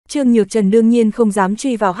Trương Nhược Trần đương nhiên không dám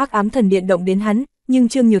truy vào hắc ám thần điện động đến hắn, nhưng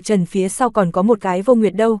Trương Nhược Trần phía sau còn có một cái Vô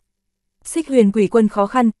Nguyệt đâu. Xích Huyền quỷ quân khó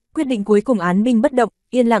khăn, quyết định cuối cùng án binh bất động,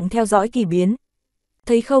 yên lặng theo dõi kỳ biến.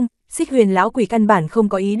 Thấy không, Xích Huyền lão quỷ căn bản không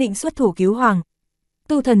có ý định xuất thủ cứu hoàng.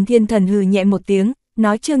 Tu thần Thiên Thần hừ nhẹ một tiếng,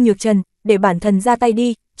 nói Trương Nhược Trần, để bản thần ra tay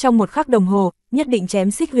đi, trong một khắc đồng hồ, nhất định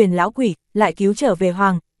chém Xích Huyền lão quỷ, lại cứu trở về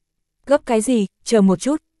hoàng. Gấp cái gì, chờ một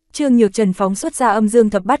chút. Trương Nhược Trần phóng xuất ra âm dương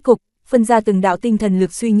thập bát cục, phân ra từng đạo tinh thần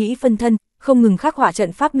lực suy nghĩ phân thân, không ngừng khắc họa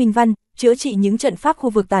trận pháp minh văn, chữa trị những trận pháp khu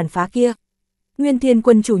vực tàn phá kia. Nguyên Thiên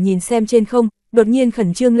quân chủ nhìn xem trên không, đột nhiên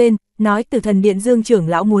khẩn trương lên, nói Tử Thần Điện Dương trưởng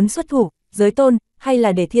lão muốn xuất thủ, Giới tôn, hay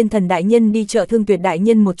là để Thiên Thần đại nhân đi trợ Thương Tuyệt đại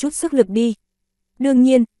nhân một chút sức lực đi. Đương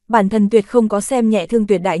nhiên, bản thần tuyệt không có xem nhẹ Thương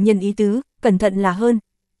Tuyệt đại nhân ý tứ, cẩn thận là hơn.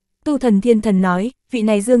 Tu thần Thiên Thần nói, vị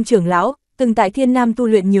này Dương trưởng lão, từng tại Thiên Nam tu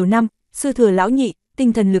luyện nhiều năm, sư thừa lão nhị,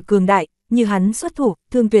 tinh thần lực cường đại, như hắn xuất thủ,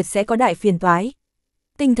 Thương Tuyệt sẽ có đại phiền toái.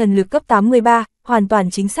 Tinh thần lực cấp 83, hoàn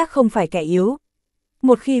toàn chính xác không phải kẻ yếu.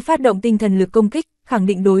 Một khi phát động tinh thần lực công kích, khẳng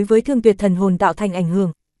định đối với Thương Tuyệt thần hồn tạo thành ảnh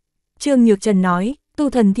hưởng. Trương Nhược Trần nói, Tu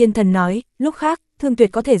thần Thiên Thần nói, lúc khác, Thương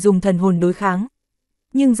Tuyệt có thể dùng thần hồn đối kháng.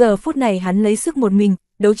 Nhưng giờ phút này hắn lấy sức một mình,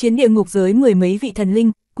 đấu chiến địa ngục giới mười mấy vị thần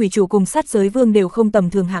linh, quỷ chủ cùng sát giới vương đều không tầm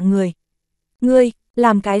thường hạng người. Ngươi,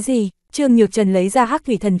 làm cái gì? Trương Nhược Trần lấy ra hắc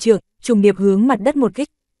thủy thần trượng, trùng điệp hướng mặt đất một kích.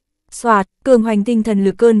 Xoạt, cường hoành tinh thần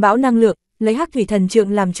lực cơn bão năng lượng, lấy hắc thủy thần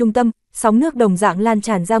trượng làm trung tâm, sóng nước đồng dạng lan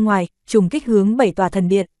tràn ra ngoài, trùng kích hướng 7 tòa thần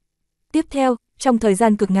điện. Tiếp theo, trong thời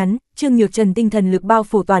gian cực ngắn, Trương Nhược Trần tinh thần lực bao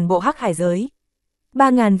phủ toàn bộ hắc hải giới.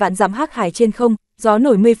 3000 vạn dặm hắc hải trên không, gió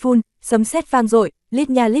nổi mây phun, sấm sét vang dội, lít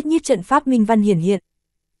nha lít nhít trận pháp minh văn hiển hiện.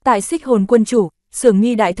 Tại Xích Hồn quân chủ, Xưởng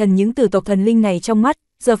Nghi đại thần những tử tộc thần linh này trong mắt,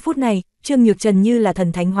 giờ phút này, Trương Nhược Trần như là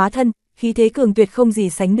thần thánh hóa thân, khí thế cường tuyệt không gì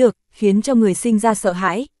sánh được, khiến cho người sinh ra sợ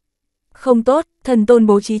hãi. Không tốt, thần tôn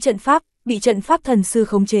bố trí trận pháp, bị trận pháp thần sư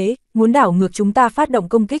khống chế, muốn đảo ngược chúng ta phát động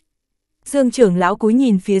công kích. Dương trưởng lão cúi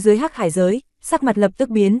nhìn phía dưới hắc hải giới, sắc mặt lập tức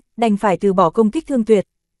biến, đành phải từ bỏ công kích Thương Tuyệt.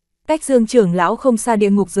 Cách Dương trưởng lão không xa địa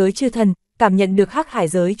ngục giới chư thần, cảm nhận được hắc hải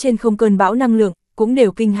giới trên không cơn bão năng lượng, cũng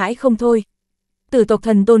đều kinh hãi không thôi. Tử tộc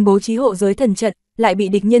thần tôn bố trí hộ giới thần trận, lại bị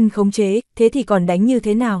địch nhân khống chế, thế thì còn đánh như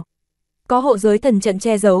thế nào? Có hộ giới thần trận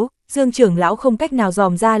che giấu, Dương trưởng lão không cách nào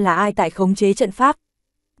dòm ra là ai tại khống chế trận pháp.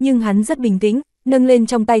 Nhưng hắn rất bình tĩnh, nâng lên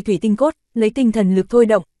trong tay thủy tinh cốt, lấy tinh thần lực thôi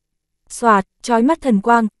động. Xoạt, chói mắt thần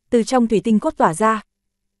quang, từ trong thủy tinh cốt tỏa ra.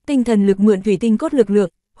 Tinh thần lực mượn thủy tinh cốt lực lượng,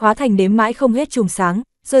 hóa thành đếm mãi không hết chùm sáng,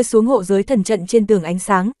 rơi xuống hộ giới thần trận trên tường ánh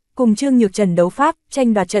sáng, cùng Trương Nhược Trần đấu pháp,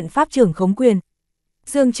 tranh đoạt trận pháp trưởng khống quyền.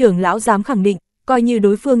 Dương trưởng lão dám khẳng định, coi như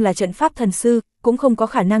đối phương là trận pháp thần sư, cũng không có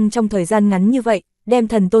khả năng trong thời gian ngắn như vậy, đem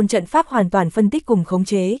thần tôn trận pháp hoàn toàn phân tích cùng khống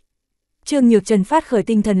chế. Trương Nhược Trần phát khởi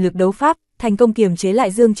tinh thần lực đấu pháp, thành công kiềm chế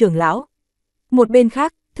lại Dương trưởng lão. Một bên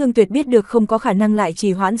khác, Thương Tuyệt biết được không có khả năng lại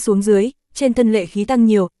trì hoãn xuống dưới, trên thân lệ khí tăng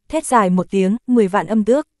nhiều, thét dài một tiếng, 10 vạn âm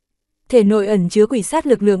tước. Thể nội ẩn chứa quỷ sát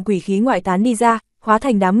lực lượng quỷ khí ngoại tán đi ra, hóa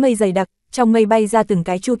thành đám mây dày đặc, trong mây bay ra từng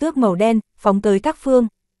cái chu tước màu đen, phóng tới các phương.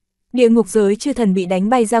 Địa ngục giới chư thần bị đánh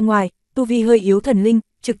bay ra ngoài, tu vi hơi yếu thần linh,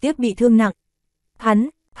 trực tiếp bị thương nặng.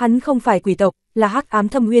 Hắn không phải quỷ tộc, là hắc ám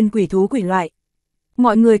thâm uyên quỷ thú quỷ loại.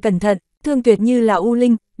 Mọi người cẩn thận, Thương Tuyệt như là u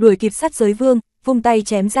linh, đuổi kịp sát giới vương, vung tay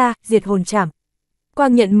chém ra, diệt hồn chảm.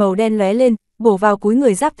 Quang nhận màu đen lóe lên, bổ vào cúi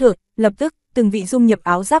người giáp thượng, lập tức, từng vị dung nhập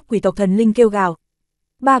áo giáp quỷ tộc thần linh kêu gào.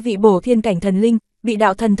 3 vị bổ thiên cảnh thần linh, bị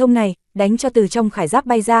đạo thần thông này, đánh cho từ trong khải giáp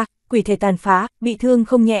bay ra, quỷ thể tàn phá, bị thương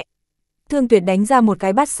không nhẹ. Thương Tuyệt đánh ra một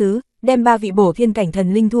cái bát sứ, đem 3 vị bổ thiên cảnh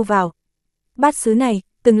thần linh thu vào. Bát sứ này,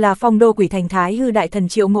 từng là phong đô quỷ thành Thái Hư đại thần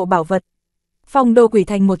triệu ngộ bảo vật. Phong đô quỷ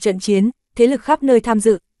thành một trận chiến, thế lực khắp nơi tham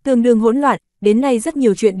dự, tương đương hỗn loạn, đến nay rất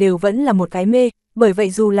nhiều chuyện đều vẫn là một cái mê, bởi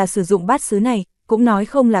vậy dù là sử dụng bát sứ này, cũng nói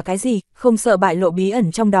không là cái gì, không sợ bại lộ bí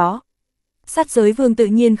ẩn trong đó. Sát giới vương tự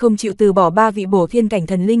nhiên không chịu từ bỏ 3 vị bổ thiên cảnh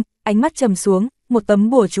thần linh, ánh mắt trầm xuống, một tấm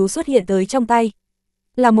bùa chú xuất hiện tới trong tay.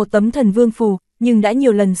 Là một tấm thần vương phù, nhưng đã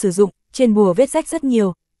nhiều lần sử dụng, trên bùa vết rách rất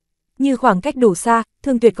nhiều. Như khoảng cách đủ xa,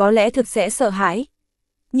 Thương Tuyệt có lẽ thực sẽ sợ hãi.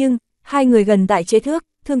 Nhưng, hai người gần tại chế thước,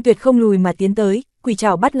 Thương Tuyệt không lùi mà tiến tới, quỷ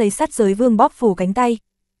trảo bắt lấy sát giới vương bóp phù cánh tay.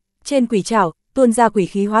 Trên quỷ trảo, tuôn ra quỷ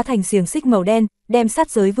khí hóa thành xiềng xích màu đen, đem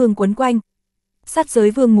sát giới vương quấn quanh. Sát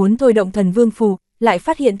giới vương muốn thôi động thần vương phù, lại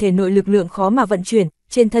phát hiện thể nội lực lượng khó mà vận chuyển,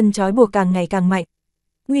 trên thân trói buộc càng ngày càng mạnh.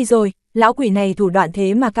 Nguy rồi, lão quỷ này thủ đoạn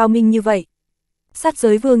thế mà cao minh như vậy. Sát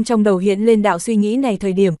giới vương trong đầu hiện lên đạo suy nghĩ này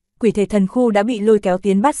thời điểm, quỷ thể thần khu đã bị lôi kéo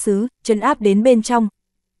tiến bát xứ, trấn áp đến bên trong.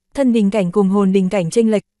 Thân đình cảnh cùng hồn đình cảnh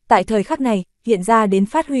chênh lệch, tại thời khắc này, hiện ra đến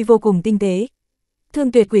phát huy vô cùng tinh tế.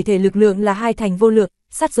 Thương Tuyệt quỷ thể lực lượng là 2 thành vô lượng,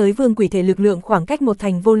 sát giới vương quỷ thể lực lượng khoảng cách 1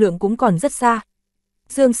 thành vô lượng cũng còn rất xa.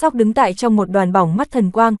 Dương Sóc đứng tại trong một đoàn bỏng mắt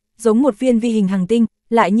thần quang, giống một viên vi hình hành tinh,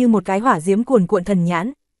 lại như một cái hỏa diễm cuồn cuộn thần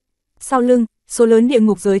nhãn. Sau lưng, số lớn địa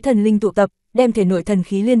ngục giới thần linh tụ tập, đem thể nội thần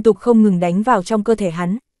khí liên tục không ngừng đánh vào trong cơ thể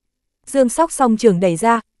hắn. Dương Sóc song trường đẩy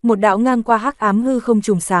ra, một đạo ngang qua hắc ám hư không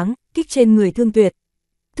trùng sáng, kích trên người Thương Tuyệt.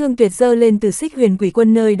 Thương Tuyệt giơ lên từ xích huyền quỷ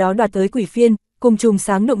quân nơi đó đoạt tới quỷ phiên, cùng trùng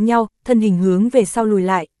sáng đụng nhau, thân hình hướng về sau lùi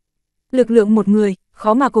lại. Lực lượng một người,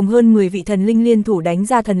 khó mà cùng hơn 10 vị thần linh liên thủ đánh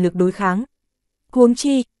ra thần lực đối kháng. Huống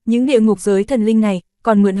chi, những địa ngục giới thần linh này,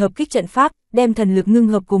 còn mượn hợp kích trận pháp, đem thần lực ngưng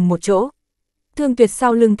hợp cùng một chỗ. Thương Tuyệt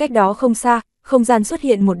sau lưng cách đó không xa, không gian xuất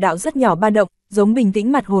hiện một đạo rất nhỏ ba động, giống bình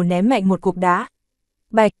tĩnh mặt hồ ném mạnh một cục đá.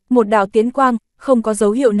 Bạch, một đạo tiến quang, không có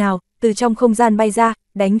dấu hiệu nào, từ trong không gian bay ra,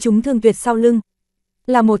 đánh trúng Thương Tuyệt sau lưng.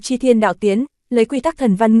 Là một chi thiên đạo tiến, lấy quy tắc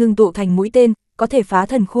thần văn ngưng tụ thành mũi tên, có thể phá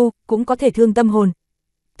thần khu, cũng có thể thương tâm hồn.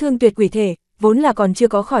 Thương Tuyệt quỷ thể, vốn là còn chưa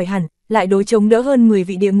có khỏi hẳn, lại đối chống đỡ hơn 10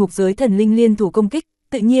 vị địa ngục giới thần linh liên thủ công kích,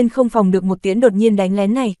 tự nhiên không phòng được một tiến đột nhiên đánh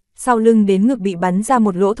lén này, sau lưng đến ngực bị bắn ra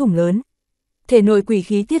một lỗ thủng lớn. Thể nội quỷ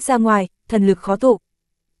khí tiết ra ngoài, thần lực khó tụ.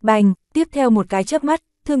 Bành, tiếp theo một cái chớp mắt,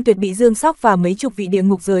 Thương Tuyệt bị Dương Sóc và mấy chục vị địa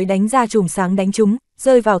ngục giới đánh ra chùm sáng đánh trúng,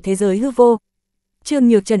 rơi vào thế giới hư vô. Trương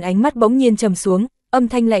Nhược Trần ánh mắt bỗng nhiên trầm xuống, âm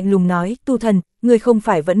thanh lạnh lùng nói, Tu thần, người không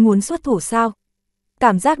phải vẫn muốn xuất thủ sao?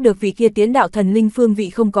 Cảm giác được vị kia tiến đạo thần linh phương vị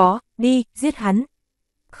không có, đi, giết hắn.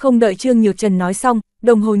 Không đợi Trương Nhược Trần nói xong,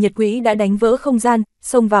 đồng hồ nhật quỹ đã đánh vỡ không gian,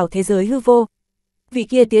 xông vào thế giới hư vô. Vị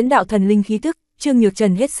kia tiến đạo thần linh khí tức, Trương Nhược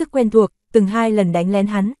Trần hết sức quen thuộc, từng 2 lần đánh lén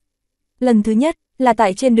hắn. Lần thứ nhất, là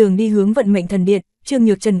tại trên đường đi hướng vận mệnh thần điện, Trương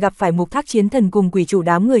Nhược Trần gặp phải Mục Thác chiến thần cùng quỷ chủ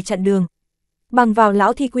đám người chặn đường. Bằng vào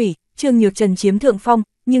lão thi quỷ, Trương Nhược Trần chiếm thượng phong,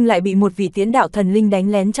 nhưng lại bị một vị tiến đạo thần linh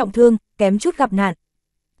đánh lén trọng thương, kém chút gặp nạn.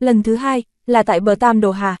 Lần thứ hai, là tại bờ Tam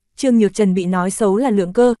Đồ Hà, Trương Nhược Trần bị nói xấu là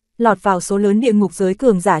lượng cơ, lọt vào số lớn địa ngục giới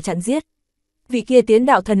cường giả chặn giết. Vị kia tiến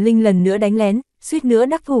đạo thần linh lần nữa đánh lén, suýt nữa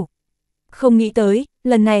đắc thủ. Không nghĩ tới,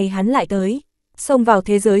 lần này hắn lại tới. Xông vào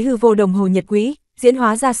thế giới hư vô đồng hồ nhật quỹ, diễn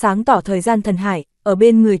hóa ra sáng tỏ thời gian thần hải, ở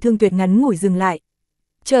bên người Thương Tuyệt ngắn ngủi dừng lại.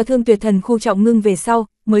 Chờ Thương Tuyệt thần khu trọng ngưng về sau,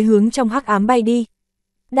 mới hướng trong hắc ám bay đi.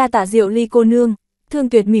 Đa tạ Diệu Ly cô nương, Thương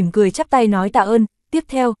Tuyệt mỉm cười chắp tay nói tạ ơn, tiếp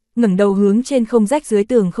theo, ngẩng đầu hướng trên không rách dưới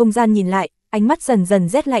tường không gian nhìn lại, ánh mắt dần dần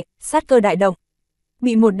rét lạnh, sát cơ đại động.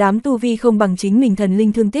 Bị một đám tu vi không bằng chính mình thần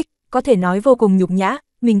linh thương tích, có thể nói vô cùng nhục nhã,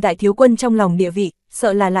 mình tại thiếu quân trong lòng địa vị,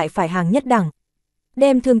 sợ là lại phải hàng nhất đẳng.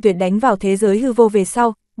 Đem Thương Tuyệt đánh vào thế giới hư vô về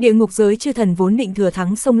sau, địa ngục giới chư thần vốn định thừa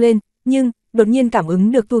thắng xông lên, nhưng đột nhiên cảm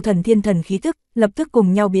ứng được tu thần thiên thần khí tức, lập tức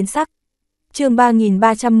cùng nhau biến sắc. Chương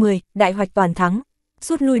 3310, đại hoạch toàn thắng.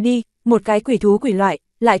 Rút lui đi, một cái quỷ thú quỷ loại,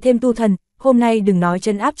 lại thêm tu thần, hôm nay đừng nói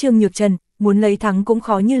trấn áp Trương Nhược Trần, muốn lấy thắng cũng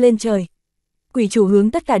khó như lên trời. Quỷ chủ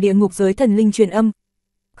hướng tất cả địa ngục giới thần linh truyền âm.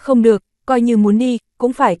 Không được, coi như muốn đi,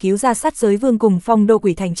 cũng phải cứu ra sát giới vương cùng phong đô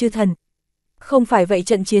quỷ thành chư thần. Không phải vậy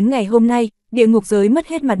trận chiến ngày hôm nay, địa ngục giới mất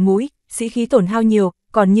hết mặt mũi, sĩ khí tổn hao nhiều,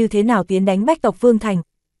 còn như thế nào tiến đánh bách tộc vương thành.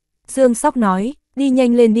 Dương Sóc nói, đi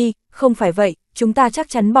nhanh lên đi, không phải vậy, chúng ta chắc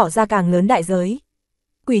chắn bỏ ra càng lớn đại giới.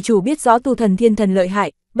 Quỷ chủ biết rõ tu thần thiên thần lợi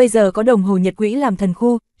hại, bây giờ có đồng hồ nhật quỹ làm thần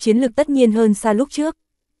khu, chiến lực tất nhiên hơn xa lúc trước.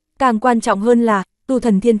 Càng quan trọng hơn là, tu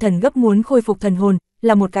thần thiên thần gấp muốn khôi phục thần hồn,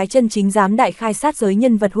 là một cái chân chính dám đại khai sát giới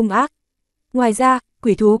nhân vật hung ác. Ngoài ra,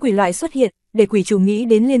 quỷ thú quỷ loại xuất hiện, để quỷ chủ nghĩ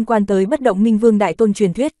đến liên quan tới bất động minh vương đại tôn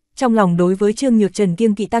truyền thuyết, trong lòng đối với Trương Nhược Trần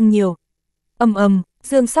kiêng kỵ tăng nhiều.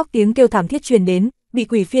 Dương Sóc tiếng kêu thảm thiết truyền đến, bị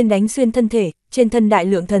quỷ phiên đánh xuyên thân thể, trên thân đại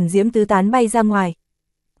lượng thần diễm tứ tán bay ra ngoài.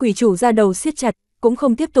 Quỷ chủ ra đầu siết chặt, cũng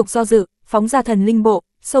không tiếp tục do dự, phóng ra thần linh bộ,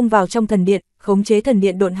 xông vào trong thần điện, khống chế thần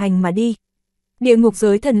điện độn hành mà đi. Địa ngục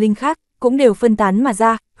giới thần linh khác, cũng đều phân tán mà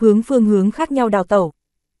ra, hướng phương hướng khác nhau đào tẩu.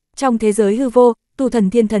 Trong thế giới hư vô, tu thần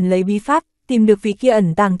thiên thần lấy bí pháp, tìm được vị kia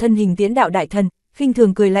ẩn tàng thân hình tiễn đạo đại thần, khinh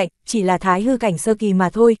thường cười lạnh, chỉ là thái hư cảnh sơ kỳ mà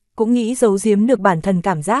thôi, cũng nghĩ giấu giếm được bản thân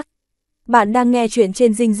cảm giác. Bạn đang nghe chuyện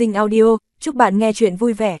trên Dinh Dinh Audio, chúc bạn nghe chuyện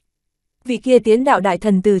vui vẻ. Vị kia tiễn đạo đại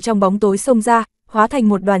thần từ trong bóng tối xông ra, hóa thành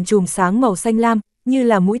một đoàn chùm sáng màu xanh lam, như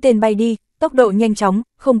là mũi tên bay đi, tốc độ nhanh chóng,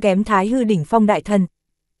 không kém thái hư đỉnh phong đại thần.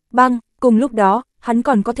 Băng, cùng lúc đó, hắn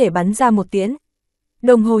còn có thể bắn ra một tiễn.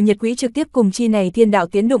 Đồng hồ nhật quỹ trực tiếp cùng chi này thiên đạo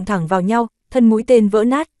tiến đụng thẳng vào nhau, thân mũi tên vỡ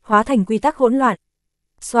nát, hóa thành quy tắc hỗn loạn.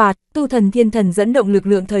 Xoạt, tu thần thiên thần dẫn động lực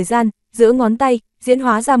lượng thời gian, giữa ngón tay, diễn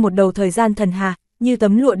hóa ra một đầu thời gian thần hà, như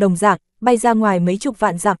tấm lụa đồng dạng, bay ra ngoài mấy chục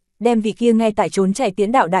vạn dặm, đem vị kia ngay tại trốn chạy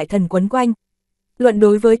tiễn đạo đại thần quấn quanh. Luận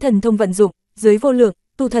đối với thần thông vận dụng, dưới vô lượng,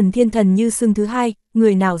 tu thần thiên thần như xưng thứ hai,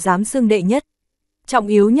 người nào dám xưng đệ nhất. Trọng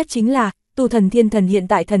yếu nhất chính là, tu thần thiên thần hiện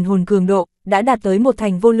tại thần hồn cường độ, đã đạt tới một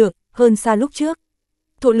thành vô lượng, hơn xa lúc trước.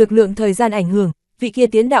 Thụ lực lượng thời gian ảnh hưởng, vị kia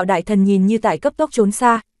tiễn đạo đại thần nhìn như tại cấp tốc trốn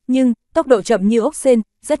xa, nhưng, tốc độ chậm như ốc sên,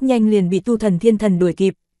 rất nhanh liền bị tu thần thiên thần đuổi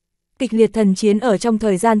kịp. Kịch liệt thần chiến ở trong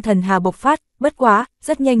thời gian thần hà bộc phát, bất quá,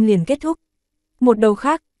 rất nhanh liền kết thúc. Một đầu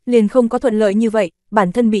khác, liền không có thuận lợi như vậy,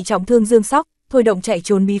 bản thân bị trọng thương Dương Sóc, thôi động chạy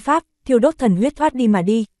trốn bí pháp, thiêu đốt thần huyết thoát đi mà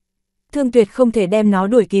đi. Thương Tuyệt không thể đem nó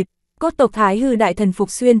đuổi kịp, cốt tộc Thái Hư đại thần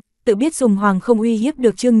Phục Xuyên, tự biết dùng hoàng không uy hiếp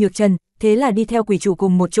được Trương Nhược Trần, thế là đi theo quỷ chủ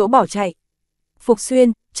cùng một chỗ bỏ chạy. Phục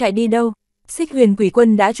Xuyên, chạy đi đâu? Xích Huyền quỷ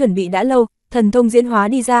quân đã chuẩn bị đã lâu, thần thông diễn hóa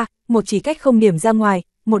đi ra, một chỉ cách không điểm ra ngoài,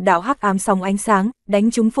 một đạo hắc ám sóng ánh sáng,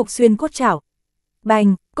 đánh trúng Phục Xuyên cốt chảo.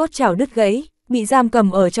 Bành, cốt chảo đứt gãy, bị giam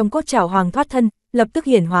cầm ở trong cốt chảo hoàng thoát thân, lập tức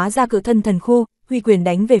hiển hóa ra cự thân thần khu, huy quyền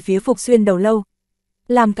đánh về phía Phục Xuyên đầu lâu.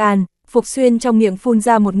 Làm càn, Phục Xuyên trong miệng phun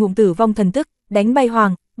ra một ngụm tử vong thần tức, đánh bay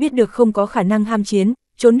hoàng, biết được không có khả năng ham chiến,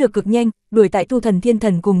 trốn được cực nhanh, đuổi tại Tu Thần Thiên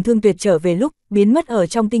Thần cùng Thương Tuyệt trở về lúc, biến mất ở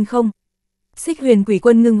trong tinh không. Xích Huyền quỷ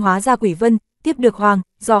quân ngưng hóa ra quỷ vân, tiếp được hoàng,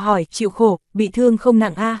 dò hỏi, chịu khổ, bị thương không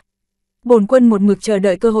nặng a? Bổn quân một mực chờ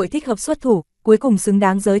đợi cơ hội thích hợp xuất thủ, cuối cùng xứng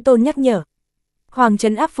đáng giới tôn nhắc nhở. Hoàng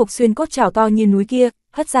trấn áp Phục Xuyên cốt chảo to như núi kia,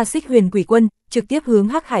 hất ra Xích Huyền quỷ quân, trực tiếp hướng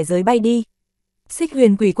Hắc Hải giới bay đi. Xích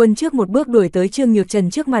Huyền quỷ quân trước một bước đuổi tới Trương Nhược Trần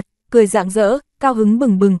trước mặt, cười rạng rỡ, cao hứng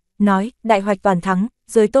bừng bừng, nói, đại hoạch toàn thắng,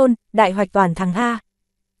 giới tôn, đại hoạch toàn thắng a.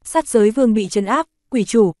 Sát giới vương bị trấn áp, quỷ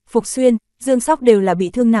chủ, Phục Xuyên, Dương Sóc đều là bị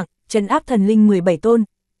thương nặng, trấn áp thần linh 17 tôn.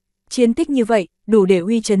 Chiến tích như vậy, đủ để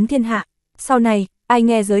uy chấn thiên hạ. Sau này, ai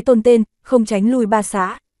nghe giới tôn tên, không tránh lui ba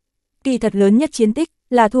xá. Kỳ thật lớn nhất chiến tích,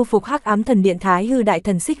 là thu phục hắc ám thần điện Thái Hư đại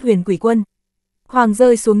thần Xích Huyền quỷ quân. Hoàng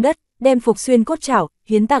rơi xuống đất, đem Phục Xuyên cốt chảo,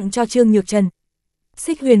 hiến tặng cho Trương Nhược Trần.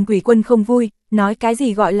 Xích Huyền quỷ quân không vui, nói cái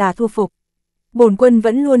gì gọi là thu phục. Bổn quân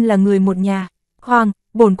vẫn luôn là người một nhà. Hoàng,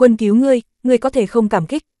 bổn quân cứu ngươi có thể không cảm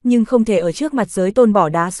kích, nhưng không thể ở trước mặt giới tôn bỏ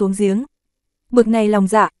đá xuống giếng. Bực này lòng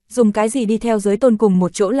dạ, dùng cái gì đi theo giới tôn cùng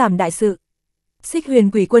một chỗ làm đại sự. Xích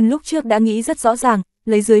Huyền quỷ quân lúc trước đã nghĩ rất rõ ràng,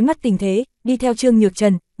 lấy dưới mắt tình thế, đi theo Trương Nhược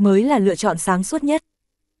Trần, mới là lựa chọn sáng suốt nhất.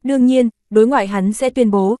 Đương nhiên, đối ngoại hắn sẽ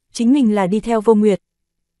tuyên bố, chính mình là đi theo Vô Nguyệt.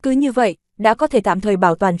 Cứ như vậy, đã có thể tạm thời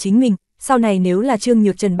bảo toàn chính mình, sau này nếu là Trương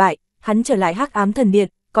Nhược Trần bại, hắn trở lại hắc ám thần điện,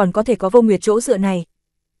 còn có thể có Vô Nguyệt chỗ dựa này.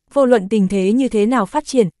 Vô luận tình thế như thế nào phát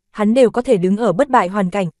triển, hắn đều có thể đứng ở bất bại hoàn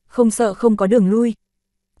cảnh, không sợ không có đường lui.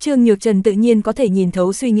 Trương Nhược Trần tự nhiên có thể nhìn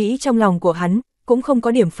thấu suy nghĩ trong lòng của hắn, cũng không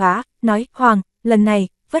có điểm phá, nói, Hoàng, lần này,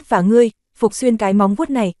 vất vả ngươi, Phục Xuyên cái móng vuốt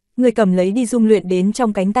này, ngươi cầm lấy đi dung luyện đến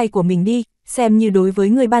trong cánh tay của mình đi, xem như đối với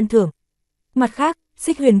ngươi ban thưởng. Mặt khác,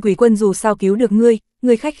 Xích Huyền quỷ quân dù sao cứu được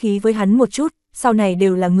ngươi khách khí với hắn một chút, sau này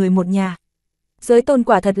đều là người một nhà. Giới tôn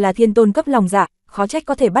quả thật là thiên tôn cấp lòng dạ, khó trách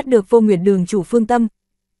có thể bắt được Vô Nguyệt đường chủ phương tâm.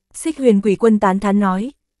 Xích Huyền quỷ quân tán thán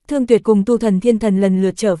nói, Thương Tuyệt cùng Tu Thần Thiên Thần lần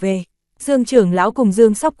lượt trở về. Dương trưởng lão cùng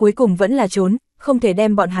Dương Sóc cuối cùng vẫn là trốn, không thể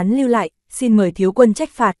đem bọn hắn lưu lại, xin mời thiếu quân trách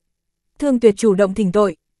phạt. Thương Tuyệt chủ động thỉnh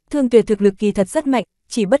tội, Thương Tuyệt thực lực kỳ thật rất mạnh,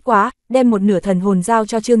 chỉ bất quá, đem một nửa thần hồn giao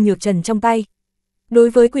cho Trương Nhược Trần trong tay. Đối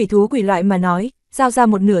với quỷ thú quỷ loại mà nói, giao ra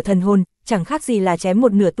một nửa thần hồn, chẳng khác gì là chém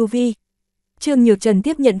một nửa tu vi. Trương Nhược Trần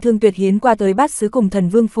tiếp nhận Thương Tuyệt hiến qua tới bát sứ cùng thần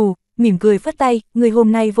vương phù, mỉm cười phất tay, người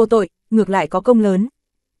hôm nay vô tội, ngược lại có công lớn.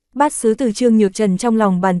 Bát sứ từ Trương Nhược Trần trong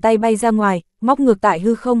lòng bàn tay bay ra ngoài, móc ngược tại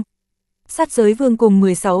hư không. Sát giới vương cùng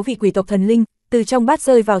 16 vị quỷ tộc thần linh, từ trong bát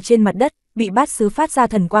rơi vào trên mặt đất, bị bát sứ phát ra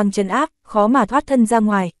thần quang trấn áp, khó mà thoát thân ra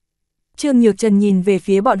ngoài. Trương Nhược Trần nhìn về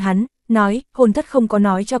phía bọn hắn, nói, hồn thất không có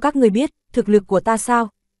nói cho các người biết, thực lực của ta sao.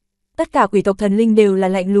 Tất cả quỷ tộc thần linh đều là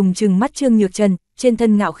lạnh lùng trừng mắt Trương Nhược Trần, trên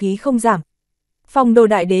thân ngạo khí không giảm. Phong Đô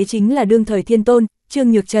Đại Đế chính là đương thời thiên tôn,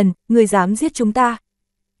 Trương Nhược Trần, người dám giết chúng ta.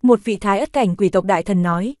 Một vị thái ất cảnh quỷ tộc đại thần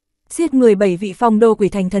nói, giết 17 vị phong đô quỷ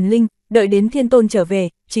thành thần linh, đợi đến thiên tôn trở về,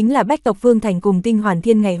 chính là bách tộc vương thành cùng tinh hoàn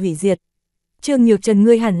thiên ngày hủy diệt. Trương Nhược Trần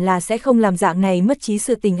ngươi hẳn là sẽ không làm dạng này mất trí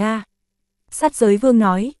sự tình a. Sát giới vương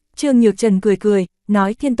nói, Trương Nhược Trần cười cười,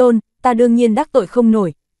 nói thiên tôn, ta đương nhiên đắc tội không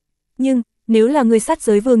nổi. Nhưng, nếu là ngươi sát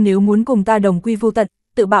giới vương nếu muốn cùng ta đồng quy vu tận,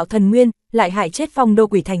 tự bạo thần nguyên, lại hại chết phong đô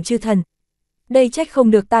quỷ thành chư thần. Đây trách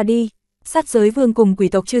không được ta đi. Sát giới vương cùng quỷ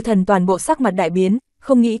tộc chư thần toàn bộ sắc mặt đại biến,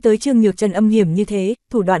 không nghĩ tới Trương Nhược Trần âm hiểm như thế,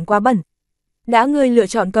 thủ đoạn quá bẩn. Đã ngươi lựa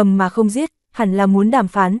chọn cầm mà không giết, hẳn là muốn đàm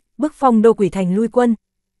phán, bức phong đô quỷ thành lui quân.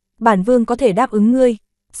 Bản vương có thể đáp ứng ngươi.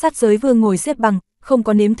 Sát giới vương ngồi xếp bằng, không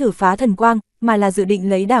có nếm thử phá thần quang, mà là dự định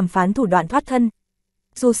lấy đàm phán thủ đoạn thoát thân.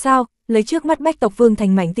 Dù sao, lấy trước mắt bách tộc vương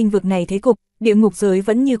thành mảnh tinh vực này thế cục, địa ngục giới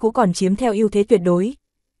vẫn như cũ còn chiếm theo ưu thế tuyệt đối.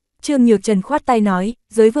 Trương Nhược Trần khoát tay nói,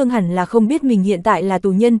 giới vương hẳn là không biết mình hiện tại là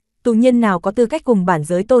tù nhân nào có tư cách cùng bản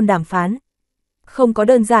giới tôn đàm phán. Không có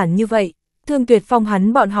đơn giản như vậy, Thương Tuyệt phong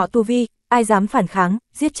hắn bọn họ tu vi, ai dám phản kháng,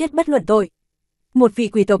 giết chết bất luận tội. Một vị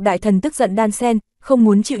quỷ tộc đại thần tức giận đan sen, không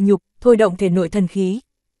muốn chịu nhục, thôi động thể nội thần khí.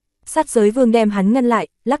 Sát giới vương đem hắn ngăn lại,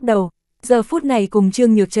 lắc đầu, giờ phút này cùng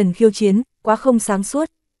Trương Nhược Trần khiêu chiến, quá không sáng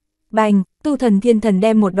suốt. Bành, Tu Thần Thiên Thần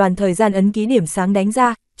đem một đoàn thời gian ấn ký điểm sáng đánh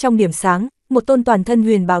ra, trong điểm sáng, một tôn toàn thân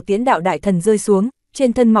huyền bào tiễn đạo đại thần rơi xuống,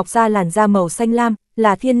 trên thân mọc ra làn da màu xanh lam,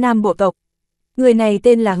 là Thiên Nam bộ tộc. Người này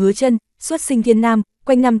tên là Hứa Chân, xuất sinh Thiên Nam,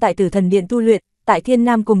 quanh năm tại Tử Thần Điện tu luyện, tại Thiên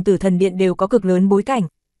Nam cùng Tử Thần Điện đều có cực lớn bối cảnh.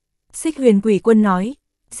 Xích Huyền Quỷ Quân nói,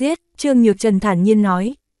 giết, Trương Nhược Trần thản nhiên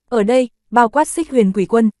nói, ở đây, bao quát Xích Huyền Quỷ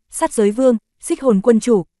Quân, Sát Giới Vương, Xích Hồn Quân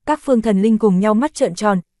Chủ, các phương thần linh cùng nhau mắt trợn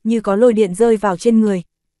tròn, như có lôi điện rơi vào trên người.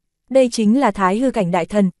 Đây chính là Thái hư cảnh đại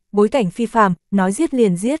thần, bối cảnh phi phàm, nói giết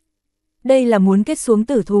liền giết. Đây là muốn kết xuống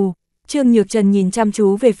tử thù. Trương Nhược Trần nhìn chăm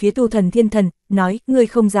chú về phía Tu Thần Thiên Thần, nói, ngươi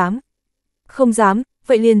không dám. Không dám,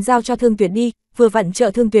 vậy liền giao cho Thương Tuyệt đi, vừa vặn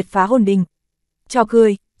trợ Thương Tuyệt phá hồn đình. Trò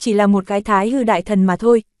cười, chỉ là một cái Thái hư đại thần mà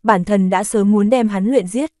thôi, bản thần đã sớm muốn đem hắn luyện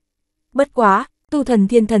giết. Bất quá, Tu Thần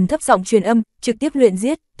Thiên Thần thấp giọng truyền âm, trực tiếp luyện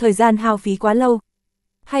giết, thời gian hao phí quá lâu.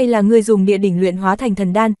 Hay là ngươi dùng địa đỉnh luyện hóa thành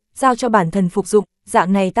thần đan, giao cho bản thần phục dụng,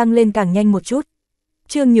 dạng này tăng lên càng nhanh một chút.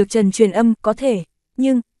 Trương Nhược Trần truyền âm, có thể,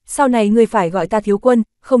 nhưng, sau này ngươi phải gọi ta thiếu quân,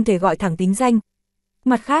 không thể gọi thẳng tính danh.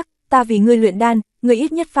 Mặt khác, ta vì ngươi luyện đan, ngươi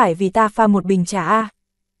ít nhất phải vì ta pha một bình trà a.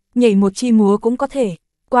 Nhảy một chi múa cũng có thể,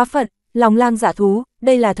 quá phận, lòng lang dạ thú,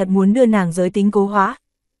 đây là thật muốn đưa nàng giới tính cố hóa.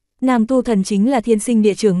 Nàng tu thần chính là thiên sinh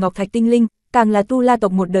địa trưởng Ngọc Thạch Tinh Linh, càng là tu la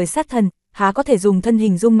tộc một đời sát thần, há có thể dùng thân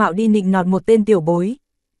hình dung mạo đi nịnh nọt một tên tiểu bối.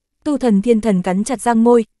 Tu Thần Thiên Thần cắn chặt răng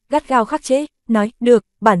môi, gắt gao khắc chế, nói, được,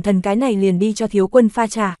 bản thần cái này liền đi cho thiếu quân pha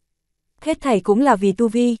trà. Hết thảy cũng là vì tu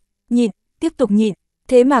vi, nhịn, tiếp tục nhịn,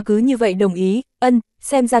 thế mà cứ như vậy đồng ý,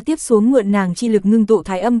 xem ra tiếp xuống mượn nàng chi lực ngưng tụ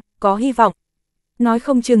thái âm, có hy vọng. Nói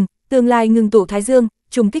không chừng, tương lai ngưng tụ thái dương,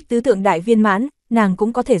 trùng kích tứ tượng đại viên mãn, nàng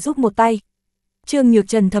cũng có thể giúp một tay. Trương Nhược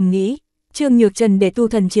Trần thầm nghĩ, Trương Nhược Trần để tu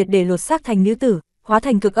thần triệt để lột xác thành nữ tử, hóa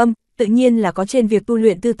thành cực âm, tự nhiên là có trên việc tu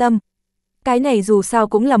luyện tư tâm. Cái này dù sao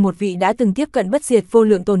cũng là một vị đã từng tiếp cận bất diệt vô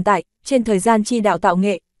lượng tồn tại, trên thời gian chi đạo tạo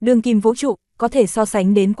nghệ, đương kim vũ trụ, có thể so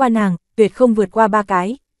sánh đến qua nàng, tuyệt không vượt qua 3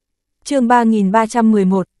 cái. Chương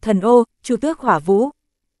 3311, Thần Ô, Chu Tước Hỏa Vũ.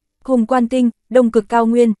 Hùng Quan Tinh, Đông Cực Cao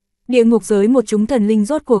Nguyên, địa ngục giới một chúng thần linh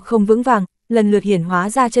rốt cuộc không vững vàng, lần lượt hiển hóa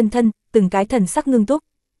ra chân thân, từng cái thần sắc ngưng túc.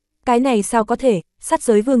 Cái này sao có thể, Sát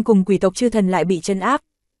Giới Vương cùng quỷ tộc chư thần lại bị trấn áp.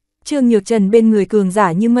 Trương Nhược Trần bên người cường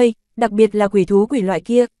giả như mây, đặc biệt là quỷ thú quỷ loại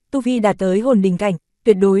kia, tu vi đạt tới hồn đình cảnh,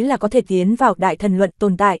 tuyệt đối là có thể tiến vào đại thần luận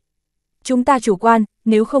tồn tại. Chúng ta chủ quan,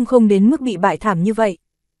 nếu không đến mức bị bại thảm như vậy.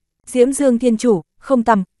 Diễm Dương Thiên Chủ, không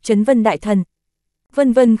tầm, Trấn Vân Đại Thần.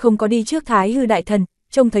 Vân Vân không có đi trước Thái hư Đại Thần,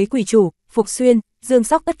 trông thấy quỷ chủ, Phục Xuyên, Dương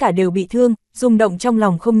Sóc tất cả đều bị thương, rung động trong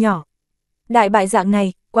lòng không nhỏ. Đại bại dạng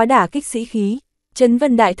này, quá đả kích sĩ khí. Trấn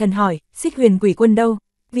Vân Đại Thần hỏi, Xích Huyền Quỷ Quân đâu?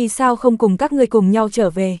 Vì sao không cùng các ngươi cùng nhau trở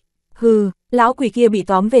về? Hừ, lão quỷ kia bị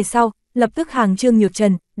tóm về sau, lập tức hàng Trương Nhược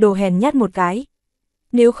Trần, đồ hèn nhát một cái.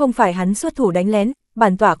 Nếu không phải hắn xuất thủ đánh lén,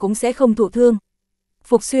 bản tỏa cũng sẽ không thụ thương.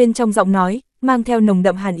 Phục Xuyên trong giọng nói, mang theo nồng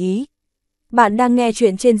đậm hàn ý. Bạn đang nghe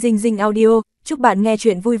chuyện trên Dinh Dinh Audio, chúc bạn nghe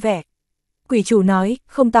chuyện vui vẻ. Quỷ chủ nói,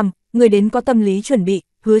 không tầm, người đến có tâm lý chuẩn bị,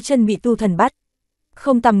 Hứa Chân bị tu thần bắt.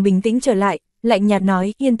 Không tầm bình tĩnh trở lại, lạnh nhạt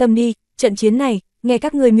nói, yên tâm đi, trận chiến này, nghe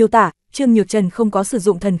các ngươi miêu tả, Trương Nhược Trần không có sử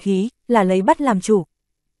dụng thần khí, là lấy bắt làm chủ.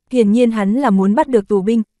 Hiển nhiên hắn là muốn bắt được tù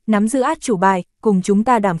binh, nắm giữ át chủ bài, cùng chúng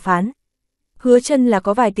ta đàm phán. Hứa Chân là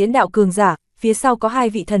có vài tiến đạo cường giả, phía sau có 2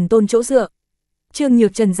 vị thần tôn chỗ dựa. Trương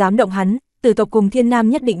Nhược Trần dám động hắn, Tử tộc cùng Thiên Nam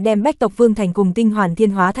nhất định đem Bách tộc Vương thành cùng Tinh Hoàn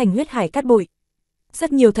Thiên hóa thành huyết hải cát bụi.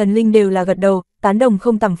 Rất nhiều thần linh đều là gật đầu, tán đồng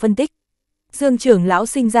không tầm phân tích. Dương trưởng lão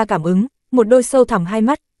sinh ra cảm ứng, một đôi sâu thẳm hai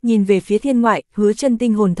mắt, nhìn về phía thiên ngoại, Hứa Chân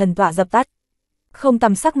tinh hồn thần tọa dập tắt. Không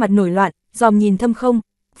tầm sắc mặt nổi loạn, dòm nhìn thâm không,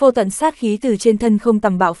 vô tận sát khí từ trên thân không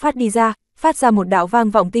tầm bạo phát đi ra, phát ra một đạo vang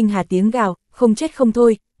vọng tinh hà tiếng gào, không chết không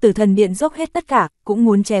thôi, Tử Thần Điện dốc hết tất cả, cũng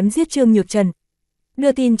muốn chém giết Trương Nhược Trần.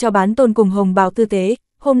 Đưa tin cho Bán Tôn cùng Hồng Bào tư tế,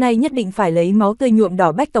 hôm nay nhất định phải lấy máu tươi nhuộm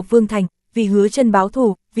đỏ Bách tộc Vương thành, vì Hứa Chân báo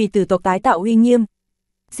thù, vì Tử tộc tái tạo uy nghiêm.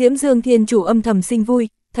 Diễm Dương Thiên Chủ âm thầm sinh vui,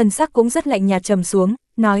 thần sắc cũng rất lạnh nhạt trầm xuống,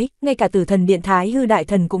 nói, ngay cả Tử Thần Điện Thái hư đại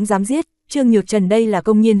thần cũng dám giết, Trương Nhược Trần đây là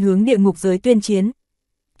công nhiên hướng địa ngục giới tuyên chiến.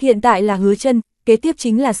 Hiện tại là Hứa Chân, kế tiếp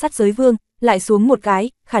chính là Sát Giới Vương, lại xuống một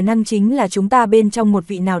cái, khả năng chính là chúng ta bên trong một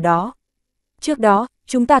vị nào đó. Trước đó,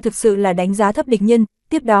 chúng ta thực sự là đánh giá thấp địch nhân,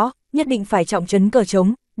 tiếp đó, nhất định phải trọng trấn cờ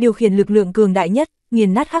trống, điều khiển lực lượng cường đại nhất,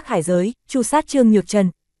 nghiền nát hắc hải giới, tru sát Trương Nhược Trần.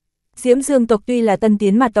 Diễm Dương tộc tuy là tân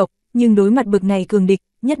tiến mặt tộc, nhưng đối mặt bực này cường địch,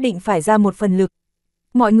 nhất định phải ra một phần lực.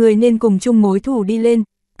 Mọi người nên cùng chung mối thù đi lên,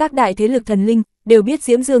 các đại thế lực thần linh đều biết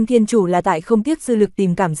Diễm Dương Thiên Chủ là tại không tiếc dư lực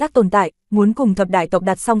tìm cảm giác tồn tại, muốn cùng thập đại tộc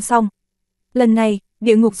đặt song song. Lần này,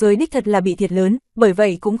 địa ngục giới đích thật là bị thiệt lớn, bởi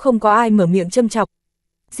vậy cũng không có ai mở miệng châm chọc.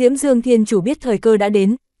 Diễm Dương Thiên Chủ biết thời cơ đã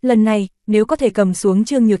đến, lần này, nếu có thể cầm xuống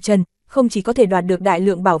Trương Nhược Trần, không chỉ có thể đoạt được đại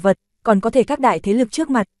lượng bảo vật, còn có thể các đại thế lực trước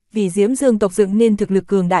mặt, vì Diễm Dương tộc dựng nên thực lực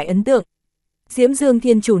cường đại ấn tượng. Diễm Dương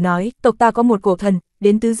Thiên Chủ nói, tộc ta có một cổ thần,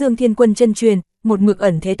 đến Tứ Dương Thiên Quân chân truyền, một mực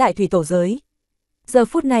ẩn thế tại thủy tổ giới. Giờ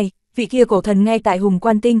phút này, vị kia cổ thần ngay tại Hùng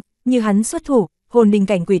Quan Tinh, như hắn xuất thủ, hồn đình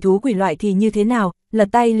cảnh quỷ thú quỷ loại thì như thế nào, lật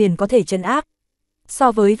tay liền có thể trấn áp.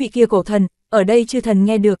 So với vị kia cổ thần, ở đây chư thần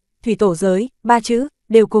nghe được, thủy tổ giới, ba chữ,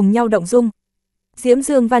 đều cùng nhau động dung. Diễm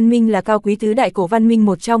Dương văn minh là cao quý tứ đại cổ văn minh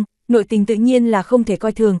một trong, nội tình tự nhiên là không thể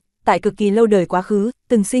coi thường, tại cực kỳ lâu đời quá khứ,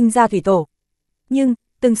 từng sinh ra thủy tổ. Nhưng,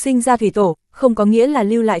 từng sinh ra thủy tổ, không có nghĩa là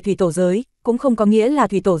lưu lại thủy tổ giới, cũng không có nghĩa là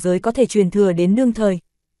thủy tổ giới có thể truyền thừa đến đương thời.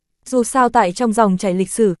 Dù sao tại trong dòng chảy lịch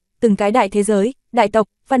sử, từng cái đại thế giới, đại tộc,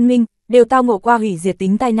 văn minh, đều tao ngộ qua hủy diệt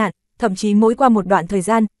tính tai nạn, thậm chí mỗi qua một đoạn thời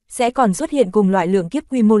gian, sẽ còn xuất hiện cùng loại lượng kiếp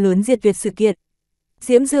quy mô lớn diệt tuyệt sự kiện.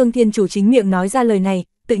 Diễm Dương Thiên Chủ chính miệng nói ra lời này,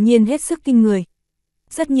 tự nhiên hết sức kinh người.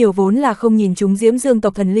 Rất nhiều vốn là không nhìn chúng Diễm Dương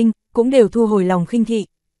tộc thần linh, cũng đều thu hồi lòng khinh thị.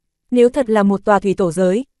 Nếu thật là một tòa thủy tổ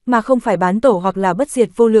giới, mà không phải bán tổ hoặc là bất diệt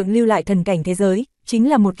vô lượng lưu lại thần cảnh thế giới, chính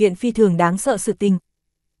là một kiện phi thường đáng sợ sự tình.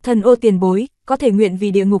 Thần ô tiền bối, có thể nguyện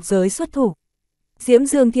vì địa ngục giới xuất thủ. Diễm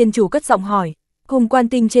Dương Thiên Chủ cất giọng hỏi. Hùng Quan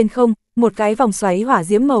Tinh trên không, một cái vòng xoáy hỏa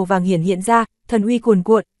diễm màu vàng hiện ra, thần uy cuồn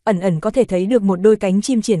cuộn, ẩn ẩn có thể thấy được một đôi cánh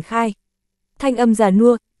chim triển khai. Thanh âm già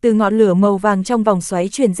nua, từ ngọn lửa màu vàng trong vòng xoáy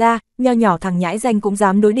truyền ra, nho nhỏ thằng nhãi danh cũng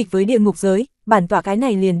dám đối địch với địa ngục giới, bản tọa cái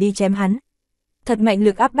này liền đi chém hắn. Thật mạnh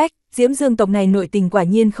lực áp bách, Diễm Dương tộc này nội tình quả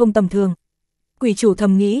nhiên không tầm thường. Quỷ chủ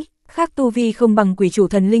thầm nghĩ, khác tu vi không bằng quỷ chủ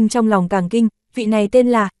thần linh trong lòng càng kinh, vị này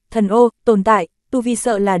tên là thần ô, tồn tại, tu vi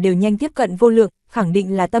sợ là đều nhanh tiếp cận vô lượng, khẳng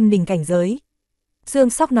định là tâm đỉnh cảnh giới. Dương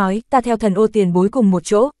Sóc nói, ta theo thần ô tiền bối cùng một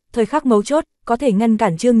chỗ, thời khắc mấu chốt, có thể ngăn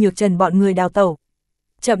cản Trương Nhược Trần bọn người đào tẩu.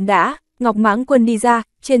 Chậm đã, Ngọc Mãng Quân đi ra,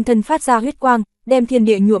 trên thân phát ra huyết quang, đem thiên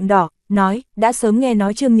địa nhuộm đỏ, nói, đã sớm nghe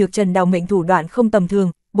nói Trương Nhược Trần đào mệnh thủ đoạn không tầm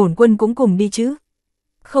thường, bổn quân cũng cùng đi chứ.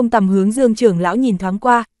 Không Tầm hướng Dương trưởng lão nhìn thoáng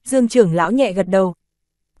qua, Dương trưởng lão nhẹ gật đầu.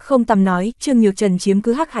 Không Tầm nói, Trương Nhược Trần chiếm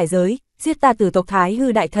cứ Hắc Hải giới, giết ta tử tộc Thái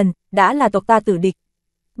Hư đại thần, đã là tộc ta tử địch.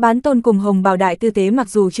 Bán Tôn cùng Hồng Bào đại tư tế mặc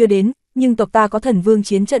dù chưa đến, nhưng tộc ta có thần vương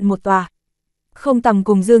chiến trận một tòa. Không Tầm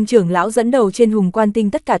cùng Dương trưởng lão dẫn đầu trên Hùng Quan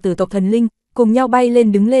Tinh tất cả tử tộc thần linh, cùng nhau bay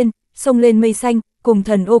lên đứng lên, xông lên mây xanh, cùng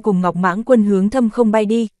thần ô cùng Ngọc Mãng Quân hướng thâm không bay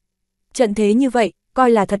đi. Trận thế như vậy,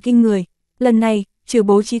 coi là thật kinh người. Lần này, trừ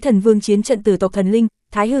bố trí thần vương chiến trận tử tộc thần linh,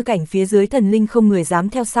 Thái Hư cảnh phía dưới thần linh không người dám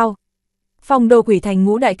theo sau. Phong Đô Quỷ Thành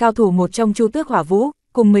ngũ đại cao thủ một trong Chu Tước Hỏa Vũ,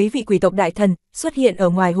 cùng mấy vị quỷ tộc đại thần, xuất hiện ở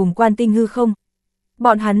ngoài Hùng Quan Tinh hư không.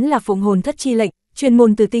 Bọn hắn là phụng hồn thất chi lệnh, chuyên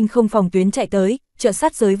môn từ tinh không phòng tuyến chạy tới, trợ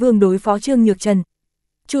sát Giới Vương đối phó Trương Nhược Trần.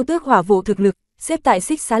 Chu Tước Hỏa Vũ thực lực, xếp tại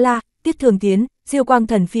Xích Xá La, Tiết Thường Tiến, Diêu Quang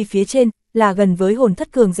Thần Phi phía trên, là gần với hồn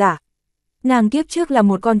thất cường giả. Nàng kiếp trước là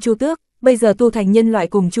một con Chu Tước, bây giờ tu thành nhân loại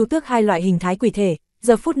cùng Chu Tước hai loại hình thái quỷ thể,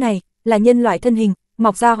 giờ phút này, là nhân loại thân hình,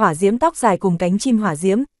 mọc ra hỏa diễm tóc dài cùng cánh chim hỏa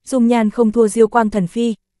diễm, dung nhan không thua Diêu Quang Thần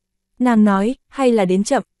Phi. Nàng nói, hay là đến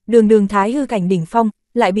chậm, đường Thái Hư cảnh đỉnh phong,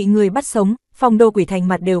 lại bị người bắt sống, Phong Đô Quỷ Thành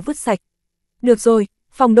mặt đều vứt sạch. Được rồi,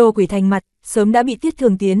 Phong Đô Quỷ Thành mặt, sớm đã bị Tiết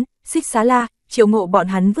Thường Tiến, Xích Xá La, Triệu Ngộ bọn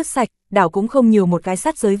hắn vứt sạch, đảo cũng không nhiều một cái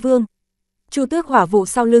sát Giới Vương. Chu Tước Hỏa Vũ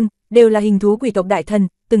sau lưng, đều là hình thú quỷ tộc đại thần,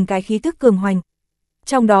 từng cái khí tức cường hoành.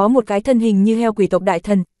 Trong đó một cái thân hình như heo quỷ tộc đại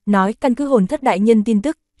thần, nói căn cứ hồn thất đại nhân tin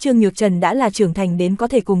tức, Trương Nhược Trần đã là trưởng thành đến có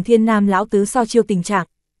thể cùng Thiên Nam lão tứ so chiêu tình trạng.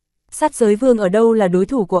 Sát Giới Vương ở đâu là đối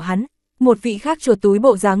thủ của hắn? Một vị khác chuột túi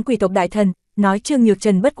bộ dáng quỷ tộc đại thần, nói Trương Nhược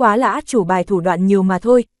Trần bất quá là át chủ bài thủ đoạn nhiều mà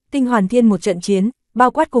thôi, Tinh Hoàn Thiên một trận chiến,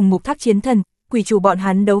 bao quát cùng Mục Thác chiến thần, quỷ chủ bọn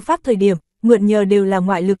hắn đấu pháp thời điểm, mượn nhờ đều là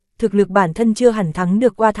ngoại lực, thực lực bản thân chưa hẳn thắng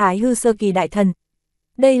được qua Thái Hư sơ kỳ đại thần.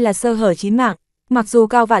 Đây là sơ hở chí mạng, mặc dù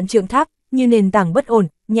cao vạn trượng tháp, như nền tảng bất ổn,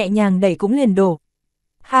 nhẹ nhàng đẩy cũng liền đổ.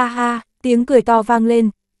 Ha ha, tiếng cười to vang lên,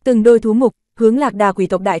 từng đôi thú mục, hướng Lạc Đà quỷ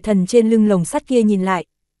tộc đại thần trên lưng lồng sắt kia nhìn lại.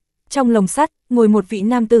 Trong lồng sắt, ngồi một vị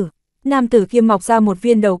nam tử kia mọc ra một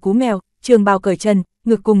viên đầu cú mèo, trường bào cởi trần,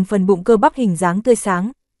 ngực cùng phần bụng cơ bắp hình dáng tươi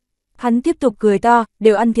sáng. Hắn tiếp tục cười to,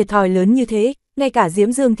 đều ăn thiệt thòi lớn như thế, ngay cả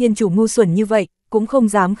Diễm Dương Thiên Chủ ngu xuẩn như vậy, cũng không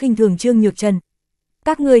dám khinh thường Trương Nhược Trần.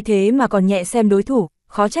 Các ngươi thế mà còn nhẹ xem đối thủ,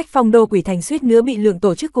 khó trách Phong Đô Quỷ Thành suýt nữa bị lượng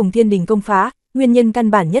tổ chức cùng Thiên Đình công phá, nguyên nhân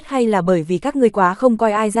căn bản nhất hay là bởi vì các ngươi quá không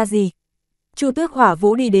coi ai ra gì. Chu Tước Hỏa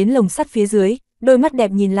Vũ đi đến lồng sắt phía dưới, đôi mắt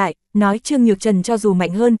đẹp nhìn lại, nói Trương Nhược Trần cho dù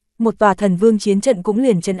mạnh hơn, một tòa thần vương chiến trận cũng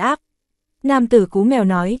liền trấn áp. Nam tử cú mèo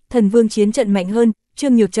nói, thần vương chiến trận mạnh hơn,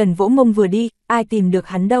 Trương Nhược Trần vỗ mông vừa đi, ai tìm được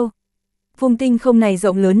hắn đâu. Vùng tinh không này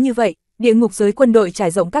rộng lớn như vậy, địa ngục giới quân đội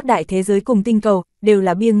trải rộng các đại thế giới cùng tinh cầu, đều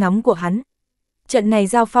là biêng ngắm của hắn. Trận này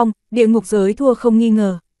giao phong, địa ngục giới thua không nghi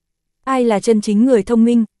ngờ. Ai là chân chính người thông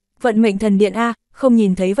minh? Vận mệnh thần điện A, không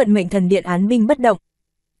nhìn thấy vận mệnh thần điện án binh bất động.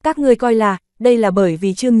 Các ngươi coi là, đây là bởi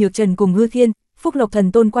vì Trương Nhược Trần cùng Hư Thiên, Phúc Lộc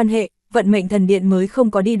Thần Tôn quan hệ, vận mệnh thần điện mới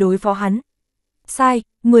không có đi đối phó hắn. Sai,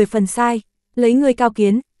 10 phần sai, lấy ngươi cao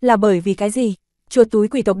kiến, là bởi vì cái gì? Chuột túi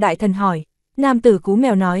quỷ tộc đại thần hỏi. Nam tử cú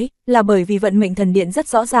mèo nói, là bởi vì vận mệnh thần điện rất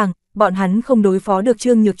rõ ràng, bọn hắn không đối phó được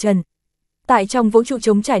Trương Nhược Trần. Tại trong vũ trụ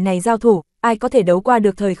trống trải này giao thủ, ai có thể đấu qua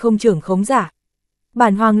được thời không trưởng khống giả.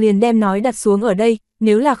 Bản hoàng liền đem nói đặt xuống ở đây,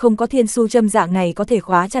 nếu là không có thiên su châm dạng này có thể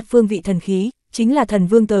khóa chặt phương vị thần khí, chính là thần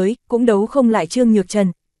vương tới, cũng đấu không lại Trương Nhược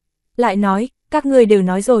Trần. Lại nói, các ngươi đều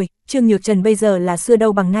nói rồi, Trương Nhược Trần bây giờ là xưa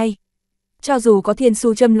đâu bằng nay. Cho dù có thiên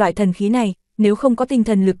su châm loại thần khí này, nếu không có tinh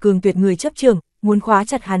thần lực cường tuyệt người chấp trưởng, muốn khóa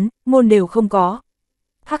chặt hắn, môn đều không có.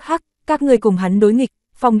 Hắc hắc, các ngươi cùng hắn đối nghịch,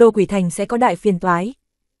 phong đô quỷ thành sẽ có đại phiền toái.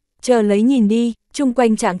 Chờ lấy nhìn đi, chung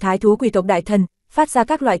quanh trạng thái thú quỷ tộc đại thần, phát ra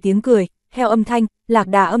các loại tiếng cười, heo âm thanh, lạc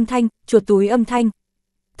đà âm thanh, chuột túi âm thanh.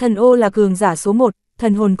 Thần ô là cường giả số 1,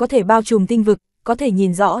 thần hồn có thể bao trùm tinh vực, có thể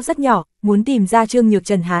nhìn rõ rất nhỏ, muốn tìm ra Trương Nhược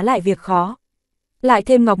Trần há lại việc khó. Lại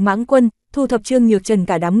thêm Ngọc Mãng Quân, thu thập Trương Nhược Trần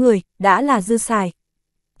cả đám người, đã là dư xài.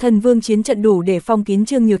 Thần vương chiến trận đủ để phong kín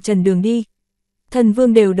Trương Nhược Trần đường đi. Thần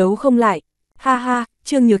vương đều đấu không lại. Ha ha,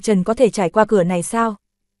 Trương Nhược Trần có thể trải qua cửa này sao?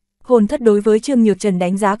 Hồn thất đối với Trương Nhược Trần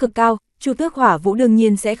đánh giá cực cao, Chu Tước Hỏa Vũ đương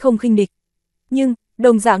nhiên sẽ không khinh địch. Nhưng,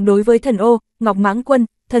 đồng dạng đối với thần ô, Ngọc Mãng Quân,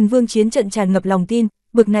 thần vương chiến trận tràn ngập lòng tin,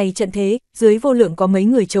 bực này trận thế, dưới vô lượng có mấy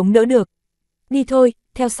người chống đỡ được. Đi thôi,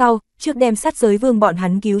 theo sau, trước đem sát giới vương bọn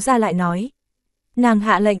hắn cứu ra lại nói. Nàng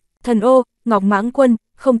hạ lệnh, thần ô, Ngọc Mãng Quân,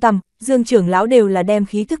 không tầm, Dương trưởng lão đều là đem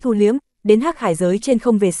khí thức thu liếm, đến hắc hải giới trên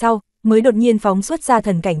không về sau, mới đột nhiên phóng xuất ra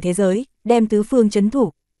thần cảnh thế giới, đem tứ phương trấn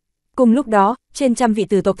thủ. Cùng lúc đó, trên trăm vị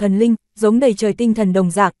tử tộc thần linh, giống đầy trời tinh thần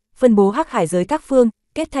đồng dạng, phân bố hắc hải giới các phương,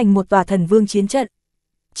 kết thành một tòa thần vương chiến trận.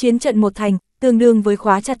 Chiến trận một thành, tương đương với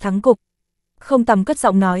khóa chặt thắng cục. Không tầm cất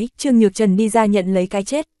giọng nói, Trương Nhược Trần đi ra nhận lấy cái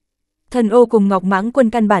chết. Thần ô cùng Ngọc Mãng Quân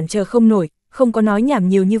căn bản chờ không nổi, không có nói nhảm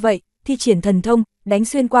nhiều như vậy, thi triển thần thông, đánh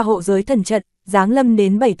xuyên qua hộ giới thần trận, giáng lâm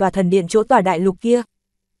đến 7 tòa thần điện chỗ tòa đại lục kia.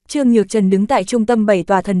 Trương Nhược Trần đứng tại trung tâm 7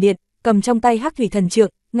 tòa thần điện, cầm trong tay hắc thủy thần trượng,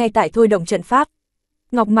 ngay tại thôi động trận pháp.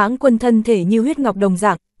 Ngọc Mãng Quân thân thể như huyết ngọc đồng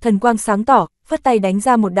dạng, thần quang sáng tỏ, phất tay đánh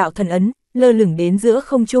ra một đạo thần ấn, lơ lửng đến giữa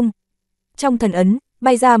không trung. Trong thần ấn,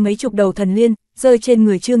 bay ra mấy chục đầu thần liên, rơi trên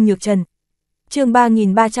người Trương Nhược Trần. Chương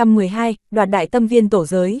 3312, đoạt đại tâm viên tổ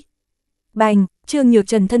giới. Bành, Trương Nhược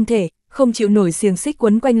Trần thân thể, không chịu nổi xiềng xích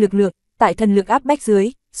quấn quanh lực lượng, tại thần lực áp bách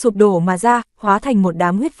dưới, sụp đổ mà ra, hóa thành một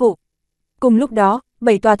đám huyết vụ. Cùng lúc đó,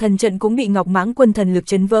 7 tòa thần trận cũng bị Ngọc Mãng Quân thần lực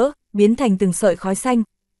chấn vỡ, biến thành từng sợi khói xanh.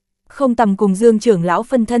 Không tầm cùng Dương trưởng lão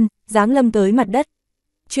phân thân, giáng lâm tới mặt đất.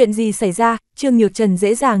 Chuyện gì xảy ra, Trương Nhược Trần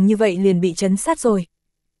dễ dàng như vậy liền bị chấn sát rồi.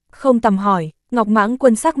 Không tầm hỏi, Ngọc Mãng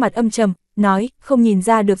Quân sắc mặt âm trầm, nói, không nhìn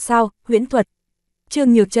ra được sao, huyễn thuật.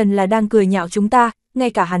 Trương Nhược Trần là đang cười nhạo chúng ta, ngay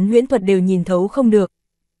cả hắn huyễn thuật đều nhìn thấu không được.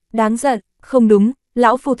 Đáng giận, không đúng,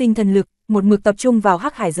 lão phu tinh thần lực, một mực tập trung vào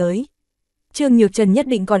hắc hải giới. Trương Nhược Trần nhất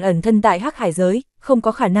định còn ẩn thân tại hắc hải giới, không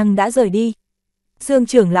có khả năng đã rời đi. Dương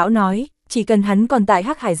trưởng lão nói, chỉ cần hắn còn tại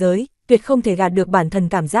hắc hải giới, tuyệt không thể gạt được bản thân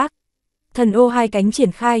cảm giác. Thần ô hai cánh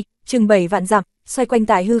triển khai, chừng 7 vạn dặm, xoay quanh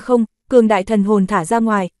tại hư không, cường đại thần hồn thả ra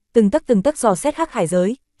ngoài, từng tấc dò xét hắc hải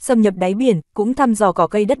giới, xâm nhập đáy biển, cũng thăm dò cỏ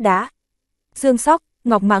cây đất đá. Dương Sóc,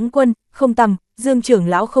 Ngọc Mãng Quân, không tầm, Dương trưởng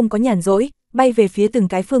lão không có nhàn rỗi, bay về phía từng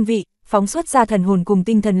cái phương vị, phóng xuất ra thần hồn cùng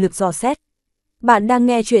tinh thần lực dò xét. Bạn đang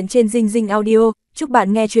nghe chuyện trên Dinh Dinh Audio, chúc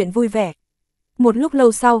bạn nghe chuyện vui vẻ. Một lúc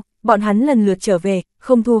lâu sau, bọn hắn lần lượt trở về,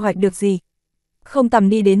 không thu hoạch được gì. Không tầm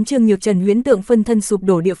đi đến Trương Nhược Trần huyễn tượng phân thân sụp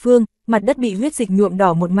đổ địa phương, mặt đất bị huyết dịch nhuộm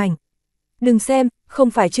đỏ một mảnh. Đừng xem,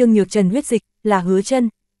 không phải Trương Nhược Trần huyết dịch, là Hứa Chân.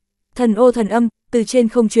 Thần ô thần âm, từ trên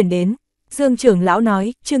không truyền đến. Dương trưởng lão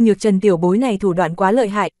nói, Trương Nhược Trần tiểu bối này thủ đoạn quá lợi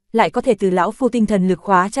hại, lại có thể từ lão phu tinh thần lực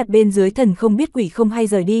khóa chặt bên dưới thần không biết quỷ không hay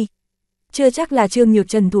rời đi. Chưa chắc là Trương Nhược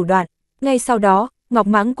Trần thủ đoạn. Ngay sau đó, Ngọc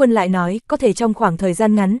Mãng Quân lại nói, có thể trong khoảng thời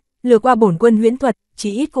gian ngắn, lừa qua bổn quân huyễn thuật,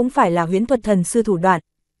 chỉ ít cũng phải là huyễn thuật thần sư thủ đoạn.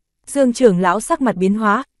 Dương trưởng lão sắc mặt biến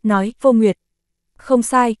hóa, nói, Vô Nguyệt. Không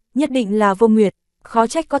sai, nhất định là Vô Nguyệt, khó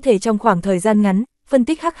trách có thể trong khoảng thời gian ngắn, phân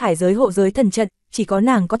tích hắc hải giới hộ giới thần trận, chỉ có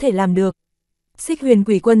nàng có thể làm được. Xích Huyền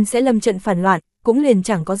quỷ quân sẽ lâm trận phản loạn, cũng liền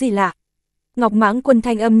chẳng có gì lạ. Ngọc Mãng Quân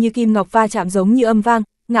thanh âm như kim ngọc va chạm giống như âm vang,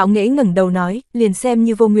 ngạo nghễ ngẩng đầu nói, liền xem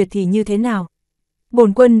như Vô Nguyệt thì như thế nào.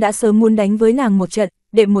 Bổn quân đã sớm muốn đánh với nàng một trận,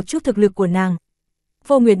 đệm một chút thực lực của nàng.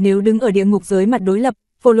 Vô Nguyệt nếu đứng ở địa ngục giới mặt đối lập,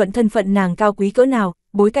 vô luận thân phận nàng cao quý cỡ nào,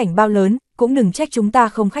 bối cảnh bao lớn, cũng đừng trách chúng ta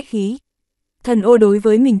không khách khí. Thần ô đối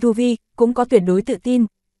với mình tu vi, cũng có tuyệt đối tự tin.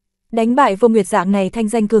 Đánh bại Vô Nguyệt dạng này thanh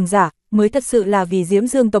danh cường giả, mới thật sự là vì Diễm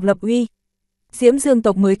Dương tộc lập uy. Diễm Dương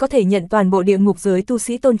tộc mới có thể nhận toàn bộ địa ngục giới tu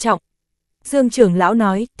sĩ tôn trọng. Dương trưởng lão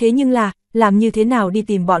nói, thế nhưng là, làm như thế nào đi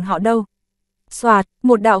tìm bọn họ đâu? Xoạt,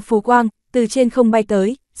 một đạo phù quang, từ trên không bay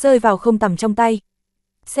tới, rơi vào không tầm trong tay.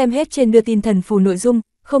 Xem hết trên đưa tin thần phù nội dung,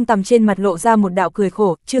 không tầm trên mặt lộ ra một đạo cười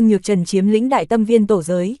khổ, Trương Nhược Trần chiếm lĩnh đại tâm viên tổ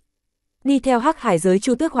giới. Đi theo hắc hải giới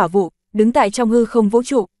Chu Tước Hỏa Vụ, đứng tại trong hư không vũ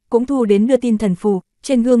trụ, cũng thu đến đưa tin thần phù,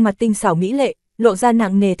 trên gương mặt tinh xảo mỹ lệ, lộ ra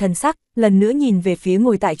nặng nề thần sắc, lần nữa nhìn về phía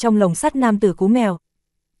ngồi tại trong lồng sắt nam tử cú mèo.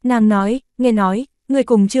 Nàng nói, nghe nói, ngươi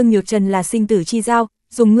cùng Trương Nhược Trần là sinh tử chi giao,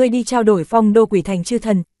 dùng ngươi đi trao đổi phong đô quỷ thành chư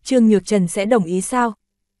thần, Trương Nhược Trần sẽ đồng ý sao?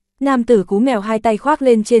 Nam tử cú mèo hai tay khoác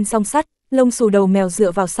lên trên song sắt, lông xù đầu mèo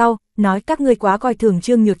dựa vào sau, nói các ngươi quá coi thường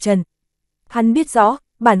Trương Nhược Trần. Hắn biết rõ,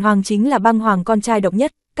 bản hoàng chính là băng hoàng con trai độc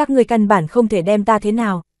nhất, các ngươi căn bản không thể đem ta thế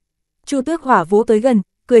nào. Chu Tước Hỏa Vũ tới gần,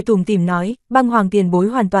 cười tủm tỉm nói, băng hoàng tiền bối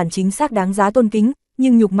hoàn toàn chính xác đáng giá tôn kính,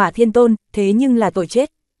 nhưng nhục mạ thiên tôn, thế nhưng là tội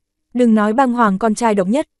chết. Đừng nói băng hoàng con trai độc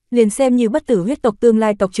nhất, liền xem như bất tử huyết tộc tương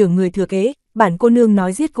lai tộc trưởng người thừa kế, bản cô nương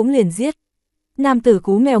nói giết cũng liền giết. Nam tử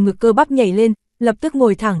cú mèo ngực cơ bắp nhảy lên, lập tức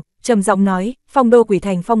ngồi thẳng, trầm giọng nói, phong đô quỷ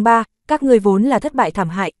thành phong ba, các ngươi vốn là thất bại thảm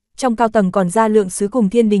hại, trong cao tầng còn ra lượng sứ cùng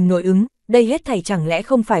thiên đình nội ứng, đây hết thảy chẳng lẽ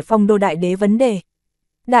không phải phong đô đại đế vấn đề.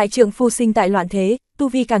 Đại trượng phu sinh tại loạn thế, tu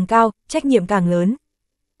vi càng cao, trách nhiệm càng lớn.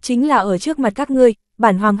 Chính là ở trước mặt các ngươi,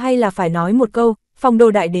 bản hoàng hay là phải nói một câu, phong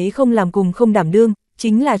đô đại đế không làm cùng không đảm đương,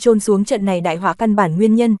 chính là chôn xuống trận này đại họa căn bản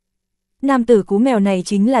nguyên nhân. Nam tử cú mèo này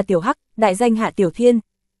chính là Tiểu Hắc, đại danh Hạ Tiểu Thiên.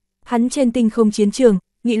 Hắn trên tinh không chiến trường,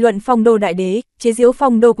 nghị luận phong đô đại đế, chế giễu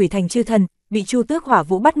phong đô quỷ thành chư thần, bị Chu Tước Hỏa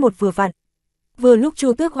Vũ bắt một vừa vặn. Vừa lúc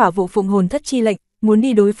Chu Tước Hỏa Vũ phụng hồn thất chi lệnh, muốn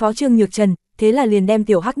đi đối phó Trương Nhược Trần, thế là liền đem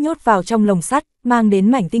Tiểu Hắc nhốt vào trong lồng sắt, mang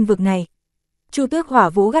đến mảnh tinh vực này. Chu Tước Hỏa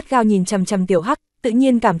Vũ gắt gao nhìn chằm chằm Tiểu Hắc, tự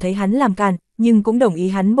nhiên cảm thấy hắn làm càn, nhưng cũng đồng ý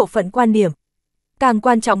hắn bộ phận quan điểm. Càng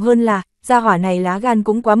quan trọng hơn là, gia hỏa này lá gan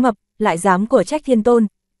cũng quá mập, lại dám của trách thiên tôn.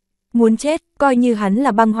 Muốn chết, coi như hắn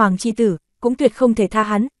là băng hoàng chi tử, cũng tuyệt không thể tha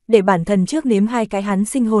hắn, để bản thân trước nếm hai cái hắn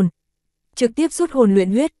sinh hồn. Trực tiếp rút hồn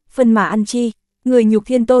luyện huyết, phân mà ăn chi, người nhục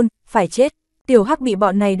thiên tôn, phải chết. Tiểu Hắc bị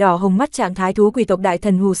bọn này đỏ hồng mắt trạng thái thú quỷ tộc đại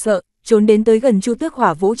thần hù sợ, trốn đến tới gần Chu Tước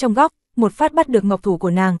Hỏa Vũ trong góc, một phát bắt được ngọc thủ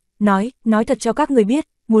của nàng, nói thật cho các người biết,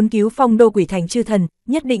 muốn cứu phong đô quỷ thành chư thần,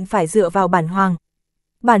 nhất định phải dựa vào bản hoàng.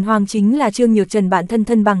 Bản hoàng chính là Trương Nhược Trần bạn thân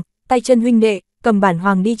thân bằng, tay chân huynh đệ, cầm bản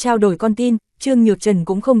hoàng đi trao đổi con tin, Trương Nhược Trần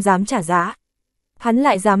cũng không dám trả giá. Hắn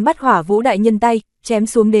lại dám bắt Hỏa Vũ đại nhân tay, chém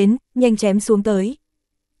xuống đến, nhanh chém xuống tới.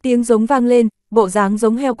 Tiếng giống vang lên, bộ dáng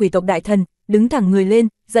giống heo quỷ tộc đại thần, đứng thẳng người lên,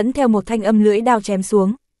 dẫn theo một thanh âm lưỡi đao chém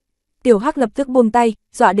xuống. Tiểu Hắc lập tức buông tay,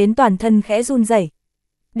 dọa đến toàn thân khẽ run rẩy.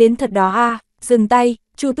 Đến thật đó a, dừng tay,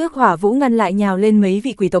 Chu Tước Hỏa Vũ ngăn lại nhào lên mấy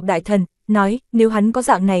vị quỷ tộc đại thần, nói, nếu hắn có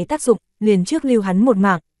dạng này tác dụng, liền trước lưu hắn một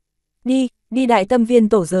mạng. Đi Đại Tâm Viên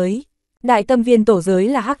tổ giới. Đại Tâm Viên tổ giới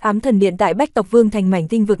là hắc ám thần điện tại Bách tộc Vương thành mảnh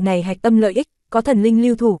tinh vực này hạch tâm lợi ích, có thần linh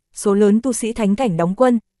lưu thủ, số lớn tu sĩ thánh cảnh đóng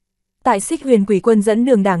quân. Tại Xích Huyền quỷ quân dẫn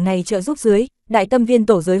đường đảng này trợ giúp dưới, Đại Tâm Viên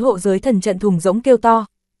tổ giới hộ giới thần trận thùng rỗng kêu to.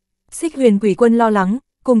 Xích Huyền quỷ quân lo lắng,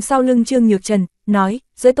 cùng sau lưng Trương Nhược Trần, nói,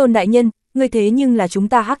 Giới tôn đại nhân, ngươi thế nhưng là chúng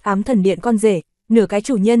ta hắc ám thần điện con rể, nửa cái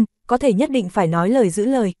chủ nhân, có thể nhất định phải nói lời giữ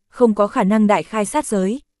lời, không có khả năng đại khai sát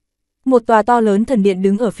giới. Một tòa to lớn thần điện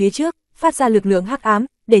đứng ở phía trước, phát ra lực lượng hắc ám,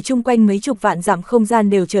 để chung quanh mấy chục vạn dặm không gian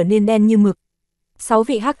đều trở nên đen như mực. 6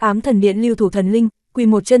 vị hắc ám thần điện lưu thủ thần linh, quỳ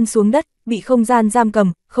một chân xuống đất, bị không gian giam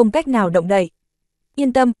cầm, không cách nào động đậy.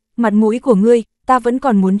 Yên tâm, mặt mũi của ngươi, ta vẫn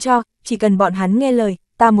còn muốn cho, chỉ cần bọn hắn nghe lời,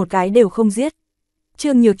 ta một cái đều không giết.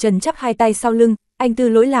 Trương Nhược Trần chắp hai tay sau lưng, anh tư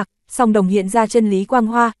lỗi lạc, song đồng hiện ra chân lý quang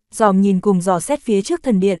hoa, dòm nhìn cùng dò xét phía trước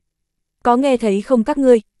thần điện. Có nghe thấy không các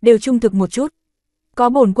ngươi, đều trung thực một chút. Có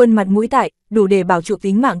bổn quân mặt mũi tại, đủ để bảo trụ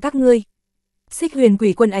tính mạng các ngươi. Xích Huyền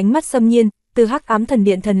quỷ quân ánh mắt xâm nhiên, từ hắc ám thần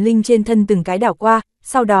điện thần linh trên thân từng cái đảo qua,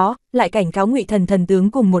 sau đó, lại cảnh cáo Ngụy thần thần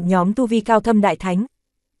tướng cùng một nhóm tu vi cao thâm đại thánh.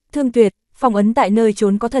 Thương Tuyệt, phong ấn tại nơi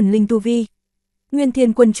trốn có thần linh tu vi. Nguyên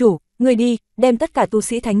Thiên quân chủ, người đi, đem tất cả tu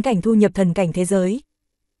sĩ thánh cảnh thu nhập thần cảnh thế giới.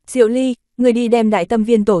 Diệu Ly, người đi đem Đại Tâm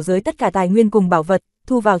Viên tổ giới tất cả tài nguyên cùng bảo vật,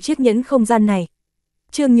 thu vào chiếc nhẫn không gian này.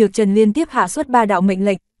 Trương Nhược Trần liên tiếp hạ xuất 3 đạo mệnh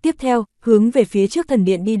lệnh, tiếp theo, hướng về phía trước thần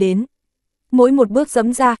điện đi đến. Mỗi một bước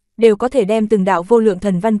dẫm ra, đều có thể đem từng đạo vô lượng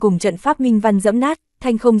thần văn cùng trận pháp minh văn dẫm nát,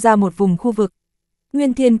 thanh không ra một vùng khu vực.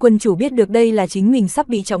 Nguyên Thiên quân chủ biết được đây là chính mình sắp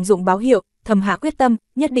bị trọng dụng báo hiệu, thầm hạ quyết tâm,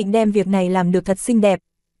 nhất định đem việc này làm được thật xinh đẹp.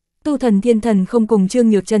 Tu thần Thiên thần không cùng Trương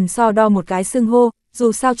Nhược Trần so đo một cái xưng hô,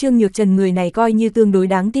 dù sao Trương Nhược Trần người này coi như tương đối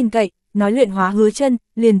đáng tin cậy, nói luyện hóa hứa chân,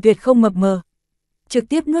 liền tuyệt không mập mờ. Trực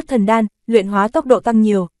tiếp nuốt thần đan, luyện hóa tốc độ tăng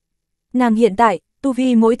nhiều. Nàng hiện tại, tu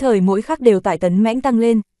vi mỗi thời mỗi khắc đều tại tấn mãnh tăng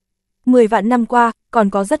lên. 10 vạn năm qua, còn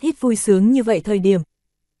có rất ít vui sướng như vậy thời điểm.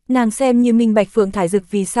 Nàng xem như minh bạch Phượng Thải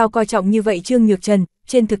Dực vì sao coi trọng như vậy Trương Nhược Trần,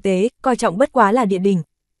 trên thực tế, coi trọng bất quá là địa đỉnh.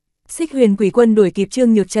 Xích Huyền quỷ quân đuổi kịp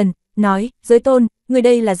Trương Nhược Trần, nói, Giới tôn, người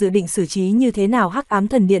đây là dự định xử trí như thế nào hắc ám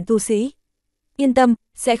thần điện tu sĩ? Yên tâm,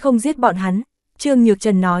 sẽ không giết bọn hắn. Trương Nhược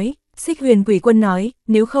Trần nói, Xích Huyền quỷ quân nói,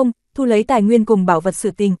 nếu không, thu lấy tài nguyên cùng bảo vật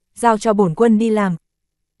sự tình, giao cho bổn quân đi làm.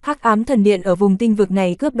 Hắc ám thần điện ở vùng tinh vực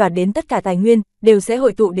này cướp đoạt đến tất cả tài nguyên, đều sẽ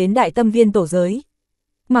hội tụ đến đại tâm viên tổ giới.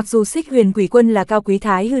 Mặc dù Xích Huyền Quỷ Quân là cao quý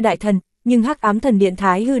Thái Hư Đại Thần, nhưng Hắc ám thần điện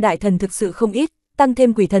Thái Hư Đại Thần thực sự không ít, tăng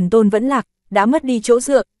thêm Quỷ Thần Tôn vẫn lạc, đã mất đi chỗ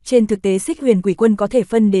dựa, trên thực tế Xích Huyền Quỷ Quân có thể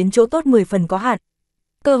phân đến chỗ tốt 10 phần có hạn.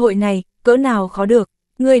 Cơ hội này, cỡ nào khó được,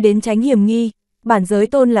 ngươi đến tránh hiểm nghi, bản giới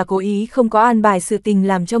tôn là cố ý không có an bài sự tình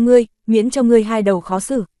làm cho ngươi, miễn cho ngươi hai đầu khó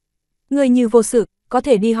xử. Ngươi như vô sự, có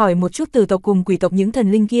thể đi hỏi một chút tử tộc cùng quỷ tộc những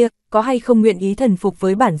thần linh kia, có hay không nguyện ý thần phục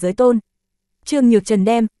với bản giới tôn. Trương Nhược Trần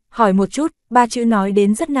đem, hỏi một chút, ba chữ nói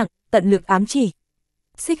đến rất nặng, tận lực ám chỉ.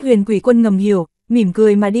 Xích Huyền Quỷ Quân ngầm hiểu, mỉm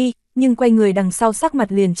cười mà đi, nhưng quay người đằng sau sắc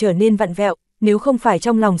mặt liền trở nên vặn vẹo, nếu không phải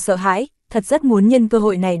trong lòng sợ hãi, thật rất muốn nhân cơ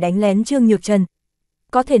hội này đánh lén Trương Nhược Trần.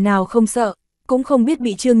 Có thể nào không sợ, cũng không biết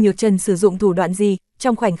bị Trương Nhược Trần sử dụng thủ đoạn gì,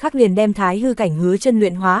 trong khoảnh khắc liền đem Thái Hư Cảnh Hứa Chân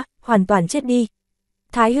luyện hóa, hoàn toàn chết đi.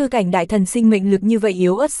 Thái Hư Cảnh Đại Thần sinh mệnh lực như vậy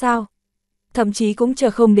yếu ớt sao? Thậm chí cũng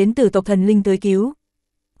chờ không đến tử tộc thần linh tới cứu.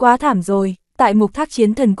 Quá thảm rồi, tại Mục Thác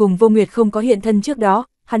Chiến Thần cùng Vô Nguyệt không có hiện thân trước đó,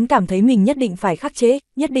 hắn cảm thấy mình nhất định phải khắc chế,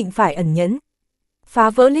 nhất định phải ẩn nhẫn. Phá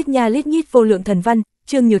vỡ lít nha lít nhít vô lượng thần văn,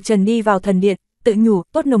 Trương Nhược Trần đi vào thần điện, tự nhủ,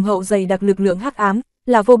 tốt nồng hậu dày đặc lực lượng hắc ám,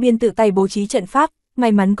 là Vô Biên tự tay bố trí trận pháp,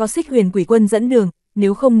 may mắn có Xích Huyền Quỷ Quân dẫn đường,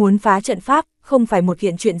 nếu không muốn phá trận pháp, không phải một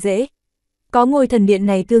kiện chuyện dễ. Có ngôi thần điện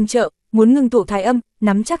này tương trợ, muốn ngưng tụ thái âm,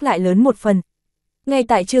 nắm chắc lại lớn một phần. Ngay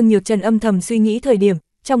tại Trương Nhược Trần âm thầm suy nghĩ thời điểm,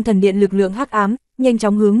 trong thần điện lực lượng hắc ám, nhanh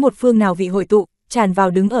chóng hướng một phương nào vị hội tụ, tràn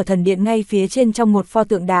vào đứng ở thần điện ngay phía trên trong một pho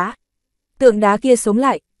tượng đá. Tượng đá kia sống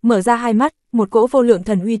lại, mở ra hai mắt, một cỗ vô lượng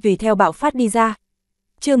thần uy tùy theo bạo phát đi ra.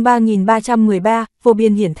 Chương 3313, Vô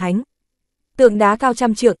Biên Hiển Thánh. Tượng đá cao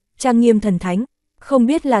trăm trượng, trang nghiêm thần thánh, không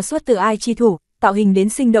biết là xuất từ ai chi thủ, tạo hình đến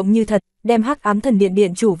sinh động như thật, đem hắc ám thần điện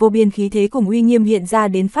điện chủ vô biên khí thế cùng uy nghiêm hiện ra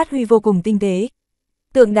đến phát huy vô cùng tinh tế.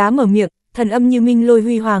 Tượng đá mở miệng, thần âm như minh lôi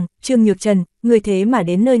huy hoàng, Trương Nhược Trần, người thế mà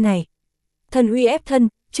đến nơi này. Thần uy ép thân,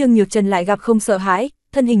 Trương Nhược Trần lại gặp không sợ hãi,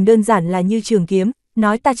 thân hình đơn giản là như trường kiếm,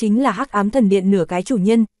 nói ta chính là hắc ám thần điện nửa cái chủ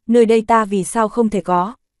nhân, nơi đây ta vì sao không thể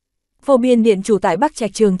có. Vô biên điện chủ tại Bắc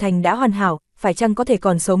Trạch Trường Thành đã hoàn hảo, phải chăng có thể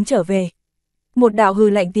còn sống trở về. Một đạo hừ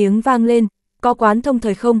lạnh tiếng vang lên, có quán thông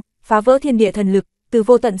thời không, phá vỡ thiên địa thần lực, từ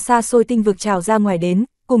vô tận xa xôi tinh vực trào ra ngoài đến,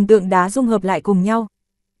 cùng tượng đá dung hợp lại cùng nhau.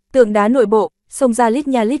 Tượng đá nội bộ, xông ra lít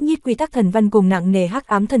nha lít nhít quy tắc thần văn cùng nặng nề hắc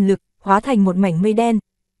ám thần lực, hóa thành một mảnh mây đen.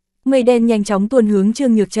 Mây đen nhanh chóng tuôn hướng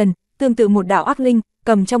Trương Nhược Trần, tương tự một đạo ác linh,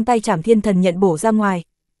 cầm trong tay Trảm Thiên Thần nhận bổ ra ngoài.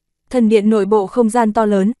 Thần điện nội bộ không gian to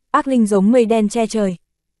lớn, ác linh giống mây đen che trời.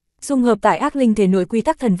 Dung hợp tại ác linh thể nội quy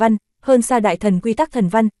tắc thần văn, hơn xa đại thần quy tắc thần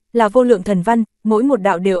văn, là vô lượng thần văn, mỗi một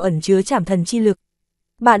đạo đều ẩn chứa trảm thần chi lực.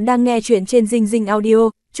 Bạn đang nghe chuyện trên Dinh Dinh Audio,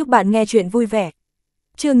 chúc bạn nghe chuyện vui vẻ.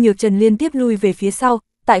 Trương Nhược Trần liên tiếp lui về phía sau,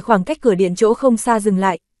 tại khoảng cách cửa điện chỗ không xa dừng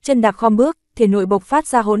lại, chân đạp khom bước, thể nội bộc phát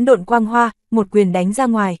ra hỗn độn quang hoa, một quyền đánh ra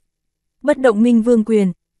ngoài. Bất động minh vương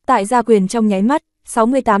quyền, tại ra quyền trong nháy mắt,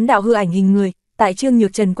 68 đạo hư ảnh hình người, tại Trương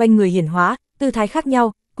Nhược Trần quanh người hiển hóa, tư thái khác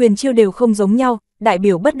nhau, quyền chiêu đều không giống nhau, đại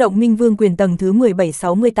biểu bất động minh vương quyền tầng thứ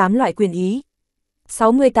 17-68 loại quyền ý.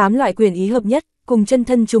 68 loại quyền ý hợp nhất, cùng chân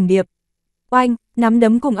thân trùng điệp. Oanh, nắm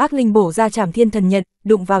đấm cùng ác linh bổ ra Trảm Thiên Thần nhận,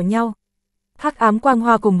 đụng vào nhau. Hắc ám quang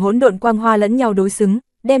hoa cùng hỗn độn quang hoa lẫn nhau đối xứng,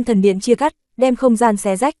 đem thần điện chia cắt, đem không gian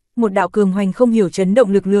xé rách, một đạo cường hoành không hiểu chấn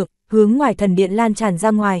động lực lượng, hướng ngoài thần điện lan tràn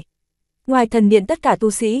ra ngoài. Ngoài thần điện tất cả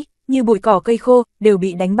tu sĩ, như bụi cỏ cây khô, đều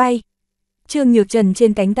bị đánh bay. Trương Nhược Trần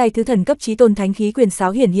trên cánh tay thứ thần cấp chí tôn thánh khí quyền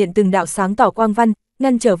sáo hiển hiện từng đạo sáng tỏ quang văn,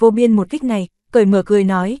 ngăn trở vô biên một kích này, cởi mở cười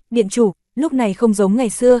nói, điện chủ, lúc này không giống ngày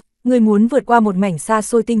xưa, người muốn vượt qua một mảnh xa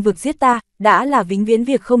xôi tinh vực giết ta, đã là vĩnh viễn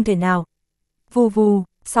việc không thể nào. Vù vù,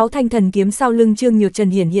 6 thanh thần kiếm sau lưng Trương Nhược Trần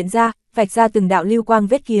hiện ra, vạch ra từng đạo lưu quang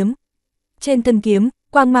vết kiếm. Trên thân kiếm,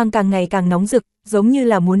 quang mang càng ngày càng nóng rực, giống như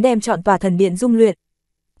là muốn đem trọn tòa thần điện dung luyện.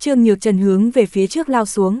 Trương Nhược Trần hướng về phía trước lao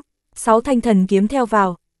xuống, 6 thanh thần kiếm theo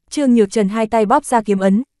vào. Trương Nhược Trần hai tay bóp ra kiếm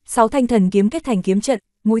ấn, 6 thanh thần kiếm kết thành kiếm trận,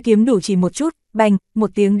 mũi kiếm đủ chỉ một chút, bành, một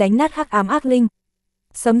tiếng đánh nát hắc ám ác linh.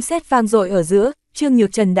 Sấm sét vang dội ở giữa, Trương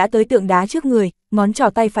Nhược Trần đã tới tượng đá trước người, ngón trỏ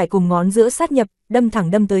tay phải cùng ngón giữa sát nhập, đâm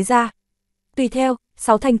thẳng đâm tới ra. Tùy theo,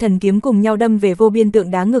 6 thanh thần kiếm cùng nhau đâm về vô biên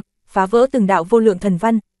tượng đá ngực, phá vỡ từng đạo vô lượng thần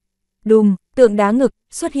văn. Đùng, tượng đá ngực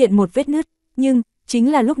xuất hiện một vết nứt, nhưng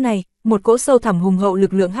chính là lúc này, một cỗ sâu thẳm hùng hậu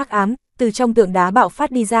lực lượng hắc ám từ trong tượng đá bạo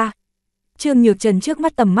phát đi ra. Trương Nhược Trần trước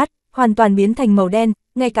mắt tầm mắt hoàn toàn biến thành màu đen,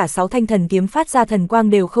 ngay cả 6 thanh thần kiếm phát ra thần quang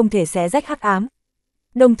đều không thể xé rách hắc ám.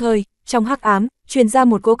 Đồng thời, trong hắc ám truyền ra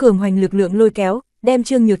một cỗ cường hoành lực lượng lôi kéo, đem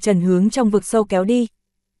Trương Nhược Trần hướng trong vực sâu kéo đi.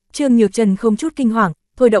 Trương Nhược Trần không chút kinh hoàng,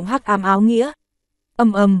 thôi động hắc ám áo nghĩa.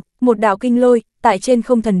 Ầm ầm, một đạo kinh lôi tại trên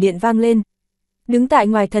không thần điện vang lên. Đứng tại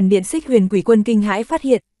ngoài thần điện Xích Huyền Quỷ Quân kinh hãi phát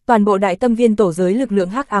hiện, toàn bộ đại tâm viên tổ giới lực lượng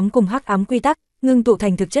hắc ám cùng hắc ám quy tắc ngưng tụ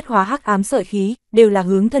thành thực chất hóa hắc ám sợi khí, đều là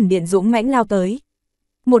hướng thần điện dũng mãnh lao tới.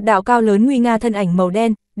 Một đạo cao lớn nguy nga thân ảnh màu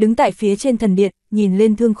đen, đứng tại phía trên thần điện, nhìn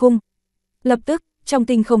lên thương khung. Lập tức, trong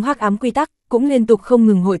tinh không hắc ám quy tắc, cũng liên tục không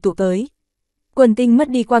ngừng hội tụ tới. Quần tinh mất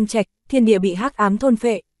đi quang trạch, thiên địa bị hắc ám thôn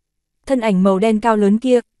phệ. Thân ảnh màu đen cao lớn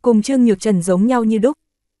kia, cùng Trương Nhược Trần giống nhau như đúc.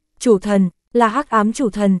 Chủ thần, là hắc ám chủ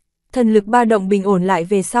thần, thần lực ba động bình ổn lại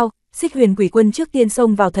về sau, Xích Huyền Quỷ Quân trước tiên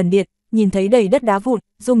xông vào thần điện, nhìn thấy đầy đất đá vụn,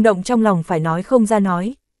 rung động trong lòng phải nói không ra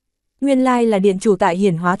nói. Nguyên lai là điện chủ tại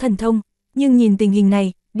hiển hóa thần thông, nhưng nhìn tình hình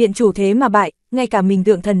này, điện chủ thế mà bại, ngay cả mình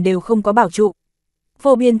tượng thần đều không có bảo trụ.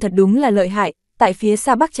 Vô biên thật đúng là lợi hại, tại phía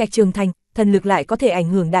xa Bắc Trạch Trường Thành, thần lực lại có thể ảnh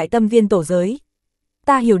hưởng đại tâm viên tổ giới.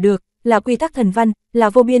 Ta hiểu được, là quy tắc thần văn, là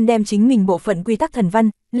vô biên đem chính mình bộ phận quy tắc thần văn,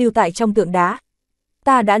 lưu tại trong tượng đá.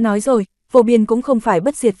 Ta đã nói rồi, vô biên cũng không phải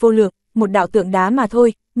bất diệt vô lượng, một đạo tượng đá mà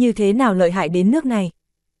thôi, như thế nào lợi hại đến nước này.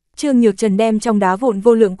 Trương Nhược Trần đem trong đá vụn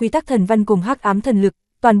vô lượng quy tắc thần văn cùng hắc ám thần lực,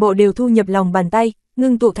 toàn bộ đều thu nhập lòng bàn tay,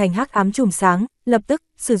 ngưng tụ thành hắc ám chùm sáng, lập tức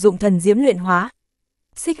sử dụng thần diễm luyện hóa.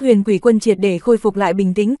 Xích Huyền Quỷ Quân triệt để khôi phục lại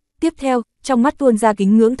bình tĩnh, tiếp theo, trong mắt tuôn ra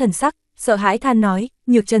kính ngưỡng thần sắc, sợ hãi than nói,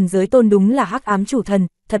 Nhược Trần giới tôn đúng là hắc ám chủ thần,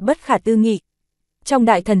 thật bất khả tư nghị. Trong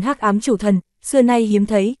đại thần hắc ám chủ thần, xưa nay hiếm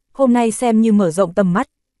thấy, hôm nay xem như mở rộng tầm mắt.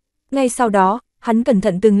 Ngay sau đó, hắn cẩn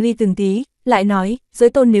thận từng ly từng tí, lại nói, giới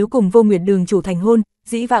tôn nếu cùng Vô Nguyệt Đường chủ thành hôn,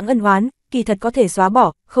 dĩ vãng ân oán, kỳ thật có thể xóa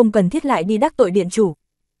bỏ, không cần thiết lại đi đắc tội điện chủ.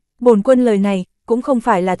 Bổn quân lời này, cũng không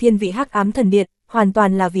phải là thiên vị hắc ám thần điện, hoàn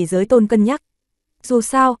toàn là vì giới tôn cân nhắc. Dù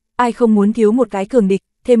sao, ai không muốn thiếu một cái cường địch,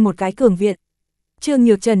 thêm một cái cường viện. Trương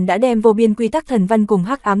Nhược Trần đã đem vô biên quy tắc thần văn cùng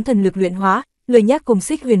hắc ám thần lực luyện hóa, lười nhắc cùng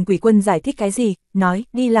Xích Huyền Quỷ Quân giải thích cái gì, nói,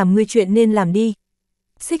 đi làm ngươi chuyện nên làm đi.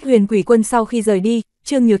 Xích Huyền Quỷ Quân sau khi rời đi,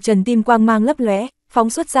 Trương Nhược Trần tim quang mang lấp lóe, phóng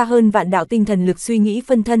xuất ra hơn vạn đạo tinh thần lực suy nghĩ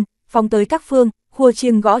phân thân, phóng tới các phương, khua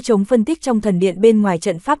chiêng gõ trống phân tích trong thần điện bên ngoài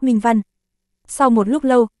trận pháp minh văn. Sau một lúc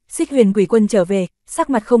lâu, Xích Huyền Quỷ Quân trở về, sắc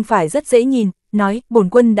mặt không phải rất dễ nhìn, nói, bổn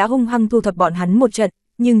quân đã hung hăng thu thập bọn hắn một trận,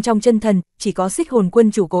 nhưng trong chân thần, chỉ có Xích Hồn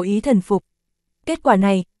Quân chủ cố ý thần phục. Kết quả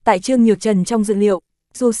này, tại Trương Nhược Trần trong dự liệu,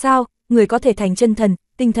 dù sao, người có thể thành chân thần,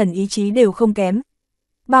 tinh thần ý chí đều không kém.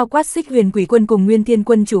 Bao quát Xích Huyền Quỷ Quân cùng Nguyên Thiên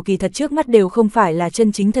Quân chủ kỳ thật trước mắt đều không phải là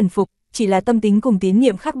chân chính thần phục, chỉ là tâm tính cùng tín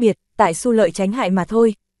niệm khác biệt, tại xu lợi tránh hại mà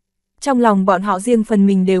thôi. Trong lòng bọn họ riêng phần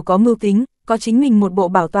mình đều có mưu tính, có chính mình một bộ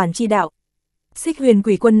bảo toàn chi đạo. Xích Huyền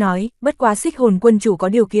Quỷ Quân nói, bất quá Xích Hồn Quân chủ có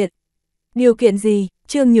điều kiện. Điều kiện gì?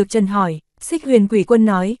 Trương Nhược Trần hỏi. Xích Huyền Quỷ Quân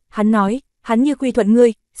nói, hắn như quy thuận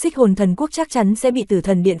ngươi, Xích Hồn Thần Quốc chắc chắn sẽ bị Tử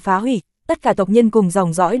Thần Điện phá hủy, tất cả tộc nhân cùng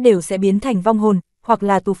dòng dõi đều sẽ biến thành vong hồn, hoặc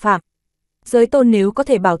là tù phạm. Giới tôn nếu có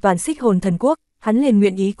thể bảo toàn Xích Hồn Thần Quốc, hắn liền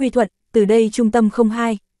nguyện ý quy thuận, từ đây trung tâm không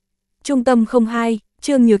hai. Trung tâm không hai,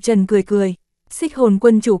 Trương Nhược Trần cười cười. Xích Hồn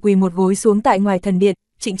Quân chủ quỳ một gối xuống tại ngoài thần điện,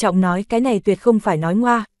 trịnh trọng nói, cái này tuyệt không phải nói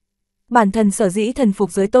ngoa. Bản thân sở dĩ thần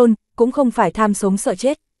phục giới tôn, cũng không phải tham sống sợ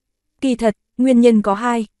chết. Kỳ thật, nguyên nhân có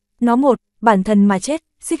hai. Nó một, bản thân mà chết,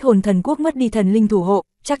 Xích Hồn Thần Quốc mất đi thần linh thủ hộ,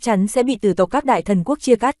 chắc chắn sẽ bị tử tộc các đại thần quốc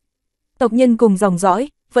chia cắt. Tộc nhân cùng dòng dõi,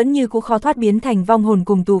 vẫn như cũ khó thoát biến thành vong hồn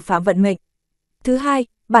cùng tù phạm vận mệnh. Thứ hai,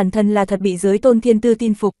 bản thân là thật bị giới tôn thiên tư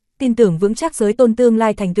tin phục, tin tưởng vững chắc giới tôn tương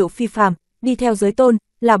lai thành tựu phi phàm, đi theo giới tôn,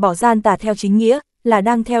 là bỏ gian tà theo chính nghĩa, là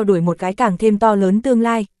đang theo đuổi một cái càng thêm to lớn tương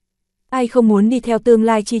lai. Ai không muốn đi theo tương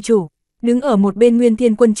lai chi chủ? Đứng ở một bên Nguyên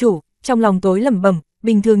Thiên Quân chủ, trong lòng tối lẩm bẩm,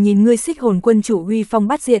 bình thường nhìn ngươi Xích Hồn Quân chủ uy phong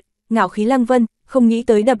bát diện, ngạo khí lăng vân, không nghĩ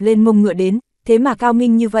tới đập lên mông ngựa đến, thế mà cao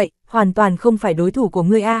minh như vậy, hoàn toàn không phải đối thủ của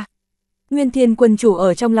ngươi a. Nguyên Thiên Quân chủ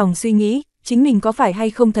ở trong lòng suy nghĩ, chính mình có phải hay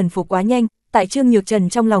không thần phục quá nhanh, tại Trương Nhược Trần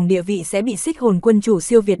trong lòng địa vị sẽ bị Xích Hồn Quân chủ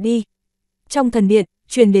siêu việt đi. Trong thần điện,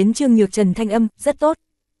 truyền đến Trương Nhược Trần thanh âm, rất tốt.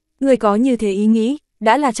 Người có như thế ý nghĩ,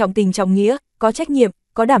 đã là trọng tình trọng nghĩa, có trách nhiệm,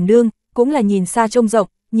 có đảm đương, cũng là nhìn xa trông rộng,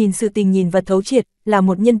 nhìn sự tình nhìn vật thấu triệt, là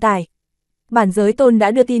một nhân tài. Bản giới tôn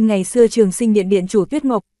đã đưa tin ngày xưa Trường Sinh Điện điện chủ Tuyết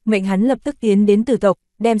Mộc, mệnh hắn lập tức tiến đến Tử tộc,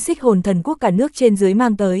 đem Xích Hồn Thần Quốc cả nước trên dưới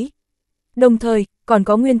mang tới. Đồng thời, còn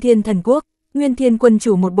có Nguyên Thiên Thần Quốc, Nguyên Thiên Quân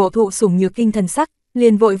chủ một bộ thụ sủng nhược kinh thần sắc,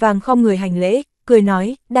 liền vội vàng khom người hành lễ, cười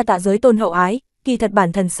nói, đa tạ giới tôn hậu ái, kỳ thật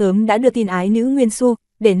bản thần sớm đã đưa tin ái nữ Nguyên Xu,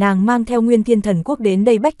 để nàng mang theo Nguyên Thiên Thần Quốc đến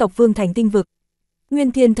đây bách tộc vương thành tinh vực.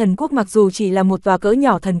 Nguyên Thiên Thần Quốc mặc dù chỉ là một tòa cỡ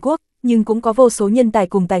nhỏ thần quốc, nhưng cũng có vô số nhân tài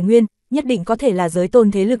cùng tài nguyên, nhất định có thể là giới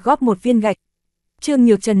tôn thế lực góp một viên gạch. Trương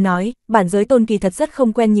Nhược Trần nói, bản giới tôn kỳ thật rất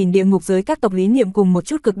không quen nhìn địa ngục giới các tộc lý niệm cùng một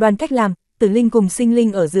chút cực đoan cách làm, tử linh cùng sinh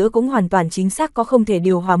linh ở giữa cũng hoàn toàn chính xác có không thể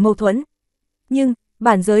điều hòa mâu thuẫn. Nhưng,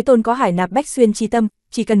 bản giới tôn có hải nạp bách xuyên chi tâm,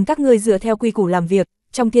 chỉ cần các ngươi dựa theo quy củ làm việc,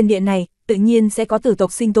 trong thiên địa này, tự nhiên sẽ có tử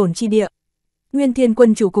tộc sinh tồn chi địa. Nguyên Thiên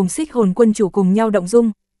Quân chủ cùng Xích Hồn Quân chủ cùng nhau động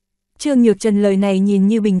dung. Trương Nhược Trần lời này nhìn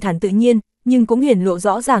như bình thản tự nhiên, nhưng cũng hiển lộ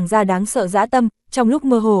rõ ràng ra đáng sợ dã tâm, trong lúc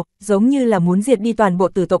mơ hồ, giống như là muốn diệt đi toàn bộ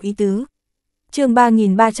tử tộc ý tứ. Chương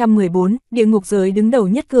 3314, địa ngục giới đứng đầu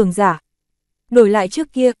nhất cường giả. Đổi lại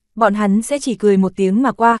trước kia, bọn hắn sẽ chỉ cười một tiếng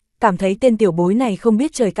mà qua, cảm thấy tên tiểu bối này không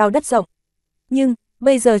biết trời cao đất rộng. Nhưng,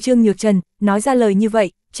 bây giờ Trương Nhược Trần nói ra lời như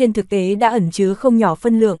vậy, trên thực tế đã ẩn chứa không nhỏ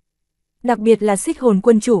phân lượng. Đặc biệt là Xích Hồn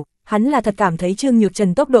quân chủ, hắn là thật cảm thấy Trương Nhược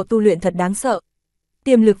Trần tốc độ tu luyện thật đáng sợ.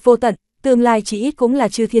 Tiềm lực vô tận, tương lai chỉ ít cũng là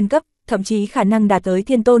chư thiên cấp, thậm chí khả năng đạt tới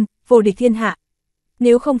thiên tôn, vô địch thiên hạ.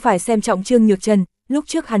 Nếu không phải xem trọng Trương Nhược Trần, lúc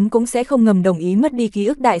trước hắn cũng sẽ không ngầm đồng ý mất đi ký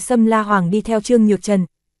ức Đại Sâm La Hoàng đi theo Trương Nhược Trần.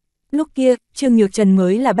 Lúc kia, Trương Nhược Trần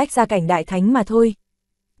mới là bách gia cảnh đại thánh mà thôi.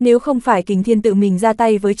 Nếu không phải Kình Thiên tự mình ra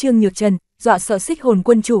tay với Trương Nhược Trần, dọa sợ Xích Hồn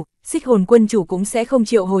quân chủ cũng sẽ không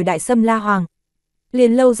triệu hồi Đại Sâm La Hoàng.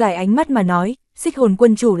 Liền lâu dài ánh mắt mà nói, Xích Hồn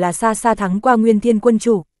quân chủ là xa xa thắng qua Nguyên Thiên quân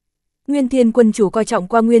chủ. Nguyên Thiên quân chủ coi trọng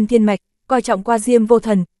qua Nguyên Thiên mạch, coi trọng qua Diêm Vô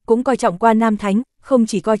Thần, cũng coi trọng qua Nam Thánh, không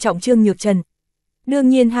chỉ coi trọng Trương Nhược Trần. Đương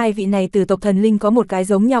nhiên hai vị này từ tộc thần linh có một cái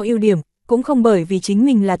giống nhau ưu điểm, cũng không bởi vì chính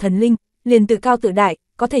mình là thần linh, liền tự cao tự đại,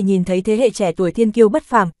 có thể nhìn thấy thế hệ trẻ tuổi thiên kiêu bất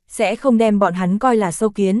phàm, sẽ không đem bọn hắn coi là sâu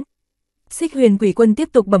kiến. Xích Huyền Quỷ Quân tiếp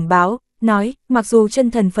tục bẩm báo, nói, mặc dù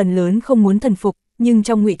chân thần phần lớn không muốn thần phục, nhưng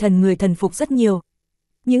trong ngụy thần người thần phục rất nhiều.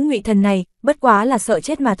 Những ngụy thần này, bất quá là sợ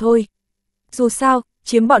chết mà thôi. Dù sao,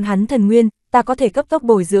 chiếm bọn hắn thần nguyên, ta có thể cấp tốc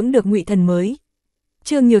bồi dưỡng được ngụy thần mới.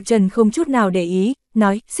 Trương Nhược Trần không chút nào để ý,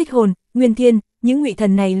 nói, Xích Hồn, Nguyên Thiên, những ngụy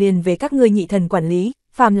thần này liền về các ngươi nhị thần quản lý,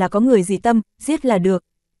 phàm là có người dị tâm, giết là được.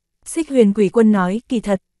 Xích Huyền Quỷ Quân nói, kỳ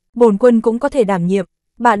thật, bổn quân cũng có thể đảm nhiệm.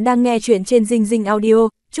 Bạn đang nghe chuyện trên Dinh Dinh Audio,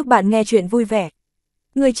 chúc bạn nghe chuyện vui vẻ.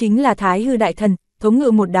 Ngươi chính là Thái Hư Đại Thần, thống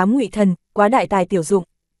ngự một đám ngụy thần, quá đại tài tiểu dụng.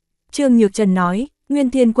 Trương Nhược Trần nói, Nguyên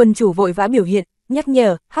Thiên quân chủ vội vã biểu hiện, nhắc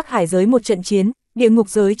nhở, Hắc Hải giới một trận chiến, địa ngục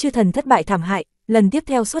giới chư thần thất bại thảm hại, lần tiếp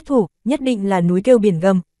theo xuất thủ, nhất định là núi kêu biển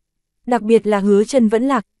gầm. Đặc biệt là Hứa Chân vẫn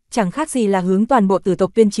lạc, chẳng khác gì là hướng toàn bộ tử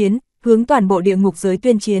tộc tuyên chiến, hướng toàn bộ địa ngục giới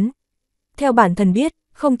tuyên chiến. Theo bản thần biết,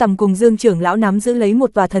 không tầm cùng Dương trưởng lão nắm giữ lấy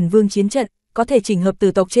một tòa thần vương chiến trận, có thể chỉnh hợp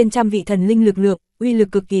tử tộc trên trăm vị thần linh lực lượng, uy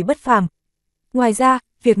lực cực kỳ bất phàm. Ngoài ra,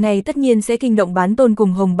 việc này tất nhiên sẽ kinh động Bán Tôn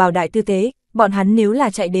cùng Hồng Bào đại tư tế, bọn hắn nếu là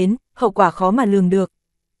chạy đến, hậu quả khó mà lường được.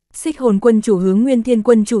 Xích Hồn quân chủ hướng Nguyên Thiên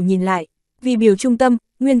quân chủ nhìn lại, vì biểu trung tâm,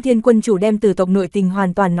 Nguyên Thiên quân chủ đem tử tộc nội tình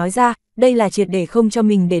hoàn toàn nói ra, đây là triệt để không cho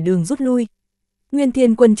mình để đường rút lui. Nguyên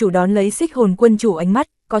Thiên quân chủ đón lấy Xích Hồn quân chủ ánh mắt,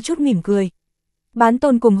 có chút mỉm cười. Bán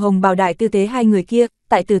Tôn cùng Hồng Bào đại tư tế hai người kia,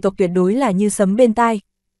 tại tử tộc tuyệt đối là như sấm bên tai.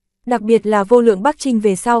 Đặc biệt là Vô Lượng Bắc Trinh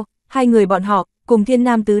về sau, hai người bọn họ, cùng Thiên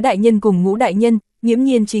Nam tứ đại nhân cùng Ngũ đại nhân, nghiễm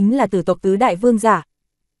nhiên chính là tử tộc tứ đại vương giả.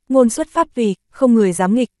 Ngôn xuất pháp vì, không người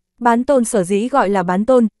dám nghịch. Bán Tôn sở dĩ gọi là Bán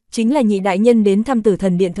Tôn, chính là nhị đại nhân đến thăm Tử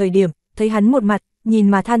Thần Điện thời điểm, thấy hắn một mặt, nhìn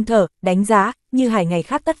mà than thở, đánh giá, Như Hải ngày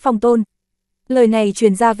khác tất phong tôn. Lời này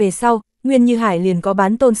truyền ra về sau, nguyên Như Hải liền có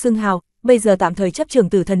Bán Tôn xưng hào, bây giờ tạm thời chấp trưởng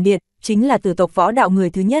Tử Thần Điện, chính là tử tộc võ đạo người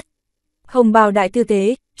thứ nhất. Hồng Bào đại tư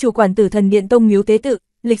tế, chủ quản Tử Thần Điện tông miếu tế tự,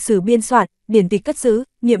 lịch sử biên soạn, điển tịch cất giữ,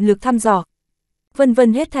 niệm lực thăm dò. Vân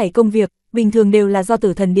vân hết thảy công việc, bình thường đều là do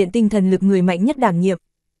Tử Thần Điện tinh thần lực người mạnh nhất đảm nhiệm.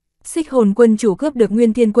 Xích Hồn quân chủ cướp được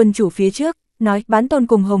Nguyên Thiên quân chủ phía trước, nói Bán Tôn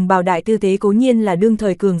cùng Hồng Bào đại tư tế cố nhiên là đương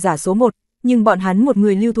thời cường giả số 1, nhưng bọn hắn một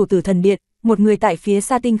người lưu thủ Tử Thần Điện, một người tại phía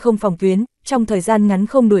xa tinh không phòng tuyến, trong thời gian ngắn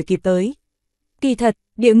không đuổi kịp tới. Kỳ thật,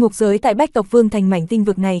 địa ngục giới tại Bách tộc Vương thành mảnh tinh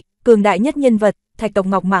vực này, cường đại nhất nhân vật, Thạch tộc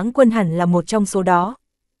Ngọc Mãng Quân hẳn là một trong số đó.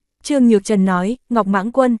 Trương Nhược Trần nói, Ngọc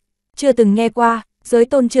Mãng Quân, chưa từng nghe qua, Giới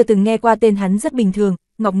Tôn chưa từng nghe qua tên hắn rất bình thường,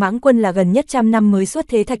 Ngọc Mãng Quân là gần nhất 100 năm mới xuất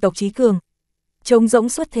thế Thạch tộc chí cường. Trống rỗng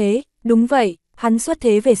xuất thế, đúng vậy, hắn xuất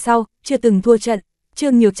thế về sau, chưa từng thua trận.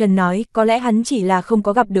 Trương Nhược Trần nói, có lẽ hắn chỉ là không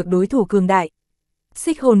có gặp được đối thủ cường đại.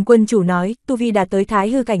 Xích Hồn quân chủ nói, tu vi đạt tới Thái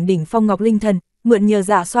Hư cảnh đỉnh phong Ngọc Linh Thần, mượn nhờ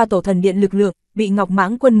Dạ Xoa Tổ Thần Điện lực lượng, bị Ngọc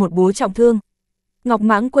Mãng Quân một búa trọng thương. Ngọc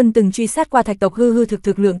Mãng Quân từng truy sát qua Thạch tộc hư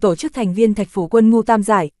thực lượng tổ chức thành viên Thạch phủ quân Ngưu Tam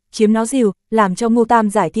Giải, chiếm nó rìu, làm cho Ngưu Tam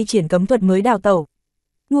Giải thi triển cấm thuật mới đào tẩu.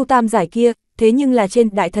 Ngưu Tam Giải kia, thế nhưng là trên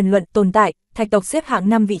đại thần luận tồn tại, Thạch tộc xếp hạng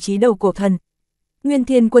 5 vị trí đầu cổ thần. Nguyên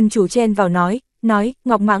Thiên quân chủ chen vào nói,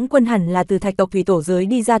 Ngọc Mãng Quân hẳn là từ Thạch tộc thủy tổ giới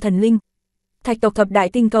đi ra thần linh. Thạch tộc thập đại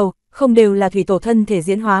tinh cầu, không đều là thủy tổ thân thể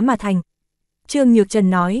diễn hóa mà thành. Trương Nhược Trần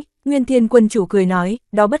nói, Nguyên Thiên quân chủ cười nói,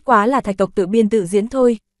 đó bất quá là Thạch tộc tự biên tự diễn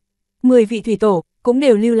thôi. 10 vị thủy tổ, cũng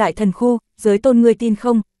đều lưu lại thần khu, Giới Tôn ngươi tin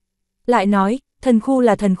không? Lại nói, thần khu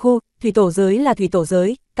là thần khu, thủy tổ giới là thủy tổ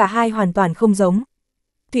giới, cả hai hoàn toàn không giống.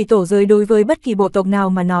 Thủy tổ giới đối với bất kỳ bộ tộc nào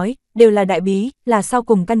mà nói, đều là đại bí, là sau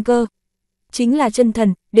cùng căn cơ. Chính là chân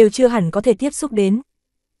thần, đều chưa hẳn có thể tiếp xúc đến.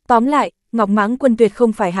 Tóm lại, Ngọc Mãng Quân tuyệt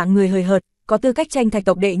không phải hạng người hời hợt, có tư cách tranh Thạch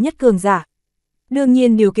tộc đệ nhất cường giả. Đương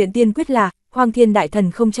nhiên điều kiện tiên quyết là, Hoang Thiên Đại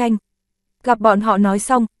Thần không tranh. Gặp bọn họ nói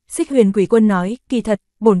xong, Xích Huyền Quỷ Quân nói, kỳ thật,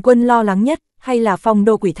 bổn quân lo lắng nhất, hay là Phong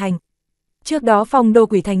Đô Quỷ Thành. Trước đó Phong Đô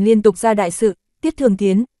Quỷ Thành liên tục ra đại sự, Tiết Thường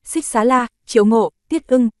Tiến, Xích Xá La, Triệu Ngộ, Tiết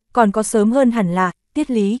Ưng, còn có sớm hơn hẳn là,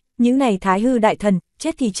 Tiết Lý, những này thái hư đại thần,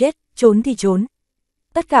 chết thì chết, trốn thì trốn.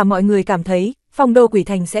 Tất cả mọi người cảm thấy, Phong Đô Quỷ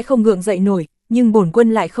Thành sẽ không gượng dậy nổi, nhưng bổn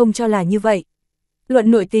quân lại không cho là như vậy.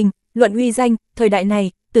 Luận nội tình, luận uy danh, thời đại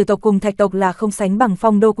này, Tử tộc cùng Thạch tộc là không sánh bằng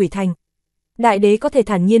Phong Đô Quỷ Thành. Đại đế có thể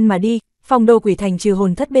thản nhiên mà đi, Phong Đô Quỷ Thành trừ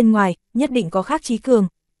hồn thất bên ngoài, nhất định có khác chí cường.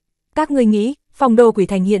 Các người nghĩ, Phong Đô Quỷ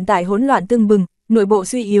Thành hiện tại hỗn loạn tưng bừng, nội bộ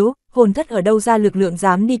suy yếu, hồn thất ở đâu ra lực lượng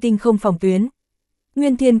dám đi tinh không phòng tuyến.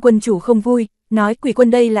 Nguyên Thiên quân chủ không vui, nói quỷ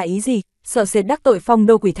quân đây là ý gì, sợ sệt đắc tội Phong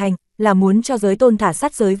Đô Quỷ Thành, là muốn cho giới tôn thả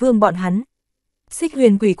sát giới vương bọn hắn. Xích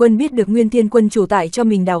Huyền Quỷ Quân biết được Nguyên Thiên quân chủ tại cho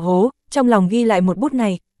mình đào hố, trong lòng ghi lại một bút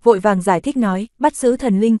này, vội vàng giải thích nói, bắt giữ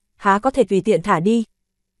thần linh, há có thể tùy tiện thả đi.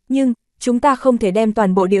 Nhưng, chúng ta không thể đem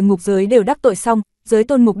toàn bộ địa ngục giới đều đắc tội xong, giới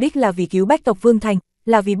tôn mục đích là vì cứu bách tộc vương thành,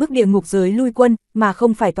 là vì bức địa ngục giới lui quân, mà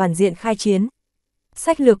không phải toàn diện khai chiến.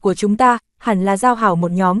 Sách lược của chúng ta, hẳn là giao hảo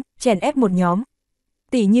một nhóm, chèn ép một nhóm.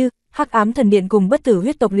 Tỷ như, Hắc Ám Thần Điện cùng Bất Tử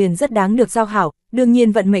Huyết tộc liền rất đáng được giao hảo, đương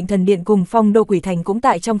nhiên Vận Mệnh Thần Điện cùng Phong Đô Quỷ Thành cũng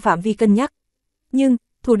tại trong phạm vi cân nhắc. Nhưng,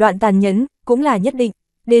 thủ đoạn tàn nhẫn, cũng là nhất định,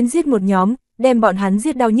 đến giết một nhóm, đem bọn hắn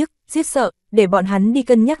giết đau nhức, giết sợ, để bọn hắn đi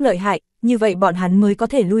cân nhắc lợi hại, như vậy bọn hắn mới có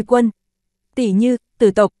thể lui quân. Tỷ như,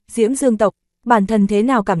 Tử tộc, Diễm Dương tộc, bản thân thế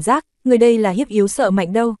nào cảm giác, người đây là hiếp yếu sợ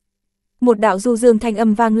mạnh đâu. Một đạo du dương thanh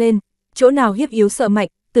âm vang lên, chỗ nào hiếp yếu sợ mạnh,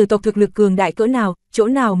 Tử tộc thực lực cường đại cỡ nào, chỗ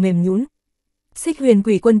nào mềm nhũn. Xích Huyền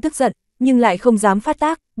Quỷ Quân tức giận, nhưng lại không dám phát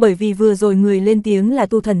tác, bởi vì vừa rồi người lên tiếng là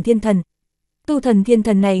Tu Thần Thiên Thần. Tu Thần Thiên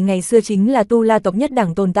Thần này ngày xưa chính là Tu La tộc nhất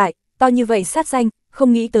đẳng tồn tại, to như vậy sát danh,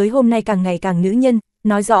 không nghĩ tới hôm nay càng ngày càng nữ nhân,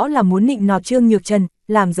 nói rõ là muốn nịnh nọt Trương Nhược Trần,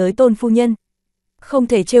 làm giới tôn phu nhân. Không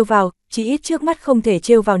thể trêu vào, chỉ ít trước mắt không thể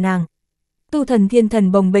trêu vào nàng. Tu Thần Thiên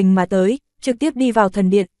Thần bồng bềnh mà tới, trực tiếp đi vào thần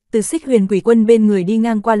điện, từ Xích Huyền Quỷ Quân bên người đi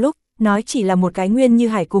ngang qua lúc, nói chỉ là một cái Nguyên Như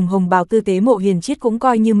Hải cùng hồng bào tư tế Mộ Hiền Chiết cũng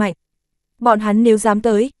coi như mạnh. Bọn hắn nếu dám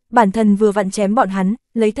tới, bản thân vừa vặn chém bọn hắn,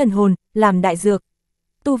 lấy thần hồn, làm đại dược.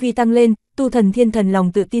 Tu vi tăng lên, Tu Thần Thiên Thần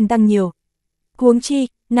lòng tự tin tăng nhiều. Huống chi,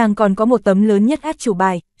 nàng còn có một tấm lớn nhất át chủ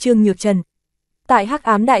bài, Trương Nhược Trần. Tại Hắc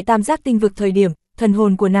Ám Đại Tam Giác tinh vực thời điểm, thần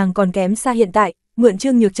hồn của nàng còn kém xa hiện tại, mượn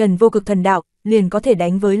Trương Nhược Trần vô cực thần đạo, liền có thể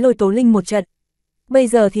đánh với Lôi Tố Linh một trận. Bây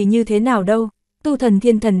giờ thì như thế nào đâu? Tu Thần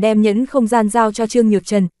Thiên Thần đem nhẫn không gian giao cho Trương Nhược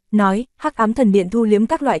Trần, nói, Hắc Ám Thần Điện thu liếm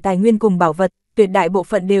các loại tài nguyên cùng bảo vật, tuyệt đại bộ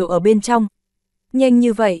phận đều ở bên trong. Nhanh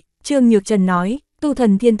như vậy, Trương Nhược Trần nói, Tu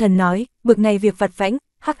Thần Thiên Thần nói, bực này việc vặt vãnh,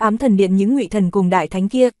 Hắc Ám Thần Điện những ngụy thần cùng đại thánh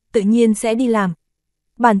kia, tự nhiên sẽ đi làm.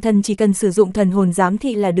 Bản thân chỉ cần sử dụng thần hồn giám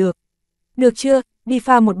thị là được. Được chưa, đi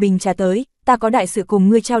pha một bình trà tới, ta có đại sự cùng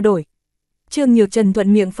ngươi trao đổi. Trương Nhược Trần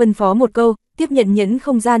thuận miệng phân phó một câu, tiếp nhận nhẫn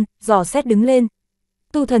không gian, dò xét đứng lên.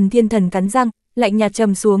 Tu Thần Thiên Thần cắn răng, lạnh nhạt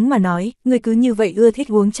trầm xuống mà nói, ngươi cứ như vậy ưa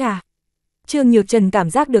thích uống trà. Trương Nhược Trần cảm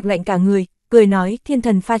giác được lạnh cả người, cười nói, Thiên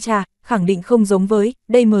Thần pha trà, khẳng định không giống với,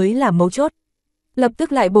 đây mới là mấu chốt. Lập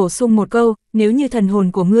tức lại bổ sung một câu, nếu như thần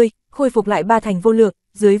hồn của ngươi, khôi phục lại 3 thành vô lượng,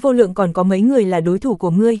 dưới vô lượng còn có mấy người là đối thủ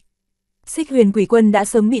của ngươi. Xích Huyền Quỷ Quân đã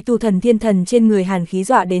sớm bị Tu Thần Thiên Thần trên người hàn khí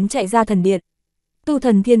dọa đến chạy ra thần điện. Tu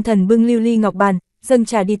Thần Thiên Thần bưng lưu ly ngọc bàn, dâng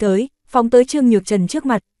trà đi tới, phóng tới Trương Nhược Trần trước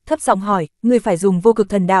mặt, thấp giọng hỏi, ngươi phải dùng vô cực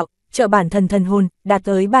thần đạo, trợ bản thần thần hồn, đạt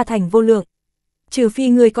tới 3 thành vô lượng. Trừ phi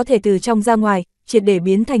ngươi có thể từ trong ra ngoài, triệt để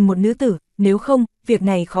biến thành một nữ tử, nếu không, việc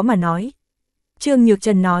này khó mà nói. Trương Nhược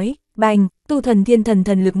Trần nói, bành, Tu Thần Thiên Thần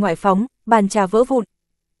thần lực ngoại phóng, bàn trà vỡ vụn.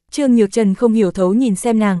 Trương Nhược Trần không hiểu thấu nhìn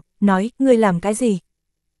xem nàng, nói, ngươi làm cái gì?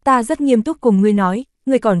 Ta rất nghiêm túc cùng ngươi nói,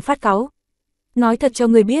 ngươi còn phát cáu. Nói thật cho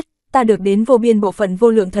ngươi biết, ta được đến vô biên bộ phận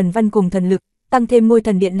vô lượng thần văn cùng thần lực, tăng thêm ngôi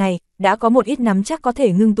thần điện này, đã có một ít nắm chắc có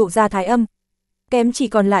thể ngưng tụ ra thái âm. Kém chỉ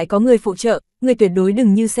còn lại có người phụ trợ, ngươi tuyệt đối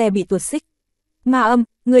đừng như xe bị tuột xích. Ma âm,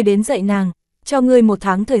 ngươi đến dạy nàng, cho ngươi 1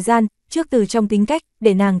 tháng thời gian, trước từ trong tính cách,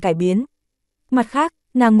 để nàng cải biến. Mặt khác,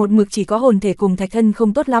 nàng một mực chỉ có hồn thể cùng thạch thân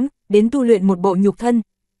không tốt lắm, đến tu luyện một bộ nhục thân.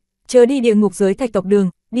 Chớ đi địa ngục giới thạch tộc đường,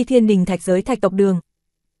 đi thiên đình thạch giới thạch tộc đường.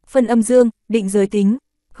 Phân âm dương, định giới tính,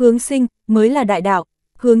 hướng sinh, mới là đại đạo,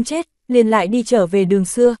 hướng chết, liền lại đi trở về đường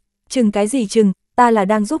xưa. Chừng cái gì chừng, ta là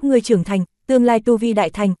đang giúp ngươi trưởng thành, tương lai tu vi đại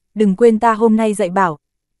thành, đừng quên ta hôm nay dạy bảo.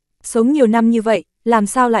 Sống nhiều năm như vậy, làm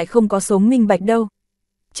sao lại không có sống minh bạch đâu.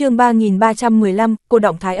 Chương 3315, cô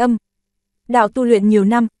động thái âm. Đạo tu luyện nhiều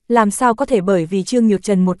năm, làm sao có thể bởi vì Trương Nhược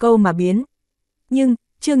Trần một câu mà biến. Nhưng,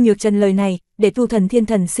 Trương Nhược Trần lời này, để Tu Thần Thiên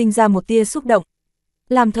Thần sinh ra một tia xúc động.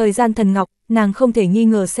 Làm thời gian thần ngọc, nàng không thể nghi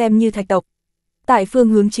ngờ xem như thạch tộc. Tại phương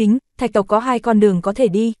hướng chính, thạch tộc có 2 con đường có thể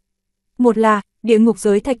đi. Một là, địa ngục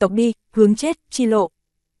giới thạch tộc đi, hướng chết, chi lộ.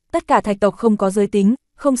 Tất cả thạch tộc không có giới tính,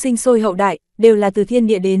 không sinh sôi hậu đại, đều là từ thiên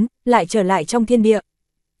địa đến, lại trở lại trong thiên địa.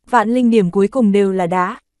 Vạn linh điểm cuối cùng đều là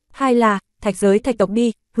đá. Hai là, thạch giới thạch tộc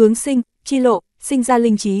đi, hướng sinh, chi lộ, sinh ra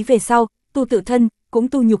linh trí về sau, tu tự thân, cũng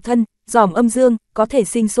tu nhục thân, dòm âm dương, có thể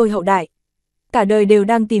sinh sôi hậu đại. Cả đời đều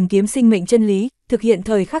đang tìm kiếm sinh mệnh chân lý, thực hiện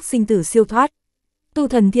thời khắc sinh tử siêu thoát. Tu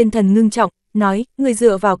thần thiên thần ngưng trọng, nói, người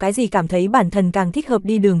dựa vào cái gì cảm thấy bản thân càng thích hợp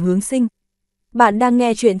đi đường hướng sinh. Bạn đang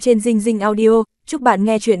nghe chuyện trên Dinh Dinh Audio, chúc bạn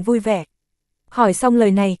nghe chuyện vui vẻ. Hỏi xong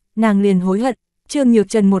lời này, nàng liền hối hận, Trương Nhược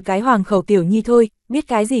Trần một cái hoàng khẩu tiểu nhi thôi, biết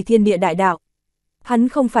cái gì thiên địa đại đạo. Hắn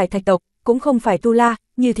không phải thạch tộc, cũng không phải tu la,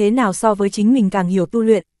 như thế nào so với chính mình càng hiểu tu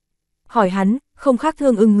luyện. Hỏi hắn, không khác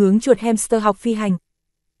thương ưng hướng chuột hamster học phi hành.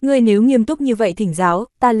 Ngươi nếu nghiêm túc như vậy thỉnh giáo,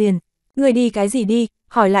 ta liền. Ngươi đi cái gì đi,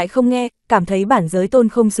 hỏi lại không nghe, cảm thấy bản giới tôn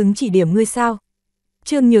không xứng chỉ điểm ngươi sao.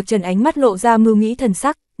 Trương Nhược Trần ánh mắt lộ ra mưu nghĩ thần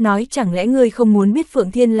sắc, nói chẳng lẽ ngươi không muốn biết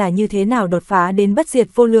Phượng Thiên là như thế nào đột phá đến bất diệt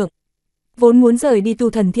vô lượng. Vốn muốn rời đi tu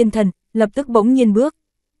thần thiên thần, lập tức bỗng nhiên bước.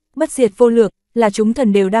 Bất diệt vô lượng, là chúng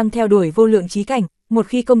thần đều đang theo đuổi vô lượng chí cảnh, một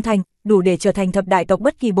khi công thành, đủ để trở thành thập đại tộc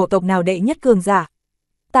bất kỳ bộ tộc nào đệ nhất cường giả.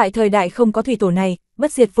 Tại thời đại không có thủy tổ này,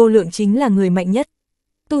 bất diệt vô lượng chính là người mạnh nhất.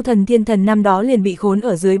 Tu thần thiên thần năm đó liền bị khốn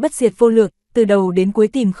ở dưới bất diệt vô lượng, từ đầu đến cuối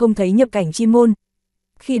tìm không thấy nhập cảnh chi môn.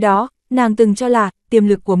 Khi đó, nàng từng cho là, tiềm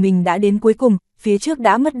lực của mình đã đến cuối cùng, phía trước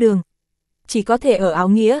đã mất đường. Chỉ có thể ở áo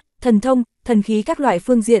nghĩa, thần thông, thần khí các loại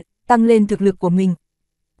phương diện, tăng lên thực lực của mình.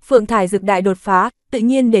 Phượng thải dực đại đột phá, tự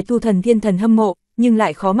nhiên để tu thần thiên thần hâm mộ, nhưng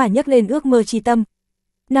lại khó mà nhắc lên ước mơ chi tâm.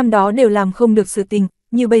 Năm đó đều làm không được sự tình,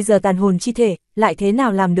 như bây giờ tàn hồn chi thể, lại thế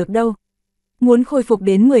nào làm được đâu. Muốn khôi phục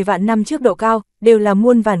đến 10 vạn năm trước độ cao, đều là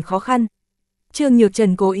muôn vàn khó khăn. Trương Nhược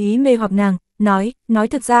Trần cố ý mê hoặc nàng, nói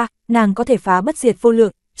thực ra, nàng có thể phá bất diệt vô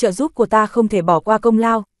lượng, trợ giúp của ta không thể bỏ qua công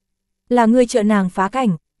lao. Là ngươi trợ nàng phá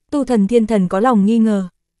cảnh, tu thần thiên thần có lòng nghi ngờ.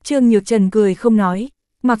 Trương Nhược Trần cười không nói,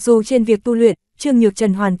 mặc dù trên việc tu luyện, Trương Nhược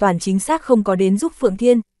Trần hoàn toàn chính xác không có đến giúp Phượng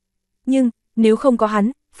Thiên. Nhưng, nếu không có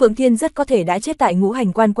hắn, Phượng Thiên rất có thể đã chết tại ngũ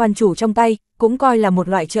hành quan quan chủ trong tay, cũng coi là một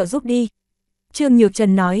loại trợ giúp đi. Trương Nhược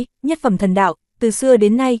Trần nói, nhất phẩm thần đạo, từ xưa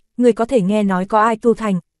đến nay, người có thể nghe nói có ai tu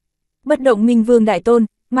thành. Bất động minh vương đại tôn,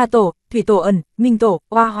 ma tổ, thủy tổ ẩn, minh tổ,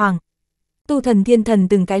 oa hoàng. Tu thần thiên thần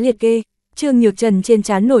từng cái liệt kê, Trương Nhược Trần trên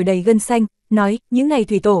trán nổi đầy gân xanh, nói, những này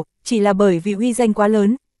thủy tổ, chỉ là bởi vì uy danh quá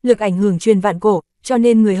lớn, lực ảnh hưởng truyền vạn cổ, cho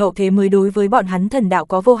nên người hậu thế mới đối với bọn hắn thần đạo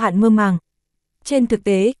có vô hạn mơ màng. Trên thực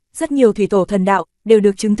tế, rất nhiều thủy tổ thần đạo, đều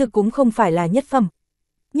được chứng thực cũng không phải là nhất phẩm.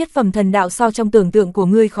 Nhất phẩm thần đạo so trong tưởng tượng của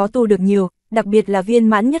ngươi khó tu được nhiều, đặc biệt là viên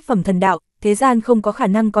mãn nhất phẩm thần đạo, thế gian không có khả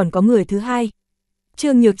năng còn có người thứ hai.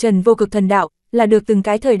 Trương Nhược Trần vô cực thần đạo, là được từng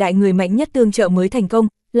cái thời đại người mạnh nhất tương trợ mới thành công,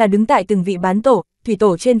 là đứng tại từng vị bán tổ, thủy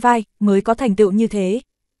tổ trên vai, mới có thành tựu như thế.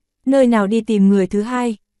 Nơi nào đi tìm người thứ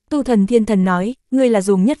hai? Tu thần thiên thần nói, ngươi là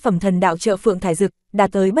dùng nhất phẩm thần đạo trợ Phượng thải dực,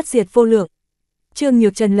 đạt tới bất diệt vô lượng. Trương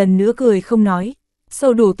Nhược Trần lần nữa cười không nói,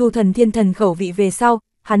 sâu đủ tu thần thiên thần khẩu vị về sau,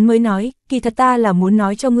 hắn mới nói, kỳ thật ta là muốn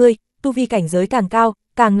nói cho ngươi, tu vi cảnh giới càng cao,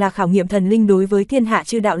 càng là khảo nghiệm thần linh đối với thiên hạ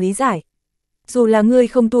chư đạo lý giải. Dù là ngươi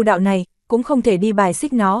không tu đạo này, cũng không thể đi bài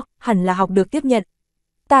xích nó, hẳn là học được tiếp nhận.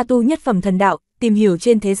 Ta tu nhất phẩm thần đạo, tìm hiểu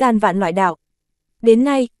trên thế gian vạn loại đạo. Đến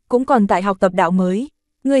nay, cũng còn tại học tập đạo mới.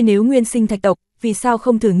 Ngươi nếu nguyên sinh thạch tộc, vì sao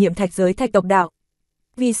không thử nghiệm thạch giới thạch tộc đạo?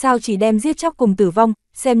 Vì sao chỉ đem giết chóc cùng tử vong,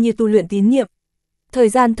 xem như tu luyện tín nhiệm? Thời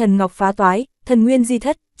gian thần ngọc phá toái, thần nguyên di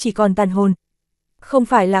thất, chỉ còn tàn hồn. Không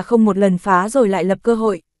phải là không một lần phá rồi lại lập cơ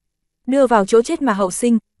hội. Đưa vào chỗ chết mà hậu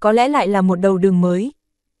sinh, có lẽ lại là một đầu đường mới.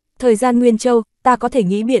 Thời gian Nguyên Châu, ta có thể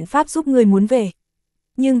nghĩ biện pháp giúp ngươi muốn về.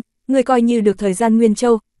 Nhưng, ngươi coi như được thời gian Nguyên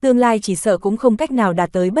Châu, tương lai chỉ sợ cũng không cách nào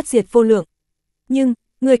đạt tới bất diệt vô lượng. Nhưng,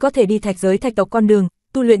 ngươi có thể đi thạch giới thạch tộc con đường,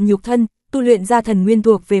 tu luyện nhục thân, tu luyện ra thần nguyên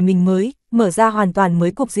thuộc về mình mới, mở ra hoàn toàn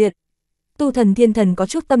mới cục diện. Tu thần thiên thần có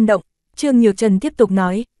chút tâm động, Trương Nhược Trần tiếp tục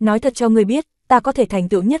nói thật cho ngươi biết, ta có thể thành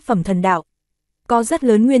tựu nhất phẩm thần đạo. Có rất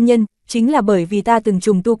lớn nguyên nhân, chính là bởi vì ta từng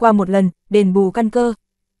trùng tu qua một lần, đền bù căn cơ.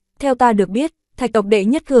 Theo ta được biết, thạch tộc đệ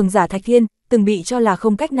nhất cường giả Thạch Thiên, từng bị cho là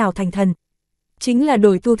không cách nào thành thần. Chính là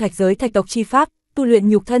đổi tu thạch giới thạch tộc chi pháp, tu luyện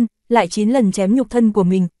nhục thân, lại 9 lần chém nhục thân của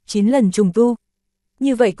mình, 9 lần trùng tu.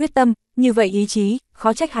 Như vậy quyết tâm, như vậy ý chí,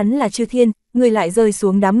 khó trách hắn là chư thiên, ngươi lại rơi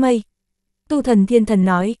xuống đám mây. Tu thần thiên thần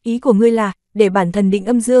nói, ý của ngươi là, để bản thần định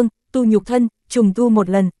âm dương, tu nhục thân, trùng tu một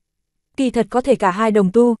lần. Kỳ thật có thể cả hai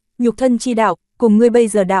đồng tu, nhục thân chi đạo, cùng ngươi bây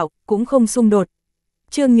giờ đạo, cũng không xung đột.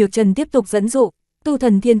 Trương Nhược Trần tiếp tục dẫn dụ, tu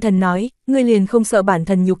thần thiên thần nói, ngươi liền không sợ bản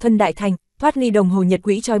thần nhục thân đại thành, thoát ly đồng hồ nhật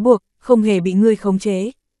quỹ trói buộc, không hề bị ngươi khống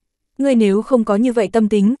chế. Ngươi nếu không có như vậy tâm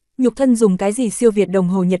tính, nhục thân dùng cái gì siêu việt đồng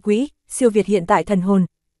hồ nhật quỹ, siêu việt hiện tại thần hồn.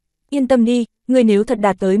 Yên tâm đi, ngươi nếu thật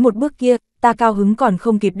đạt tới một bước kia, ta cao hứng còn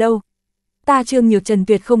không kịp đâu. Ta Trương Nhược Trần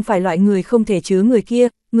tuyệt không phải loại người không thể chứa người kia,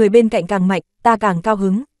 người bên cạnh càng mạnh, ta càng cao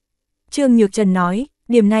hứng. Trương Nhược Trần nói,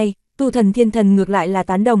 điểm này, tu thần thiên thần ngược lại là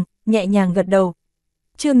tán đồng, nhẹ nhàng gật đầu.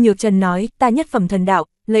 Trương Nhược Trần nói, ta nhất phẩm thần đạo,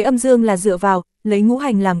 lấy âm dương là dựa vào, lấy ngũ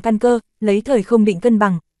hành làm căn cơ, lấy thời không định cân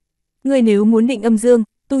bằng. Ngươi nếu muốn định âm dương,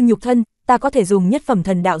 tu nhục thân, ta có thể dùng nhất phẩm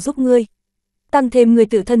thần đạo giúp ngươi. Tăng thêm ngươi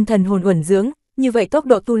tự thân thần hồn uẩn dưỡng, như vậy tốc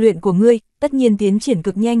độ tu luyện của ngươi, tất nhiên tiến triển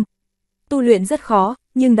cực nhanh. Tu luyện rất khó,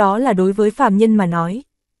 nhưng đó là đối với phàm nhân mà nói.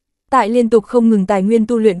 Tại liên tục không ngừng tài nguyên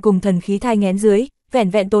tu luyện cùng thần khí thai nghén dưới, vẹn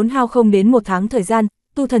vẹn tốn hao không đến 1 tháng thời gian,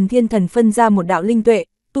 tu thần thiên thần phân ra một đạo linh tuệ,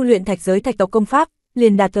 tu luyện thạch giới thạch tộc công pháp,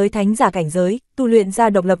 liền đạt tới thánh giả cảnh giới, tu luyện ra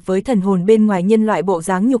độc lập với thần hồn bên ngoài nhân loại bộ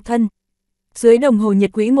dáng nhục thân. Dưới đồng hồ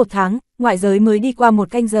nhật quỹ 1 tháng, ngoại giới mới đi qua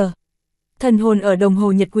 1 canh giờ. Thần hồn ở đồng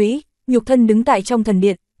hồ nhật quỹ, nhục thân đứng tại trong thần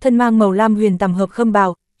điện, thân mang màu lam huyền tằm hợp khâm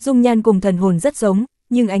bào, dung nhan cùng thần hồn rất giống,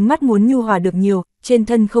 nhưng ánh mắt muốn nhu hòa được nhiều, trên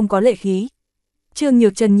thân không có lệ khí. Trương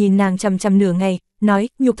Nhược Trần nhìn nàng chằm chằm nửa ngày, nói,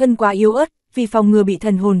 nhục thân quá yếu ớt, vì phòng ngừa bị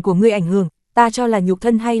thần hồn của ngươi ảnh hưởng, ta cho là nhục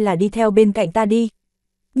thân hay là đi theo bên cạnh ta đi.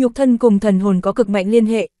 Nhục thân cùng thần hồn có cực mạnh liên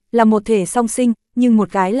hệ, là một thể song sinh, nhưng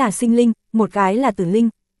một cái là sinh linh, một cái là tử linh.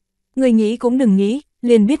 Ngươi nghĩ cũng đừng nghĩ,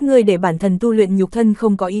 liền biết ngươi để bản thân tu luyện nhục thân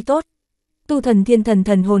không có ý tốt. Tu thần thiên thần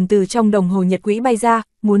thần hồn từ trong đồng hồ nhật quỹ bay ra,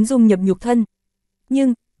 muốn dung nhập nhục thân.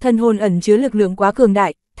 Nhưng, thần hồn ẩn chứa lực lượng quá cường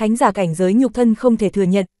đại, thánh giả cảnh giới nhục thân không thể thừa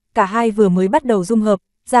nhận, cả hai vừa mới bắt đầu dung hợp,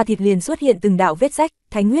 da thịt liền xuất hiện từng đạo vết rách,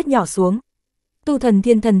 thánh huyết nhỏ xuống. Tu thần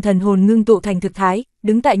thiên thần thần hồn ngưng tụ thành thực thái,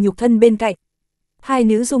 đứng tại nhục thân bên cạnh. Hai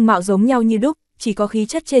nữ dung mạo giống nhau như đúc, chỉ có khí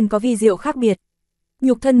chất trên có vi diệu khác biệt.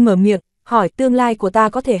 Nhục thân mở miệng, hỏi tương lai của ta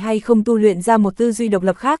có thể hay không tu luyện ra một tư duy độc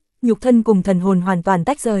lập khác, nhục thân cùng thần hồn hoàn toàn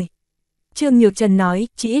tách rời. Trương Nhược Trần nói,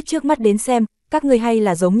 chỉ ít trước mắt đến xem, các ngươi hay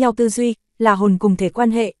là giống nhau tư duy, là hồn cùng thể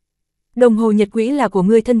quan hệ. Đồng hồ nhật quỹ là của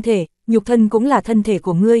ngươi thân thể, nhục thân cũng là thân thể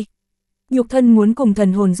của ngươi. Nhục thân muốn cùng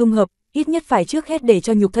thần hồn dung hợp, ít nhất phải trước hết để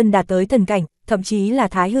cho nhục thân đạt tới thần cảnh, thậm chí là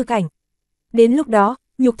thái hư cảnh. Đến lúc đó,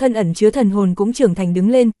 nhục thân ẩn chứa thần hồn cũng trưởng thành đứng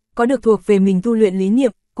lên, có được thuộc về mình tu luyện lý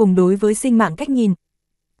niệm, cùng đối với sinh mạng cách nhìn.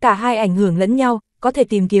 Cả hai ảnh hưởng lẫn nhau, có thể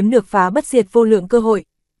tìm kiếm được phá bất diệt vô lượng cơ hội.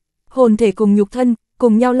 Hồn thể cùng nhục thân,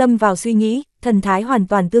 cùng nhau lâm vào suy nghĩ, thần thái hoàn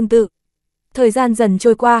toàn tương tự. Thời gian dần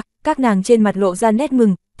trôi qua, các nàng trên mặt lộ ra nét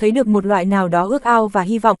mừng, thấy được một loại nào đó ước ao và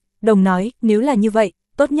hy vọng, đồng nói, nếu là như vậy,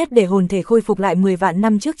 tốt nhất để hồn thể khôi phục lại 10 vạn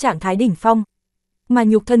năm trước trạng thái đỉnh phong. Mà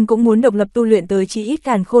nhục thân cũng muốn độc lập tu luyện tới chỉ ít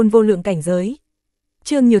càn khôn vô lượng cảnh giới.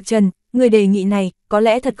 Trương Nhược Trần, người đề nghị này, có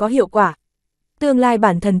lẽ thật có hiệu quả. Tương lai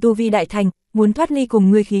bản thần tu vi đại thành, muốn thoát ly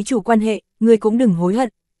cùng ngươi khí chủ quan hệ, ngươi cũng đừng hối hận.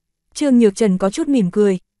 Trương Nhược Trần có chút mỉm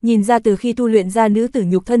cười, nhìn ra từ khi tu luyện ra nữ tử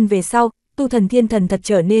nhục thân về sau, tu thần thiên thần thật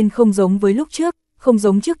trở nên không giống với lúc trước, không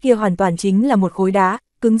giống trước kia hoàn toàn chính là một khối đá,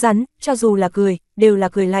 cứng rắn, cho dù là cười, đều là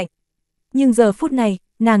cười lạnh. Nhưng giờ phút này,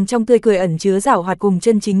 nàng trong tươi cười ẩn chứa giảo hoạt cùng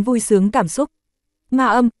chân chính vui sướng cảm xúc. Ma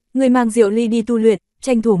Âm, người mang Diệu Ly đi tu luyện,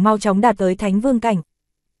 tranh thủ mau chóng đạt tới thánh vương cảnh.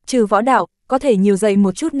 Trừ võ đạo, có thể nhiều dạy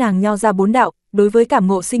một chút nàng nho ra 4 đạo, đối với cảm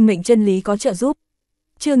ngộ sinh mệnh chân lý có trợ giúp.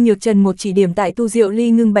 Trương Nhược Trần một chỉ điểm tại tu Diệu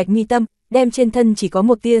Ly ngưng bạch mi tâm, đem trên thân chỉ có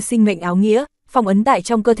một tia sinh mệnh áo nghĩa, phong ấn tại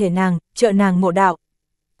trong cơ thể nàng, trợ nàng ngộ đạo.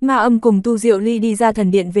 Ma Âm cùng tu Diệu Ly đi ra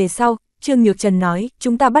thần điện về sau, Trương Nhược Trần nói,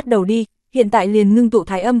 chúng ta bắt đầu đi, hiện tại liền ngưng tụ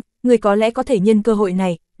thái âm, người có lẽ có thể nhân cơ hội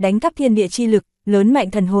này, đánh cắp thiên địa chi lực, lớn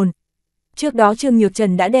mạnh thần hồn. Trước đó Trương Nhược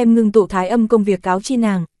Trần đã đem ngưng tụ thái âm công việc cáo chi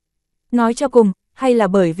nàng. Nói cho cùng, hay là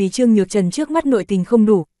bởi vì Trương Nhược Trần trước mắt nội tình không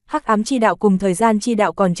đủ, hắc ám chi đạo cùng thời gian chi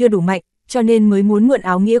đạo còn chưa đủ mạnh, cho nên mới muốn mượn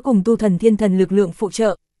áo nghĩa cùng tu thần thiên thần lực lượng phụ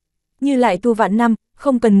trợ. Như lại tu vạn năm,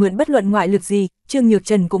 không cần mượn bất luận ngoại lực gì, Trương Nhược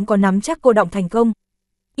Trần cũng có nắm chắc cô động thành công.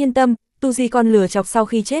 Yên tâm, tu di con lừa chọc sau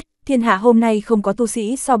khi chết, thiên hạ hôm nay không có tu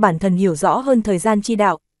sĩ so bản thần hiểu rõ hơn thời gian chi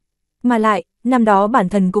đạo. Mà lại, năm đó bản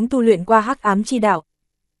thần cũng tu luyện qua hắc ám chi đạo.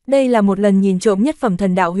 Đây là một lần nhìn trộm nhất phẩm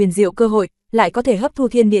thần đạo huyền diệu cơ hội, lại có thể hấp thu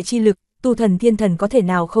thiên địa chi lực, tu thần thiên thần có thể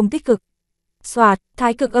nào không tích cực. Xoạt,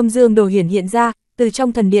 thái cực âm dương đồ hiển hiện ra, từ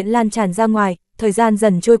trong thần điện lan tràn ra ngoài, thời gian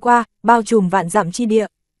dần trôi qua, bao trùm vạn dặm chi địa.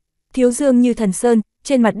 Thiếu dương như thần sơn,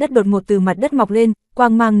 trên mặt đất đột ngột từ mặt đất mọc lên,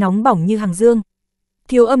 quang mang nóng bỏng như hàng dương.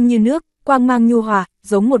 Thiếu âm như nước, quang mang nhu hòa,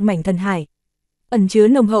 giống một mảnh thần hải. Ẩn chứa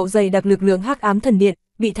nồng hậu dày đặc lực lượng hắc ám thần điện,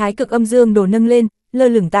 bị thái cực âm dương đồ nâng lên, lơ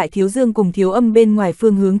lửng tại thiếu dương cùng thiếu âm bên ngoài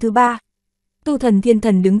phương hướng thứ 3. Tu thần thiên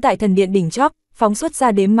thần đứng tại thần điện đỉnh chóp, phóng xuất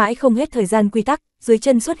ra đếm mãi không hết thời gian quy tắc, dưới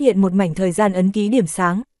chân xuất hiện một mảnh thời gian ấn ký điểm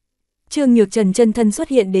sáng. Trương Nhược Trần chân thân xuất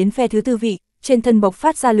hiện đến phe thứ 4 vị, trên thân bộc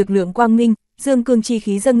phát ra lực lượng quang minh, dương cương chi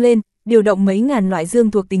khí dâng lên, điều động mấy ngàn loại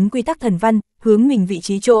dương thuộc tính quy tắc thần văn, hướng mình vị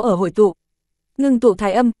trí chỗ ở hội tụ. Ngưng tụ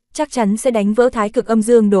thái âm, chắc chắn sẽ đánh vỡ thái cực âm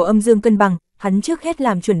dương đồ âm dương cân bằng, hắn trước hết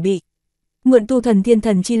làm chuẩn bị. Mượn tu thần thiên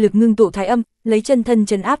thần chi lực ngưng tụ thái âm, lấy chân thân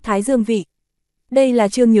trấn áp thái dương vị. Đây là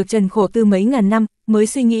Trương Nhược Trần khổ tư mấy ngàn năm, mới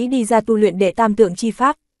suy nghĩ đi ra tu luyện đệ tam tượng chi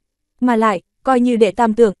pháp. Mà lại, coi như đệ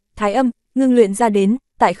tam tượng, thái âm, ngưng luyện ra đến,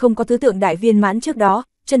 tại không có tứ tượng đại viên mãn trước đó,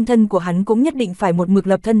 chân thân của hắn cũng nhất định phải một mực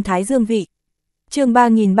lập thân thái dương vị. Chương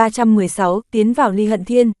 3316, tiến vào ly hận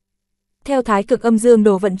thiên. Theo thái cực âm dương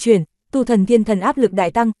đồ vận chuyển, tu thần thiên thần áp lực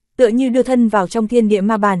đại tăng, tựa như đưa thân vào trong thiên địa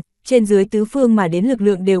ma bàn, trên dưới tứ phương mà đến lực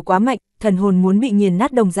lượng đều quá mạnh, thần hồn muốn bị nghiền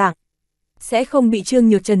nát đồng dạng. Sẽ không bị Trương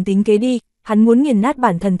Nhược Trần tính kế đi, hắn muốn nghiền nát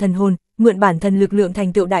bản thân thần hồn, mượn bản thân lực lượng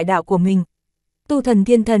thành tựu đại đạo của mình. Tu thần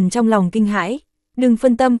thiên thần trong lòng kinh hãi, đừng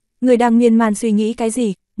phân tâm, người đang miên man suy nghĩ cái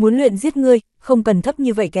gì, muốn luyện giết ngươi, không cần thấp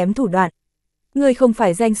như vậy kém thủ đoạn. Ngươi không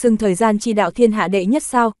phải danh xưng thời gian chi đạo thiên hạ đệ nhất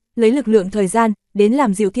sao, lấy lực lượng thời gian, đến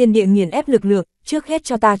làm dịu thiên địa nghiền ép lực lượng, trước hết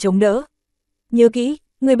cho ta chống đỡ. Nhớ kỹ,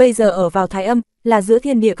 ngươi bây giờ ở vào thái âm, là giữa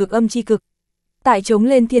thiên địa cực âm chi cực. Tại chống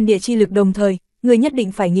lên thiên địa chi lực đồng thời, ngươi nhất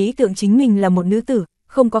định phải nghĩ tượng chính mình là một nữ tử,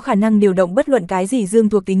 không có khả năng điều động bất luận cái gì dương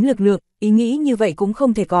thuộc tính lực lượng, ý nghĩ như vậy cũng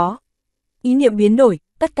không thể có. Ý niệm biến đổi,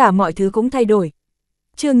 tất cả mọi thứ cũng thay đổi.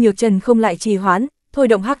 Trương Nhược Trần không lại trì hoãn, thôi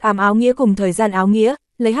động hắc ám áo nghĩa cùng thời gian áo nghĩa,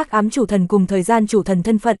 lấy hắc ám chủ thần cùng thời gian chủ thần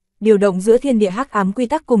thân phận, điều động giữa thiên địa hắc ám quy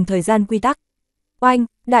tắc cùng thời gian quy tắc. Oanh,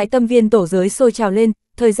 đại tâm viên tổ giới sôi trào lên,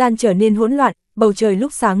 thời gian trở nên hỗn loạn, bầu trời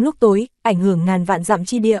lúc sáng lúc tối, ảnh hưởng ngàn vạn dặm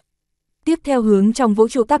chi địa. Tiếp theo hướng trong vũ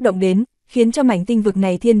trụ tác động đến, khiến cho mảnh tinh vực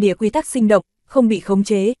này thiên địa quy tắc sinh động, không bị khống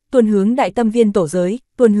chế, tuôn hướng đại tâm viên tổ giới,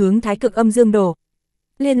 tuôn hướng thái cực âm dương đồ.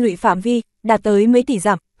 Liên lụy phạm vi, đạt tới mấy tỷ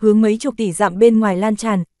dặm, hướng mấy chục tỷ dặm bên ngoài lan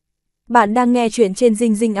tràn. Bạn đang nghe chuyện trên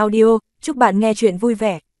Dinh Dinh Audio, chúc bạn nghe chuyện vui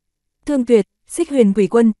vẻ. Thương Tuyệt, Xích Huyền Quỷ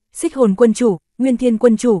Quân, Xích Hồn Quân Chủ, Nguyên Thiên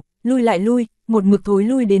Quân Chủ, lui lại lui, một mực thối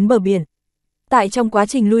lui đến bờ biển. Tại trong quá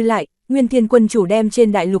trình lui lại, Nguyên Thiên Quân Chủ đem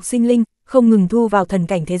trên đại lục sinh linh, không ngừng thu vào thần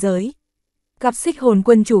cảnh thế giới. Gặp Xích Hồn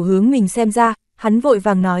Quân Chủ hướng mình xem ra, hắn vội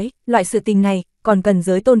vàng nói, loại sự tình này, còn cần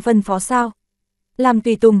giới tôn phân phó sao? Làm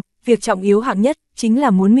tùy tùng, việc trọng yếu hạng nhất, chính là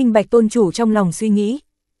muốn minh bạch tôn chủ trong lòng suy nghĩ.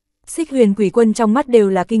 Xích Huyền Quỷ Quân trong mắt đều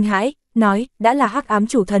là kinh hãi, nói, đã là hắc ám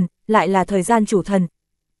chủ thần, lại là thời gian chủ thần.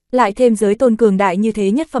 Lại thêm giới tôn cường đại như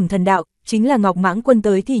thế nhất phẩm thần đạo, chính là Ngọc Mãng Quân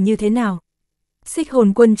tới thì như thế nào? Xích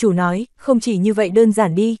Hồn Quân Chủ nói, không chỉ như vậy đơn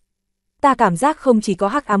giản đi. Ta cảm giác không chỉ có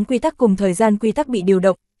hắc ám quy tắc cùng thời gian quy tắc bị điều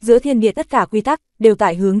động, giữa thiên địa tất cả quy tắc, đều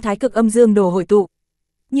tại hướng thái cực âm dương đồ hội tụ.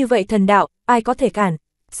 Như vậy thần đạo, ai có thể cản?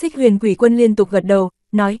 Xích Huyền Quỷ Quân liên tục gật đầu,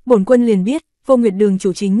 nói, bổn quân liền biết, Vô Nguyệt Đường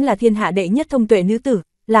chủ chính là thiên hạ đệ nhất thông tuệ nữ tử,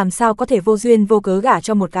 làm sao có thể vô duyên vô cớ gả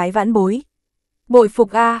cho một cái vãn bối. Bội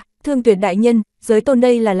phục a, Thương Tuyệt đại nhân, giới tôn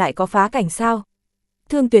đây là lại có phá cảnh sao?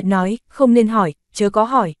 Thương Tuyệt nói, không nên hỏi, chớ có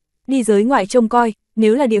hỏi, đi giới ngoại trông coi,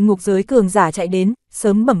 nếu là địa ngục giới cường giả chạy đến,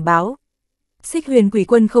 sớm bẩm báo. Xích Huyền Quỷ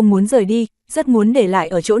Quân không muốn rời đi, rất muốn để lại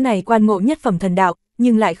ở chỗ này quan ngộ nhất phẩm thần đạo,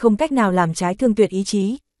 nhưng lại không cách nào làm trái Thương Tuyệt ý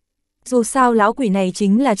chí. Dù sao lão quỷ này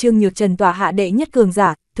chính là Trương Nhược Trần tòa hạ đệ nhất cường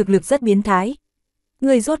giả, thực lực rất biến thái.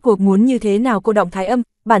 Người rốt cuộc muốn như thế nào cô động thái âm,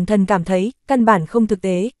 bản thân cảm thấy, căn bản không thực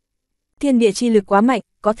tế. Thiên địa chi lực quá mạnh,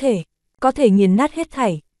 có thể nghiền nát hết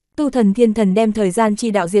thảy. Tu thần thiên thần đem thời gian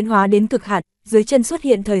chi đạo diễn hóa đến cực hạn, dưới chân xuất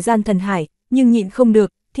hiện thời gian thần hải, nhưng nhịn không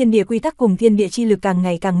được, thiên địa quy tắc cùng thiên địa chi lực càng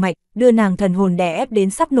ngày càng mạnh, đưa nàng thần hồn đè ép đến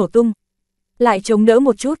sắp nổ tung. Lại chống đỡ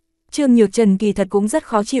một chút, Trương Nhược Trần kỳ thật cũng rất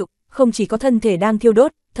khó chịu, không chỉ có thân thể đang thiêu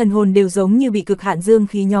đốt, thần hồn đều giống như bị cực hạn dương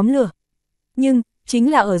khí nhóm lửa. Nhưng,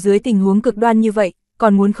 chính là ở dưới tình huống cực đoan như vậy,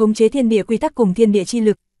 còn muốn khống chế thiên địa quy tắc cùng thiên địa chi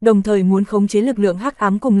lực, đồng thời muốn khống chế lực lượng hắc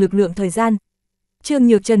ám cùng lực lượng thời gian. Trương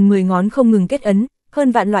Nhược Trần 10 ngón không ngừng kết ấn,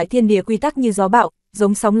 hơn vạn loại thiên địa quy tắc như gió bạo,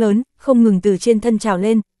 giống sóng lớn, không ngừng từ trên thân trào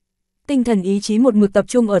lên. Tinh thần ý chí một mực tập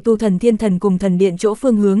trung ở tu thần thiên thần cùng thần điện chỗ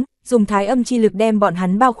phương hướng, dùng thái âm chi lực đem bọn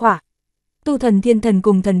hắn bao khỏa. Tu thần thiên thần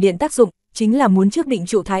cùng thần điện tác dụng, chính là muốn trước định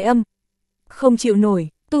trụ thái âm. Không chịu nổi,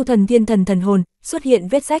 tu thần thiên thần thần hồn, xuất hiện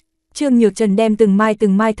vết rách. Trương Nhược Trần đem từng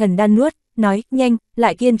mai thần đan nuốt, nói, nhanh,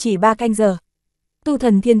 lại kiên trì 3 canh giờ. Tu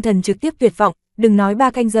thần thiên thần trực tiếp tuyệt vọng, đừng nói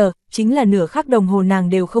 3 canh giờ, chính là nửa khắc đồng hồ nàng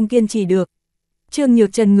đều không kiên trì được. Trương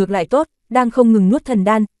Nhược Trần ngược lại tốt, đang không ngừng nuốt thần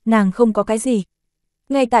đan, nàng không có cái gì.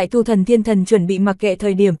 Ngay tại tu thần thiên thần chuẩn bị mặc kệ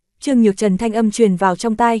thời điểm, Trương Nhược Trần thanh âm truyền vào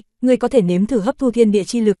trong tai, ngươi có thể nếm thử hấp thu thiên địa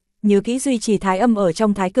chi lực, nhớ kỹ duy trì thái âm ở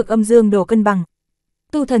trong thái cực âm dương đồ cân bằng.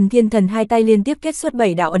 Tu thần thiên thần hai tay liên tiếp kết xuất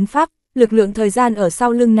 7 đạo ấn pháp, lực lượng thời gian ở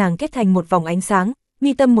sau lưng nàng kết thành một vòng ánh sáng,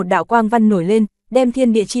 mi tâm một đạo quang văn nổi lên, đem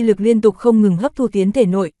thiên địa chi lực liên tục không ngừng hấp thu tiến thể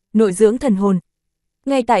nội dưỡng thần hồn.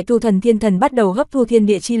 Ngay tại tu thần thiên thần bắt đầu hấp thu thiên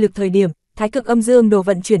địa chi lực thời điểm, thái cực âm dương đồ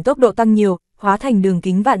vận chuyển tốc độ tăng nhiều, hóa thành đường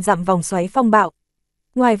kính vạn dặm vòng xoáy phong bạo.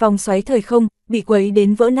 Ngoài vòng xoáy thời không, bị quấy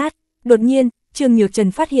đến vỡ nát, đột nhiên, Trương Nhược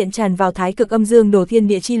Trần phát hiện tràn vào thái cực âm dương đồ thiên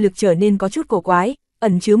địa chi lực trở nên có chút cổ quái,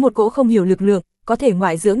 ẩn chứa một cỗ không hiểu lực lượng, có thể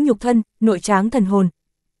ngoại dưỡng nhục thân, nội tráng thần hồn.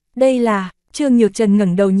 Đây là, Trương Nhược Trần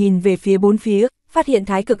ngẩng đầu nhìn về phía bốn phía, phát hiện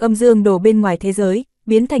thái cực âm dương đồ bên ngoài thế giới,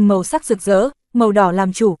 biến thành màu sắc rực rỡ, màu đỏ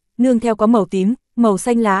làm chủ, nương theo có màu tím, màu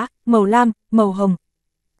xanh lá, màu lam, màu hồng.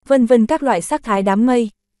 Vân vân các loại sắc thái đám mây,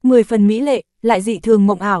 10 phần mỹ lệ, lại dị thường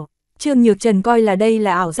mộng ảo. Trương Nhược Trần coi là đây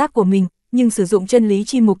là ảo giác của mình, nhưng sử dụng chân lý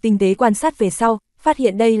chi mục tinh tế quan sát về sau, phát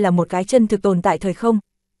hiện đây là một cái chân thực tồn tại thời không.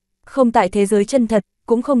 Không tại thế giới chân thật,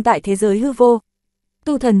 cũng không tại thế giới hư vô.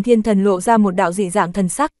 Tu Thần Thiên Thần lộ ra một đạo dị dạng thần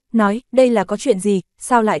sắc, nói, đây là có chuyện gì,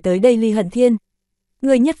 sao lại tới đây Ly Hận Thiên?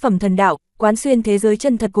 Người nhất phẩm thần đạo, quán xuyên thế giới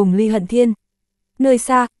chân thật cùng Ly Hận Thiên. Nơi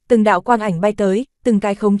xa, từng đạo quang ảnh bay tới, từng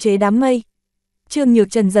cái khống chế đám mây. Trương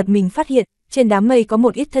Nhược Trần giật mình phát hiện, trên đám mây có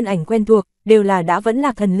một ít thân ảnh quen thuộc, đều là đã vẫn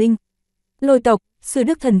lạc thần linh. Lôi tộc, Sư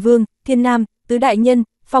Đức Thần Vương, Thiên Nam, Tứ Đại Nhân,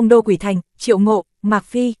 Phong Đô Quỷ Thành, Triệu Ngộ, Mạc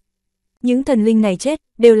Phi. Những thần linh này chết,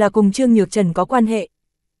 đều là cùng Trương Nhược Trần có quan hệ.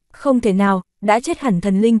 Không thể nào, đã chết hẳn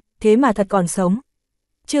thần linh, thế mà thật còn sống.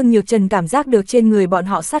 Trương Nhược Trần cảm giác được trên người bọn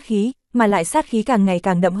họ sát khí, mà lại sát khí càng ngày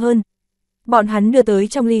càng đậm hơn. Bọn hắn đưa tới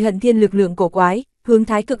trong Ly Hận Thiên lực lượng cổ quái, hướng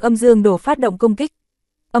thái cực âm dương đồ phát động công kích.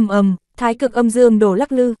 Thái cực âm dương đồ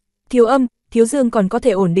lắc lư, thiếu âm, thiếu dương còn có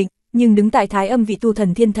thể ổn định, nhưng đứng tại thái âm vị Tu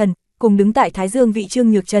Thần Thiên Thần, cùng đứng tại thái dương vị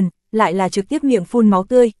Trương Nhược Trần, lại là trực tiếp miệng phun máu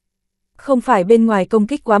tươi. Không phải bên ngoài công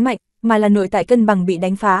kích quá mạnh, mà là nội tại cân bằng bị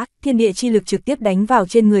đánh phá, thiên địa chi lực trực tiếp đánh vào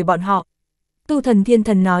trên người bọn họ. Tu Thần Thiên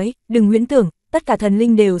Thần nói, đừng huyễn tưởng, tất cả thần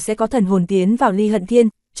linh đều sẽ có thần hồn tiến vào Ly Hận Thiên,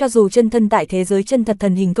 cho dù chân thân tại thế giới chân thật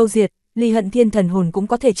thần hình câu diệt, Ly Hận Thiên thần hồn cũng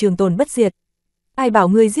có thể trường tồn bất diệt. Ai bảo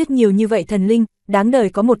ngươi giết nhiều như vậy thần linh, đáng đời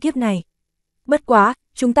có một kiếp này. Bất quá,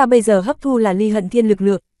 chúng ta bây giờ hấp thu là Ly Hận Thiên lực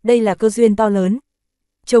lượng, đây là cơ duyên to lớn.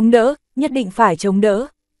 Chống đỡ, nhất định phải chống đỡ.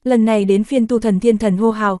 Lần này đến phiên Tu Thần Thiên Thần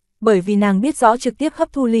hô hào, bởi vì nàng biết rõ trực tiếp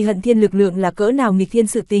hấp thu Ly Hận Thiên lực lượng là cỡ nào nghịch thiên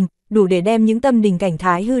sự tình, đủ để đem những tâm đình cảnh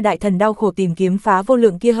thái hư đại thần đau khổ tìm kiếm phá vô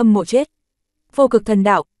lượng kia hâm mộ chết. Vô cực thần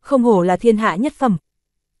đạo, không hổ là thiên hạ nhất phẩm.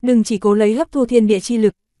 Đừng chỉ cố lấy hấp thu thiên địa chi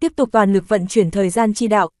lực, tiếp tục toàn lực vận chuyển thời gian chi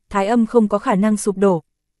đạo, thái âm không có khả năng sụp đổ.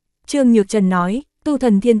 Trương Nhược Trần nói, Tu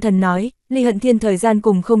Thần Thiên Thần nói, Ly Hận Thiên thời gian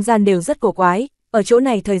cùng không gian đều rất cổ quái, ở chỗ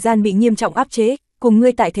này thời gian bị nghiêm trọng áp chế, cùng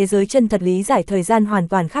ngươi tại thế giới chân thật lý giải thời gian hoàn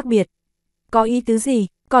toàn khác biệt. Có ý tứ gì,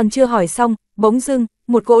 còn chưa hỏi xong, bỗng dưng,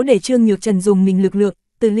 một cỗ để Trương Nhược Trần dùng mình lực lượng,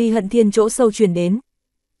 từ Ly Hận Thiên chỗ sâu truyền đến.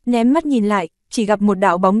 Ném mắt nhìn lại, chỉ gặp một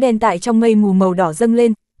đạo bóng đen tại trong mây mù màu đỏ dâng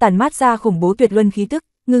lên, tản mát ra khủng bố tuyệt luân khí tức,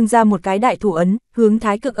 ngưng ra một cái đại thủ ấn, hướng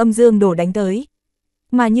thái cực âm dương đồ đánh tới.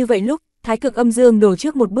 Mà như vậy lúc, thái cực âm dương đồ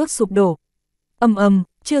trước một bước sụp đổ.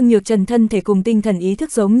 Trương Nhược Trần thân thể cùng tinh thần ý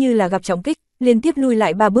thức giống như là gặp trọng kích, liên tiếp lui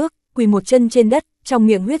lại 3 bước, quỳ một chân trên đất, trong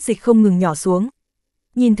miệng huyết dịch không ngừng nhỏ xuống.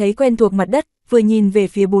 Nhìn thấy quen thuộc mặt đất, vừa nhìn về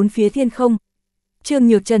phía bốn phía thiên không. Trương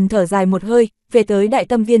Nhược Trần thở dài một hơi, về tới đại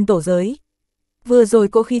tâm viên tổ giới. Vừa rồi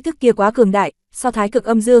cỗ khí thức kia quá cường đại, so thái cực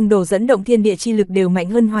âm dương đồ dẫn động thiên địa chi lực đều mạnh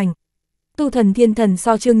hơn hoành. Tu Thần Thiên Thần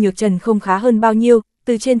so Trương Nhược Trần không khá hơn bao nhiêu,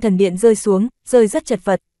 từ trên thần điện rơi xuống, rơi rất chật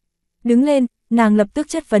vật. Đứng lên, nàng lập tức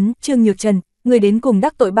chất vấn, Trương Nhược Trần, người đến cùng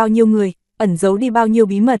đắc tội bao nhiêu người, ẩn giấu đi bao nhiêu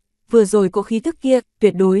bí mật, vừa rồi cỗ khí thức kia,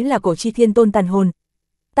 tuyệt đối là cổ chi thiên tôn tàn hồn.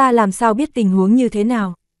 Ta làm sao biết tình huống như thế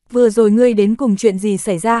nào, vừa rồi ngươi đến cùng chuyện gì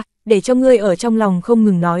xảy ra, để cho ngươi ở trong lòng không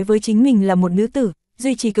ngừng nói với chính mình là một nữ tử,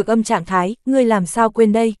 duy trì cực âm trạng thái, ngươi làm sao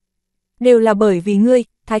quên đây. Đều là bởi vì ngươi,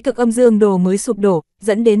 thái cực âm dương đồ mới sụp đổ,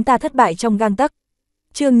 dẫn đến ta thất bại trong gang tấc.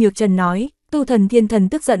 Trương Nhược Trần nói, Tu Thần Thiên Thần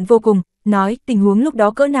tức giận vô cùng, nói tình huống lúc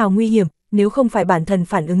đó cỡ nào nguy hiểm, nếu không phải bản thân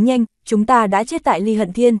phản ứng nhanh, chúng ta đã chết tại Ly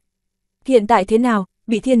Hận Thiên. Hiện tại thế nào,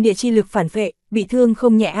 bị thiên địa chi lực phản phệ, bị thương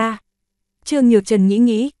không nhẹ a. Trương Nhược Trần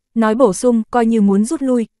nghĩ, nói bổ sung, coi như muốn rút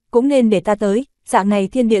lui, cũng nên để ta tới, dạng này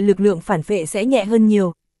thiên địa lực lượng phản phệ sẽ nhẹ hơn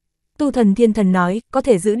nhiều. Tu Thần Thiên Thần nói, có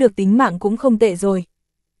thể giữ được tính mạng cũng không tệ rồi.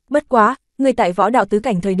 Bất quá, người tại võ đạo tứ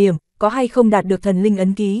cảnh thời điểm, có hay không đạt được thần linh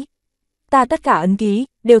ấn ký? Ta tất cả ấn ký,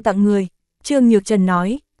 đều tặng người. Trương Nhược Trần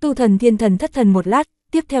nói, Tu Thần Thiên Thần thất thần một lát,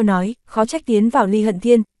 tiếp theo nói, khó trách tiến vào Ly Hận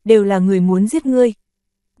Thiên, đều là người muốn giết ngươi.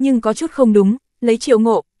 Nhưng có chút không đúng, lấy Triệu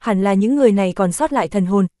Ngộ, hẳn là những người này còn sót lại thần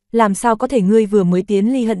hồn, làm sao có thể ngươi vừa mới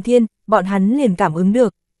tiến Ly Hận Thiên, bọn hắn liền cảm ứng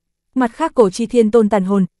được. Mặt khác cổ chi thiên tôn tàn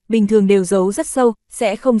hồn, bình thường đều giấu rất sâu,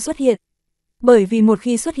 sẽ không xuất hiện. Bởi vì một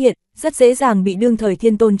khi xuất hiện, rất dễ dàng bị đương thời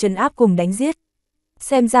thiên tôn trấn áp cùng đánh giết.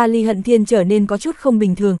 Xem ra Ly Hận Thiên trở nên có chút không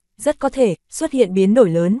bình thường, rất có thể xuất hiện biến đổi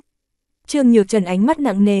lớn. Trương Nhược Trần ánh mắt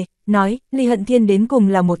nặng nề, nói, Ly Hận Thiên đến cùng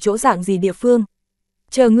là một chỗ dạng gì địa phương.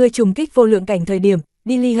 Chờ ngươi trùng kích vô lượng cảnh thời điểm,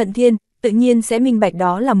 đi Ly Hận Thiên, tự nhiên sẽ minh bạch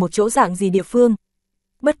đó là một chỗ dạng gì địa phương.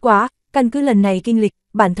 Bất quá, căn cứ lần này kinh lịch,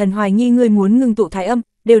 bản thân hoài nghi ngươi muốn ngưng tụ thái âm,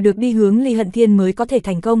 đều được đi hướng Ly Hận Thiên mới có thể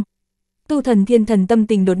thành công. Tu Thần Thiên Thần tâm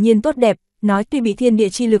tình đột nhiên tốt đẹp, nói tuy bị thiên địa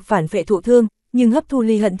chi lực phản phệ thụ thương, nhưng hấp thu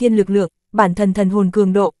Ly Hận Thiên lực lượng, bản thân thần hồn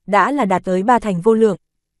cường độ, đã là đạt tới 3 thành vô lượng.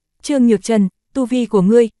 Trương Nhược Trần, tu vi của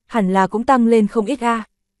ngươi, hẳn là cũng tăng lên không ít a.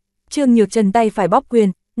 Trương Nhược Trần tay phải bóp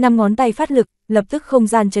quyền, 5 ngón tay phát lực, lập tức không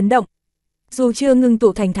gian chấn động. Dù chưa ngưng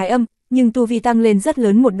tụ thành thái âm, nhưng tu vi tăng lên rất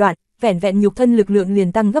lớn một đoạn, vẻn vẹn nhục thân lực lượng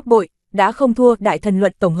liền tăng gấp bội, đã không thua đại thần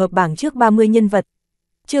luận tổng hợp bảng trước 30 nhân vật.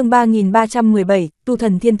 Chương 3317, tu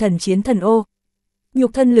thần thiên thần chiến thần ô.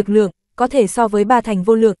 Nhục thân lực lượng có thể so với 3 thành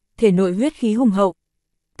vô lượng, thể nội huyết khí hùng hậu.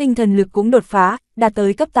 Tinh thần lực cũng đột phá, đạt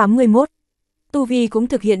tới cấp 81. Tu vi cũng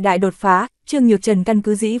thực hiện đại đột phá, Trương Nhược Trần căn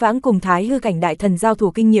cứ dĩ vãng cùng Thái hư cảnh đại thần giao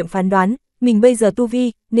thủ kinh nghiệm phán đoán, mình bây giờ tu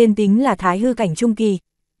vi nên tính là Thái hư cảnh trung kỳ.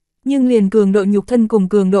 Nhưng liền cường độ nhục thân cùng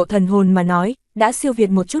cường độ thần hồn mà nói, đã siêu việt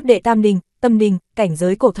một chút đệ tam đình, tâm đình, cảnh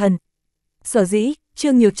giới cổ thần. Sở dĩ,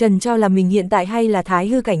 Trương Nhược Trần cho là mình hiện tại hay là Thái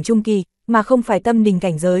hư cảnh trung kỳ, mà không phải tâm đình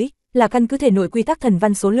cảnh giới, là căn cứ thể nội quy tắc thần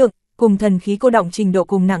văn số lượng, cùng thần khí cô động trình độ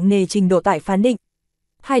cùng nặng nề trình độ tại phán định.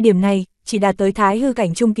 Hai điểm này, chỉ đạt tới Thái hư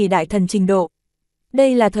cảnh trung kỳ đại thần trình độ.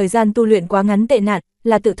 Đây là thời gian tu luyện quá ngắn tệ nạn,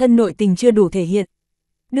 là tự thân nội tình chưa đủ thể hiện.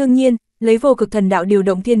 Đương nhiên, lấy vô cực thần đạo điều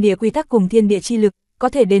động thiên địa quy tắc cùng thiên địa chi lực, có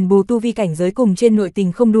thể đền bù tu vi cảnh giới cùng trên nội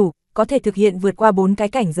tình không đủ, có thể thực hiện vượt qua 4 cái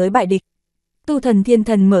cảnh giới bại địch. Tu thần thiên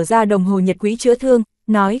thần mở ra đồng hồ nhật quỹ chữa thương,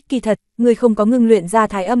 nói, kỳ thật, ngươi không có ngưng luyện ra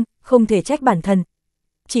thái âm, không thể trách bản thân.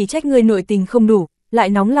 Chỉ trách ngươi nội tình không đủ, lại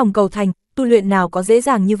nóng lòng cầu thành, tu luyện nào có dễ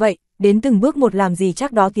dàng như vậy, đến từng bước một làm gì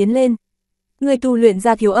chắc đó tiến lên. Ngươi tu luyện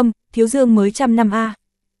ra thiếu âm, thiếu dương mới 100 năm a.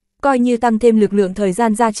 Coi như tăng thêm lực lượng thời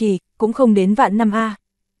gian gia trì, cũng không đến vạn năm a.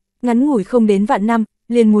 Ngắn ngủi không đến vạn năm,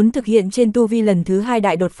 liền muốn thực hiện trên tu vi lần thứ 2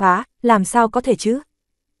 đại đột phá, làm sao có thể chứ?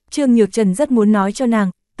 Trương Nhược Trần rất muốn nói cho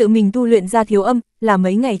nàng, tự mình tu luyện ra thiếu âm, là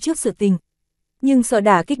mấy ngày trước sự tình. Nhưng sợ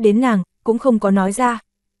đả kích đến nàng, cũng không có nói ra.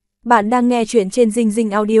 Bạn đang nghe chuyện trên Dinh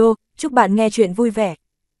Dinh Audio, chúc bạn nghe chuyện vui vẻ.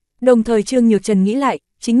 Đồng thời Trương Nhược Trần nghĩ lại,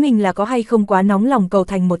 chính mình là có hay không quá nóng lòng cầu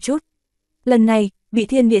thành một chút. Lần này, bị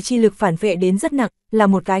thiên địa chi lực phản vệ đến rất nặng, là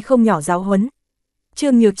một cái không nhỏ giáo huấn.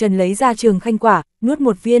 Trương Nhược Trần lấy ra trường khanh quả, nuốt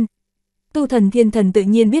một viên. Tu thần thiên thần tự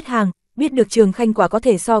nhiên biết hàng, biết được trường khanh quả có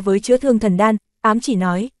thể so với chữa thương thần đan, ám chỉ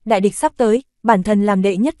nói, đại địch sắp tới, bản thân làm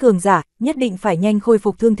đệ nhất cường giả, nhất định phải nhanh khôi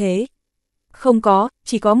phục thương thế. Không có,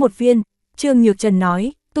 chỉ có một viên, Trương Nhược Trần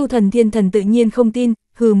nói, tu thần thiên thần tự nhiên không tin,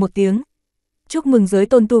 hừ một tiếng. Chúc mừng giới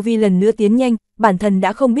tôn tu vi lần nữa tiến nhanh, bản thân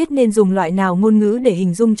đã không biết nên dùng loại nào ngôn ngữ để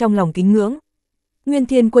hình dung trong lòng kính ngưỡng. Nguyên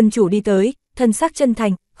Thiên quân chủ đi tới, thân sắc chân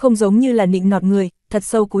thành, không giống như là nịnh nọt người, thật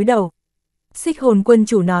sâu cúi đầu. Xích hồn quân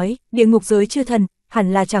chủ nói, địa ngục giới chư thần,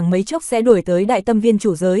 hẳn là chẳng mấy chốc sẽ đuổi tới đại tâm viên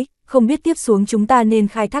chủ giới, không biết tiếp xuống chúng ta nên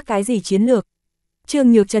khai thác cái gì chiến lược.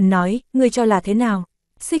 Trương Nhược Trần nói, ngươi cho là thế nào?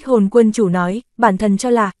 Xích hồn quân chủ nói, bản thân cho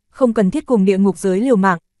là, không cần thiết cùng địa ngục giới liều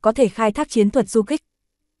mạng, có thể khai thác chiến thuật du kích.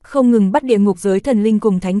 Không ngừng bắt địa ngục giới thần linh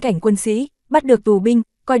cùng thánh cảnh quân sĩ, bắt được tù binh,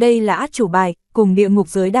 coi đây là át chủ bài, cùng địa ngục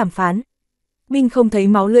giới đàm phán. Binh không thấy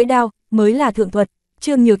máu lưỡi đao, mới là thượng thuật.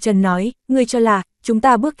 Trương Nhược Trần nói, ngươi cho là, chúng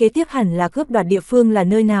ta bước kế tiếp hẳn là cướp đoạt địa phương là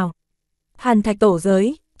nơi nào? Hàn Thạch Tổ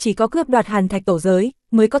giới, chỉ có cướp đoạt Hàn Thạch Tổ giới,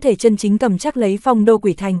 mới có thể chân chính cầm chắc lấy phong đô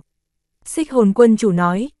quỷ thành. Xích hồn quân chủ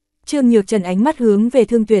nói, Trương Nhược Trần ánh mắt hướng về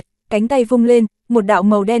Thương Tuyệt, cánh tay vung lên, một đạo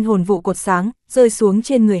màu đen hồn vụ cột sáng, rơi xuống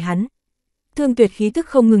trên người hắn. Thương Tuyệt khí tức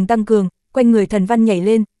không ngừng tăng cường, quanh người thần văn nhảy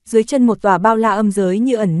lên, dưới chân một tòa bao la âm giới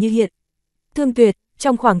như ẩn như hiện. Thương Tuyệt,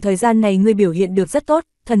 trong khoảng thời gian này ngươi biểu hiện được rất tốt,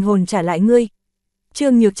 thần hồn trả lại ngươi.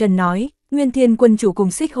 Trương Nhược Trần nói, Nguyên Thiên quân chủ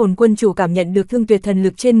cùng Xích hồn quân chủ cảm nhận được Thương Tuyệt thần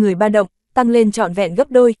lực trên người ba động, tăng lên trọn vẹn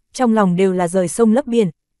gấp đôi, trong lòng đều là rời sông lấp biển.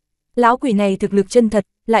 Lão quỷ này thực lực chân thật,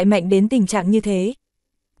 lại mạnh đến tình trạng như thế.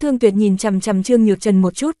 Thương Tuyệt nhìn chằm chằm Trương Nhược Trần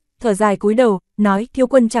một chút, thở dài cúi đầu, nói, thiếu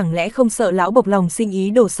quân chẳng lẽ không sợ lão bộc lòng sinh ý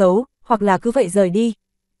đồ xấu, hoặc là cứ vậy rời đi.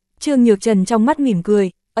 Trương Nhược Trần trong mắt mỉm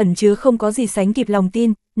cười, ẩn chứa không có gì sánh kịp lòng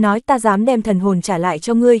tin, nói ta dám đem thần hồn trả lại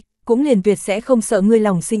cho ngươi, cũng liền tuyệt sẽ không sợ ngươi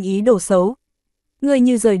lòng sinh ý đồ xấu. Ngươi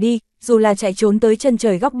như rời đi, dù là chạy trốn tới chân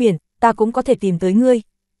trời góc biển, ta cũng có thể tìm tới ngươi.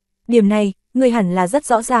 Điểm này, ngươi hẳn là rất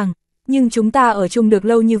rõ ràng, nhưng chúng ta ở chung được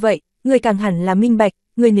lâu như vậy, ngươi càng hẳn là minh bạch,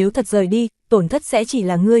 ngươi nếu thật rời đi, tổn thất sẽ chỉ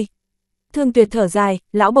là ngươi. Thương Tuyệt thở dài,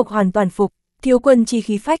 lão bộc hoàn toàn phục, thiếu quân chi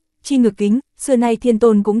khí phách, chi ngực kính, xưa nay thiên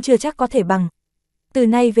tôn cũng chưa chắc có thể bằng. Từ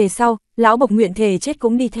nay về sau, lão bộc nguyện thề chết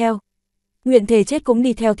cũng đi theo. Nguyện thề chết cũng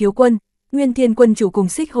đi theo thiếu quân. Nguyên Thiên quân chủ cùng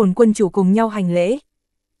Xích hồn quân chủ cùng nhau hành lễ.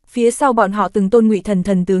 Phía sau bọn họ từng tôn Ngụy thần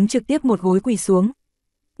thần tướng trực tiếp một gối quỳ xuống.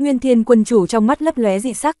 Nguyên Thiên quân chủ trong mắt lấp lóe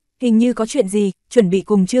dị sắc, hình như có chuyện gì, chuẩn bị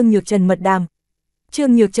cùng Trương Nhược Trần mật đàm.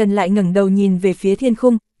 Trương Nhược Trần lại ngẩng đầu nhìn về phía thiên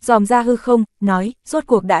khung, dòm ra hư không, nói, rốt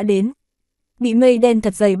cuộc đã đến. Bị mây đen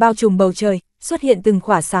thật dày bao trùm bầu trời, xuất hiện từng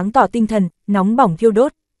khỏa sáng tỏ tinh thần, nóng bỏng thiêu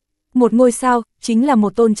đốt. Một ngôi sao, chính là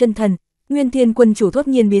một tôn chân thần. Nguyên Thiên quân chủ thốt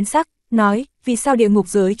nhiên biến sắc, nói, vì sao địa ngục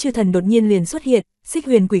giới chư thần đột nhiên liền xuất hiện, Xích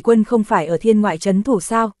Huyền quỷ quân không phải ở thiên ngoại trấn thủ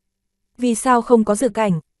sao? Vì sao không có dự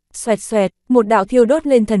cảnh? Xoẹt xoẹt, một đạo thiêu đốt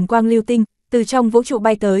lên thần quang lưu tinh, từ trong vũ trụ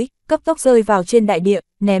bay tới, cấp tốc rơi vào trên đại địa,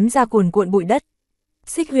 ném ra cuồn cuộn bụi đất.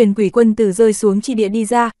 Xích Huyền quỷ quân từ rơi xuống chi địa đi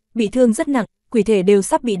ra, bị thương rất nặng, quỷ thể đều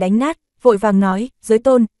sắp bị đánh nát, vội vàng nói, Giới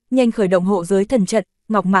tôn, nhanh khởi động hộ giới thần trận,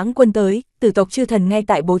 Ngọc Mãng quân tới, tử tộc chư thần ngay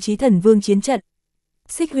tại bố trí thần vương chiến trận.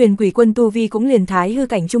 Xích Huyền quỷ quân tu vi cũng liền thái hư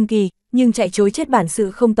cảnh trung kỳ, nhưng chạy trối chết bản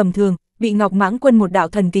sự không tầm thường, bị Ngọc Mãng quân một đạo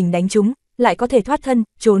thần kình đánh trúng, lại có thể thoát thân,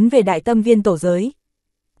 trốn về đại tâm viên tổ giới.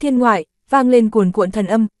 Thiên ngoại, vang lên cuồn cuộn thần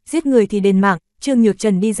âm, giết người thì đền mạng, Trương Nhược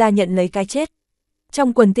Trần đi ra nhận lấy cái chết.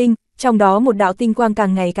 Trong quần tinh, trong đó một đạo tinh quang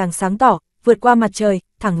càng ngày càng sáng tỏ, vượt qua mặt trời,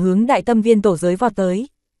 thẳng hướng đại tâm viên tổ giới vọt tới.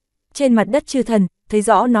 Trên mặt đất chư thần, thấy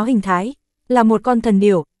rõ nó hình thái, là một con thần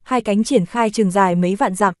điểu, hai cánh triển khai trường dài mấy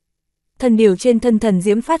vạn dặm. Thần điểu trên thân thần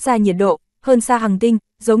diễm phát ra nhiệt độ, hơn xa hằng tinh,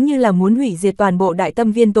 giống như là muốn hủy diệt toàn bộ đại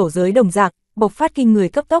tâm viên tổ giới đồng dạng, bộc phát kinh người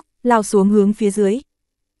cấp tốc, lao xuống hướng phía dưới.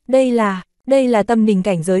 Đây là tâm đỉnh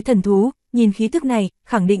cảnh giới thần thú, nhìn khí tức này,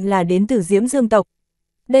 khẳng định là đến từ Diễm Dương tộc.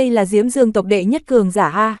 Đây là Diễm Dương tộc đệ nhất cường giả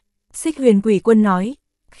a, Xích Huyền quỷ quân nói.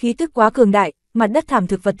 Khí tức quá cường đại, mặt đất thảm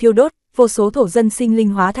thực vật thiêu đốt, vô số thổ dân sinh linh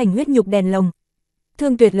hóa thành huyết nhục đèn lồng.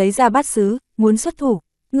 Thương Tuyệt lấy ra bát sứ, muốn xuất thủ,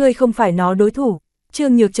 ngươi không phải nó đối thủ.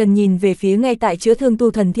 Trương Nhược Trần nhìn về phía ngay tại chữa thương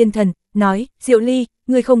tu thần thiên thần, nói, Diệu Ly,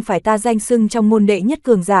 ngươi không phải ta danh xưng trong môn đệ nhất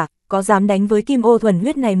cường giả, có dám đánh với kim ô thuần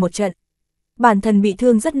huyết này một trận. Bản thân bị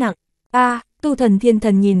thương rất nặng. Tu thần thiên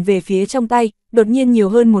thần nhìn về phía trong tay, đột nhiên nhiều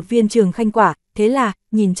hơn một viên trường khanh quả, thế là,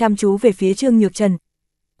 nhìn chăm chú về phía Trương Nhược Trần.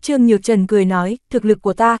 Trương Nhược Trần cười nói, thực lực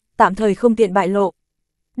của ta, tạm thời không tiện bại lộ.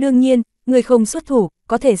 Đương nhiên, người không xuất thủ,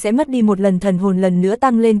 có thể sẽ mất đi một lần thần hồn lần nữa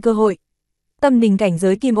tăng lên cơ hội. Tâm đỉnh cảnh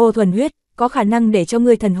giới kim ô thuần huyết, có khả năng để cho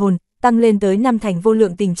ngươi thần hồn, tăng lên tới 5 thành vô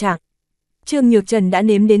lượng tình trạng. Trương Nhược Trần đã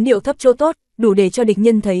nếm đến điệu thấp chỗ tốt, đủ để cho địch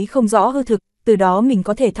nhân thấy không rõ hư thực, từ đó mình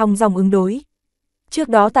có thể thong dong ứng đối. Trước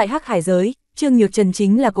đó tại Hắc Hải giới, Trương Nhược Trần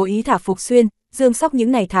chính là cố ý thả Phục Xuyên, Dương Sóc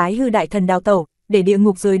những này thái hư đại thần đào tẩu, để địa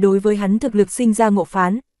ngục giới đối với hắn thực lực sinh ra ngộ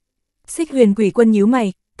phán. Xích Huyền quỷ quân nhíu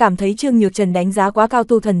mày, cảm thấy Trương Nhược Trần đánh giá quá cao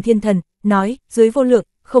tu thần thiên thần, nói, dưới vô lượng,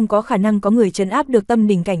 không có khả năng có người trấn áp được tâm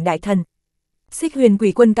đỉnh cảnh đại thần. Xích Huyền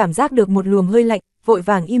quỷ quân cảm giác được một luồng hơi lạnh, vội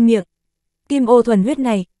vàng im miệng. Kim ô thuần huyết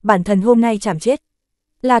này, bản thần hôm nay chảm chết.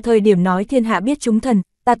 Là thời điểm nói thiên hạ biết chúng thần,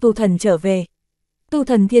 ta tu thần trở về. Tu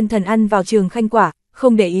thần thiên thần ăn vào trường khanh quả,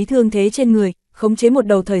 không để ý thương thế trên người, khống chế một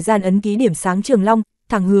đầu thời gian ấn ký điểm sáng trường long,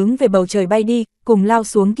 thẳng hướng về bầu trời bay đi, cùng lao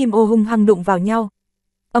xuống kim ô hung hăng đụng vào nhau.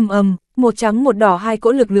 Ầm ầm, một trắng một đỏ hai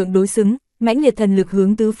cỗ lực lượng đối xứng, mãnh liệt thần lực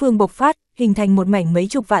hướng tứ phương bộc phát, hình thành một mảnh mấy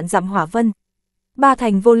chục vạn dặm hỏa vân. 3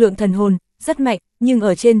 thành vô lượng thần hồn, rất mạnh, nhưng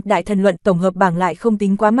ở trên đại thần luận tổng hợp bảng lại không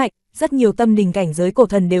tính quá mạnh, rất nhiều tâm đỉnh cảnh giới cổ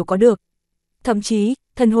thần đều có được. Thậm chí,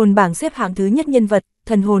 thần hồn bảng xếp hạng thứ nhất nhân vật,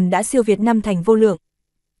 thần hồn đã siêu việt 5 thành vô lượng.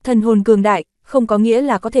 Thần hồn cường đại, không có nghĩa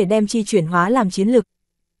là có thể đem chi chuyển hóa làm chiến lực.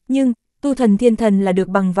 Nhưng, tu thần thiên thần là được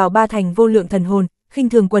bằng vào 3 thành vô lượng thần hồn, khinh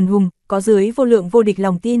thường quần hùng, có dưới vô lượng vô địch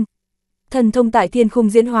lòng tin. Thần thông tại thiên khung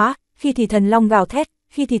diễn hóa, khi thì thần long gào thét,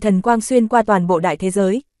 khi thì thần quang xuyên qua toàn bộ đại thế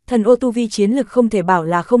giới, thần ô tu vi chiến lực không thể bảo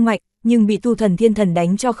là không mạnh, nhưng bị tu thần thiên thần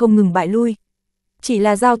đánh cho không ngừng bại lui. Chỉ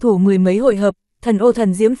là giao thủ mười mấy hội hợp, thần ô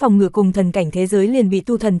thần diễm phòng ngự cùng thần cảnh thế giới liền bị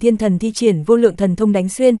tu thần thiên thần thi triển vô lượng thần thông đánh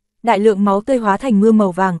xuyên, đại lượng máu tươi hóa thành mưa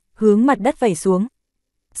màu vàng, hướng mặt đất vẩy xuống.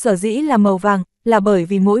 Sở dĩ là màu vàng, là bởi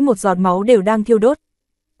vì mỗi một giọt máu đều đang thiêu đốt.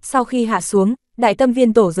 Sau khi hạ xuống, đại tâm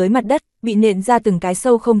viên tổ giới mặt đất, bị nện ra từng cái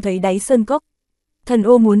sâu không thấy đáy sơn cốc. Thần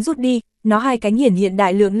ô muốn rút đi, nó hai cánh hiển hiện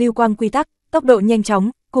đại lượng lưu quang quy tắc, tốc độ nhanh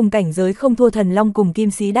chóng, cùng cảnh giới không thua thần long cùng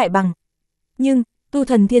kim sĩ đại bằng. Nhưng, tu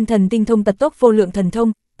thần thiên thần tinh thông tật tốc vô lượng thần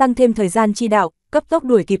thông, tăng thêm thời gian chi đạo, cấp tốc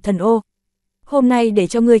đuổi kịp thần ô. Hôm nay để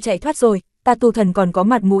cho ngươi chạy thoát rồi, ta tu thần còn có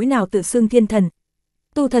mặt mũi nào tự xưng thiên thần.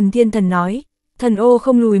 Tu thần thiên thần nói, thần ô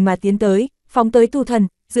không lùi mà tiến tới, phóng tới tu thần,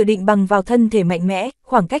 dự định bằng vào thân thể mạnh mẽ,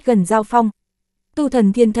 khoảng cách gần giao phong. Tu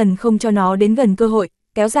thần thiên thần không cho nó đến gần cơ hội,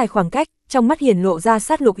 kéo dài khoảng cách, trong mắt hiển lộ ra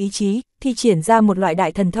sát lục ý chí, thi triển ra một loại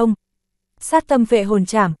đại thần thông. Sát tâm vệ hồn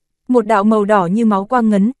trảm, một đạo màu đỏ như máu quang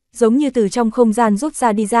ngấn, giống như từ trong không gian rút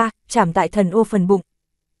ra đi ra, chảm tại thần ô phần bụng.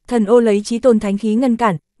 Thần ô lấy chí tôn thánh khí ngăn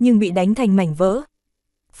cản, nhưng bị đánh thành mảnh vỡ.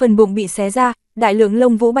 Phần bụng bị xé ra, đại lượng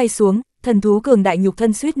lông vũ bay xuống, thần thú cường đại nhục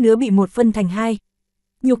thân suýt nữa bị một phân thành hai.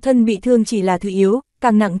 Nhục thân bị thương chỉ là thứ yếu,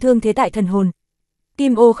 càng nặng thương thế tại thần hồn.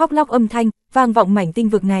 Kim ô khóc lóc âm thanh, vang vọng mảnh tinh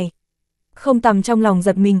vực này. Không tầm trong lòng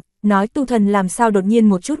giật mình, nói tu thần làm sao đột nhiên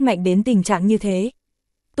một chút mạnh đến tình trạng như thế.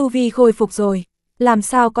 Tu vi khôi phục rồi, làm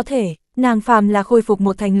sao có thể, nàng phàm là khôi phục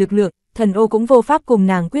một thành lực lượng, thần ô cũng vô pháp cùng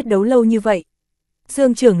nàng quyết đấu lâu như vậy.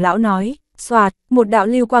 Dương trưởng lão nói, xoạt, một đạo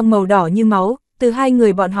lưu quang màu đỏ như máu, từ hai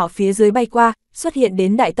người bọn họ phía dưới bay qua, xuất hiện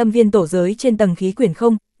đến đại tâm viên tổ giới trên tầng khí quyển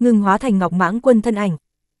không, ngừng hóa thành Ngọc Mãng Quân thân ảnh.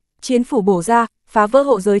 Chiến phủ bổ ra, phá vỡ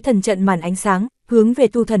hộ giới thần trận màn ánh sáng, hướng về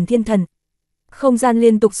tu thần thiên thần. Không gian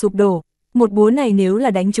liên tục sụp đổ, một búa này nếu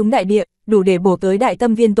là đánh trúng đại địa, đủ để bổ tới đại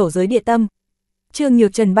tâm viên tổ giới địa tâm. Trương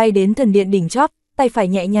Nhược Trần bay đến thần điện đỉnh chóp, tay phải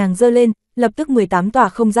nhẹ nhàng giơ lên, lập tức 18 tòa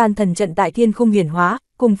không gian thần trận tại thiên khung hiển hóa,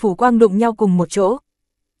 cùng phủ quang đụng nhau cùng một chỗ.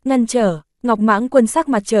 Ngăn trở, Ngọc Mãng Quân sắc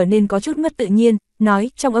mặt trở nên có chút mất tự nhiên,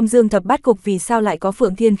 nói trong âm dương thập bát cục vì sao lại có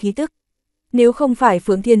Phượng Thiên khí tức. Nếu không phải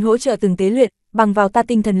Phượng Thiên hỗ trợ từng tế luyện, bằng vào ta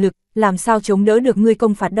tinh thần lực, làm sao chống đỡ được ngươi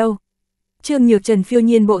công phạt đâu. Trương Nhược Trần phiêu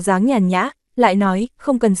nhiên bộ dáng nhàn nhã, lại nói,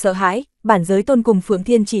 không cần sợ hãi, bản giới tôn cùng Phượng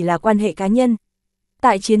Thiên chỉ là quan hệ cá nhân.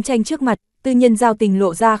 Tại chiến tranh trước mặt, tư nhân giao tình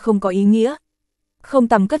lộ ra không có ý nghĩa. Không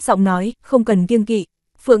Tầm cất giọng nói, không cần kiêng kỵ,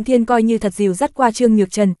 Phượng Thiên coi như thật dìu dắt qua Trương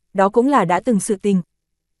Nhược Trần, đó cũng là đã từng sự tình.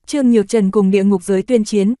 Trương Nhược Trần cùng địa ngục giới tuyên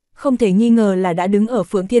chiến, không thể nghi ngờ là đã đứng ở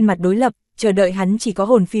Phượng Thiên mặt đối lập, chờ đợi hắn chỉ có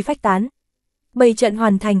hồn phi phách tán. Bày trận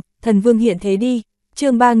hoàn thành, thần vương hiện thế đi,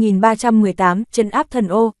 chương 3318, trấn áp thần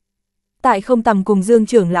ô. Tại Không Tầm cùng Dương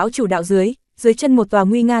trưởng lão chủ đạo dưới chân một tòa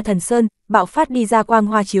nguy nga thần sơn, bạo phát đi ra quang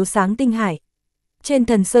hoa chiếu sáng tinh hải. Trên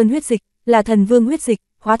thần sơn huyết dịch, là thần vương huyết dịch,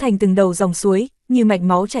 hóa thành từng đầu dòng suối, như mạch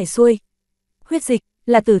máu chảy xuôi. Huyết dịch,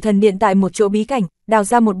 là Tử Thần Điện tại một chỗ bí cảnh, đào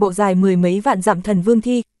ra một bộ dài 10 mấy vạn dặm thần vương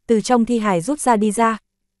thi, từ trong thi hài rút ra đi ra.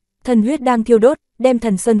 Thần huyết đang thiêu đốt, đem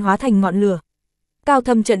thần sơn hóa thành ngọn lửa. Cao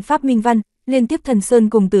thâm trận pháp minh văn, liên tiếp thần sơn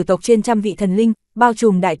cùng tử tộc trên trăm vị thần linh, bao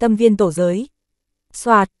trùm đại tâm viên tổ giới.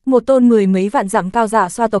 Soạt, một tôn 10 mấy vạn dặm cao giả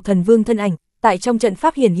xoa tộc thần vương thân ảnh, tại trong trận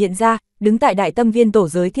pháp hiện ra, đứng tại đại tâm viên tổ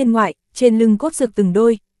giới thiên ngoại, trên lưng cốt rực từng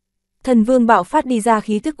đôi. Thần vương bạo phát đi ra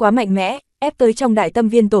khí thức quá mạnh mẽ, ép tới trong đại tâm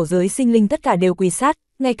viên tổ giới sinh linh tất cả đều quỳ sát,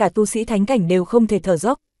 ngay cả tu sĩ thánh cảnh đều không thể thở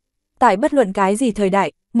dốc. Tại bất luận cái gì thời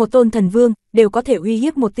đại, một tôn thần vương đều có thể uy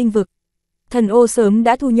hiếp một tinh vực. Thần ô sớm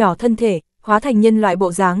đã thu nhỏ thân thể, hóa thành nhân loại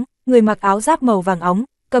bộ dáng, người mặc áo giáp màu vàng óng,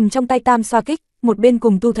 cầm trong tay tam xoa kích, một bên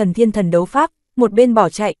cùng tu thần thiên thần đấu pháp, một bên bỏ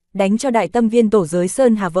chạy, đánh cho đại tâm viên tổ giới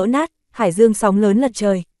sơn hà vỡ nát, hải dương sóng lớn lật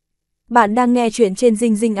trời. Bạn đang nghe chuyện trên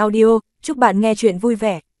Dinh Dinh Audio, chúc bạn nghe chuyện vui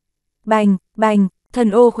vẻ. Bành, bành,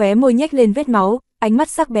 thần ô khóe môi nhếch lên vết máu, ánh mắt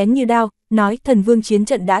sắc bén như đao, nói thần vương chiến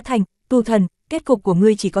trận đã thành, tu thần, kết cục của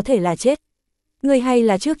ngươi chỉ có thể là chết. Ngươi hay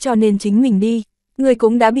là trước cho nên chính mình đi, ngươi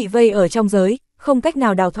cũng đã bị vây ở trong giới, không cách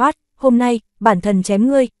nào đào thoát, hôm nay, bản thần chém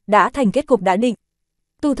ngươi, đã thành kết cục đã định.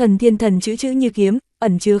 Tu thần thiên thần chữ chữ như kiếm,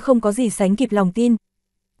 ẩn chứa không có gì sánh kịp lòng tin.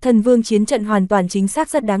 Thần vương chiến trận hoàn toàn chính xác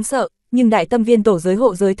rất đáng sợ, nhưng đại tâm viên tổ giới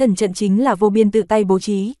hộ giới thần trận chính là vô biên tự tay bố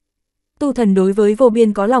trí. Tu thần đối với vô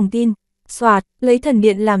biên có lòng tin, soạt, lấy thần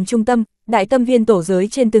điện làm trung tâm, đại tâm viên tổ giới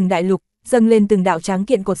trên từng đại lục, dâng lên từng đạo tráng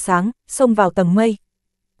kiện cột sáng, xông vào tầng mây.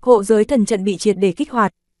 Hộ giới thần trận bị triệt để kích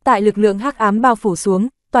hoạt, tại lực lượng hắc ám bao phủ xuống,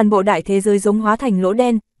 toàn bộ đại thế giới giống hóa thành lỗ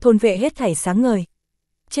đen, thôn vệ hết thảy sáng ngời.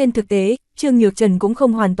 Trên thực tế, Trương Nhược Trần cũng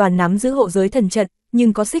không hoàn toàn nắm giữ hộ giới thần trận,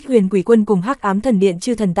 nhưng có Xích Huyền Quỷ Quân cùng hắc ám thần điện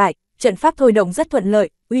chư thần tại, trận pháp thôi động rất thuận lợi,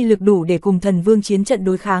 uy lực đủ để cùng thần vương chiến trận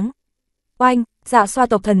đối kháng. Oanh, dạ xoa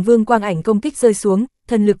tộc thần vương quang ảnh công kích rơi xuống,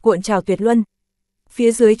 thần lực cuộn trào tuyệt luân.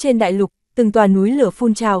 Phía dưới trên đại lục, từng tòa núi lửa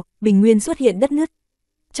phun trào, bình nguyên xuất hiện đất nứt.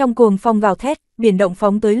 Trong cuồng phong gào thét, biển động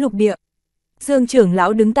phóng tới lục địa. Dương trưởng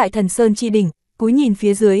lão đứng tại thần sơn chi đỉnh, cúi nhìn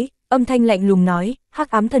phía dưới, âm thanh lạnh lùng nói,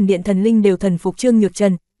 hắc ám thần điện thần linh đều thần phục Trương Nhược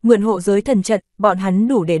Trần, mượn hộ giới thần trận, bọn hắn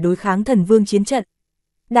đủ để đối kháng thần vương chiến trận.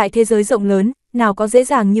 Đại thế giới rộng lớn, nào có dễ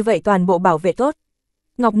dàng như vậy toàn bộ bảo vệ tốt.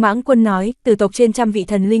 Ngọc Mãng Quân nói, từ tộc trên trăm vị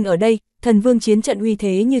thần linh ở đây, thần vương chiến trận uy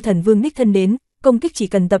thế như thần vương đích thân đến, công kích chỉ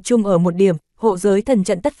cần tập trung ở một điểm, hộ giới thần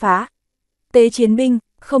trận tất phá. Tế chiến binh,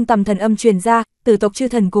 Không Tầm thần âm truyền ra, từ tộc chư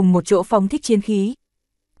thần cùng một chỗ phóng thích chiến khí.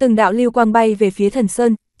 Từng đạo lưu quang bay về phía thần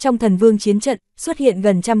sơn, trong thần vương chiến trận xuất hiện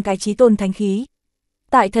gần trăm cái chí tôn thánh khí.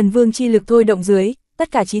 Tại thần vương chi lực thôi động dưới,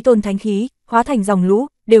 tất cả chí tôn thánh khí hóa thành dòng lũ,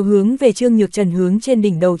 đều hướng về Trương Nhược Trần hướng trên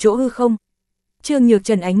đỉnh đầu chỗ hư không. Trương Nhược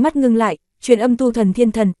Trần ánh mắt ngưng lại, truyền âm tu thần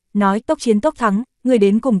thiên thần, nói tốc chiến tốc thắng, người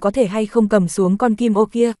đến cùng có thể hay không cầm xuống con kim ô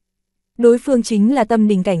kia. Đối phương chính là tâm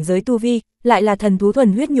đỉnh cảnh giới tu vi, lại là thần thú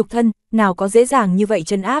thuần huyết nhục thân, nào có dễ dàng như vậy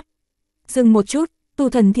trấn áp. Dừng một chút, tu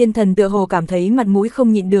thần thiên thần tựa hồ cảm thấy mặt mũi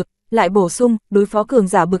không nhịn được, lại bổ sung, đối phó cường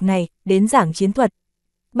giả bực này, đến giảng chiến thuật.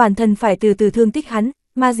 Bản thân phải từ từ thương tích hắn,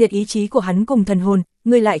 ma diệt ý chí của hắn cùng thần hồn,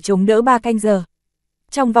 ngươi lại chống đỡ 3 canh giờ.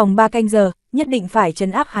 Trong vòng 3 canh giờ, nhất định phải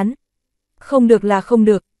trấn áp hắn. Không được là không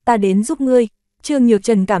được, ta đến giúp ngươi. Trương Nhược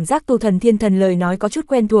Trần cảm giác tu thần thiên thần lời nói có chút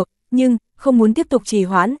quen thuộc, nhưng không muốn tiếp tục trì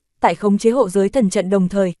hoãn, tại khống chế hộ giới thần trận đồng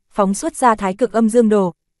thời, phóng xuất ra thái cực âm dương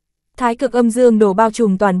đồ. Thái cực âm dương đồ bao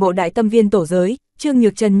trùm toàn bộ đại tâm viên tổ giới, Trương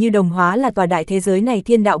Nhược Trần như đồng hóa là tòa đại thế giới này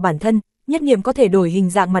thiên đạo bản thân, nhất niệm có thể đổi hình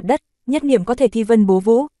dạng mặt đất, nhất niệm có thể thi vân bố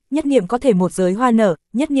vũ, nhất niệm có thể một giới hoa nở,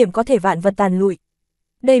 nhất niệm có thể vạn vật tàn lụi.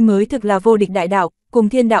 Đây mới thực là vô địch đại đạo, cùng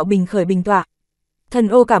thiên đạo bình khởi bình tọa. Thần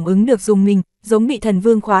ô cảm ứng được dùng mình, giống bị thần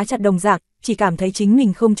vương khóa chặt đồng dạng, chỉ cảm thấy chính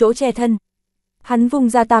mình không chỗ che thân. Hắn vung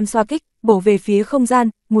ra tam xoa kích, bổ về phía không gian,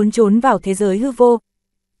 muốn trốn vào thế giới hư vô.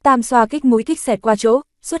 Tam xoa kích mũi kích xẹt qua chỗ,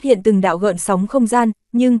 xuất hiện từng đạo gợn sóng không gian,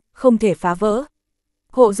 nhưng không thể phá vỡ.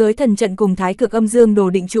 Hộ giới thần trận cùng thái cực âm dương đồ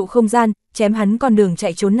định trụ không gian, chém hắn con đường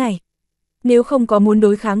chạy trốn này. Nếu không có muốn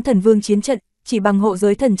đối kháng thần vương chiến trận, chỉ bằng hộ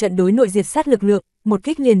giới thần trận đối nội diệt sát lực lượng, một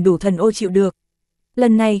kích liền đủ thần ô chịu được.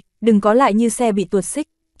 Lần này, đừng có lại như xe bị tuột xích.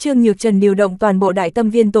 Trương Nhược Trần điều động toàn bộ đại tâm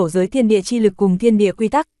viên tổ giới thiên địa chi lực cùng thiên địa quy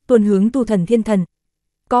tắc, tuôn hướng tu thần thiên thần.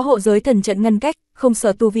 Có hộ giới thần trận ngăn cách, không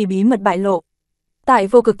sợ tu vi bí mật bại lộ. Tại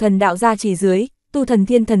vô cực thần đạo gia chỉ dưới, tu thần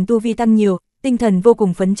thiên thần tu vi tăng nhiều, tinh thần vô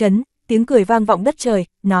cùng phấn chấn, tiếng cười vang vọng đất trời,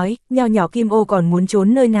 nói, nho nhỏ kim ô còn muốn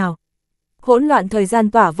trốn nơi nào. Hỗn loạn thời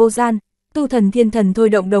gian tỏa vô gian, tu thần thiên thần thôi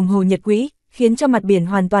động đồng hồ nhật quỹ, khiến cho mặt biển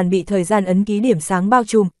hoàn toàn bị thời gian ấn ký điểm sáng bao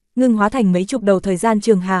trùm, ngưng hóa thành mấy chục đầu thời gian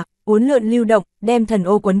trường hà, uốn lượn lưu động, đem thần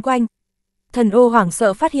ô quấn quanh. Thần ô hoảng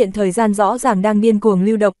sợ phát hiện thời gian rõ ràng đang điên cuồng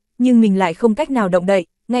lưu động, nhưng mình lại không cách nào động đậy,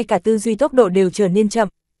 ngay cả tư duy tốc độ đều trở nên chậm.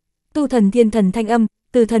 Tu thần thiên thần thanh âm,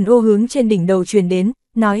 từ thần ô hướng trên đỉnh đầu truyền đến,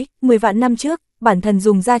 nói, 10 vạn năm trước, bản thần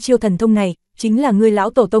dùng ra chiêu thần thông này, chính là ngươi lão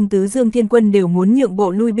tổ tông tứ dương thiên quân đều muốn nhượng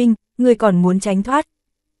bộ lui binh, ngươi còn muốn tránh thoát.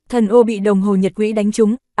 Thần ô bị đồng hồ nhật quỹ đánh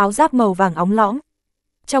trúng, áo giáp màu vàng óng lõng.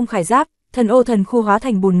 Trong khải giáp, thần ô thần khu hóa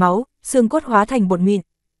thành bùn máu, xương cốt hóa thành bột mịn.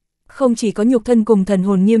 Không chỉ có nhục thân cùng thần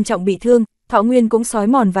hồn nghiêm trọng bị thương, thọ nguyên cũng xói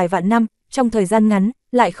mòn vài vạn năm, trong thời gian ngắn,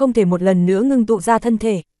 lại không thể một lần nữa ngưng tụ ra thân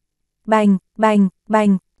thể. Bành, bành,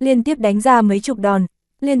 bành, liên tiếp đánh ra mấy chục đòn,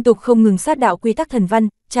 liên tục không ngừng sát đạo quy tắc thần văn,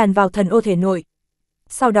 tràn vào thần ô thể nội.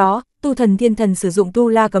 Sau đó, tu thần thiên thần sử dụng tu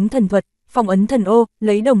la cấm thần thuật, phong ấn thần ô,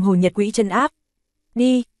 lấy đồng hồ nhật quỹ chân áp.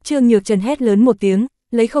 Đi, Trương Nhược Trần hét lớn một tiếng,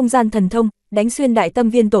 lấy không gian thần thông, đánh xuyên đại tâm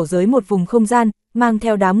viên tổ giới một vùng không gian, mang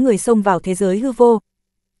theo đám người xông vào thế giới hư vô.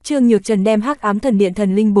 Trương Nhược Trần đem hắc ám thần điện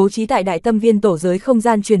thần linh bố trí tại đại tâm viên tổ giới không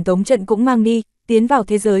gian truyền tống trận cũng mang đi, tiến vào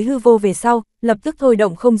thế giới hư vô về sau, lập tức thôi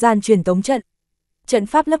động không gian truyền tống trận. Trận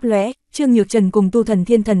pháp lấp lóe, Trương Nhược Trần cùng tu thần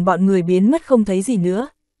thiên thần bọn người biến mất không thấy gì nữa.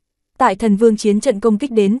 Tại thần vương chiến trận công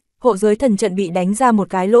kích đến, hộ giới thần trận bị đánh ra một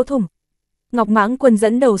cái lỗ thủng. Ngọc Mãng Quân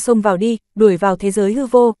dẫn đầu xông vào đi, đuổi vào thế giới hư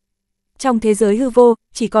vô. Trong thế giới hư vô,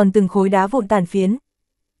 chỉ còn từng khối đá vụn tàn phiến.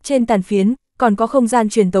 Trên tàn phiến, còn có không gian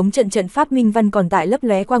truyền tống trận trận pháp minh văn còn tại lấp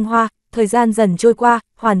lóe quang hoa, thời gian dần trôi qua,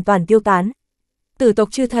 hoàn toàn tiêu tán. Tử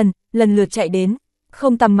tộc chư thần, lần lượt chạy đến,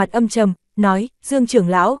 không tầm mặt âm trầm, nói, Dương trưởng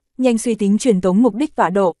lão, nhanh suy tính truyền tống mục đích tọa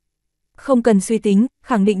độ. Không cần suy tính,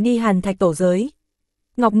 khẳng định đi Hàn Thạch tổ giới.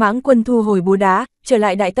 Ngọc Mãng Quân thu hồi búa đá, trở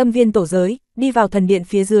lại đại tâm viên tổ giới, đi vào thần điện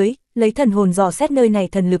phía dưới, lấy thần hồn dò xét nơi này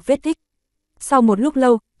thần lực vết tích. Sau một lúc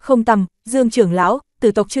lâu, không tầm, Dương trưởng lão,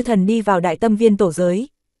 tử tộc chư thần đi vào đại tâm viên tổ giới.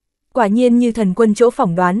 Quả nhiên như thần quân chỗ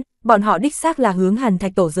phỏng đoán, bọn họ đích xác là hướng Hàn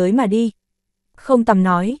Thạch tổ giới mà đi. Không tầm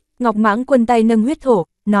nói, Ngọc Mãng Quân tay nâng huyết thổ,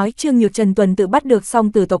 nói Trương Nhược Trần tuần tự bắt được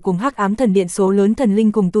xong tử tộc cùng hắc ám thần điện số lớn thần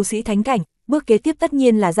linh cùng tu sĩ thánh cảnh, bước kế tiếp tất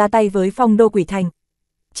nhiên là ra tay với phong đô quỷ thành.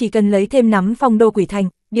 Chỉ cần lấy thêm nắm phong đô quỷ thành,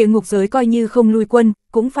 địa ngục giới coi như không lui quân,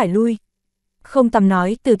 cũng phải lui. Không tầm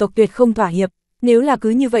nói, tử tộc tuyệt không thỏa hiệp, nếu là cứ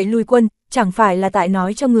như vậy lui quân, chẳng phải là tại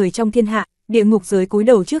nói cho người trong thiên hạ, địa ngục giới cúi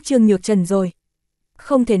đầu trước Trương Nhược Trần rồi.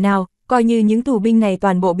 Không thể nào, coi như những tù binh này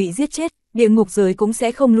toàn bộ bị giết chết, địa ngục giới cũng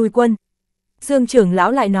sẽ không lui quân. Dương trưởng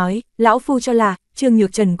lão lại nói, lão phu cho là, Trương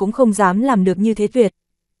Nhược Trần cũng không dám làm được như thế tuyệt.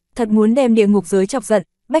 Thật muốn đem địa ngục giới chọc giận,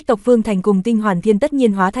 bách tộc vương thành cùng tinh hoàn thiên tất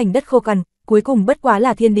nhiên hóa thành đất khô cằn, cuối cùng bất quá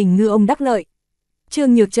là thiên đình ngư ông đắc lợi.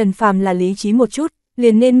 Trương Nhược Trần phàm là lý trí một chút,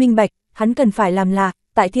 liền nên minh bạch, hắn cần phải làm là,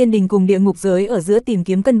 tại thiên đình cùng địa ngục giới ở giữa tìm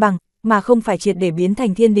kiếm cân bằng, mà không phải triệt để biến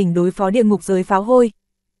thành thiên đình đối phó địa ngục giới pháo hôi.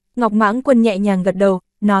 Ngọc Mãng Quân nhẹ nhàng gật đầu,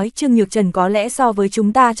 nói Trương Nhược Trần có lẽ so với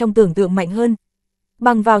chúng ta trong tưởng tượng mạnh hơn.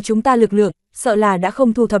 Bằng vào chúng ta lực lượng, sợ là đã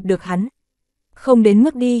không thu thập được hắn. Không đến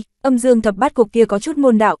mức đi, âm dương thập bát cục kia có chút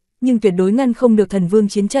môn đạo, nhưng tuyệt đối ngăn không được thần vương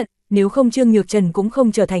chiến trận, nếu không Trương Nhược Trần cũng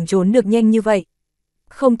không trở thành trốn được nhanh như vậy.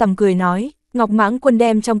 Không tầm cười nói, Ngọc Mãng Quân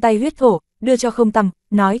đem trong tay huyết thổ, đưa cho không tầm,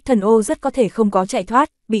 nói thần ô rất có thể không có chạy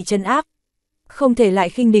thoát, bị trấn áp. Không thể lại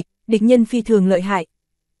khinh địch, địch nhân phi thường lợi hại.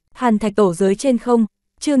 Hàn Thạch tổ giới trên không,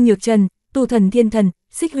 Trương Nhược Trần, tu thần thiên thần,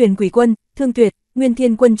 xích huyền quỷ quân, thương tuyệt, nguyên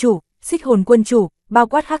thiên quân chủ, xích hồn quân chủ, bao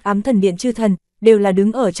quát hắc ám thần điện chư thần, đều là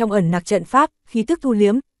đứng ở trong ẩn nặc trận pháp, khí tức thu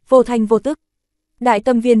liếm, vô thanh vô tức. Đại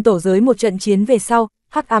tâm viên tổ giới một trận chiến về sau,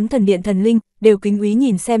 hắc ám thần điện thần linh, đều kính úy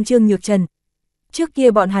nhìn xem Trương Nhược Trần. Trước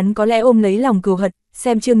kia bọn hắn có lẽ ôm lấy lòng cừu hận,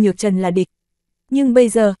 xem Trương Nhược Trần là địch. Nhưng bây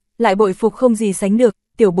giờ, lại bội phục không gì sánh được,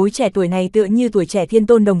 tiểu bối trẻ tuổi này tựa như tuổi trẻ thiên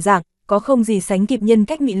tôn đồng dạng, có không gì sánh kịp nhân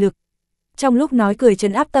cách mị lực. Trong lúc nói cười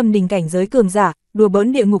trấn áp tâm đình cảnh giới cường giả, đùa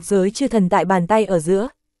bỡn địa ngục giới chư thần tại bàn tay ở giữa.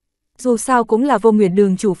 Dù sao cũng là Vô Nguyệt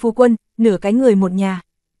Đường chủ phu quân, nửa cái người một nhà.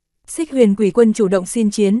 Xích Huyền Quỷ Quân chủ động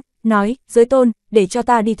xin chiến, nói, Giới Tôn, để cho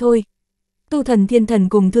ta đi thôi. Tu Thần Thiên Thần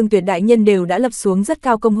cùng Thương Tuyệt đại nhân đều đã lập xuống rất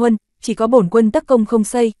cao công huân, chỉ có bổn quân tất công không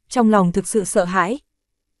xây, trong lòng thực sự sợ hãi.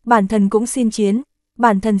 Bản thần cũng xin chiến,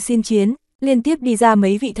 bản thần xin chiến, liên tiếp đi ra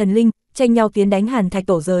mấy vị thần linh, tranh nhau tiến đánh Hàn Thạch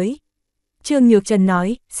tổ giới. Trương Nhược Trần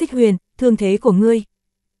nói, Xích Huyền, thương thế của ngươi.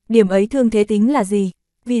 Điểm ấy thương thế tính là gì?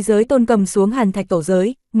 Vì Giới Tôn cầm xuống Hàn Thạch tổ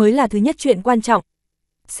giới, mới là thứ nhất chuyện quan trọng.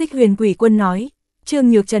 Xích Huyền Quỷ Quân nói.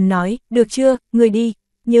 Trương Nhược Trần nói, được chưa, ngươi đi,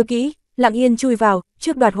 nhớ kỹ, lặng yên chui vào,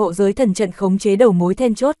 trước đoạt hộ giới thần trận khống chế đầu mối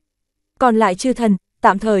then chốt. Còn lại chư thần,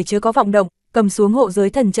 tạm thời chớ có vọng động, cầm xuống hộ giới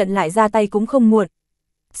thần trận lại ra tay cũng không muộn.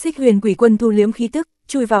 Xích Huyền Quỷ Quân thu liếm khí tức,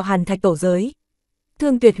 chui vào Hàn Thạch tổ giới.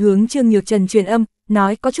 Thương Tuyệt hướng Trương Nhược Trần truyền âm,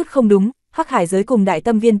 nói có chút không đúng, Hắc Hải giới cùng Đại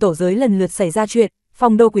Tâm Viên tổ giới lần lượt xảy ra chuyện,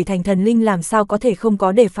 Phong Đô Quỷ Thành thần linh làm sao có thể không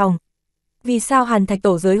có đề phòng. Vì sao Hàn Thạch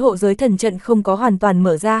tổ giới hộ giới thần trận không có hoàn toàn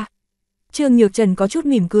mở ra? Trương Nhược Trần có chút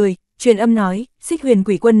mỉm cười, truyền âm nói, Xích Huyền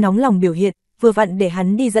Quỷ Quân nóng lòng biểu hiện, vừa vặn để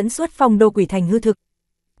hắn đi dẫn xuất Phong Đô Quỷ Thành hư thực.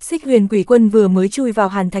 Xích Huyền Quỷ Quân vừa mới chui vào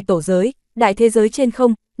Hàn Thạch tổ giới, đại thế giới trên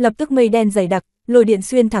không, lập tức mây đen dày đặc, lôi điện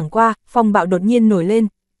xuyên thẳng qua, phong bạo đột nhiên nổi lên.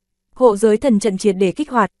 Hộ giới thần trận triệt để kích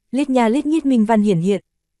hoạt, lít nha lít nhít minh văn hiển hiện.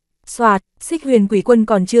 Soạt, Xích Huyền Quỷ Quân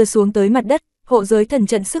còn chưa xuống tới mặt đất, hộ giới thần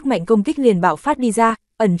trận sức mạnh công kích liền bạo phát đi ra,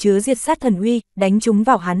 ẩn chứa diệt sát thần uy, đánh trúng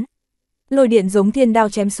vào hắn. Lôi điện giống thiên đao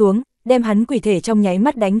chém xuống, đem hắn quỷ thể trong nháy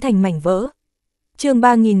mắt đánh thành mảnh vỡ. Chương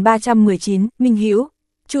 3319, Minh Hữu.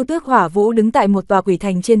 Chu Tước Hỏa Vũ đứng tại một tòa quỷ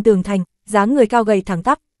thành trên tường thành, dáng người cao gầy thẳng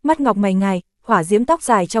tắp, mắt ngọc mày ngài, hỏa diễm tóc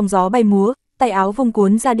dài trong gió bay múa, tay áo vung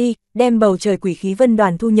cuốn ra đi, đem bầu trời quỷ khí vân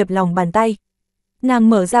đoàn thu nhập lòng bàn tay. Nàng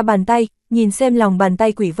mở ra bàn tay, nhìn xem lòng bàn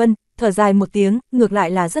tay quỷ vân, thở dài một tiếng, ngược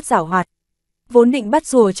lại là rất giảo hoạt. Vốn định bắt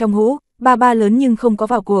rùa trong hũ, ba lớn nhưng không có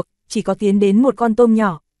vào cuộc, chỉ có tiến đến một con tôm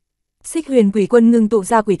nhỏ. Xích Huyền Quỷ Quân ngưng tụ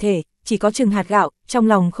ra quỷ thể, chỉ có chừng hạt gạo, trong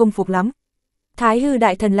lòng không phục lắm. Thái hư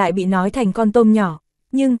đại thần lại bị nói thành con tôm nhỏ,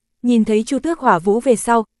 nhưng, nhìn thấy Chu Tước Hỏa Vũ về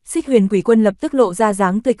sau, Xích Huyền Quỷ Quân lập tức lộ ra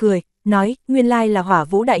dáng tươi cười, nói, nguyên lai là Hỏa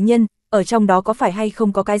Vũ đại nhân, ở trong đó có phải hay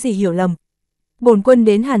không có cái gì hiểu lầm. Bổn quân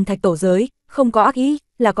đến Hàn Thạch tổ giới, không có ác ý,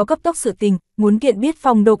 là có cấp tốc sự tình, muốn kiện biết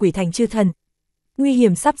Phong Đô Quỷ Thành chư thần. Nguy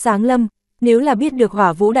hiểm sắp giáng lâm, nếu là biết được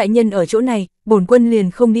Hỏa Vũ đại nhân ở chỗ này, bổn quân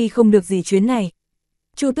liền không đi không được gì chuyến này.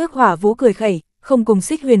 Chu Tước Hỏa Vũ cười khẩy, không cùng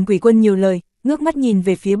Xích Huyền Quỷ Quân nhiều lời, ngước mắt nhìn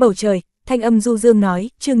về phía bầu trời, thanh âm du dương nói,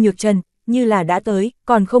 Trương Nhược Trần, như là đã tới,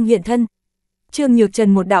 còn không hiện thân. Trương Nhược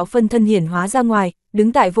Trần một đạo phân thân hiển hóa ra ngoài,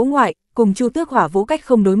 đứng tại vũ ngoại, cùng Chu Tước Hỏa Vũ cách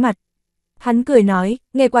không đối mặt. Hắn cười nói,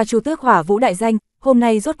 nghe qua Chu Tước Hỏa Vũ đại danh, hôm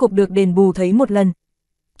nay rốt cục được đền bù thấy một lần.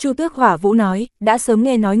 Chu Tước Hỏa Vũ nói, đã sớm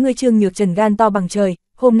nghe nói ngươi Trương Nhược Trần gan to bằng trời,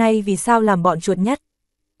 hôm nay vì sao làm bọn chuột nhắt.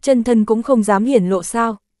 Chân thân cũng không dám hiển lộ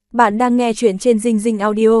sao. Bạn đang nghe chuyện trên Dinh Dinh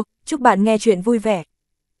Audio, chúc bạn nghe chuyện vui vẻ.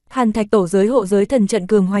 Hàn Thạch tổ giới hộ giới thần trận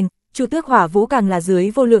cường hoành, Chu Tước Hỏa Vũ càng là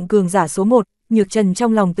dưới vô lượng cường giả số 1, Nhược Trần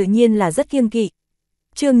trong lòng tự nhiên là rất kiêng kỵ.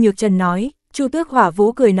 Trương Nhược Trần nói, Chu Tước Hỏa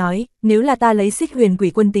Vũ cười nói, nếu là ta lấy Xích Huyền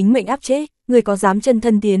Quỷ Quân tính mệnh áp chế, người có dám chân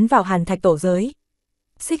thân tiến vào Hàn Thạch tổ giới.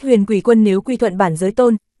 Xích Huyền Quỷ Quân nếu quy thuận bản giới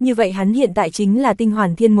tôn, như vậy hắn hiện tại chính là tinh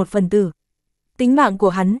hoàn thiên một phần tử. Tính mạng của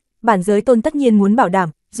hắn, bản giới tôn tất nhiên muốn bảo đảm,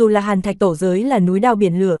 dù là Hàn Thạch tổ giới là núi đao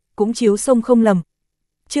biển lửa, cũng chiếu sông không lầm.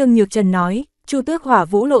 Trương Nhược Trần nói, Chu Tước Hỏa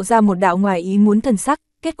Vũ lộ ra một đạo ngoài ý muốn thần sắc,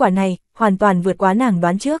 kết quả này, hoàn toàn vượt quá nàng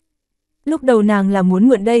đoán trước. Lúc đầu nàng là muốn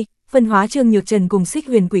mượn đây, phân hóa Trương Nhược Trần cùng Xích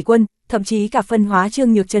Huyền Quỷ Quân, thậm chí cả phân hóa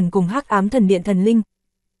Trương Nhược Trần cùng Hắc Ám Thần Điện thần linh.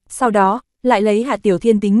 Sau đó, lại lấy Hạ Tiểu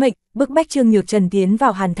Thiên tính mệnh, bức bách Trương Nhược Trần tiến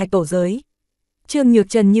vào Hàn Thạch tổ giới. Trương Nhược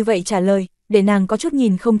Trần như vậy trả lời, để nàng có chút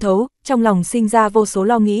nhìn không thấu, trong lòng sinh ra vô số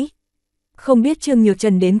lo nghĩ. Không biết Trương Nhược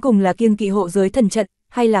Trần đến cùng là kiêng kỵ hộ giới thần trận,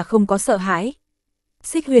 hay là không có sợ hãi.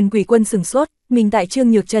 Xích Huyền Quỷ Quân sửng sốt, mình tại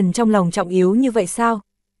Trương Nhược Trần trong lòng trọng yếu như vậy sao?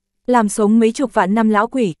 Làm sống mấy chục vạn năm lão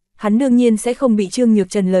quỷ, hắn đương nhiên sẽ không bị Trương Nhược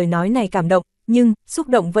Trần lời nói này cảm động, nhưng, xúc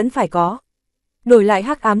động vẫn phải có. Đổi lại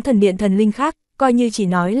Hắc Ám Thần Điện thần linh khác, coi như chỉ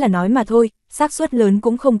nói là nói mà thôi, xác suất lớn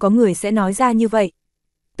cũng không có người sẽ nói ra như vậy.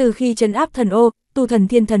 Từ khi trấn áp thần ô, Tu Thần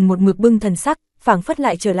Thiên Thần một mực bưng thần sắc, phảng phất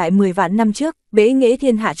lại trở lại 10 vạn năm trước, bế nghệ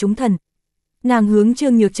thiên hạ chúng thần. Nàng hướng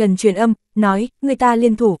Trương Nhược Trần truyền âm, nói, người ta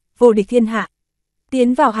liên thủ, vô địch thiên hạ.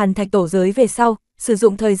 Tiến vào Hàn Thạch tổ giới về sau, sử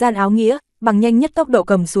dụng thời gian áo nghĩa, bằng nhanh nhất tốc độ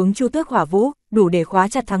cầm xuống Chu Tước Hỏa Vũ, đủ để khóa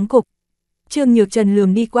chặt thắng cục. Trương Nhược Trần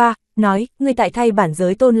lườm đi qua, nói, ngươi tại thay bản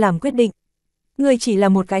giới tôn làm quyết định. Ngươi chỉ là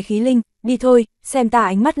một cái khí linh, đi thôi, xem ta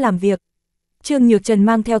ánh mắt làm việc. Trương Nhược Trần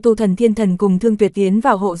mang theo Tu Thần Thiên Thần cùng Thương Tuyệt tiến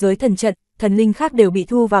vào hộ giới thần trận, thần linh khác đều bị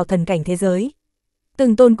thu vào thần cảnh thế giới.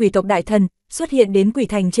 Từng tôn quỷ tộc đại thần xuất hiện đến quỷ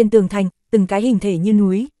thành trên tường thành, từng cái hình thể như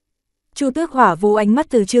núi. Chu Tước Hỏa Vũ ánh mắt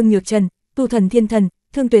từ Trương Nhược Trần, Tu Thần Thiên Thần,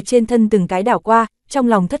 thương tuyệt trên thân từng cái đảo qua, trong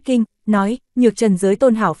lòng thất kinh, nói, Nhược Trần giới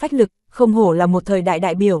tôn hảo phách lực, không hổ là một thời đại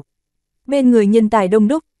đại biểu. Bên người nhân tài đông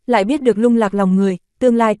đúc, lại biết được lung lạc lòng người,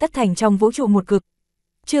 tương lai tất thành trong vũ trụ một cực.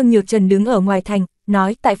 Trương Nhược Trần đứng ở ngoài thành,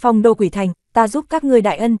 nói, tại Phong Đô Quỷ Thành, ta giúp các ngươi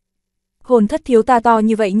đại ân. Hồn thất thiếu ta to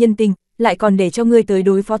như vậy nhân tình, lại còn để cho ngươi tới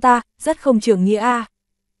đối phó ta, rất không trưởng nghĩa a.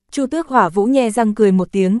 Chu Tước Hỏa Vũ nhe răng cười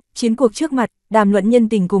một tiếng, chiến cuộc trước mặt, đàm luận nhân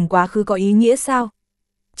tình cùng quá khứ có ý nghĩa sao?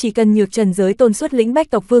 Chỉ cần Nhược Trần giới tôn xuất lĩnh bách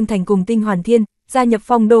tộc vương thành cùng tinh hoàn thiên, gia nhập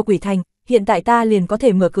Phong Đô Quỷ Thành, hiện tại ta liền có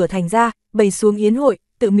thể mở cửa thành ra, bày xuống yến hội,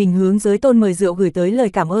 tự mình hướng giới tôn mời rượu gửi tới lời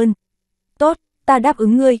cảm ơn. Tốt, ta đáp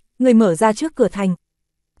ứng ngươi mở ra trước cửa thành.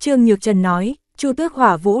 Trương Nhược Trần nói. Chu Tước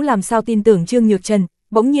Hỏa Vũ làm sao tin tưởng Trương Nhược Trần,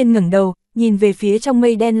 bỗng nhiên ngẩng đầu, nhìn về phía trong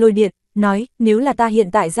mây đen lôi điện, nói, nếu là ta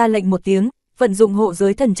hiện tại ra lệnh một tiếng, vận dụng hộ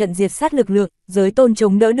giới thần trận diệt sát lực lượng, giới tôn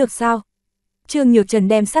chống đỡ được sao? Trương Nhược Trần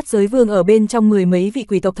đem sát giới vương ở bên trong 10 mấy vị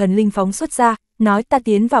quỷ tộc thần linh phóng xuất ra, nói, ta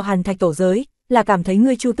tiến vào Hàn Thạch tổ giới, là cảm thấy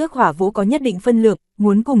ngươi Chu Tước Hỏa Vũ có nhất định phân lượng,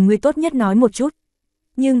 muốn cùng ngươi tốt nhất nói một chút.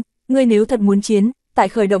 Nhưng, ngươi nếu thật muốn chiến, tại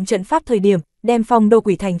khởi động trận pháp thời điểm, đem Phong Đô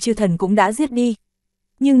Quỷ Thành chư thần cũng đã giết đi.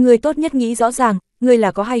 Nhưng ngươi tốt nhất nghĩ rõ ràng, ngươi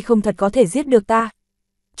là có hay không thật có thể giết được ta.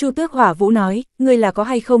 Chu Tước Hỏa Vũ nói, ngươi là có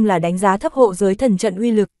hay không là đánh giá thấp hộ giới thần trận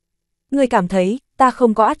uy lực. Ngươi cảm thấy, ta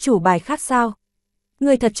không có át chủ bài khác sao?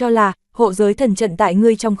 Ngươi thật cho là, hộ giới thần trận tại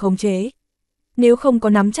ngươi trong khống chế. Nếu không có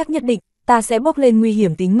nắm chắc nhất định, ta sẽ bốc lên nguy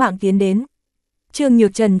hiểm tính mạng tiến đến. Trương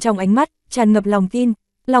Nhược Trần trong ánh mắt, tràn ngập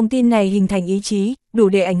lòng tin này hình thành ý chí, đủ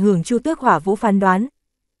để ảnh hưởng Chu Tước Hỏa Vũ phán đoán.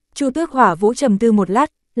 Chu Tước Hỏa Vũ trầm tư một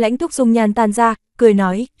lát, lãnh túc dung nhan tan ra, cười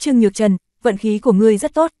nói, Trương Nhược Trần, vận khí của ngươi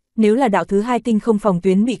rất tốt, nếu là đạo thứ 2 tinh không phòng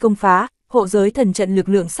tuyến bị công phá, hộ giới thần trận lực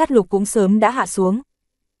lượng sát lục cũng sớm đã hạ xuống.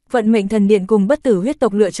 Vận mệnh thần điện cùng bất tử huyết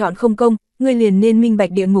tộc lựa chọn không công, ngươi liền nên minh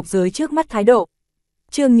bạch địa ngục giới trước mắt thái độ.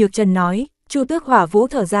 Trương Nhược Trần nói. Chu Tước Hỏa Vũ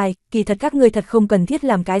thở dài, kỳ thật các ngươi thật không cần thiết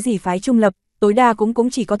làm cái gì phái trung lập, tối đa cũng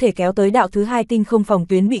chỉ có thể kéo tới đạo thứ 2 tinh không phòng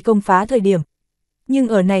tuyến bị công phá thời điểm. Nhưng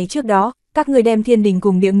ở này trước đó, các ngươi đem thiên đình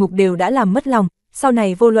cùng địa ngục đều đã làm mất lòng, sau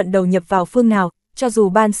này vô luận đầu nhập vào phương nào, cho dù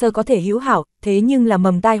ban sơ có thể hữu hảo, thế nhưng là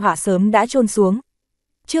mầm tai họa sớm đã chôn xuống.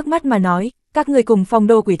 Trước mắt mà nói, các ngươi cùng Phong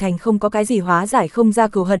Đô Quỷ Thành không có cái gì hóa giải không ra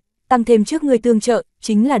cừu hận, tăng thêm trước ngươi tương trợ,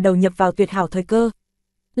 chính là đầu nhập vào tuyệt hảo thời cơ.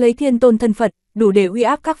 Lấy thiên tôn thân phận, đủ để uy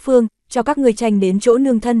áp các phương, cho các ngươi tranh đến chỗ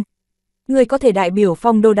nương thân. Ngươi có thể đại biểu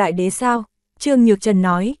Phong Đô Đại Đế sao? Trương Nhược Trần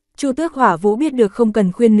nói. Chu Tước Hỏa Vũ biết được không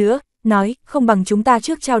cần khuyên nữa, nói, không bằng chúng ta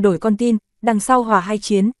trước trao đổi con tin, đằng sau hòa hay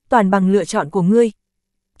chiến, toàn bằng lựa chọn của ngươi.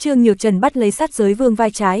 Trương Nhược Trần bắt lấy sát giới vương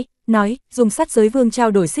vai trái, nói, dùng sát giới vương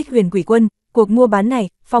trao đổi xích huyền quỷ quân, cuộc mua bán này,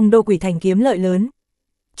 Phong Đô Quỷ Thành kiếm lợi lớn.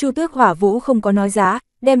 Chu Tước Hỏa Vũ không có nói giá,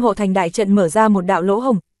 đem hộ thành đại trận mở ra một đạo lỗ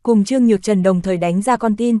hổng, cùng Trương Nhược Trần đồng thời đánh ra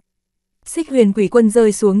con tin. Xích huyền quỷ quân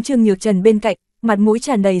rơi xuống Trương Nhược Trần bên cạnh, mặt mũi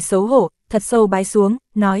tràn đầy xấu hổ, thật sâu bái xuống,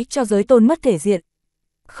 nói cho giới tôn mất thể diện.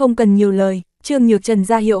 Không cần nhiều lời, Trương Nhược Trần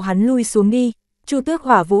ra hiệu hắn lui xuống đi. Chu Tước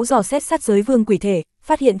Hỏa Vũ dò xét sát giới vương quỷ thể,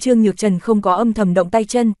 phát hiện Trương Nhược Trần không có âm thầm động tay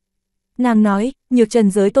chân. Nàng nói, Nhược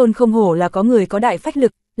Trần giới tôn không hổ là có người có đại phách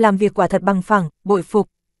lực, làm việc quả thật bằng phẳng, bội phục.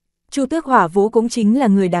 Chu Tước Hỏa Vũ cũng chính là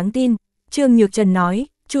người đáng tin. Trương Nhược Trần nói.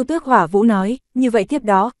 Chu Tước Hỏa Vũ nói, như vậy tiếp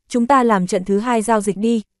đó, chúng ta làm trận thứ 2 giao dịch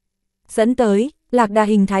đi. Dẫn tới, lạc đà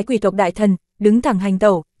hình thái quỷ tộc đại thần, đứng thẳng hành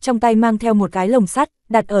tẩu, trong tay mang theo một cái lồng sắt,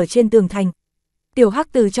 đặt ở trên tường thành. Tiểu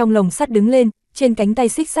Hắc từ trong lồng sắt đứng lên, trên cánh tay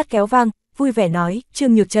xích sắt kéo vang, vui vẻ nói,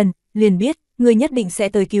 Trương Nhược Trần, liền biết, ngươi nhất định sẽ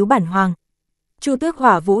tới cứu bản hoàng. Chu Tước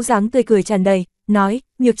Hỏa Vũ dáng tươi cười tràn đầy, nói,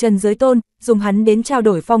 Nhược Trần giới tôn, dùng hắn đến trao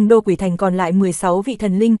đổi Phong Đô Quỷ Thành còn lại 16 vị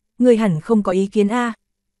thần linh, ngươi hẳn không có ý kiến a.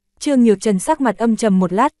 Trương Nhược Trần sắc mặt âm trầm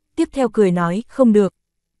một lát, tiếp theo cười nói, không được.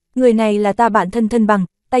 Người này là ta bạn thân bằng,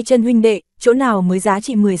 tay chân huynh đệ, chỗ nào mới giá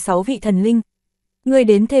trị 16 vị thần linh. Ngươi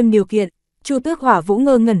đến thêm điều kiện. Chu Tước Hỏa Vũ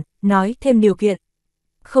ngơ ngẩn, nói, thêm điều kiện.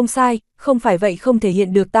 Không sai, không phải vậy không thể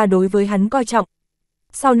hiện được ta đối với hắn coi trọng.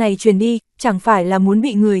 Sau này truyền đi, chẳng phải là muốn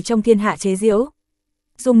bị người trong thiên hạ chế giễu.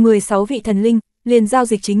 Dùng 16 vị thần linh, liền giao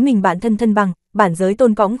dịch chính mình bản thân bằng, bản giới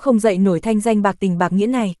tôn cõng không dậy nổi thanh danh bạc tình bạc nghĩa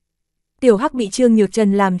này. Tiểu Hắc bị Trương Nhược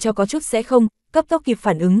Trần làm cho có chút sẽ không, cấp tốc kịp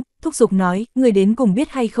phản ứng, thúc giục nói, người đến cùng biết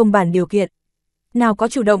hay không bản điều kiện. Nào có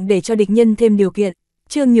chủ động để cho địch nhân thêm điều kiện.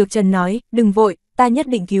 Trương Nhược Trần nói, đừng vội, ta nhất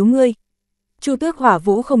định cứu ngươi. Chu Tước Hỏa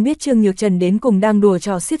Vũ không biết Trương Nhược Trần đến cùng đang đùa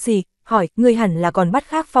trò xiết gì, hỏi, ngươi hẳn là còn bắt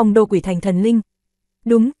khác Phong Đô Quỷ Thành thần linh.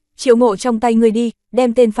 Đúng, triệu mộ trong tay ngươi đi,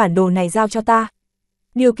 đem tên phản đồ này giao cho ta.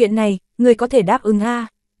 Điều kiện này, ngươi có thể đáp ứng a?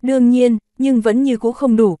 Đương nhiên, nhưng vẫn như cũ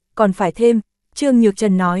không đủ, còn phải thêm. Trương Nhược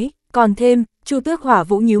Trần nói, còn thêm. Chu Tước Hỏa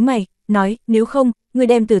Vũ nhíu mày, nói, nếu không, ngươi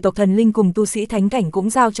đem tử tộc thần linh cùng tu sĩ thánh cảnh cũng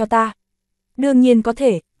giao cho ta. Đương nhiên có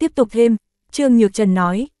thể, tiếp tục thêm. Trương Nhược Trần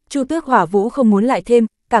nói, Chu Tước Hỏa Vũ không muốn lại thêm,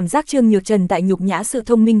 cảm giác Trương Nhược Trần tại nhục nhã sự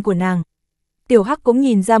thông minh của nàng. Tiểu Hắc cũng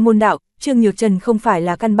nhìn ra môn đạo, Trương Nhược Trần không phải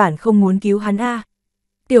là căn bản không muốn cứu hắn a.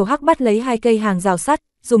 Tiểu Hắc bắt lấy 2 cây hàng rào sắt,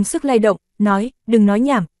 dùng sức lay động, nói, đừng nói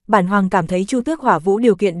nhảm, bản hoàng cảm thấy Chu Tước Hỏa Vũ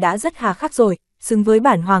điều kiện đã rất hà khắc rồi, xứng với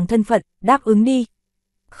bản hoàng thân phận, đáp ứng đi.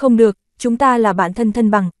 Không được, chúng ta là bạn thân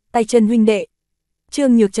thân bằng, tay chân huynh đệ.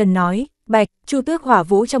 Trương Nhược Trần nói, bạch, Chu Tước Hỏa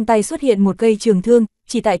Vũ trong tay xuất hiện một cây trường thương,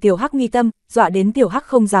 chỉ tại Tiểu Hắc mi tâm, dọa đến Tiểu Hắc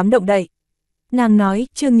không dám động đậy. Nàng nói,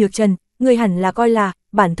 Trương Nhược Trần, người hẳn là coi là,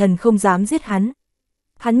 bản thần không dám giết hắn.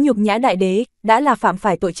 Hắn nhục nhã đại đế, đã là phạm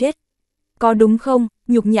phải tội chết. Có đúng không,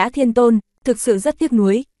 nhục nhã thiên tôn, thực sự rất tiếc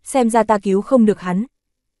nuối, xem ra ta cứu không được hắn.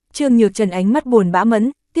 Trương Nhược Trần ánh mắt buồn bã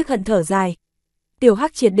mẫn, tiếc hận thở dài. Tiểu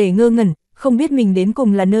Hắc triệt để ngơ ngẩn, không biết mình đến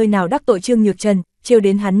cùng là nơi nào đắc tội Trương Nhược Trần, trêu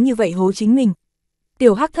đến hắn như vậy hố chính mình.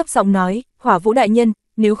 Tiểu Hắc thấp giọng nói, Hỏa Vũ đại nhân,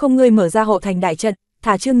 nếu không ngươi mở ra hộ thành đại trận,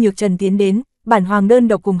 thả Trương Nhược Trần tiến đến, bản hoàng đơn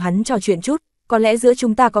độc cùng hắn trò chuyện chút, có lẽ giữa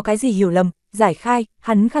chúng ta có cái gì hiểu lầm, giải khai,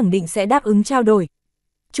 hắn khẳng định sẽ đáp ứng trao đổi.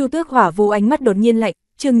 Chu Tước Hỏa Vũ ánh mắt đột nhiên lạnh,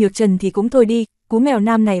 Trương Nhược Trần thì cũng thôi đi, cú mèo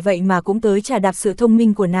nam này vậy mà cũng tới trà đạp sự thông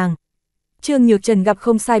minh của nàng. Trương Nhược Trần gặp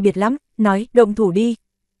không sai biệt lắm, nói, động thủ đi.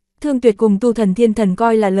 Thương Tuyệt cùng Tu Thần Thiên Thần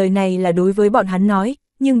coi là lời này là đối với bọn hắn nói,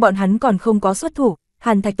 nhưng bọn hắn còn không có xuất thủ,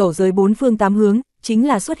 Hàn Thạch Tổ giới 4 phương 8 hướng, chính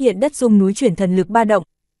là xuất hiện đất rung núi chuyển thần lực ba động.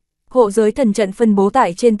 Hộ giới thần trận phân bố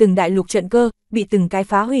tại trên từng đại lục trận cơ, bị từng cái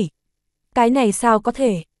phá hủy. Cái này sao có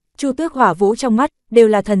thể? Chu Tước Hỏa Vũ trong mắt, đều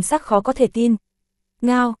là thần sắc khó có thể tin.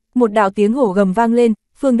 Ngao, một đạo tiếng hổ gầm vang lên,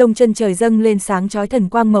 phương đông chân trời dâng lên sáng chói thần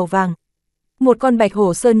quang màu vàng. Một con bạch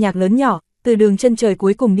hổ sơn nhạc lớn nhỏ, từ đường chân trời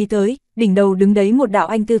cuối cùng đi tới, đỉnh đầu đứng đấy một đạo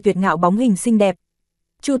anh tư tuyệt ngạo bóng hình xinh đẹp.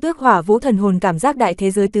 Chu Tước Hỏa Vũ thần hồn cảm giác đại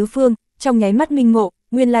thế giới tứ phương, trong nháy mắt minh ngộ,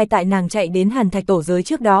 nguyên lai tại nàng chạy đến Hàn Thạch Tổ giới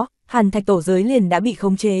trước đó, Hàn Thạch Tổ giới liền đã bị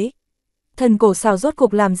khống chế. Thần cổ xào rốt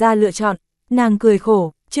cục làm ra lựa chọn, nàng cười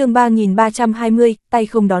khổ, chương 3320, tay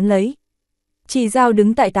không đón lấy. Chỉ Dao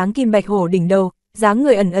đứng tại táng kim bạch hổ đỉnh đầu, dáng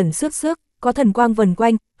người ẩn ẩn xước xước, có thần quang vần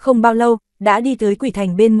quanh, không bao lâu, đã đi tới quỷ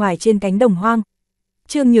thành bên ngoài trên cánh đồng hoang.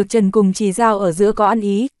 Trương Nhược Trần cùng Chỉ Dao ở giữa có ăn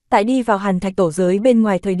ý, tại đi vào Hàn Thạch Tổ giới bên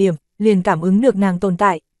ngoài thời điểm, liền cảm ứng được nàng tồn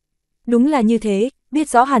tại. Đúng là như thế, biết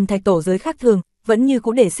rõ Hàn Thạch Tổ giới khác thường, vẫn như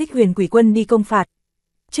cũ để Xích Huyền quỷ quân đi công phạt.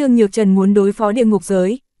 Trương Nhược Trần muốn đối phó địa ngục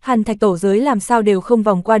giới, Hàn Thạch Tổ giới làm sao đều không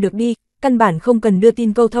vòng qua được đi, căn bản không cần đưa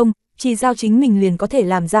tin câu thông, Chỉ Dao chính mình liền có thể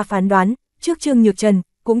làm ra phán đoán, trước Trương Nhược Trần,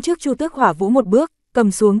 cũng trước Chu Tước Hỏa Vũ một bước,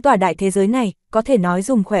 cầm xuống tòa đại thế giới này, có thể nói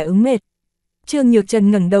dùng khỏe ứng mệt. Trương Nhược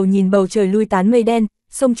Trần ngẩng đầu nhìn bầu trời lui tán mây đen,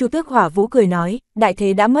 xông Chu Tước Hỏa Vũ cười nói, đại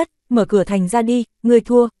thế đã mất, mở cửa thành ra đi, ngươi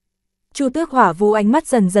thua. Chu Tước Hỏa Vũ ánh mắt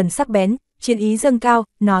dần dần sắc bén, chiến ý dâng cao,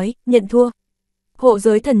 nói, nhận thua. Hộ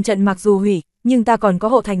giới thần trận mặc dù hủy, nhưng ta còn có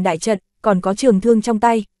hộ thành đại trận, còn có trường thương trong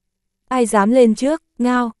tay. Ai dám lên trước,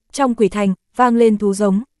 ngao, trong quỷ thành, vang lên thú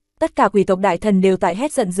giống. Tất cả quỷ tộc đại thần đều tại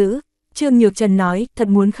hét giận dữ. Trương Nhược Trần nói, thật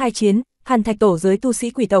muốn khai chiến, Hàn Thạch Tổ giới tu sĩ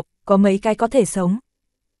quỷ tộc, có mấy cái có thể sống.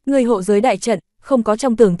 Ngươi hộ giới đại trận, không có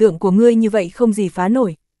trong tưởng tượng của ngươi như vậy không gì phá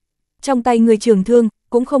nổi. Trong tay ngươi trường thương,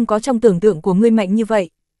 cũng không có trong tưởng tượng của ngươi mạnh như vậy.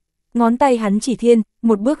 Ngón tay hắn chỉ thiên,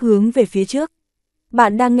 một bước hướng về phía trước.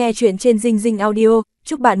 Bạn đang nghe chuyện trên Dinh Dinh Audio,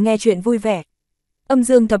 chúc bạn nghe chuyện vui vẻ. Âm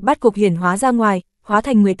dương thập bát cục hiển hóa ra ngoài, hóa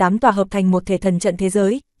thành 18 tòa hợp thành một thể thần trận thế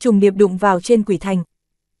giới, trùng điệp đụng vào trên quỷ thành.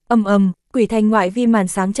 Ầm ầm, quỷ thành ngoại vi màn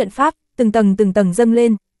sáng trận pháp, từng tầng dâng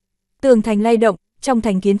lên. Tường thành lay động, trong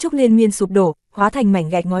thành kiến trúc liên miên sụp đổ, hóa thành mảnh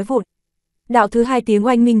gạch ngói vụn. Đạo thứ 2 tiếng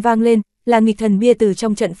oanh minh vang lên, là nghịch thần bia từ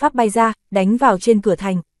trong trận pháp bay ra, đánh vào trên cửa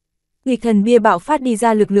thành. Nghịch thần bia bạo phát đi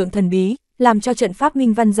ra lực lượng thần bí, làm cho trận pháp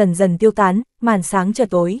minh văn dần dần tiêu tán, màn sáng chợt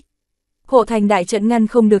tối. Hộ thành đại trận ngăn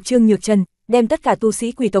không được Trương Nhược Trần, đem tất cả tu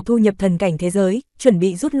sĩ quỷ tộc thu nhập thần cảnh thế giới, chuẩn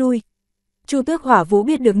bị rút lui. Chu Tước Hỏa Vũ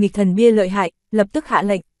biết được nghịch thần bia lợi hại, lập tức hạ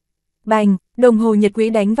lệnh. Bành, đồng hồ nhật quỹ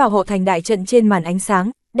đánh vào hộ thành đại trận trên màn ánh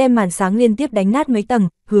sáng, đem màn sáng liên tiếp đánh nát mấy tầng,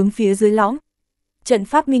 hướng phía dưới lõm. Trận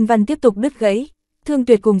pháp minh văn tiếp tục đứt gãy. Thương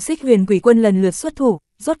Tuyệt cùng Xích Huyền quỷ quân lần lượt xuất thủ,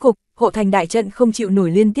 rốt cục, hộ thành đại trận không chịu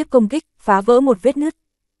nổi liên tiếp công kích, phá vỡ một vết nứt.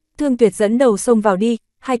 Thương Tuyệt dẫn đầu xông vào đi,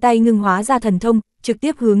 hai tay ngưng hóa ra thần thông, trực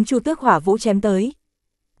tiếp hướng Chu Tước Hỏa Vũ chém tới.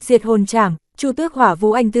 Diệt hồn trảm, Chu Tước Hỏa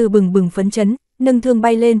Vũ anh tư bừng bừng phấn chấn, nâng thương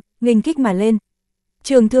bay lên, nghênh kích mà lên.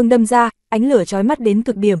 Trường thương đâm ra, ánh lửa chói mắt đến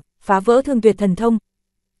cực điểm, phá vỡ Thương Tuyệt thần thông.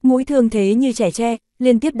 Mũi thương thế như trẻ tre,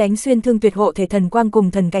 liên tiếp đánh xuyên Thương Tuyệt hộ thể thần quang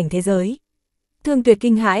cùng thần cảnh thế giới. Thương Tuyệt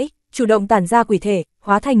kinh hãi, chủ động tản ra quỷ thể,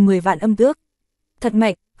 hóa thành 10 vạn âm tước. Thật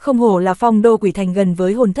mạnh, không hổ là phong đô quỷ thành gần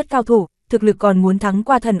với hồn thất cao thủ, thực lực còn muốn thắng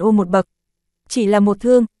qua thần ô một bậc. Chỉ là một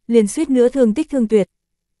thương, liền suýt nữa thương tích Thương Tuyệt.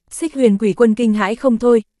 Xích Huyền quỷ quân kinh hãi không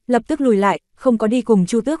thôi, lập tức lùi lại, không có đi cùng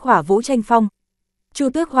Chu Tước Hỏa Vũ tranh phong. Chu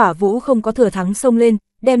Tước Hỏa Vũ không có thừa thắng xông lên,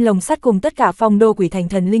 đem lồng sắt cùng tất cả phong đô quỷ thành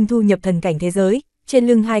thần linh thu nhập thần cảnh thế giới, trên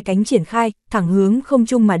lưng hai cánh triển khai, thẳng hướng không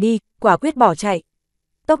trung mà đi, quả quyết bỏ chạy.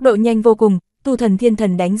 Tốc độ nhanh vô cùng, tu thần thiên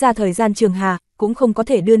thần đánh ra thời gian trường hà, cũng không có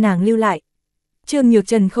thể đưa nàng lưu lại. Trương Nhược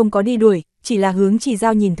Trần không có đi đuổi, chỉ là hướng Chỉ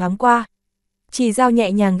Dao nhìn thoáng qua. Chỉ Dao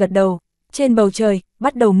nhẹ nhàng gật đầu, trên bầu trời,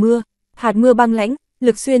 bắt đầu mưa, hạt mưa băng lãnh,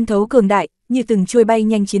 lực xuyên thấu cường đại, như từng chuôi bay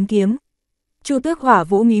nhanh chiến kiếm. Chu Tước Hỏa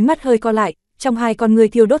Vũ mí mắt hơi co lại, trong hai con ngươi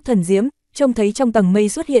thiêu đốt thần diễm, trông thấy trong tầng mây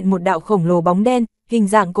xuất hiện một đạo khổng lồ bóng đen, hình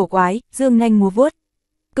dạng cổ quái, dương nanh múa vuốt.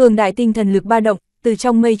 Cường đại tinh thần lực ba động, từ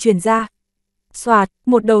trong mây truyền ra. Xoạt,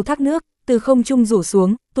 một đầu thác nước, từ không trung rủ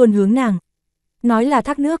xuống, tuôn hướng nàng. Nói là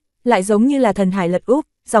thác nước, lại giống như là thần hải lật úp,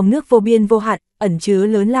 dòng nước vô biên vô hạn, ẩn chứa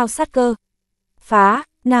lớn lao sát cơ. Phá,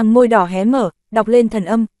 nàng môi đỏ hé mở, đọc lên thần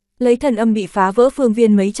âm, lấy thần âm bị phá vỡ phương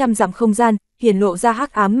viên mấy trăm dặm không gian, hiển lộ ra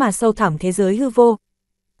hắc ám mà sâu thẳm thế giới hư vô.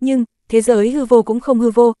 Nhưng, thế giới hư vô cũng không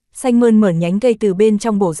hư vô, xanh mơn mởn nhánh cây từ bên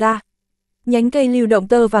trong bổ ra. Nhánh cây lưu động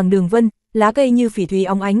tơ vàng đường vân, lá cây như phỉ thúy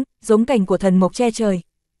óng ánh, giống cành của thần mộc che trời.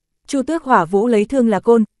 Chu Tước Hỏa Vũ lấy thương là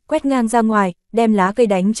côn, quét ngang ra ngoài, đem lá cây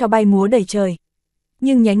đánh cho bay múa đầy trời.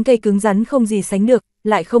 Nhưng nhánh cây cứng rắn không gì sánh được,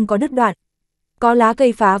 lại không có đứt đoạn. Có lá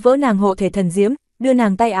cây phá vỡ nàng hộ thể thần diễm, đưa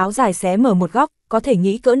nàng tay áo dài xé mở một góc, có thể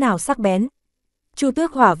nghĩ cỡ nào sắc bén. Chu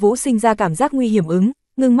Tước Hỏa Vũ sinh ra cảm giác nguy hiểm ứng,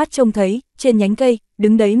 ngưng mắt trông thấy, trên nhánh cây,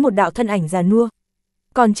 đứng đấy một đạo thân ảnh già nua.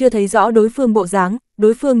 Còn chưa thấy rõ đối phương bộ dáng,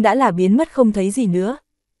 đối phương đã là biến mất không thấy gì nữa.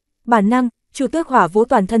 Bản năng, Chu Tước Hỏa Vũ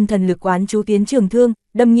toàn thân thần lực quán chú tiến trường thương,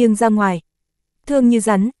 đâm nghiêng ra ngoài. Thương như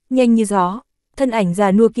rắn, nhanh như gió. Thân ảnh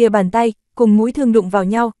già nua kia bàn tay, cùng mũi thương đụng vào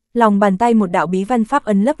nhau, lòng bàn tay một đạo bí văn pháp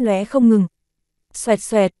ấn lấp lóe không ngừng. Xoẹt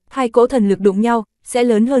xoẹt, hai cỗ thần lực đụng nhau, sẽ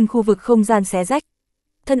lớn hơn khu vực không gian xé rách.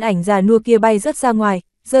 Thân ảnh già nua kia bay rớt ra ngoài,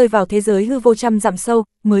 rơi vào thế giới hư vô trăm dặm sâu,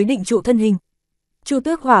 mới định trụ thân hình. Chu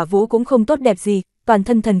Tước Hỏa Vũ cũng không tốt đẹp gì, toàn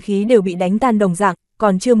thân thần khí đều bị đánh tan đồng dạng,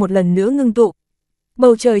 còn chưa một lần nữa ngưng tụ.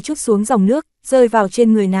 Bầu trời trút xuống dòng nước, rơi vào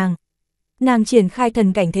trên người nàng. Nàng triển khai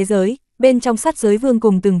thần cảnh thế giới, bên trong sát giới vương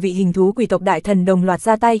cùng từng vị hình thú quỷ tộc đại thần đồng loạt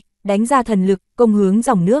ra tay, đánh ra thần lực, công hướng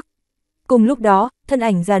dòng nước. Cùng lúc đó, thân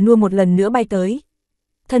ảnh già nua một lần nữa bay tới.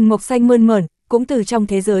 Thần mộc xanh mơn mởn, cũng từ trong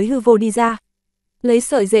thế giới hư vô đi ra. Lấy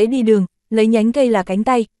sợi rễ đi đường, lấy nhánh cây là cánh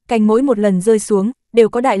tay, cành mỗi một lần rơi xuống, đều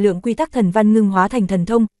có đại lượng quy tắc thần văn ngưng hóa thành thần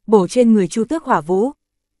thông, bổ trên người Chu Tước Hỏa Vũ.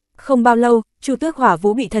 Không bao lâu, Chu Tước Hỏa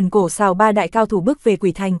Vũ bị thần cổ xào ba đại cao thủ bước về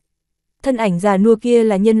quỷ thành. Thân ảnh già nua kia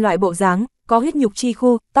là nhân loại bộ dáng, có huyết nhục chi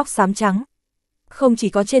khu, tóc xám trắng. Không chỉ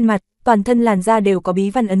có trên mặt, toàn thân làn da đều có bí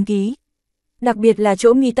văn ấn ký. Đặc biệt là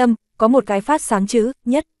chỗ mi tâm, có một cái phát sáng chữ,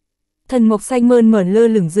 nhất. Thần mộc xanh mơn mởn lơ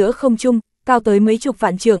lửng giữa không trung, cao tới mấy chục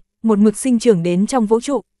vạn trượng, một mực sinh trưởng đến trong vũ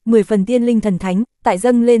trụ, 10 phần tiên linh thần thánh, tại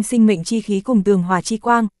dâng lên sinh mệnh chi khí cùng tường hòa chi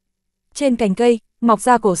quang. Trên cành cây, mọc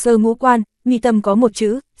ra cổ sơ ngũ quan, mi tâm có một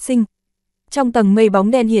chữ, sinh. Trong tầng mây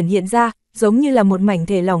bóng đen hiện ra, giống như là một mảnh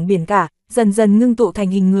thể lỏng biển cả, dần dần ngưng tụ thành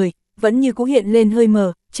hình người, vẫn như cũ hiện lên hơi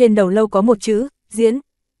mờ, trên đầu lâu có một chữ, diễn.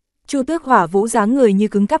 Chu Tước Hỏa Vũ dáng người như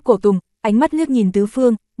cứng cáp cổ tùng, ánh mắt liếc nhìn tứ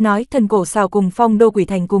phương, nói thần cổ xào cùng phong đô quỷ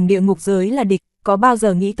thành cùng địa ngục giới là địch, có bao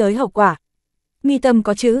giờ nghĩ tới hậu quả. Mi tâm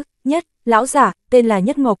có chữ, nhất, lão giả, tên là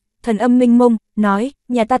Nhất Mộc, thần âm minh mông, nói,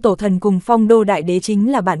 nhà ta tổ thần cùng phong đô đại đế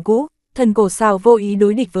chính là bạn cũ, thần cổ xào vô ý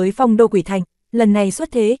đối địch với phong đô quỷ thành, lần này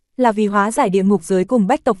xuất thế, là vì hóa giải địa ngục giới cùng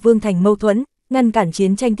bách tộc vương thành mâu thuẫn, ngăn cản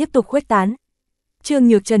chiến tranh tiếp tục khuếch tán. Trương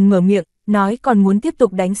Nhược Trần mở miệng, nói còn muốn tiếp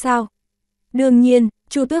tục đánh sao? Đương nhiên,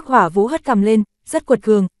 Chu Tước Hỏa Vũ hất cằm lên, rất quật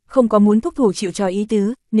cường, không có muốn thúc thủ chịu trói ý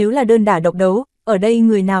tứ, nếu là đơn đả độc đấu, ở đây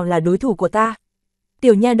người nào là đối thủ của ta?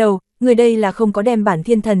 Tiểu nha đầu, người đây là không có đem bản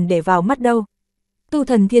thiên thần để vào mắt đâu. Tu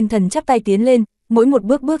thần thiên thần chắp tay tiến lên, mỗi một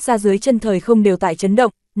bước bước ra dưới chân thời không đều tại chấn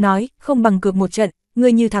động, nói, không bằng cược một trận,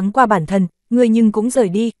 ngươi như thắng qua bản thần, ngươi nhưng cũng rời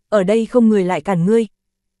đi, ở đây không người lại cản ngươi.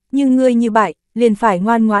 Nhưng ngươi như bại, liền phải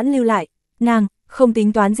ngoan ngoãn lưu lại, nàng, không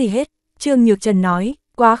tính toán gì hết, Trương Nhược Trần nói,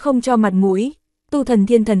 quá không cho mặt mũi. Tu thần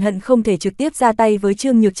thiên thần hận không thể trực tiếp ra tay với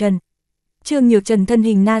Trương Nhược Trần. Trương Nhược Trần thân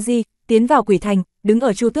hình na di, tiến vào quỷ thành, đứng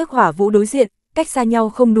ở Chu Tước Hỏa Vũ đối diện, cách xa nhau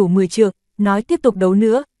không đủ 10 trượng, nói tiếp tục đấu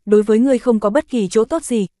nữa, đối với ngươi không có bất kỳ chỗ tốt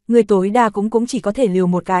gì, ngươi tối đa cũng chỉ có thể liều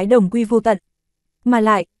một cái đồng quy vu tận. Mà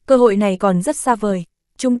lại, cơ hội này còn rất xa vời,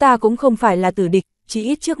 chúng ta cũng không phải là tử địch, chỉ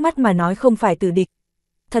ít trước mắt mà nói không phải tử địch.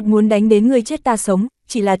 Thật muốn đánh đến ngươi chết ta sống,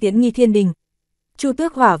 chỉ là tiễn nghi thiên đình. Chu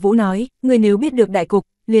Tước Hỏa Vũ nói, ngươi nếu biết được đại cục,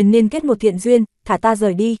 liền nên kết một thiện duyên, thả ta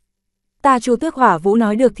rời đi. Ta Chu Tước Hỏa Vũ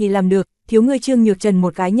nói được thì làm được, thiếu ngươi Trương Nhược Trần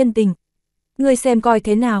một cái nhân tình. Ngươi xem coi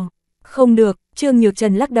thế nào. Không được, Trương Nhược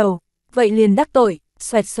Trần lắc đầu, vậy liền đắc tội,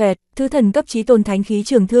 xoẹt xoẹt, thứ thần cấp chí tôn thánh khí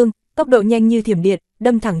trường thương, tốc độ nhanh như thiểm điện,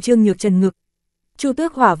 đâm thẳng Trương Nhược Trần ngực. Chu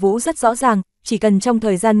Tước Hỏa Vũ rất rõ ràng, chỉ cần trong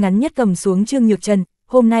thời gian ngắn nhất cầm xuống Trương Nhược Trần,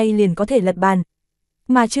 hôm nay liền có thể lật bàn.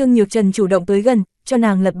 Mà Trương Nhược Trần chủ động tới gần, cho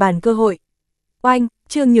nàng lật bàn cơ hội. Oanh,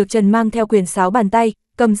 Trương Nhược Trần mang theo quyền sáo bàn tay,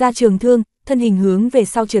 cầm ra trường thương, thân hình hướng về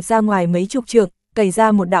sau trượt ra ngoài mấy chục trượng, cày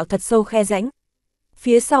ra một đạo thật sâu khe rãnh.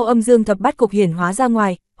 Phía sau âm dương thập bát cục hiển hóa ra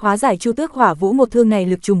ngoài, hóa giải Chu Tước Hỏa Vũ một thương này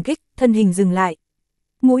lực trùng kích, thân hình dừng lại.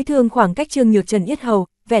 Mũi thương khoảng cách Trương Nhược Trần yết hầu,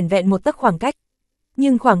 vẻn vẹn một tấc khoảng cách.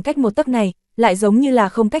 Nhưng khoảng cách một tấc này, lại giống như là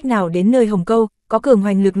không cách nào đến nơi hồng câu, có cường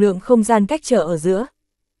hoành lực lượng không gian cách trở ở giữa.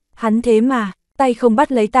 Hắn thế mà, tay không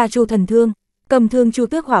bắt lấy ta Chu thần thương, cầm thương Chu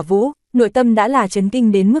Tước Hỏa Vũ, nội tâm đã là chấn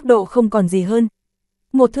kinh đến mức độ không còn gì hơn.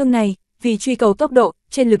 Một thương này, vì truy cầu tốc độ,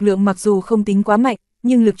 trên lực lượng mặc dù không tính quá mạnh,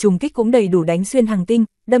 nhưng lực trùng kích cũng đầy đủ đánh xuyên hàng tinh,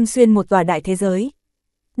 đâm xuyên một tòa đại thế giới.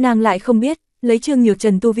 Nàng lại không biết, lấy Trương Nhược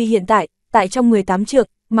Trần tu vi hiện tại trong 18 trượng,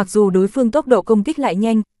 mặc dù đối phương tốc độ công kích lại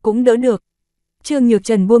nhanh, cũng đỡ được. Trương Nhược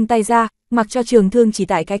Trần buông tay ra, mặc cho trường thương chỉ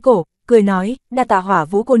tại cái cổ, cười nói, đa tạ Hỏa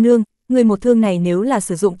Vũ cô nương, người một thương này nếu là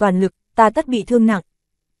sử dụng toàn lực, ta tất bị thương nặng.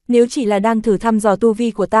 Nếu chỉ là đang thử thăm dò tu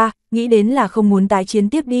vi của ta, nghĩ đến là không muốn tái chiến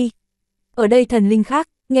tiếp đi. Ở đây thần linh khác,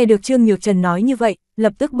 nghe được Trương Nhược Trần nói như vậy,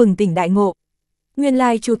 lập tức bừng tỉnh đại ngộ. Nguyên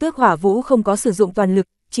lai Chu Tước Hỏa Vũ không có sử dụng toàn lực,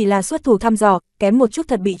 chỉ là xuất thủ thăm dò, kém một chút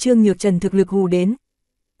thật bị Trương Nhược Trần thực lực hù đến.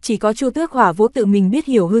 Chỉ có Chu Tước Hỏa Vũ tự mình biết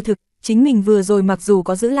hiểu hư thực, chính mình vừa rồi mặc dù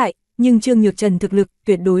có giữ lại, nhưng Trương Nhược Trần thực lực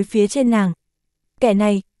tuyệt đối phía trên nàng. Kẻ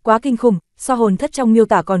này, quá kinh khủng, so hồn thất trong miêu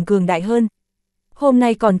tả còn cường đại hơn. Hôm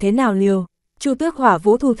nay còn thế nào liều? Chu Tước Hỏa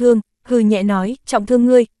Vũ thu thương, hừ nhẹ nói, trọng thương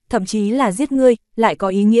ngươi, thậm chí là giết ngươi, lại có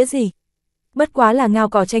ý nghĩa gì? Bất quá là ngao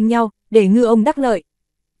cò tranh nhau, để ngư ông đắc lợi.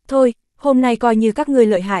 Thôi, hôm nay coi như các ngươi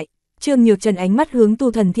lợi hại. Trương Nhược Trần ánh mắt hướng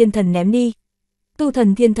Tu Thần Thiên Thần ném đi. Tu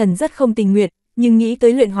Thần Thiên Thần rất không tình nguyện, nhưng nghĩ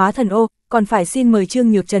tới luyện hóa thần ô, còn phải xin mời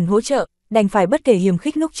Trương Nhược Trần hỗ trợ, đành phải bất kể hiềm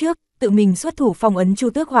khích lúc trước, tự mình xuất thủ phong ấn Chu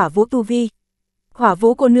Tước Hỏa Vũ tu vi. Hỏa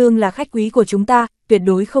Vũ cô nương là khách quý của chúng ta, tuyệt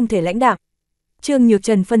đối không thể lãnh đạm. Trương Nhược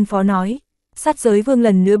Trần phân phó nói. Sát giới vương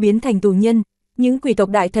lần nữa biến thành tù nhân, những quỷ tộc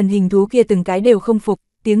đại thần hình thú kia từng cái đều không phục,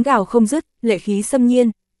 tiếng gào không dứt, lệ khí xâm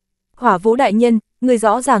nhiên. Hỏa Vũ đại nhân, người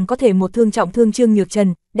rõ ràng có thể một thương trọng thương Trương Nhược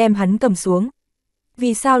Trần, đem hắn cầm xuống.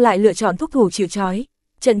 Vì sao lại lựa chọn thúc thủ chịu trói?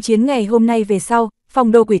 Trận chiến ngày hôm nay về sau,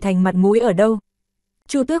 phong đô quỷ thành mặt mũi ở đâu?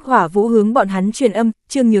 Chu Tước Hỏa Vũ hướng bọn hắn truyền âm,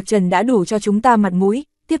 Trương Nhược Trần đã đủ cho chúng ta mặt mũi,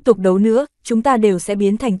 tiếp tục đấu nữa, chúng ta đều sẽ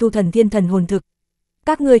biến thành tu thần thiên thần hồn thực.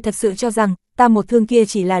 Các ngươi thật sự cho rằng, ta một thương kia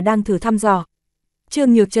chỉ là đang thử thăm dò.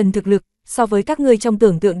 Trương Nhược Trần thực lực, so với các ngươi trong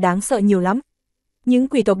tưởng tượng đáng sợ nhiều lắm. Những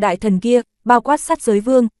quỷ tộc đại thần kia, bao quát sát giới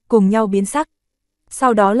vương, cùng nhau biến sắc.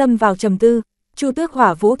 Sau đó lâm vào trầm tư, Chu Tước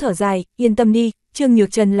Hỏa Vũ thở dài, yên tâm đi, Trương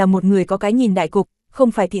Nhược Trần là một người có cái nhìn đại cục,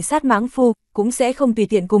 không phải thị sát mãng phu, cũng sẽ không tùy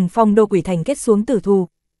tiện cùng phong đô quỷ thành kết xuống tử thù.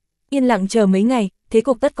 Yên lặng chờ mấy ngày, thế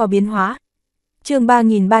cục tất có biến hóa. Chương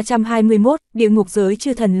 3321, địa ngục giới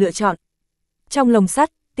chư thần lựa chọn. Trong lồng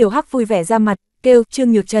sắt, Tiểu Hắc vui vẻ ra mặt, kêu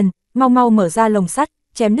Trương Nhược Trần, mau mau mở ra lồng sắt,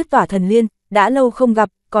 chém đứt tỏa thần liên, đã lâu không gặp,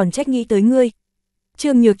 còn trách nghĩ tới ngươi.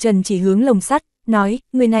 Trương Nhược Trần chỉ hướng lồng sắt, nói,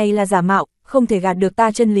 người này là giả mạo, không thể gạt được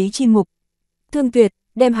ta chân lý chi mục. Thương Tuyệt,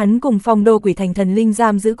 đem hắn cùng phong đô quỷ thành thần linh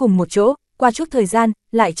giam giữ cùng một chỗ, qua chút thời gian,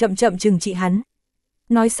 lại chậm chậm trừng trị hắn.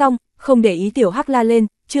 Nói xong, không để ý Tiểu Hắc la lên,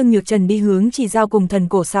 Trương Nhược Trần đi hướng Chỉ Dao cùng thần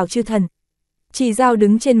cổ xào chư thần. Chỉ Dao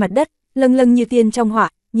đứng trên mặt đất, lâng lâng như tiên trong họa,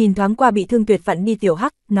 nhìn thoáng qua bị Thương Tuyệt vặn đi Tiểu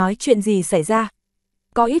Hắc, nói chuyện gì xảy ra.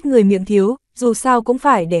 Có ít người miệng thiếu, dù sao cũng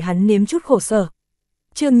phải để hắn nếm chút khổ sở.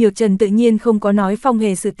 Trương Nhược Trần tự nhiên không có nói phong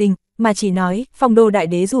hề sự tình, mà chỉ nói, phong đô đại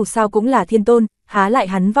đế dù sao cũng là thiên tôn, há lại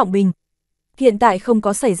hắn vọng bình. Hiện tại không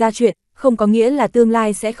có xảy ra chuyện, không có nghĩa là tương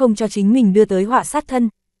lai sẽ không cho chính mình đưa tới họa sát thân.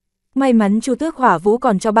 May mắn Chu Tước Hỏa Vũ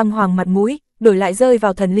còn cho băng hoàng mặt mũi, đổi lại rơi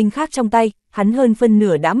vào thần linh khác trong tay, hắn hơn phân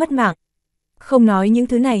nửa đã mất mạng. Không nói những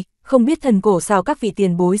thứ này, không biết thần cổ xào các vị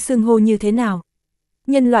tiền bối xưng hô như thế nào.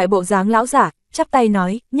 Nhân loại bộ dáng lão giả, chắp tay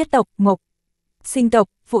nói, nhất tộc, Mộc, Sinh tộc,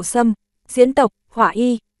 Phụ Sâm, Diễn tộc, Hỏa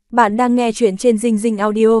Y. Bạn đang nghe chuyện trên Dinh Dinh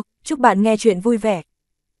Audio, chúc bạn nghe chuyện vui vẻ.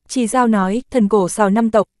 Chỉ Dao nói, thần cổ xào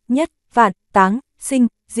 5 tộc, Nhất, Vạn, Táng, Sinh,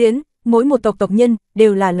 Diễn, mỗi một tộc tộc nhân,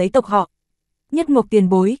 đều là lấy tộc họ. Nhất Mộc tiền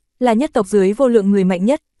bối, là nhất tộc dưới vô lượng người mạnh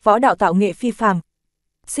nhất, võ đạo tạo nghệ phi phàm.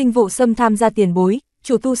 Sinh Vụ Sâm tham gia tiền bối,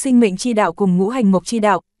 chủ tu sinh mệnh chi đạo cùng ngũ hành mộc chi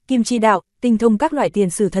đạo, kim chi đạo, tinh thông các loại tiền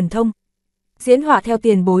sử thần thông. Diễn Hỏa theo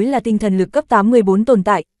tiền bối là tinh thần lực cấp 814 tồn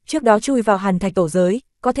tại, trước đó chui vào hàn thạch tổ giới,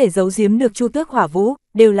 có thể giấu giếm được Chu Tước Hỏa Vũ,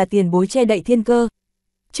 đều là tiền bối che đậy thiên cơ.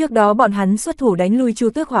 Trước đó bọn hắn xuất thủ đánh lui Chu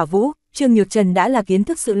Tước Hỏa Vũ, Trương Nhược Trần đã là kiến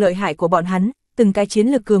thức sự lợi hại của bọn hắn, từng cái chiến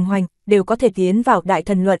lực cường hoành, đều có thể tiến vào đại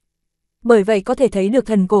thần luận. Bởi vậy có thể thấy được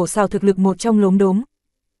thần cổ xào thực lực một trong lốm đốm.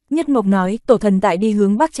 Nhất Mộc nói, tổ thần tại đi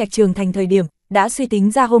hướng Bắc Trạch Trường thành thời điểm, đã suy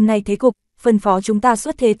tính ra hôm nay thế cục, phân phó chúng ta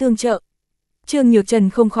xuất thế tương trợ. Trương Nhược Trần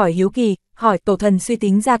không khỏi hiếu kỳ, hỏi tổ thần suy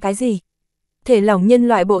tính ra cái gì? Thể lỏng nhân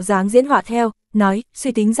loại bộ dáng diễn họa theo, nói,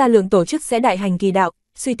 suy tính ra lượng tổ chức sẽ đại hành kỳ đạo,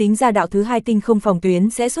 suy tính ra đạo thứ hai tinh không phòng tuyến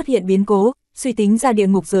sẽ xuất hiện biến cố, suy tính ra địa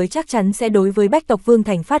ngục giới chắc chắn sẽ đối với Bách tộc Vương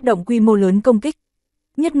Thành phát động quy mô lớn công kích.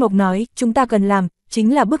 Nhất Mộc nói, chúng ta cần làm,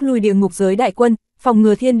 chính là bức lui địa ngục giới đại quân, phòng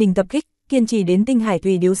ngừa thiên đình tập kích, kiên trì đến tinh hải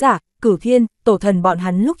tùy điếu giả, Cửu Thiên, Tổ Thần bọn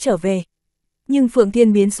hắn lúc trở về. Nhưng Phượng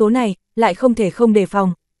Thiên biến số này, lại không thể không đề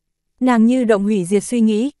phòng. Nàng như động hủy diệt suy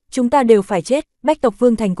nghĩ, chúng ta đều phải chết, Bách tộc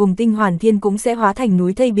Vương Thành cùng Tinh Hoàn Thiên cũng sẽ hóa thành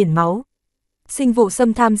núi thây biển máu. Sinh Vụ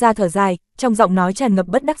Sâm tham gia thở dài, trong giọng nói tràn ngập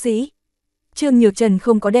bất đắc dĩ. Trương Nhược Trần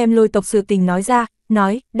không có đem Lôi tộc sự tình nói ra,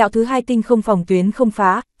 nói, đạo thứ hai tinh không phòng tuyến không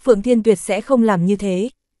phá, Phượng Thiên tuyệt sẽ không làm như thế.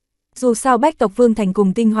 Dù sao Bách tộc Vương Thành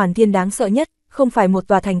cùng Tinh Hoàn Thiên đáng sợ nhất, không phải một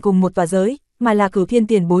tòa thành cùng một tòa giới, mà là Cửu Thiên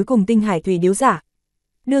tiền bối cùng Tinh Hải tùy điếu giả.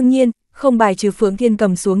 Đương nhiên, không bài trừ Phượng Thiên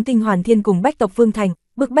cầm xuống Tinh Hoàn Thiên cùng Bách tộc Vương Thành,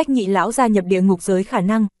 bức bách nhị lão gia nhập địa ngục giới khả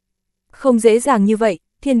năng. Không dễ dàng như vậy,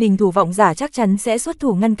 thiên đình thủ vọng giả chắc chắn sẽ xuất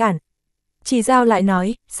thủ ngăn cản. Chỉ Giao lại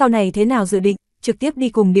nói, sau này thế nào dự định, trực tiếp đi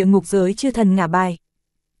cùng địa ngục giới chư thần ngả bài.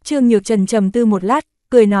 Trương Nhược Trần trầm tư một lát,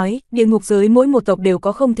 cười nói, địa ngục giới mỗi một tộc đều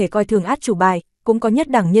có không thể coi thường át chủ bài, cũng có nhất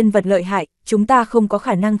đẳng nhân vật lợi hại, chúng ta không có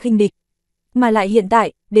khả năng khinh địch. Mà lại hiện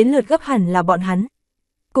tại, đến lượt gấp hẳn là bọn hắn.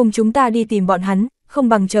 Cùng chúng ta đi tìm bọn hắn, không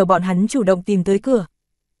bằng chờ bọn hắn chủ động tìm tới cửa.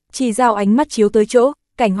 Chỉ Giao ánh mắt chiếu tới chỗ,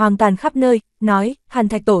 cảnh hoang tàn khắp nơi, nói, Hàn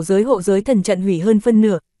Thạch tổ giới hộ giới thần trận hủy hơn phân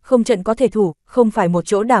nửa, không trận có thể thủ, không phải một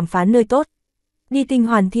chỗ đàm phán nơi tốt. Đi Tinh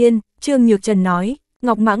Hoàn Thiên, Trương Nhược Trần nói,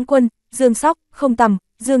 Ngọc Mãng Quân, Dương Sóc, Không Tầm,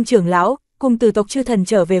 Dương Trưởng Lão, cùng từ tộc chư thần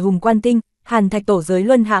trở về Hùng Quan Tinh, Hàn Thạch tổ giới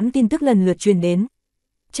luân hãm tin tức lần lượt truyền đến.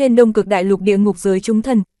 Trên Đông Cực Đại Lục địa ngục giới chúng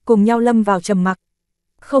thần, cùng nhau lâm vào trầm mặc.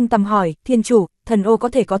 Không Tầm hỏi, Thiên chủ, thần ô có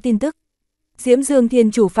thể có tin tức. Diễm Dương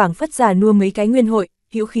Thiên chủ phảng phất già nua mấy cái nguyên hội,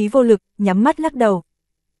 hữu khí vô lực, nhắm mắt lắc đầu.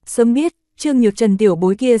 Sớm biết, Trương Nhược Trần tiểu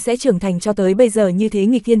bối kia sẽ trưởng thành cho tới bây giờ như thế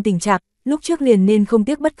nghịch thiên tình trạng, lúc trước liền nên không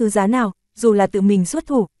tiếc bất cứ giá nào, dù là tự mình xuất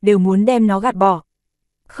thủ, đều muốn đem nó gạt bỏ.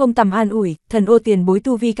 Không Tầm an ủi, thần ô tiền bối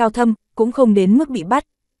tu vi cao thâm, cũng không đến mức bị bắt.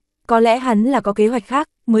 Có lẽ hắn là có kế hoạch khác,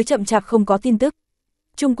 mới chậm chạp không có tin tức.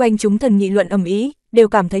 Chung quanh chúng thần nghị luận ầm ĩ, đều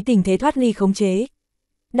cảm thấy tình thế thoát ly khống chế.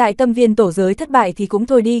 Đại Tâm Viên tổ giới thất bại thì cũng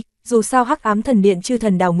thôi đi, dù sao Hắc Ám Thần Điện chư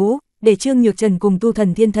thần đào ngũ, để Trương Nhược Trần cùng tu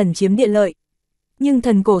thần thiên thần chiếm địa lợi. Nhưng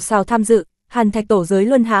thần cổ sao tham dự, Hàn Thạch tổ giới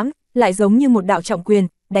luân hãm, lại giống như một đạo trọng quyền,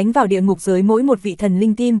 đánh vào địa ngục giới mỗi một vị thần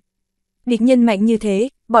linh tim. Địch nhân mạnh như thế,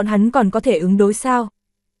 bọn hắn còn có thể ứng đối sao?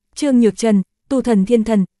 Trương Nhược Trần, tu thần thiên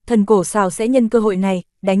thần, thần cổ sao sẽ nhân cơ hội này,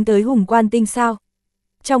 đánh tới Hùng Quan Tinh sao?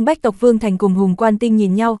 Trong Bách tộc Vương Thành cùng Hùng Quan Tinh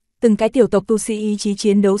nhìn nhau, từng cái tiểu tộc tu sĩ ý chí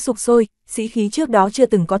chiến đấu sục sôi, sĩ khí trước đó chưa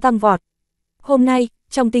từng có tăng vọt. Hôm nay,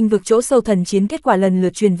 trong tinh vực chỗ sâu thần chiến kết quả lần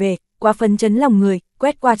lượt truyền về, quá phấn chấn lòng người,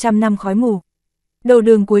 quét qua trăm năm khói mù. Đầu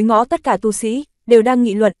đường cuối ngõ tất cả tu sĩ, đều đang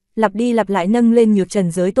nghị luận, lặp đi lặp lại nâng lên Nhược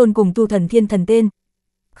Trần giới tôn cùng tu thần thiên thần tên.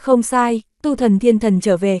 Không sai, tu thần thiên thần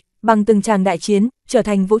trở về, bằng từng tràng đại chiến, trở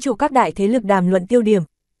thành vũ trụ các đại thế lực đàm luận tiêu điểm.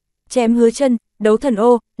 Chém hứa chân, đấu thần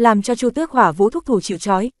ô, làm cho Chu Tước Hỏa Vũ thúc thủ chịu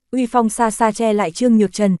trói, uy phong xa xa che lại Trương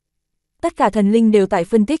Nhược Trần. Tất cả thần linh đều tại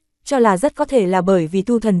phân tích, cho là rất có thể là bởi vì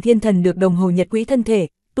tu thần thiên thần được đồng hồ nhật quỹ thân thể,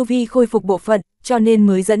 tu vi khôi phục bộ phận, cho nên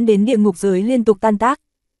mới dẫn đến địa ngục giới liên tục tan tác.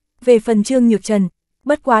 Về phần Trương Nhược Trần,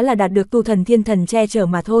 bất quá là đạt được tu thần thiên thần che chở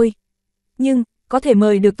mà thôi. Nhưng, có thể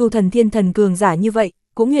mời được tu thần thiên thần cường giả như vậy,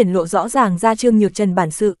 cũng hiển lộ rõ ràng ra Trương Nhược Trần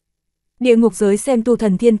bản sự. Địa ngục giới xem tu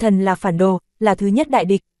thần thiên thần là phản đồ, là thứ nhất đại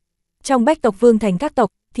địch. Trong Bách tộc Vương Thành các tộc,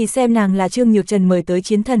 thì xem nàng là Trương Nhược Trần mời tới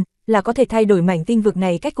chiến thần, là có thể thay đổi mảnh tinh vực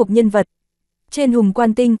này cách cục nhân vật. Trên Hùng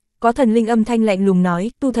Quan Tinh, có thần linh âm thanh lạnh lùng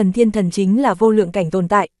nói, tu thần thiên thần chính là vô lượng cảnh tồn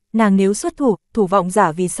tại, nàng nếu xuất thủ, thủ vọng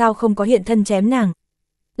giả vì sao không có hiện thân chém nàng.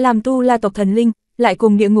 Làm tu la tộc thần linh, lại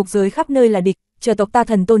cùng địa ngục giới khắp nơi là địch, chờ tộc ta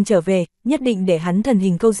thần tôn trở về, nhất định để hắn thần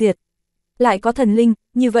hình câu diệt. Lại có thần linh,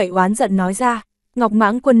 như vậy oán giận nói ra. Ngọc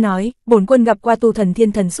Mãng Quân nói, bổn quân gặp qua tu thần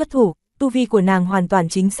thiên thần xuất thủ, tu vi của nàng hoàn toàn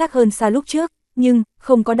chính xác hơn xa lúc trước, nhưng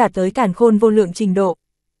không có đạt tới càn khôn vô lượng trình độ.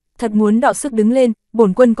 Thật muốn đọ sức đứng lên,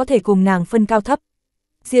 bổn quân có thể cùng nàng phân cao thấp.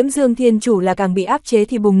 Diễm Dương Thiên chủ là càng bị áp chế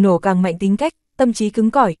thì bùng nổ càng mạnh tính cách, tâm trí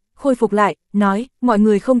cứng cỏi, khôi phục lại, nói, mọi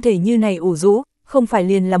người không thể như này ủ rũ, không phải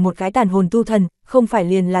liền là một cái tàn hồn tu thần, không phải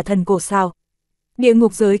liền là thần cổ sao. Địa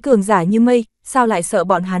ngục giới cường giả như mây, sao lại sợ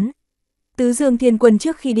bọn hắn. Tứ Dương Thiên Quân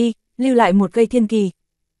trước khi đi, lưu lại một cây thiên kỳ.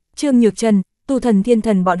 Trương Nhược Trần, tu thần thiên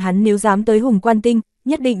thần bọn hắn nếu dám tới Hùng Quan Tinh,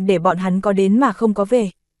 nhất định để bọn hắn có đến mà không có về.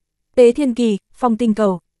 Tế thiên kỳ, phong tinh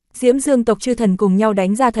cầu, Diễm Dương tộc chư thần cùng nhau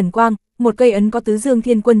đánh ra thần quang, một cây ấn có tứ Dương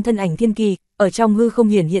Thiên Quân thân ảnh thiên kỳ, ở trong hư không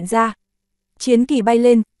hiện ra. Chiến kỳ bay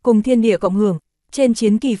lên, cùng thiên địa cộng hưởng, trên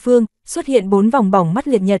chiến kỳ phương, xuất hiện 4 vòng bỏng mắt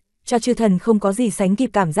liệt nhật, cho chư thần không có gì sánh kịp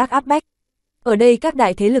cảm giác áp bách. Ở đây các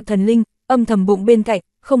đại thế lực thần linh, âm thầm bụng bên cạnh,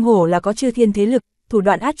 không hổ là có chư thiên thế lực, thủ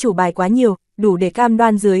đoạn át chủ bài quá nhiều, đủ để cam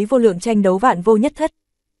đoan dưới vô lượng tranh đấu vạn vô nhất thất,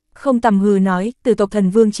 Không tầm hừ nói, Tử tộc thần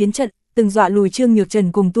vương chiến trận, từng dọa lùi Trương Nhược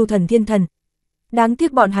Trần cùng tu thần thiên thần. Đáng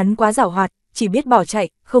tiếc bọn hắn quá giảo hoạt, chỉ biết bỏ chạy,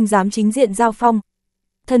 không dám chính diện giao phong.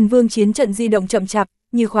 Thần vương chiến trận di động chậm chạp,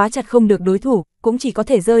 như khóa chặt không được đối thủ, cũng chỉ có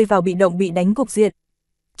thể rơi vào bị động bị đánh cục diện.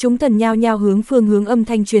 Chúng thần nhao nhao hướng phương hướng âm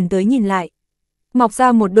thanh truyền tới nhìn lại. Mọc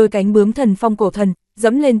ra một đôi cánh bướm thần phong cổ thần,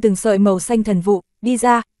 dẫm lên từng sợi màu xanh thần vụ, đi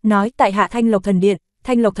ra, nói tại hạ Thanh Lộc Thần Điện,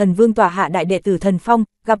 Thanh Lộc Thần Vương tỏa hạ đại đệ tử Thần Phong,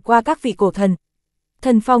 gặp qua các vị cổ thần.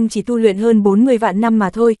 Thần Phong chỉ tu luyện hơn 40 vạn năm mà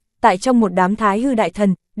thôi, tại trong một đám thái hư đại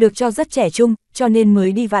thần, được cho rất trẻ trung, cho nên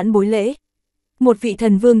mới đi vãn bối lễ. Một vị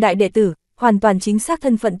thần vương đại đệ tử, hoàn toàn chính xác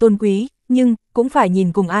thân phận tôn quý, nhưng cũng phải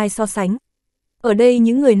nhìn cùng ai so sánh. Ở đây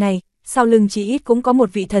những người này, sau lưng chỉ ít cũng có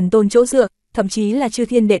một vị thần tôn chỗ dựa, thậm chí là chư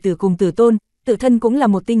thiên đệ tử cùng tử tôn, tự thân cũng là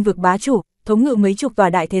một tinh vực bá chủ, thống ngự mấy chục tòa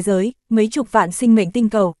đại thế giới, mấy chục vạn sinh mệnh tinh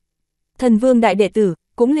cầu. Thần vương đại đệ tử,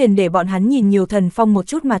 cũng liền để bọn hắn nhìn nhiều Thần Phong một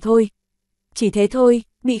chút mà thôi. Chỉ thế thôi,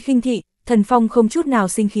 bị khinh thị, Thần Phong không chút nào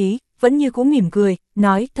sinh khí, vẫn như cũ mỉm cười,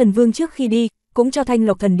 nói thần vương trước khi đi, cũng cho Thanh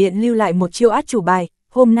Lộc Thần Điện lưu lại một chiêu át chủ bài,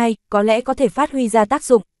 hôm nay có lẽ có thể phát huy ra tác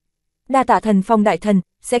dụng. Đa tạ Thần Phong đại thần,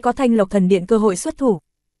 sẽ có Thanh Lộc Thần Điện cơ hội xuất thủ.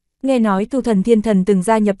 Nghe nói tu thần thiên thần từng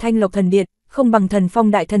gia nhập Thanh Lộc Thần Điện, không bằng Thần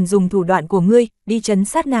Phong đại thần dùng thủ đoạn của ngươi, đi trấn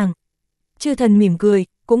sát nàng. Chư thần mỉm cười,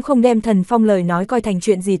 cũng không đem Thần Phong lời nói coi thành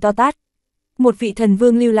chuyện gì to tát. Một vị thần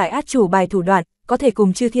vương lưu lại át chủ bài thủ đoạn, có thể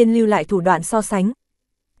cùng chư thiên lưu lại thủ đoạn so sánh.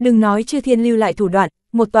 Đừng nói chư thiên lưu lại thủ đoạn,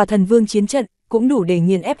 một tòa thần vương chiến trận, cũng đủ để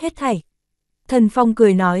nghiền ép hết thảy. Thần Phong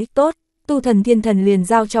cười nói, tốt, tu thần thiên thần liền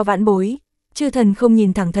giao cho vãn bối. Chư thần không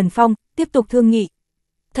nhìn thẳng Thần Phong, tiếp tục thương nghị.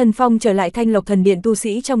 Thần Phong trở lại Thanh Lộc Thần Điện tu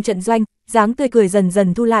sĩ trong trận doanh, dáng tươi cười dần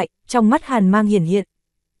dần thu lại, trong mắt hàn mang hiển hiện.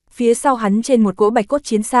 Phía sau hắn trên một cỗ bạch cốt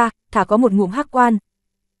chiến xa, thả có một ngụm hắc quan.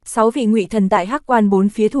 6 vị ngụy thần tại hắc quan 4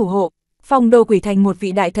 phía thủ hộ. Phong Đô Quỷ Thành một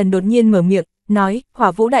vị đại thần đột nhiên mở miệng, nói,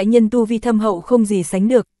 Hỏa Vũ đại nhân tu vi thâm hậu không gì sánh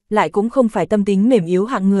được, lại cũng không phải tâm tính mềm yếu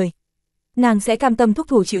hạng người. Nàng sẽ cam tâm thúc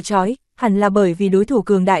thủ chịu trói, hẳn là bởi vì đối thủ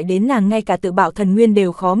cường đại đến nàng ngay cả tự bạo thần nguyên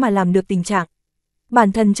đều khó mà làm được tình trạng.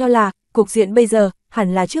 Bản thân cho là, cục diện bây giờ,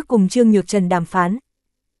 hẳn là trước cùng Trương Nhược Trần đàm phán.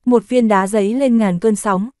 Một viên đá giấy lên ngàn cơn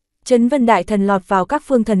sóng, Trấn Vân đại thần lọt vào các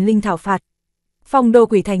phương thần linh thảo phạt. Phong Đô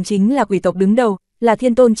Quỷ Thành chính là quỷ tộc đứng đầu, là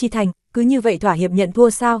thiên tôn chi thành, cứ như vậy thỏa hiệp nhận thua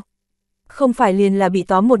sao? Không phải liền là bị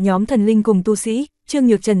tóm một nhóm thần linh cùng tu sĩ, Trương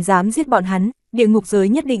Nhược Trần dám giết bọn hắn, địa ngục giới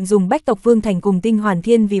nhất định dùng bách tộc vương thành cùng tinh hoàn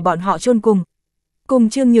thiên vì bọn họ chôn cùng. Cùng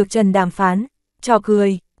Trương Nhược Trần đàm phán, trò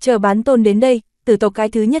cười, chờ bán tôn đến đây, tử tộc cái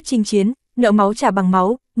thứ nhất chinh chiến, nợ máu trả bằng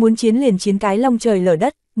máu, muốn chiến liền chiến cái long trời lở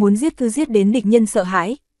đất, muốn giết cứ giết đến địch nhân sợ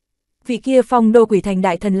hãi. Vị kia Phong Đô Quỷ Thành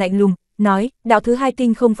đại thần lạnh lùng, nói, đạo thứ hai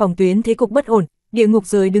tinh không phòng tuyến thế cục bất ổn, địa ngục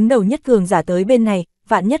giới đứng đầu nhất cường giả tới bên này,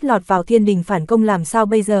 vạn nhất lọt vào thiên đình phản công làm sao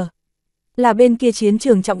bây giờ? Là bên kia chiến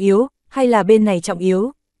trường trọng yếu, hay là bên này trọng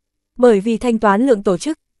yếu? Bởi vì thanh toán lượng tổ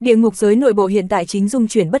chức, địa ngục giới nội bộ hiện tại chính dung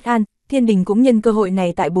chuyển bất an, thiên đình cũng nhân cơ hội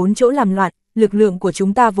này tại 4 chỗ làm loạn, lực lượng của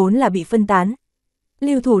chúng ta vốn là bị phân tán.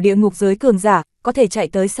 Lưu thủ địa ngục giới cường giả, có thể chạy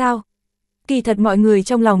tới sao? Kỳ thật mọi người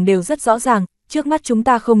trong lòng đều rất rõ ràng, trước mắt chúng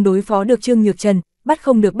ta không đối phó được Trương Nhược Trần, bắt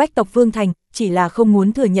không được bách tộc vương thành, chỉ là không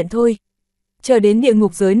muốn thừa nhận thôi. Chờ đến địa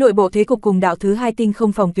ngục giới nội bộ thế cục cùng đạo thứ hai tinh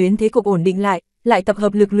không phòng tuyến thế cục ổn định lại tập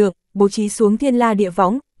hợp lực lượng, bố trí xuống thiên la địa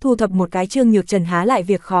võng, thu thập một cái Trương Nhược Trần há lại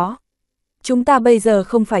việc khó. Chúng ta bây giờ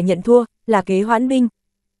không phải nhận thua, là kế hoãn binh.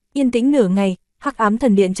 Yên tĩnh nửa ngày, Hắc Ám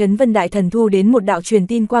Thần Điện Trấn Vân đại thần thu đến một đạo truyền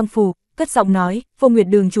tin quang phù, cất giọng nói, Vô Nguyệt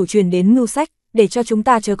Đường chủ truyền đến mưu sách, để cho chúng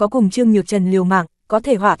ta chớ có cùng Trương Nhược Trần liều mạng, có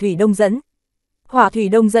thể hỏa thủy đông dẫn. Hỏa thủy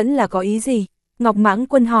đông dẫn là có ý gì? Ngọc Mãng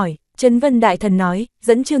Quân hỏi. Trấn Vân đại thần nói,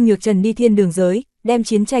 dẫn Trương Nhược Trần đi thiên đường giới, đem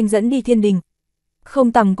chiến tranh dẫn đi thiên đình.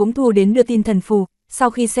 Không tầm cũng thu đến đưa tin thần phù, sau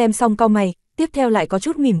khi xem xong cau mày, tiếp theo lại có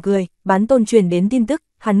chút mỉm cười, bán tôn truyền đến tin tức,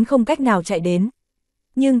 hắn không cách nào chạy đến.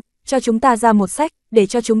 Nhưng, cho chúng ta ra một sách, để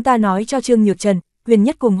cho chúng ta nói cho Trương Nhược Trần, Huyền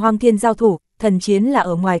nhất cùng Hoang Thiên giao thủ, thần chiến là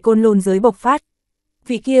ở ngoài Côn Lôn giới bộc phát.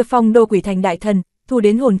 Vị kia Phong Đô Quỷ Thành đại thần, thu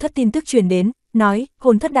đến hồn thất tin tức truyền đến, nói,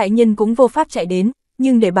 hồn thất đại nhân cũng vô pháp chạy đến,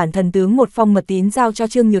 nhưng để bản thần tướng một phong mật tín giao cho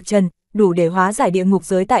Trương Nhược Trần, đủ để hóa giải địa ngục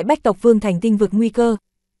giới tại bách tộc vương thành tinh vực nguy cơ.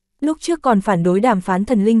 Lúc trước còn phản đối đàm phán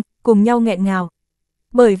thần linh, cùng nhau nghẹn ngào.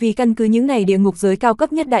 Bởi vì căn cứ những này địa ngục giới cao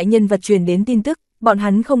cấp nhất đại nhân vật truyền đến tin tức, bọn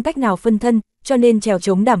hắn không cách nào phân thân, cho nên trèo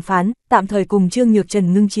chống đàm phán, tạm thời cùng Trương Nhược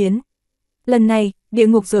Trần ngưng chiến. Lần này, địa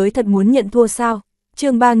ngục giới thật muốn nhận thua sao?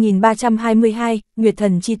 Chương 3322, Nguyệt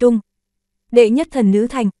Thần Chi Tung. Đệ nhất thần nữ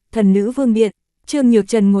thành, thần nữ vương điện. Trương Nhược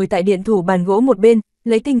Trần ngồi tại điện thủ bàn gỗ một bên,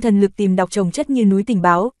 lấy tinh thần lực tìm đọc chồng chất như núi tình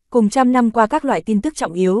báo, cùng trăm năm qua các loại tin tức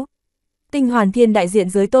trọng yếu. Tinh Hoàn Thiên đại diện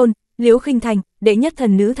giới tôn, Liễu Khinh Thành, đệ nhất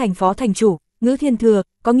thần nữ thành phó thành chủ, Ngữ Thiên Thừa,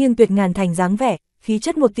 có nghiêng tuyệt ngàn thành dáng vẻ, khí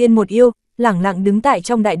chất một tiên một yêu, lẳng lặng đứng tại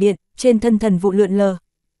trong đại điện, trên thân thần vụ lượn lờ.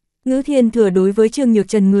 Ngữ Thiên Thừa đối với Trương Nhược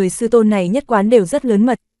Trần người sư tôn này nhất quán đều rất lớn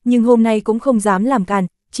mật, nhưng hôm nay cũng không dám làm càn,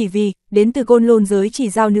 chỉ vì, đến từ Côn Lôn giới Chỉ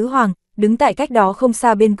Giao nữ hoàng, đứng tại cách đó không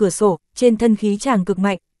xa bên cửa sổ, trên thân khí chàng cực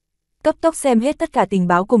mạnh. Cấp tốc xem hết tất cả tình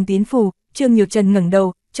báo cùng tín phù, Trương Nhược Trần ngẩng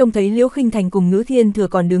đầu, trông thấy Liễu Khinh Thành cùng Ngữ Thiên Thừa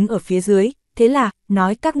còn đứng ở phía dưới, thế là,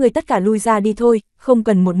 nói các ngươi tất cả lui ra đi thôi, không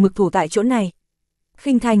cần một mực thủ tại chỗ này.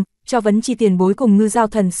 Khinh Thành, cho Vấn Chi tiền bối cùng Ngư Giao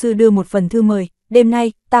thần sư đưa một phần thư mời, đêm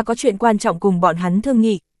nay, ta có chuyện quan trọng cùng bọn hắn thương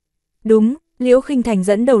nghị. Đúng, Liễu Khinh Thành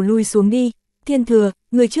dẫn đầu lui xuống đi. Thiên Thừa,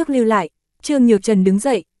 người trước lưu lại. Trương Nhược Trần đứng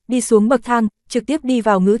dậy, đi xuống bậc thang, trực tiếp đi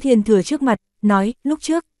vào Ngữ Thiên Thừa trước mặt, nói, lúc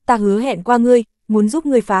trước, ta hứa hẹn qua ngươi, muốn giúp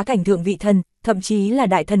ngươi phá cảnh thượng vị thần, thậm chí là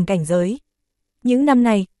đại thần cảnh giới. Những năm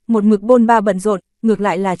này, một mực bôn ba bận rộn, ngược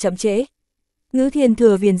lại là chậm trễ. Ngữ Thiên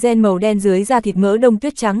Thừa viền ren màu đen dưới da thịt mỡ đông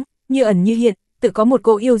tuyết trắng, như ẩn như hiện, tự có một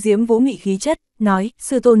cỗ yêu diễm vũ mị khí chất, nói,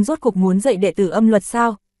 sư tôn rốt cục muốn dạy đệ tử âm luật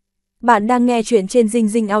sao? Bạn đang nghe chuyện trên Dinh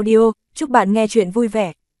Dinh Audio, chúc bạn nghe chuyện vui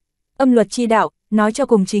vẻ. Âm luật chi đạo, nói cho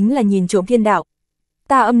cùng chính là nhìn trộm thiên đạo.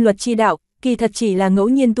 Ta âm luật chi đạo, kỳ thật chỉ là ngẫu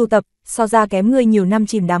nhiên tu tập, so ra kém ngươi nhiều năm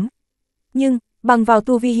chìm đắm. Nhưng, bằng vào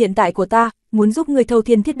tu vi hiện tại của ta, muốn giúp ngươi thâu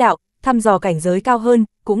thiên thiết đạo, thăm dò cảnh giới cao hơn,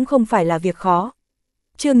 cũng không phải là việc khó.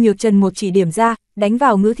 Trương Nhược Trần một chỉ điểm ra, đánh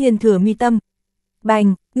vào Ngữ Thiên Thừa mi tâm.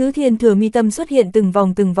 Bành, Ngữ Thiên Thừa mi tâm xuất hiện từng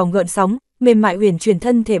vòng gợn sóng, mềm mại uyển chuyển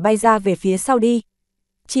thân thể bay ra về phía sau đi.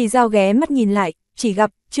 Chỉ Giao ghé mắt nhìn lại, chỉ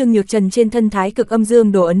gặp Trương Nhược Trần trên thân thái cực âm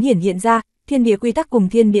dương đồ ấn hiện ra, thiên địa quy tắc cùng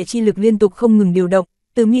thiên địa chi lực liên tục không ngừng điều động,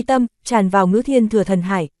 từ mi tâm tràn vào Ngữ Thiên Thừa thần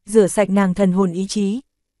hải, rửa sạch nàng thần hồn ý chí.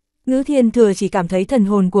 Ngữ Thiên Thừa chỉ cảm thấy thần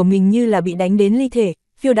hồn của mình như là bị đánh đến ly thể,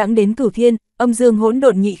 phiêu đãng đến cửu thiên, âm dương hỗn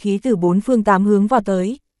độn nhị khí từ bốn phương tám hướng vào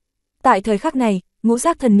tới. Tại thời khắc này, ngũ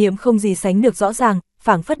giác thần niệm không gì sánh được rõ ràng,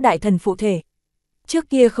 phảng phất đại thần phụ thể. Trước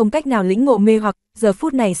kia không cách nào lĩnh ngộ mê hoặc, giờ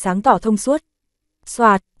phút này sáng tỏ thông suốt.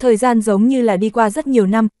 Xoạt, thời gian giống như là đi qua rất nhiều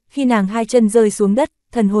năm, khi nàng hai chân rơi xuống đất,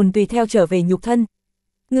 thần hồn tùy theo trở về nhục thân.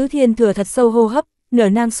 Ngữ Thiên Thừa thật sâu hô hấp, nở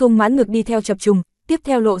nang sung mãn ngực đi theo chập trùng, tiếp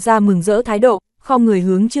theo lộ ra mừng rỡ thái độ, khom người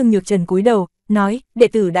hướng Trương Nhược Trần cúi đầu, nói, đệ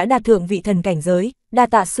tử đã đạt thượng vị thần cảnh giới, đa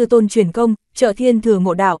tạ sư tôn truyền công, trợ Thiên Thừa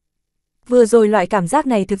ngộ đạo. Vừa rồi loại cảm giác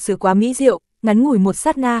này thực sự quá mỹ diệu, ngắn ngủi một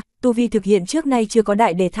sát na, tu vi thực hiện trước nay chưa có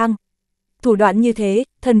đại đề thăng. Thủ đoạn như thế,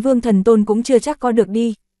 thần vương thần tôn cũng chưa chắc có được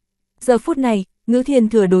đi. Giờ phút này, Ngữ Thiên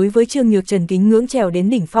Thừa đối với Trương Nhược Trần kính ngưỡng trèo đến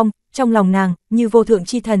đỉnh phong, trong lòng nàng, như vô thượng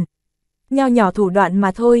chi thần. Nho nhỏ thủ đoạn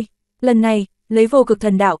mà thôi, lần này, lấy vô cực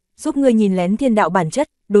thần đạo, giúp ngươi nhìn lén thiên đạo bản chất,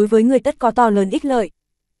 đối với ngươi tất có to lớn ích lợi.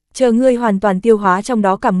 Chờ ngươi hoàn toàn tiêu hóa trong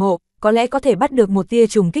đó cảm ngộ, có lẽ có thể bắt được một tia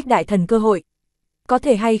trùng kích đại thần cơ hội. Có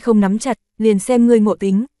thể hay không nắm chặt, liền xem ngươi ngộ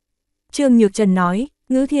tính. Trương Nhược Trần nói,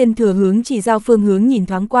 Ngữ Thiên Thừa hướng Chỉ Giao phương hướng nhìn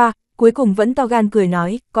thoáng qua, cuối cùng vẫn to gan cười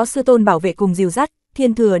nói, có sư tôn bảo vệ cùng dìu dắt,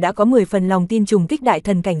 Thiên Thừa đã có 10 phần lòng tin trùng kích đại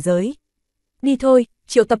thần cảnh giới. Đi thôi,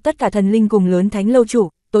 triệu tập tất cả thần linh cùng lớn thánh lâu chủ,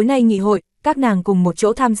 tối nay nghị hội, các nàng cùng một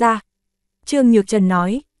chỗ tham gia. Trương Nhược Trần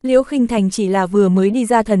nói, Liễu Khinh Thành chỉ là vừa mới đi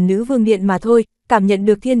ra thần nữ vương điện mà thôi, cảm nhận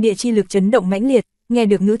được thiên địa chi lực chấn động mãnh liệt, nghe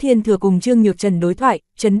được Ngữ Thiên Thừa cùng Trương Nhược Trần đối thoại,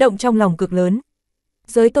 chấn động trong lòng cực lớn.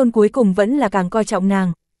 Giới tôn cuối cùng vẫn là càng coi trọng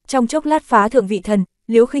nàng, trong chốc lát phá thượng vị thần,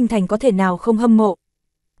 Liễu Khinh Thành có thể nào không hâm mộ.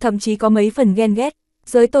 Thậm chí có mấy phần ghen ghét,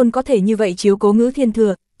 giới tôn có thể như vậy chiếu cố Ngữ Thiên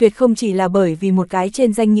Thừa, tuyệt không chỉ là bởi vì một cái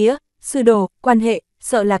trên danh nghĩa, sư đồ, quan hệ,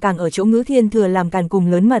 sợ là càng ở chỗ Ngữ Thiên Thừa làm càn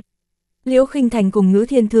cùng lớn mật. Liễu Khinh Thành cùng Ngữ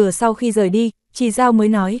Thiên Thừa sau khi rời đi, Chỉ Giao mới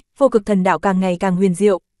nói, vô cực thần đạo càng ngày càng huyền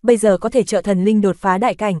diệu, bây giờ có thể trợ thần linh đột phá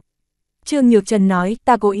đại cảnh. Trương Nhược Trần nói,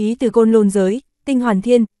 ta cố ý từ Côn Lôn giới, Tinh Hoàn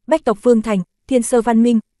Thiên, Bách tộc Phương Thành, Thiên Sơ Văn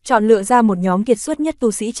Minh, chọn lựa ra một nhóm kiệt xuất nhất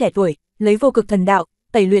tu sĩ trẻ tuổi, lấy vô cực thần đạo,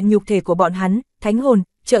 tẩy luyện nhục thể của bọn hắn, thánh hồn,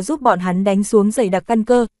 trợ giúp bọn hắn đánh xuống dày đặc căn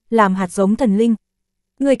cơ, làm hạt giống thần linh.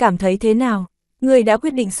 Ngươi cảm thấy thế nào? Ngươi đã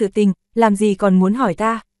quyết định sự tình, làm gì còn muốn hỏi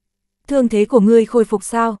ta? Thương thế của ngươi khôi phục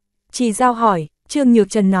sao? Chỉ Giao hỏi. Trương Nhược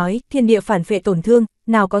Trần nói, thiên địa phản phệ tổn thương,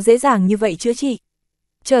 nào có dễ dàng như vậy chữa trị.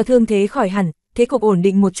 Chờ thương thế khỏi hẳn, thế cục ổn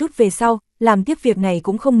định một chút về sau, làm tiếp việc này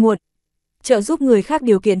cũng không muộn. Trợ giúp người khác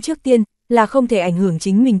điều kiện trước tiên, là không thể ảnh hưởng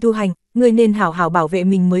chính mình tu hành, ngươi nên hảo hảo bảo vệ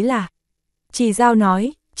mình mới là. Chỉ Giao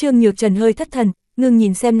nói, Trương Nhược Trần hơi thất thần, ngưng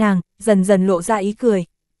nhìn xem nàng, dần dần lộ ra ý cười.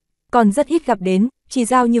 Còn rất ít gặp đến, Chỉ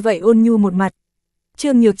Giao như vậy ôn nhu một mặt.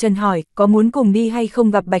 Trương Nhược Trần hỏi, có muốn cùng đi hay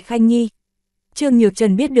không gặp Bạch Khanh Nhi? Trương Nhược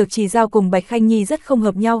Trần biết được Chỉ Giao cùng Bạch Khanh Nhi rất không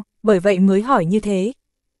hợp nhau, bởi vậy mới hỏi như thế.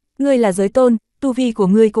 Ngươi là giới tôn, tu vi của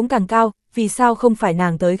ngươi cũng càng cao, vì sao không phải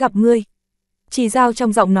nàng tới gặp ngươi? Chỉ Giao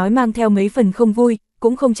trong giọng nói mang theo mấy phần không vui,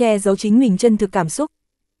 cũng không che giấu chính mình chân thực cảm xúc.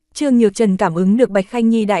 Trương Nhược Trần cảm ứng được Bạch Khanh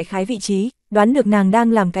Nhi đại khái vị trí, đoán được nàng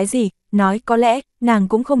đang làm cái gì, nói có lẽ, nàng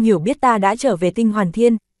cũng không hiểu biết ta đã trở về Tinh Hoàn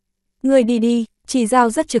Thiên. Ngươi đi đi, Chỉ Giao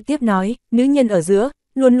rất trực tiếp nói, nữ nhân ở giữa,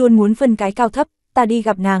 luôn luôn muốn phân cái cao thấp, ta đi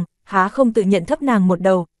gặp nàng, há không tự nhận thấp nàng một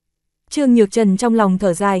đầu. Trương Nhược Trần trong lòng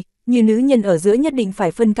thở dài, như nữ nhân ở giữa nhất định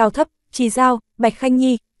phải phân cao thấp, Trì Giao, Bạch Khanh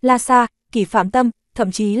Nhi, La Sa, Kỷ Phạm Tâm,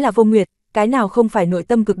 thậm chí là Vô Nguyệt, cái nào không phải nội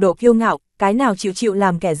tâm cực độ kiêu ngạo, cái nào chịu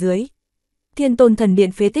làm kẻ dưới. Thiên Tôn Thần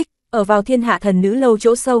Điện phế tích, ở vào Thiên Hạ Thần Nữ lâu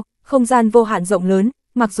chỗ sâu, không gian vô hạn rộng lớn,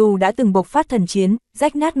 mặc dù đã từng bộc phát thần chiến,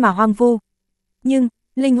 rách nát mà hoang vu. Nhưng,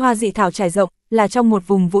 linh hoa dị thảo trải rộng, là trong một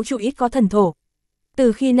vùng vũ trụ ít có thần thổ.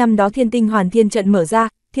 Từ khi năm đó Thiên Tinh Hoàn Thiên trận mở ra,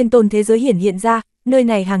 thiên tôn thế giới hiện ra, nơi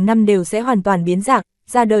này hàng năm đều sẽ hoàn toàn biến dạng,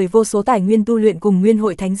 ra đời vô số tài nguyên tu luyện cùng nguyên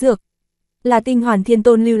hội thánh dược. Là Tinh Hoàn Thiên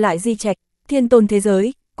Tôn lưu lại di trạch, thiên tôn thế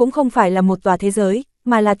giới, cũng không phải là một tòa thế giới,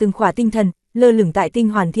 mà là từng khỏa tinh thần, lơ lửng tại Tinh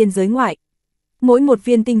Hoàn Thiên giới ngoại. Mỗi một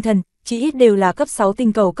viên tinh thần, chỉ ít đều là cấp 6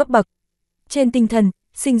 tinh cầu cấp bậc. Trên tinh thần,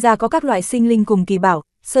 sinh ra có các loại sinh linh cùng kỳ bảo,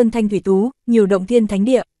 sơn thanh thủy tú, nhiều động thiên thánh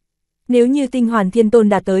địa. Nếu như Tinh Hoàn Thiên Tôn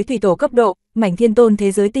đạt tới thủy tổ cấp độ, mảnh thiên tôn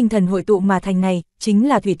thế giới tinh thần hội tụ mà thành này, chính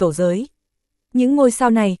là thủy tổ giới. Những ngôi sao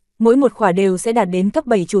này, mỗi một khỏa đều sẽ đạt đến cấp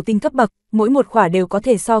 7 chủ tinh cấp bậc, mỗi một khỏa đều có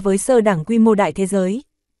thể so với sơ đẳng quy mô đại thế giới.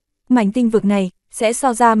 Mảnh tinh vực này, sẽ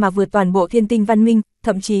so ra mà vượt toàn bộ thiên tinh văn minh,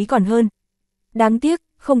 thậm chí còn hơn. Đáng tiếc,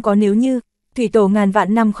 không có nếu như, thủy tổ ngàn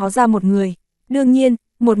vạn năm khó ra một người. Đương nhiên,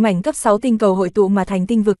 một mảnh cấp 6 tinh cầu hội tụ mà thành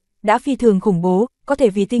tinh vực, đã phi thường khủng bố, có thể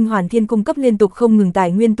vì Tinh Hoàn Thiên cung cấp liên tục không ngừng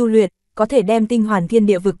tài nguyên tu luyện, có thể đem Tinh Hoàn Thiên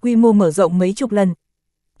địa vực quy mô mở rộng mấy chục lần.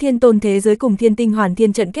 Thiên tôn thế giới cùng Thiên Tinh Hoàn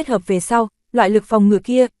Thiên trận kết hợp về sau, loại lực phòng ngự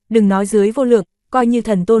kia, đừng nói dưới vô lượng, coi như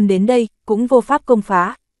thần tôn đến đây, cũng vô pháp công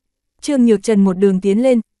phá. Trương Nhược Trần một đường tiến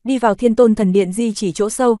lên, đi vào Thiên Tôn Thần Điện di chỉ chỗ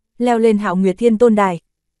sâu, leo lên Hạo Nguyệt Thiên Tôn Đài.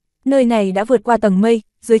 Nơi này đã vượt qua tầng mây,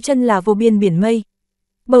 dưới chân là vô biên biển mây.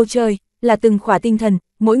 Bầu trời, là từng khỏa tinh thần,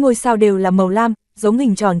 mỗi ngôi sao đều là màu lam, giống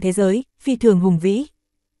hình tròn thế giới, phi thường hùng vĩ.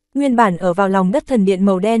 Nguyên bản ở vào lòng đất thần điện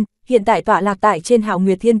màu đen, hiện tại tọa lạc tại trên Hạo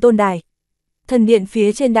Nguyệt Thiên Tôn Đài. Thần điện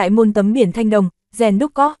phía trên đại môn tấm biển thanh đồng, rèn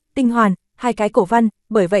đúc có, tinh hoàn, hai cái cổ văn,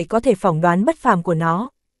 bởi vậy có thể phỏng đoán bất phàm của nó.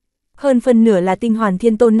 Hơn phân nửa là Tinh Hoàn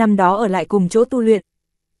Thiên Tôn năm đó ở lại cùng chỗ tu luyện.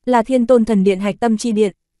 Là Thiên Tôn Thần Điện hạch tâm chi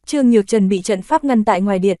điện, Trương Nhược Trần bị trận pháp ngăn tại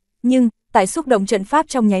ngoài điện, nhưng, tại xúc động trận pháp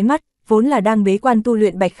trong nháy mắt, vốn là đang bế quan tu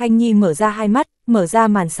luyện Bạch Khanh Nhi mở ra hai mắt, mở ra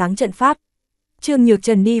màn sáng trận pháp. Trương Nhược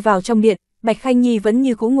Trần đi vào trong điện, Bạch Khanh Nhi vẫn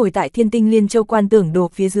như cũ ngồi tại Thiên Tinh Liên Châu quan tưởng đồ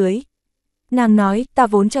phía dưới. Nàng nói, ta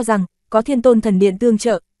vốn cho rằng, có Thiên Tôn Thần Điện tương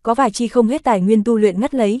trợ, có vài chi không hết tài nguyên tu luyện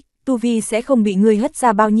ngắt lấy, tu vi sẽ không bị ngươi hất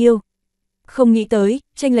ra bao nhiêu. Không nghĩ tới,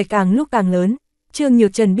 chênh lệch càng lúc càng lớn. Trương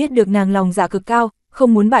Nhược Trần biết được nàng lòng dạ cực cao,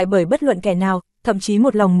 không muốn bại bởi bất luận kẻ nào, thậm chí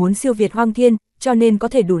một lòng muốn siêu việt hoang thiên, cho nên có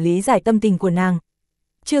thể đủ lý giải tâm tình của nàng.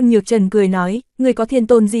 Trương Nhược Trần cười nói, ngươi có thiên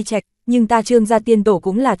tôn di trạch, nhưng ta Trương gia tiên tổ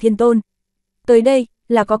cũng là thiên tôn. Tới đây,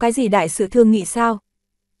 là có cái gì đại sự thương nghị sao?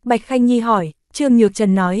 Bạch Khanh Nhi hỏi, Trương Nhược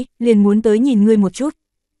Trần nói, liền muốn tới nhìn ngươi một chút.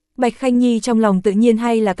 Bạch Khanh Nhi trong lòng tự nhiên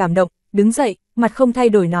hay là cảm động, đứng dậy, mặt không thay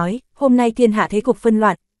đổi nói, hôm nay thiên hạ thế cục phân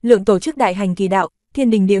loạn, lượng tổ chức đại hành kỳ đạo, thiên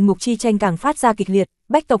đình địa ngục chi tranh càng phát ra kịch liệt,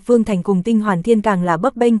 bách tộc vương thành cùng Tinh Hoàn Thiên càng là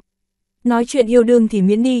bấp bênh. Nói chuyện yêu đương thì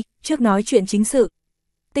miễn đi, trước nói chuyện chính sự.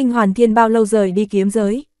 Tinh Hoàn Thiên bao lâu rời đi kiếm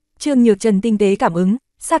giới? Trương Nhược Trần tinh tế cảm ứng,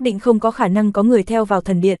 xác định không có khả năng có người theo vào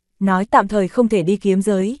thần điện, nói tạm thời không thể đi kiếm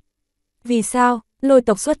giới. Vì sao? Lôi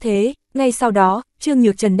tộc xuất thế. Ngay sau đó, Trương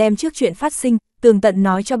Nhược Trần đem trước chuyện phát sinh, tường tận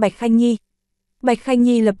nói cho Bạch Khanh Nhi. Bạch Khanh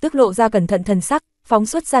Nhi lập tức lộ ra cẩn thận thần sắc, phóng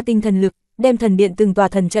xuất ra tinh thần lực, đem thần điện từng tòa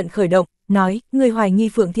thần trận khởi động, nói, người hoài nghi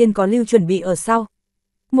Phượng Thiên có lưu chuẩn bị ở sau.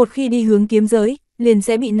 Một khi đi hướng kiếm giới, liền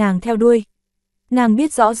sẽ bị nàng theo đuôi. Nàng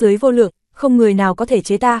biết rõ dưới vô lượng, không người nào có thể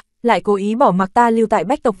chế ta, lại cố ý bỏ mặc ta lưu tại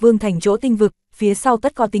bách tộc vương thành chỗ tinh vực, phía sau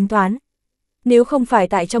tất có tính toán. Nếu không phải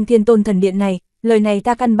tại trong Thiên Tôn Thần Điện này, lời này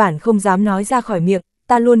ta căn bản không dám nói ra khỏi miệng,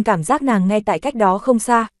 ta luôn cảm giác nàng ngay tại cách đó không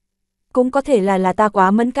xa. Cũng có thể là ta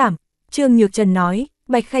quá mẫn cảm. Trương Nhược Trần nói,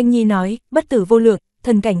 Bạch Khanh Nhi nói, bất tử vô lượng,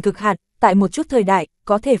 thần cảnh cực hạn, tại một chút thời đại,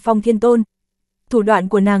 có thể phong thiên tôn. Thủ đoạn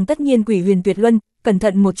của nàng tất nhiên quỷ huyền tuyệt luân, cẩn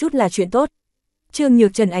thận một chút là chuyện tốt. Trương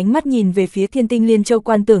Nhược Trần ánh mắt nhìn về phía Thiên Tinh Liên Châu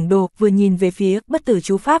quan tưởng đồ, vừa nhìn về phía bất tử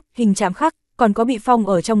chú pháp, hình chạm khắc, còn có bị phong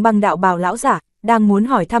ở trong băng đạo bào lão giả, đang muốn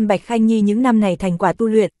hỏi thăm Bạch Khanh Nhi những năm này thành quả tu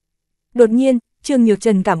luyện. Đột nhiên, Trương Nhược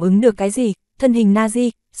Trần cảm ứng được cái gì, thân hình na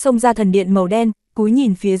di, xông ra thần điện màu đen, cúi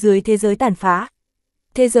nhìn phía dưới thế giới tàn phá.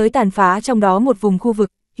 Thế giới tàn phá trong đó một vùng khu vực,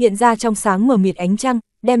 hiện ra trong sáng mờ mịt ánh trăng,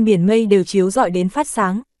 đem biển mây đều chiếu rọi đến phát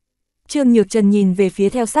sáng. Trương Nhược Trần nhìn về phía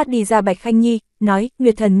theo sát đi ra Bạch Khanh Nhi, nói,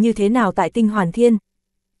 Nguyệt Thần như thế nào tại Tinh Hoàn Thiên?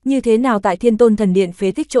 Như thế nào tại Thiên Tôn Thần Điện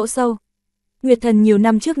phế tích chỗ sâu? Nguyệt Thần nhiều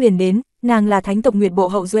năm trước liền đến, nàng là thánh tộc Nguyệt Bộ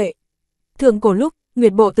hậu duệ. Thượng cổ lúc,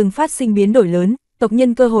 Nguyệt Bộ từng phát sinh biến đổi lớn, tộc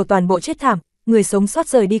nhân cơ hồ toàn bộ chết thảm, người sống sót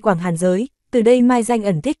rời đi Quảng Hàn giới, từ đây mai danh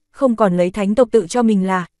ẩn tích, không còn lấy thánh tộc tự cho mình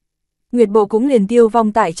là. Nguyệt Bộ cũng liền tiêu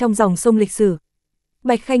vong tại trong dòng sông lịch sử.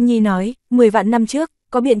 Bạch Khanh Nhi nói, 10 vạn năm trước,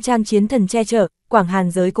 có biện trang chiến thần che chở, Quảng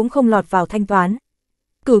Hàn giới cũng không lọt vào thanh toán.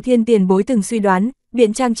 Cửu Thiên tiền bối từng suy đoán,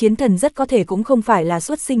 biện trang chiến thần rất có thể cũng không phải là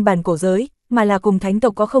xuất sinh bản cổ giới, mà là cùng thánh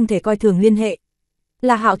tộc có không thể coi thường liên hệ.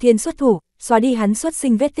 Là Hạo Thiên xuất thủ, xóa đi hắn xuất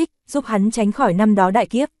sinh vết tích, giúp hắn tránh khỏi năm đó đại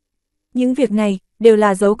kiếp. Những việc này, đều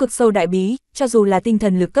là dấu cực sâu đại bí, cho dù là tinh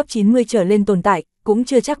thần lực cấp 90 trở lên tồn tại, cũng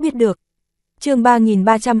chưa chắc biết được. Chương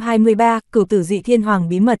 3323, Cửu tử dị thiên hoàng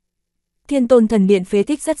bí mật. Thiên tôn thần điện phế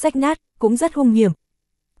tích rất rách nát, cũng rất hung hiểm.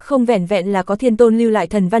 Không vẻn vẹn là có thiên tôn lưu lại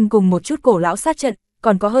thần văn cùng một chút cổ lão sát trận,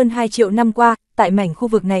 còn có hơn 2 triệu năm qua, tại mảnh khu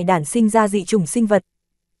vực này đản sinh ra dị chủng sinh vật.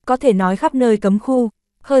 Có thể nói khắp nơi cấm khu,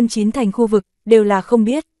 hơn 9 thành khu vực, đều là không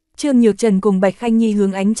biết. Trương Nhược Trần cùng Bạch Khanh Nhi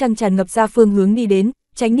hướng ánh trăng tràn ngập ra phương hướng đi đến,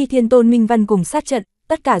 tránh đi thiên tôn minh văn cùng sát trận,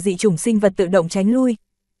 tất cả dị chủng sinh vật tự động tránh lui.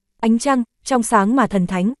 Ánh trăng, trong sáng mà thần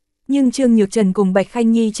thánh, nhưng Trương Nhược Trần cùng Bạch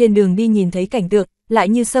Khanh Nhi trên đường đi nhìn thấy cảnh tượng, lại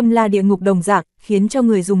như xâm la địa ngục đồng dạng, khiến cho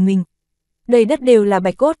người dùng mình. Đầy đất đều là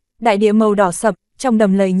bạch cốt, đại địa màu đỏ sậm, trong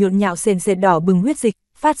đầm lầy nhộn nhạo sền sệt đỏ bừng huyết dịch,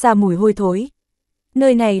 phát ra mùi hôi thối.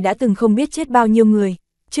 Nơi này đã từng không biết chết bao nhiêu người,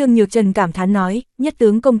 Trương Nhược Trần cảm thán nói, nhất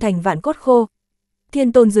tướng công thành vạn cốt khô.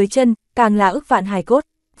 Thiên tôn dưới chân, càng là ức vạn hài cốt.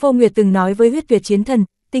 Vô Nguyệt từng nói với huyết tuyệt chiến thần,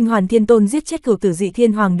 tinh hoàn thiên tôn giết chết cửu tử dị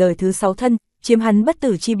thiên hoàng đời thứ 6 thân, chiếm hắn bất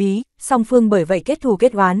tử chi bí, song phương bởi vậy kết thù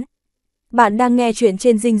kết oán. Bạn đang nghe chuyện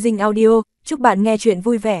trên Dinh Dinh Audio, chúc bạn nghe chuyện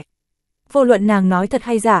vui vẻ. Vô luận nàng nói thật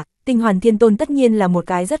hay giả, tinh hoàn thiên tôn tất nhiên là một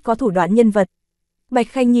cái rất có thủ đoạn nhân vật. Bạch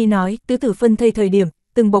Khanh Nhi nói, tứ tử phân thây thời điểm,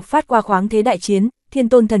 từng bộc phát qua khoáng thế đại chiến, thiên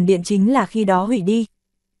tôn thần điện chính là khi đó hủy đi.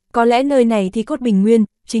 Có lẽ nơi này thì cốt bình nguyên,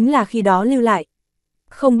 chính là khi đó lưu lại.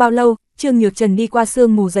 Không bao lâu, Trương Nhược Trần đi qua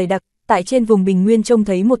sương mù dày đặc, tại trên vùng bình nguyên trông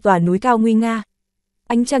thấy một tòa núi cao nguy nga.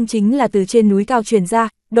 Ánh trăng chính là từ trên núi cao truyền ra,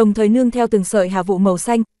 đồng thời nương theo từng sợi hà vụ màu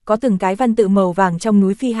xanh, có từng cái văn tự màu vàng trong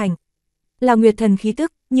núi phi hành. Là nguyệt thần khí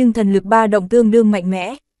tức, nhưng thần lực ba động tương đương mạnh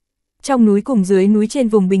mẽ. Trong núi cùng dưới núi trên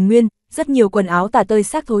vùng bình nguyên, rất nhiều quần áo tả tơi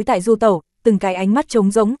xác thối tại du tẩu, từng cái ánh mắt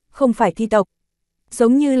trống rỗng, không phải thi tộc.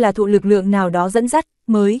 Giống như là thụ lực lượng nào đó dẫn dắt,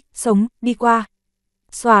 mới, sống, đi qua.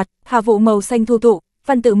 Xoạt, hà vụ màu xanh thu tụ,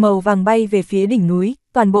 văn tự màu vàng bay về phía đỉnh núi,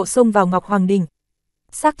 toàn bộ xông vào Ngọc Hoàng Đỉnh.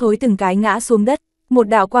 Xác thối từng cái ngã xuống đất, một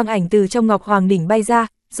đạo quang ảnh từ trong Ngọc Hoàng Đỉnh bay ra,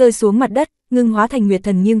 rơi xuống mặt đất, ngưng hóa thành nguyệt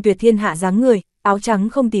thần nghiêng tuyệt thiên hạ dáng người, áo trắng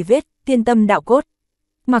không tì vết, tiên tâm đạo cốt.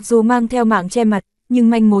 Mặc dù mang theo mạng che mặt, nhưng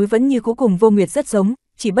manh mối vẫn như cũ cùng Vô Nguyệt rất giống,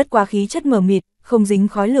 chỉ bất quá khí chất mờ mịt, không dính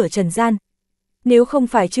khói lửa trần gian. Nếu không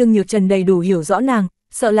phải Trương Nhược Trần đầy đủ hiểu rõ nàng,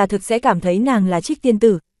 sợ là thực sẽ cảm thấy nàng là trích tiên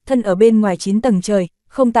tử, thân ở bên ngoài 9 tầng trời,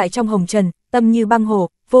 không tại trong hồng trần, tâm như băng hồ,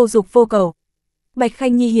 vô dục vô cầu. Bạch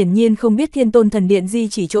Khanh Nhi hiển nhiên không biết thiên tôn thần điện di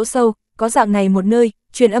chỉ chỗ sâu, có dạng này một nơi,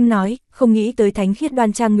 truyền âm nói, không nghĩ tới thánh khiết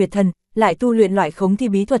đoan trang nguyệt thần, lại tu luyện loại khống thi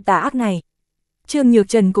bí thuật tà ác này. Trương Nhược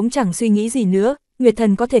Trần cũng chẳng suy nghĩ gì nữa, nguyệt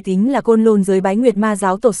thần có thể tính là côn lôn giới bái nguyệt ma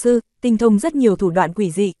giáo tổ sư, tinh thông rất nhiều thủ đoạn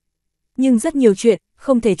quỷ dị. Nhưng rất nhiều chuyện,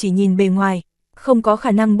 không thể chỉ nhìn bề ngoài, không có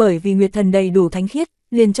khả năng bởi vì nguyệt thần đầy đủ thánh khiết,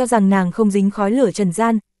 liền cho rằng nàng không dính khói lửa trần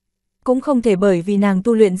gian. Cũng không thể bởi vì nàng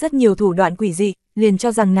tu luyện rất nhiều thủ đoạn quỷ dị, liền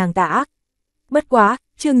cho rằng nàng tà ác. Bất quá,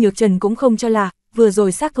 Trương Nhược Trần cũng không cho là, vừa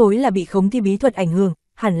rồi xác thối là bị khống thi bí thuật ảnh hưởng,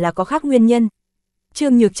 hẳn là có khác nguyên nhân.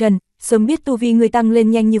 Trương Nhược Trần, sớm biết tu vi ngươi tăng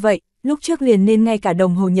lên nhanh như vậy, lúc trước liền nên ngay cả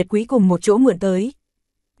đồng hồ nhật quỹ cùng một chỗ mượn tới.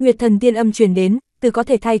 Nguyệt thần tiên âm truyền đến, từ có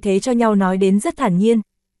thể thay thế cho nhau nói đến rất thản nhiên.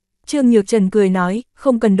 Trương Nhược Trần cười nói,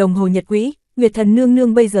 không cần đồng hồ nhật quỹ, Nguyệt thần nương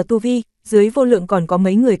nương bây giờ tu vi, dưới vô lượng còn có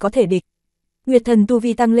mấy người có thể địch. Nguyệt thần tu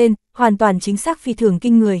vi tăng lên, hoàn toàn chính xác phi thường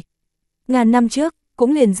kinh người. Ngàn năm trước,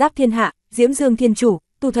 cũng liền giáp thiên hạ, diễm dương thiên chủ,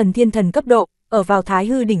 tu thần thiên thần cấp độ, ở vào thái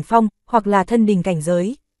hư đỉnh phong, hoặc là thân đỉnh cảnh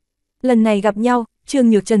giới. Lần này gặp nhau, Trương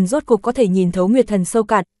Nhược Trần rốt cục có thể nhìn thấu Nguyệt thần sâu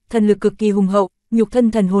cạn, thần lực cực kỳ hùng hậu, nhục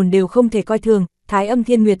thân thần hồn đều không thể coi thường, thái âm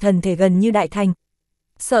thiên Nguyệt thần thể gần như đại thành.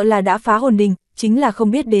 Sợ là đã phá hồn đỉnh, chính là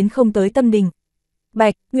không biết đến không tới tâm đỉnh.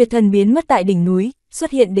 Bạch, Nguyệt thần biến mất tại đỉnh núi,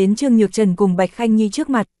 xuất hiện đến Trương Nhược Trần cùng Bạch Khanh Nhi trước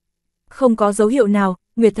mặt. Không có dấu hiệu nào,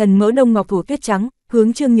 Nguyệt thần mỡ đông ngọc thủ tuyết trắng,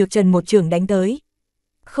 hướng Trương Nhược Trần một chưởng đánh tới.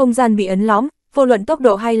 Không gian bị ấn lõm, vô luận tốc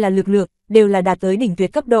độ hay là lực lượng, đều là đạt tới đỉnh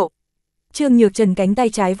tuyệt cấp độ. Trương Nhược Trần cánh tay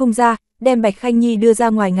trái vung ra, đem Bạch Khanh Nhi đưa ra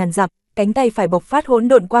ngoài ngàn dặm, cánh tay phải bộc phát hỗn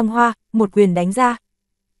độn quang hoa, một quyền đánh ra.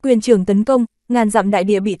 Quyền trường tấn công, ngàn dặm đại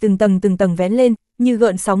địa bị từng tầng vén lên, như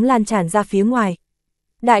gợn sóng lan tràn ra phía ngoài.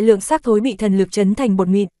 Đại lượng xác thối bị thần lực chấn thành bột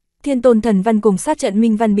mịn, thiên tôn thần văn cùng sát trận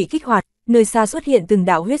minh văn bị kích hoạt, nơi xa xuất hiện từng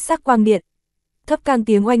đạo huyết sắc quang điện. Thấp cang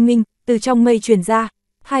tiếng oanh minh, từ trong mây truyền ra,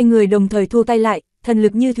 hai người đồng thời thu tay lại, thần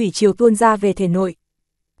lực như thủy triều tuôn ra về thể nội.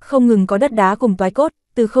 Không ngừng có đất đá cùng toái cốt,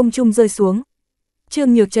 từ không trung rơi xuống.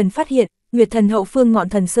 Trương Nhược Trần phát hiện, Nguyệt thần hậu phương ngọn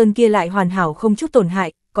thần sơn kia lại hoàn hảo không chút tổn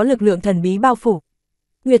hại, có lực lượng thần bí bao phủ.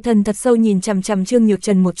 Nguyệt thần thật sâu nhìn chằm chằm Trương Nhược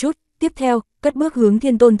Trần một chút, tiếp theo, cất bước hướng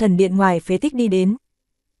thiên tôn thần điện ngoài phế tích đi đến.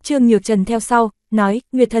 Trương Nhược Trần theo sau, nói,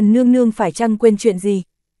 Nguyệt Thần nương nương phải chăng quên chuyện gì?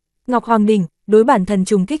 Ngọc Hoàng Đỉnh, đối bản thần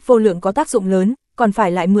trùng kích vô lượng có tác dụng lớn, còn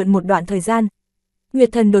phải lại mượn một đoạn thời gian. Nguyệt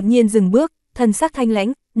Thần đột nhiên dừng bước, thần sắc thanh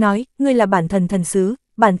lãnh, nói, ngươi là bản thần thần sứ,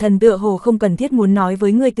 bản thần tựa hồ không cần thiết muốn nói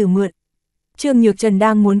với ngươi từ mượn. Trương Nhược Trần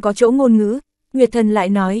đang muốn có chỗ ngôn ngữ, Nguyệt Thần lại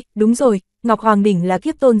nói, đúng rồi, Ngọc Hoàng Đỉnh là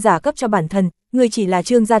kiếp tôn giả cấp cho bản thần, ngươi chỉ là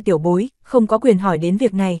Trương gia tiểu bối, không có quyền hỏi đến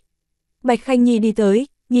việc này. Bạch Khanh Nhi đi tới,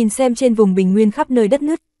 nhìn xem trên vùng bình nguyên khắp nơi đất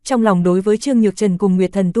nứt, trong lòng đối với Trương Nhược Trần cùng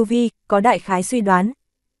Nguyệt Thần tu vi, có đại khái suy đoán.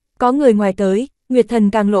 Có người ngoài tới, Nguyệt Thần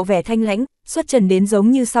càng lộ vẻ thanh lãnh, xuất trần đến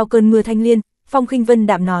giống như sau cơn mưa thanh liên, phong khinh vân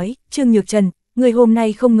đạm nói, Trương Nhược Trần, ngươi hôm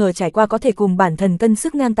nay không ngờ trải qua có thể cùng bản thần cân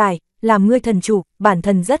sức ngang tài, làm ngươi thần chủ, bản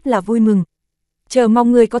thần rất là vui mừng. Chờ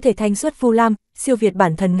mong ngươi có thể thanh xuất Vu Lam, siêu việt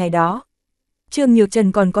bản thần ngày đó. Trương Nhược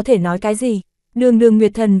Trần còn có thể nói cái gì? Đường đường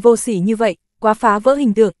Nguyệt Thần vô sỉ như vậy, quá phá vỡ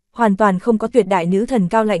hình tượng, hoàn toàn không có tuyệt đại nữ thần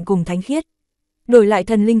cao lạnh cùng thánh khiết. Đổi lại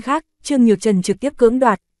thần linh khác, Trương Nhược Trần trực tiếp cưỡng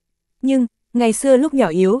đoạt. Nhưng, ngày xưa lúc nhỏ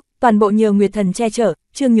yếu, toàn bộ nhờ Nguyệt Thần che chở,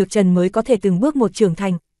 Trương Nhược Trần mới có thể từng bước một trưởng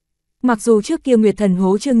thành. Mặc dù trước kia Nguyệt Thần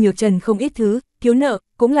hố Trương Nhược Trần không ít thứ, thiếu nợ,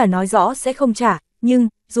 cũng là nói rõ sẽ không trả, nhưng,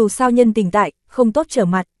 dù sao nhân tình tại, không tốt trở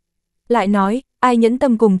mặt. Lại nói, ai nhẫn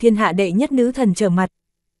tâm cùng thiên hạ đệ nhất nữ thần trở mặt.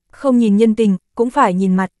 Không nhìn nhân tình, cũng phải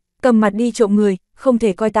nhìn mặt, cầm mặt đi trộm người, không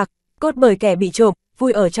thể coi tặc, cốt bởi kẻ bị trộm,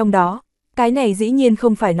 vui ở trong đó. Cái này dĩ nhiên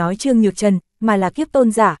không phải nói Trương Nhược Trần, mà là kiếp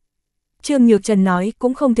tôn giả. Trương Nhược Trần nói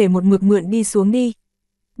cũng không thể một mực mượn đi xuống đi.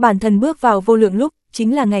 Bản thần bước vào vô lượng lúc,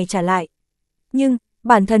 chính là ngày trả lại. Nhưng,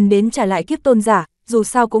 bản thần đến trả lại kiếp tôn giả, dù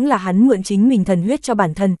sao cũng là hắn mượn chính mình thần huyết cho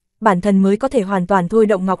bản thần mới có thể hoàn toàn thôi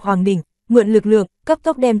động Ngọc Hoàng Đỉnh, mượn lực lượng, cấp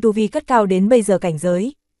tốc đem tu vi cất cao đến bây giờ cảnh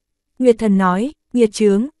giới. Nguyệt Thần nói, nghiệt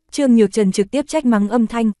chướng, Trương Nhược Trần trực tiếp trách mắng âm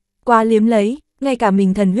thanh, quá liếm lấy, ngay cả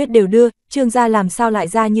mình thần huyết đều đưa, Trương gia làm sao lại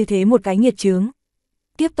ra như thế một cái nghiệt chướng.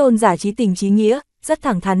 Kiếp tôn giả trí tình trí nghĩa, rất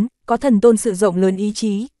thẳng thắn, có thần tôn sự rộng lớn ý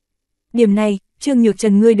chí. Điểm này, Trương Nhược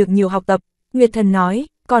Trần ngươi được nhiều học tập, Nguyệt Thần nói,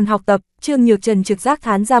 còn học tập, Trương Nhược Trần trực giác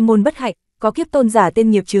thán ra môn bất hạnh, có kiếp tôn giả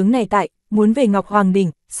tên nghiệp chướng này tại, muốn về Ngọc Hoàng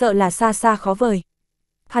Đỉnh, sợ là xa xa khó vời.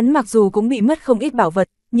 Hắn mặc dù cũng bị mất không ít bảo vật,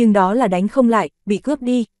 nhưng đó là đánh không lại, bị cướp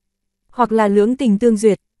đi. Hoặc là lưỡng tình tương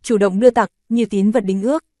duyệt, chủ động đưa tặng, như tín vật đính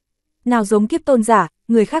ước. Nào giống kiếp tôn giả,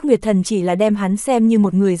 người khác Nguyệt Thần chỉ là đem hắn xem như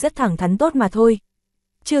một người rất thẳng thắn tốt mà thôi.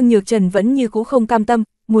 Trương Nhược Trần vẫn như cũ không cam tâm,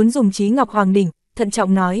 muốn dùng trí Ngọc Hoàng Đỉnh, thận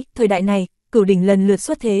trọng nói, thời đại này, cửu đỉnh lần lượt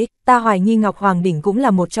xuất thế, ta hoài nghi Ngọc Hoàng Đỉnh cũng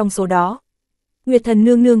là một trong số đó. Nguyệt Thần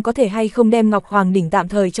nương nương có thể hay không đem Ngọc Hoàng Đỉnh tạm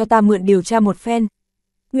thời cho ta mượn điều tra một phen.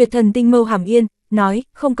 Nguyệt Thần tinh mâu hàm yên, nói,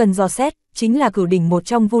 không cần dò xét, chính là cửu đỉnh một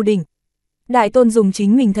trong vu đỉnh. Đại tôn dùng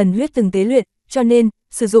chính mình thần huyết từng tế luyện, cho nên,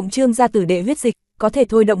 sử dụng Trương gia tử đệ huyết dịch, có thể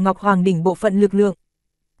thôi động Ngọc Hoàng Đỉnh bộ phận lực lượng.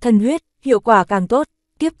 Thần huyết, hiệu quả càng tốt,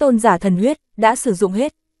 kiếp tôn giả thần huyết, đã sử dụng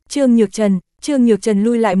hết. Trương Nhược Trần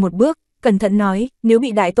lui lại một bước, cẩn thận nói, nếu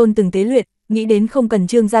bị đại tôn từng tế luyện, nghĩ đến không cần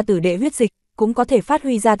Trương gia tử đệ huyết dịch, cũng có thể phát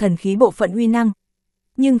huy ra thần khí bộ phận uy năng.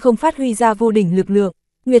 Nhưng không phát huy ra vô đỉnh lực lượng.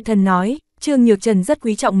 Nguyệt Thần nói, Trương Nhược Trần rất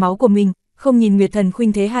quý trọng máu của mình, không nhìn Nguyệt Thần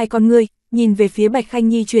khuynh thế hai con ngươi, nhìn về phía Bạch Khanh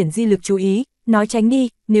Nhi chuyển di lực chú ý, nói tránh đi,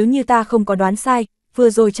 nếu như ta không có đoán sai, vừa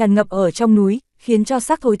rồi tràn ngập ở trong núi, khiến cho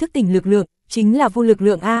xác thối thức tỉnh lực lượng, chính là vu lực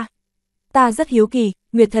lượng A. Ta rất hiếu kỳ,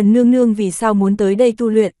 Nguyệt Thần nương nương vì sao muốn tới đây tu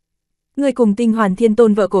luyện. Người cùng Tinh Hoàn Thiên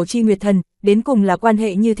Tôn vợ cổ chi Nguyệt Thần, đến cùng là quan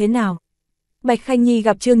hệ như thế nào? Bạch Khanh Nhi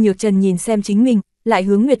gặp Trương Nhược Trần nhìn xem chính mình, lại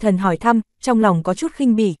hướng Nguyệt Thần hỏi thăm, trong lòng có chút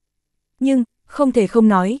khinh bỉ. Nhưng, không thể không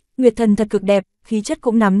nói, Nguyệt Thần thật cực đẹp, khí chất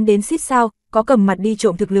cũng nắm đến xít sao, có cầm mặt đi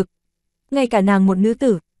trộm thực lực. Ngay cả nàng một nữ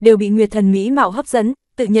tử, đều bị Nguyệt Thần mỹ mạo hấp dẫn,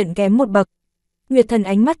 tự nhận kém một bậc. Nguyệt Thần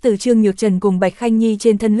ánh mắt từ Trương Nhược Trần cùng Bạch Khanh Nhi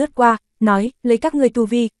trên thân lướt qua, nói, lấy các ngươi tu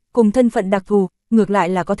vi, cùng thân phận đặc thù, ngược lại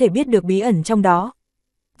là có thể biết được bí ẩn trong đó.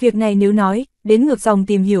 Việc này nếu nói, đến ngược dòng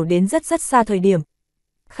tìm hiểu đến rất xa thời điểm.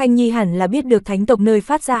 Khanh Nhi hẳn là biết được thánh tộc nơi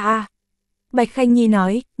phát ra a. Bạch Khanh Nhi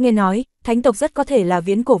nói, nghe nói, thánh tộc rất có thể là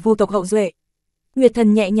viễn cổ vu tộc hậu duệ. Nguyệt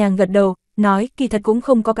Thần nhẹ nhàng gật đầu, nói, kỳ thật cũng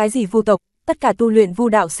không có cái gì vu tộc, tất cả tu luyện vu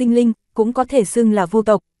đạo sinh linh, cũng có thể xưng là vu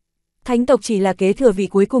tộc. Thánh tộc chỉ là kế thừa vị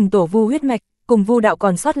cuối cùng tổ vu huyết mạch, cùng vu đạo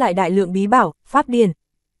còn sót lại đại lượng bí bảo, pháp điển.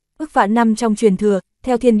 Ức vạn năm trong truyền thừa,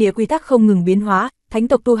 theo thiên địa quy tắc không ngừng biến hóa, thánh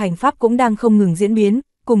tộc tu hành pháp cũng đang không ngừng diễn biến,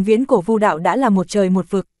 cùng viễn cổ vu đạo đã là một trời một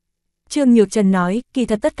vực. Trương Nhược Trần nói, kỳ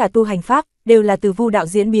thật tất cả tu hành pháp, đều là từ vu đạo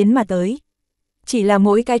diễn biến mà tới. Chỉ là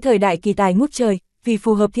mỗi cái thời đại kỳ tài ngút trời, vì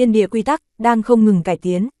phù hợp thiên địa quy tắc, đang không ngừng cải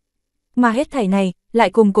tiến. Mà hết thảy này, lại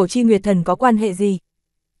cùng cổ chi Nguyệt Thần có quan hệ gì?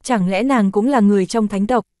 Chẳng lẽ nàng cũng là người trong thánh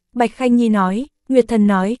tộc? Bạch Khanh Nhi nói, Nguyệt Thần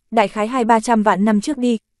nói, đại khái 200-300 vạn năm trước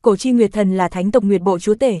đi, cổ chi Nguyệt Thần là thánh tộc Nguyệt bộ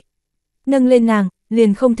chúa tể. Nâng lên nàng,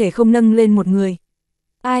 liền không thể không nâng lên một người.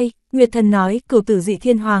 Ai? Nguyệt Thần nói, cửu tử dị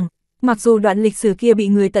thiên hoàng. Mặc dù đoạn lịch sử kia bị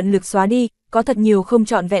người tận lực xóa đi, có thật nhiều không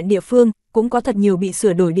trọn vẹn địa phương, cũng có thật nhiều bị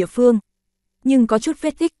sửa đổi địa phương. Nhưng có chút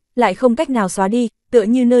vết tích, lại không cách nào xóa đi, tựa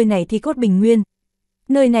như nơi này thi cốt bình nguyên.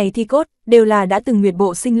 Nơi này thi cốt, đều là đã từng Nguyệt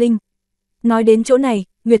bộ sinh linh. Nói đến chỗ này,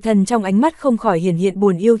 Nguyệt Thần trong ánh mắt không khỏi hiển hiện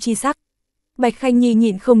buồn yêu chi sắc. Bạch Khanh Nhi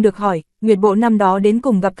nhịn không được hỏi, Nguyệt bộ năm đó đến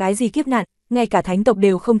cùng gặp cái gì kiếp nạn, ngay cả thánh tộc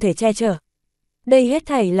đều không thể che chở. Đây hết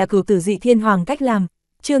thảy là Cửu Tử Dị Thiên Hoàng cách làm.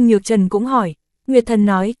 Trương Nhược Trần cũng hỏi. Nguyệt Thần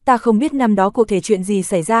nói, ta không biết năm đó cụ thể chuyện gì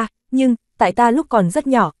xảy ra, nhưng, tại ta lúc còn rất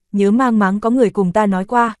nhỏ, nhớ mang máng có người cùng ta nói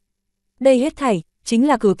qua. Đây hết thảy, chính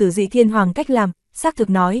là Cửu Tử Dị Thiên Hoàng cách làm, xác thực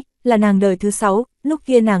nói, là nàng đời thứ 6, lúc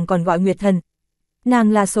kia nàng còn gọi Nguyệt Thần.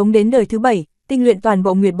 Nàng là sống đến đời thứ 7, tinh luyện toàn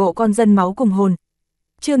bộ Nguyệt bộ con dân máu cùng hồn.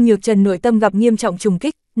 Trương Nhược Trần nội tâm gặp nghiêm trọng trùng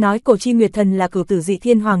kích, nói cổ chi Nguyệt Thần là Cửu Tử Dị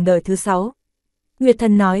Thiên Hoàng đời thứ 6. Nguyệt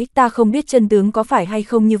Thần nói, ta không biết chân tướng có phải hay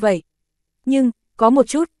không như vậy. Nhưng, có một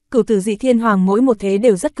chút, Cửu Tử Dị Thiên Hoàng mỗi một thế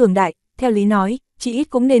đều rất cường đại, theo lý nói, chỉ ít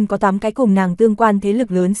cũng nên có 8 cái cùng nàng tương quan thế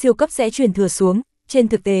lực lớn siêu cấp sẽ truyền thừa xuống, trên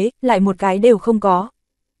thực tế, lại một cái đều không có.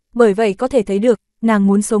 Bởi vậy có thể thấy được, nàng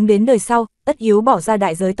muốn sống đến đời sau, tất yếu bỏ ra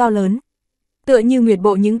đại giới to lớn. Tựa như Nguyệt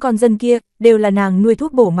bộ những con dân kia, đều là nàng nuôi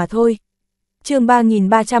thuốc bổ mà thôi. Chương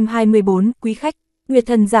 3324, quý khách, Nguyệt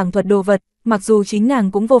Thần giảng thuật đồ vật, mặc dù chính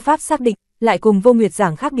nàng cũng vô pháp xác định, lại cùng Vô Nguyệt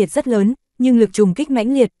giảng khác biệt rất lớn, nhưng lực trùng kích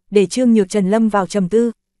mãnh liệt, để Trương Nhược Trần lâm vào trầm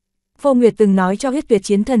tư. Vô Nguyệt từng nói cho Huyết Tuyệt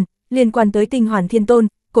Chiến Thần, liên quan tới Tinh Hoàn Thiên Tôn,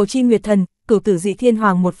 cổ chi Nguyệt Thần, Cửu Tử Dị Thiên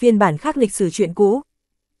Hoàng một phiên bản khác lịch sử chuyện cũ.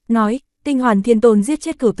 Nói, Tinh Hoàn Thiên Tôn giết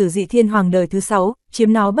chết Cửu Tử Dị Thiên Hoàng đời thứ 6,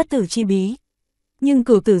 chiếm nó bất tử chi bí. Nhưng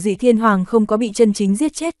Cửu Tử Dị Thiên Hoàng không có bị chân chính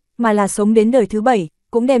giết chết, mà là sống đến đời thứ 7,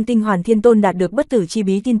 cũng đem Tinh Hoàn Thiên Tôn đạt được bất tử chi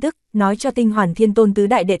bí tin tức, nói cho Tinh Hoàn Thiên Tôn tứ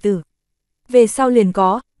đại đệ tử. Về sau liền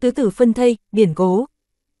có, tứ tử phân thây, điển cố.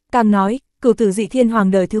 Càng nói, Cửu Tử Dị Thiên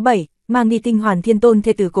Hoàng đời thứ 7, mang đi Tinh Hoàn Thiên Tôn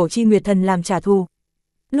thê tử cổ chi Nguyệt Thần làm trả thù.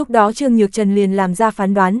 Lúc đó Trương Nhược Trần liền làm ra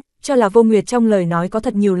phán đoán, cho là Vô Nguyệt trong lời nói có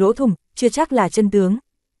thật nhiều lỗ thủng, chưa chắc là chân tướng.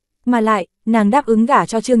 Mà lại, nàng đáp ứng gả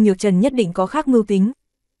cho Trương Nhược Trần nhất định có khác mưu tính.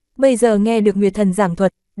 Bây giờ nghe được Nguyệt Thần giảng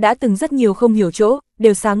thuật, đã từng rất nhiều không hiểu chỗ,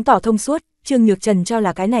 đều sáng tỏ thông suốt, Trương Nhược Trần cho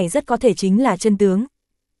là cái này rất có thể chính là chân tướng.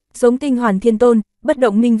 Giống Tinh Hoàn Thiên Tôn, Bất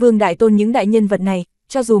Động Minh Vương Đại Tôn những đại nhân vật này,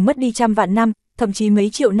 cho dù mất đi trăm vạn năm, thậm chí mấy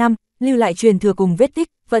triệu năm, lưu lại truyền thừa cùng vết tích,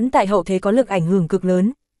 vẫn tại hậu thế có lực ảnh hưởng cực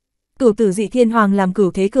lớn. Cửu Tử Dị Thiên Hoàng làm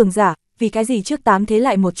cửu thế cường giả, vì cái gì trước 8 thế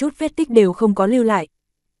lại một chút vết tích đều không có lưu lại.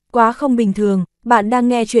 Quá không bình thường, bạn đang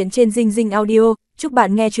nghe chuyện trên Dinh Dinh Audio, chúc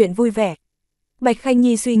bạn nghe chuyện vui vẻ. Bạch Khanh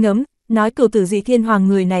Nhi suy ngẫm, nói Cửu Tử Dị Thiên Hoàng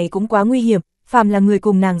người này cũng quá nguy hiểm, phàm là người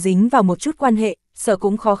cùng nàng dính vào một chút quan hệ, sợ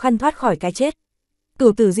cũng khó khăn thoát khỏi cái chết.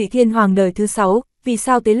 Cửu Tử Dị Thiên Hoàng đời thứ 6, vì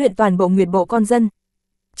sao tế luyện toàn bộ Nguyệt bộ con dân?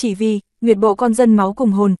 Chỉ vì, Nguyệt bộ con dân máu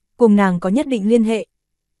cùng hồn, cùng nàng có nhất định liên hệ.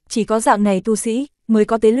 Chỉ có dạng này tu sĩ, mới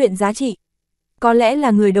có tế luyện giá trị. Có lẽ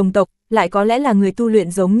là người đồng tộc, lại có lẽ là người tu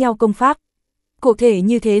luyện giống nhau công pháp. Cụ thể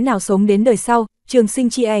như thế nào sống đến đời sau, trường sinh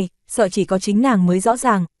chi ấy, sợ chỉ có chính nàng mới rõ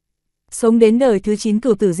ràng. Sống đến đời thứ 9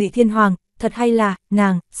 Cửu Tử Dị Thiên Hoàng, thật hay là,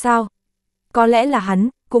 nàng, sao? Có lẽ là hắn,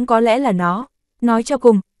 cũng có lẽ là nó. Nói cho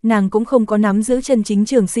cùng, nàng cũng không có nắm giữ chân chính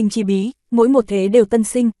trường sinh chi bí, mỗi một thế đều tân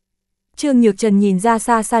sinh. Trương Nhược Trần nhìn ra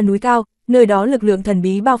xa xa núi cao, nơi đó lực lượng thần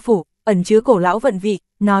bí bao phủ, ẩn chứa cổ lão vận vị,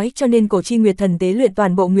 nói cho nên cổ chi Nguyệt Thần tế luyện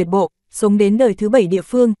toàn bộ Nguyệt bộ, sống đến đời thứ 7 địa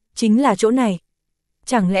phương, chính là chỗ này.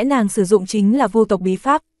 Chẳng lẽ nàng sử dụng chính là vô tộc bí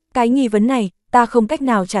pháp? Cái nghi vấn này, ta không cách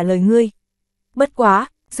nào trả lời ngươi. Bất quá,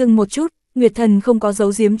 dừng một chút, Nguyệt Thần không có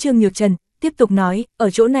giấu giếm Trương Nhược Trần, tiếp tục nói, ở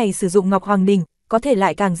chỗ này sử dụng Ngọc Hoàng Đỉnh, có thể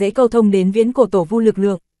lại càng dễ câu thông đến viễn cổ tổ vu lực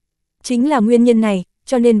lượng. Chính là nguyên nhân này,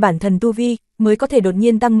 cho nên bản thần tu vi, mới có thể đột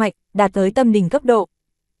nhiên tăng mạnh, đạt tới tâm đỉnh cấp độ.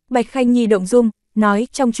 Bạch Khanh Nhi động dung, nói,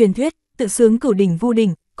 trong truyền thuyết, tự xướng cửu đỉnh vu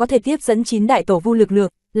đỉnh, có thể tiếp dẫn 9 đại tổ vu lực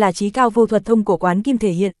lượng, là chí cao vô thuật thông cổ quán kim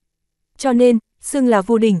thể hiện. Cho nên, xưng là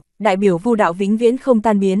vu đỉnh, đại biểu vu đạo vĩnh viễn không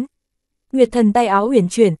tan biến. Nguyệt Thần tay áo uyển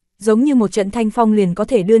chuyển, giống như một trận thanh phong liền có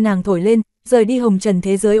thể đưa nàng thổi lên, rời đi hồng trần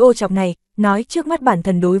thế giới ô trọc này, nói trước mắt bản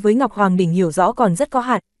thần đối với Ngọc Hoàng Đỉnh hiểu rõ còn rất có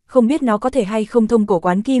hạn, không biết nó có thể hay không thông cổ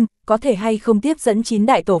quán kim, có thể hay không tiếp dẫn 9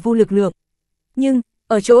 đại tổ vu lực lượng. Nhưng,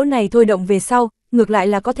 ở chỗ này thôi động về sau, ngược lại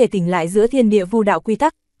là có thể tỉnh lại giữa thiên địa vu đạo quy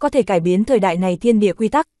tắc, có thể cải biến thời đại này thiên địa quy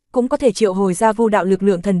tắc, cũng có thể triệu hồi ra vu đạo lực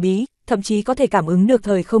lượng thần bí, thậm chí có thể cảm ứng được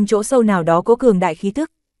thời không chỗ sâu nào đó có cường đại khí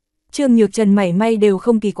tức. Trương Nhược Trần mảy may đều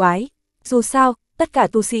không kỳ quái. Dù sao, tất cả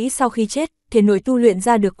tu sĩ sau khi chết, thể nội tu luyện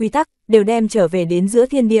ra được quy tắc, đều đem trở về đến giữa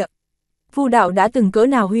thiên địa. Vu đạo đã từng cỡ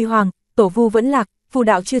nào huy hoàng, tổ vu vẫn lạc, vu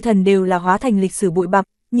đạo chư thần đều là hóa thành lịch sử bụi bặm,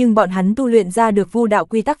 nhưng bọn hắn tu luyện ra được vu đạo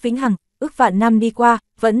quy tắc vĩnh hằng, ức vạn năm đi qua,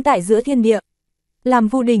 vẫn tại giữa thiên địa. Làm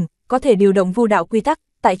vu đỉnh, có thể điều động vu đạo quy tắc,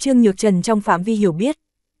 tại Trương Nhược Trần trong phạm vi hiểu biết.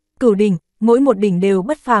 Cửu đỉnh, mỗi một đỉnh đều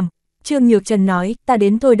bất phàm, Trương Nhược Trần nói, ta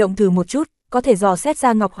đến thôi động thử một chút, có thể dò xét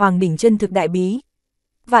ra Ngọc Hoàng đỉnh chân thực đại bí.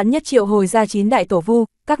 Vạn nhất triệu hồi ra 9 đại tổ vu,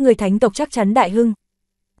 các người thánh tộc chắc chắn đại hưng.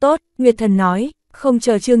 Tốt, Nguyệt Thần nói, không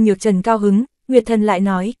chờ Trương Nhược Trần cao hứng, Nguyệt Thần lại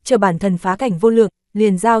nói, chờ bản thần phá cảnh vô lượng,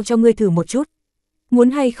 liền giao cho ngươi thử một chút. Muốn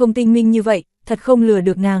hay không tinh minh như vậy, thật không lừa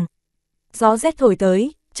được nàng. Gió rét thổi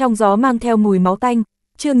tới, trong gió mang theo mùi máu tanh,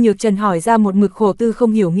 Trương Nhược Trần hỏi ra một mực khổ tư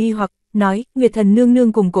không hiểu nghi hoặc, nói, Nguyệt Thần nương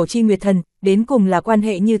nương cùng Cổ Chi Nguyệt Thần, đến cùng là quan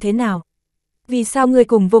hệ như thế nào? Vì sao ngươi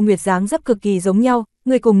cùng Vô Nguyệt dáng dấp cực kỳ giống nhau,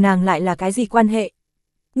 ngươi cùng nàng lại là cái gì quan hệ?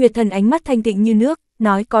 Nguyệt Thần ánh mắt thanh tịnh như nước,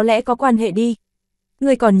 nói có lẽ có quan hệ đi.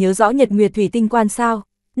 Ngươi còn nhớ rõ Nhật Nguyệt Thủy Tinh Quan sao?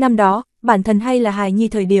 Năm đó, bản thân hay là hài nhi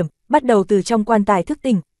thời điểm, bắt đầu từ trong quan tài thức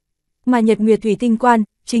tỉnh. Mà Nhật Nguyệt Thủy Tinh Quan,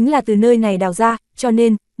 chính là từ nơi này đào ra, cho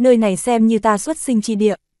nên, nơi này xem như ta xuất sinh chi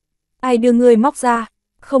địa. Ai đưa ngươi móc ra?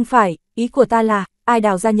 Không phải, ý của ta là, ai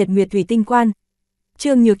đào ra Nhật Nguyệt Thủy Tinh Quan?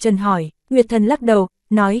 Trương Nhược Trần hỏi, Nguyệt Thần lắc đầu,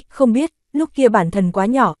 nói, không biết, lúc kia bản thần quá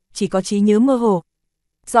nhỏ, chỉ có trí nhớ mơ hồ.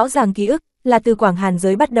 Rõ ràng ký ức, là từ Quảng Hàn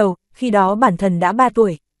giới bắt đầu, khi đó bản thần đã 3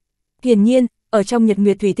 tuổi. Hiển nhiên, ở trong Nhật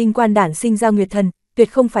Nguyệt Thủy Tinh Quan đản sinh ra Nguyệt Thần,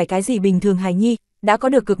 tuyệt không phải cái gì bình thường hài nhi, đã có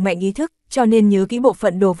được cực mạnh ý thức, cho nên nhớ kỹ bộ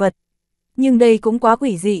phận đồ vật. Nhưng đây cũng quá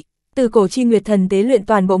quỷ dị, từ Cổ Chi Nguyệt Thần tế luyện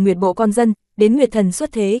toàn bộ Nguyệt bộ con dân, đến Nguyệt Thần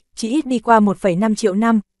xuất thế, chỉ ít đi qua 1,5 triệu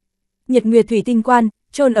năm. Nhật Nguyệt Thủy Tinh Quan,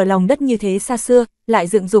 chôn ở lòng đất như thế xa xưa, lại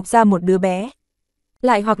dựng dục ra một đứa bé.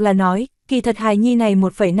 Lại hoặc là nói, kỳ thật hài nhi này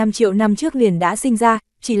 1,5 triệu năm trước liền đã sinh ra,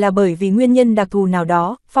 chỉ là bởi vì nguyên nhân đặc thù nào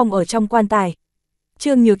đó, phong ở trong quan tài.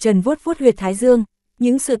 Trương Nhược Trần vuốt vuốt huyệt thái dương,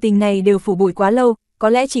 những sự tình này đều phủ bụi quá lâu, có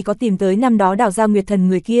lẽ chỉ có tìm tới năm đó đào ra Nguyệt Thần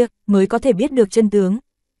người kia, mới có thể biết được chân tướng.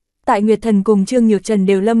 Tại Nguyệt Thần cùng Trương Nhược Trần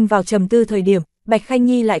đều lâm vào trầm tư thời điểm, Bạch Khanh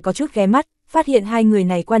Nhi lại có chút ghé mắt, phát hiện hai người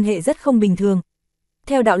này quan hệ rất không bình thường.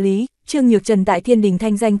 Theo đạo lý, Trương Nhược Trần tại Thiên Đình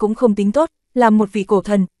thanh danh cũng không tính tốt, làm một vị cổ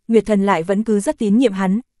thần, Nguyệt Thần lại vẫn cứ rất tín nhiệm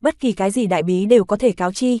hắn, bất kỳ cái gì đại bí đều có thể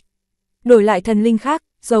cáo chi. Đổi lại thần linh khác,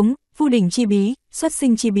 giống, Vu đỉnh chi bí, xuất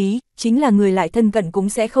sinh chi bí, chính là người lại thân cận cũng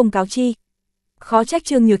sẽ không cáo chi. Khó trách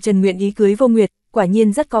Trương Nhược Trần nguyện ý cưới Vô Nguyệt, quả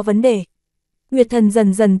nhiên rất có vấn đề. Nguyệt Thần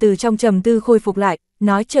dần dần từ trong trầm tư khôi phục lại,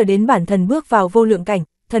 nói chờ đến bản thần bước vào vô lượng cảnh,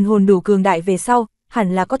 thần hồn đủ cường đại về sau,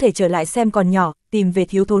 hẳn là có thể trở lại xem còn nhỏ, tìm về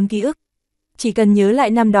thiếu thốn ký ức. Chỉ cần nhớ lại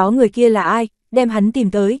năm đó người kia là ai, đem hắn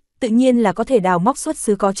tìm tới, tự nhiên là có thể đào móc xuất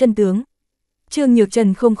xứ có chân tướng. Trương Nhược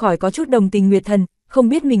Trần không khỏi có chút đồng tình Nguyệt Thần, không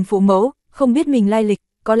biết mình phụ mẫu, không biết mình lai lịch,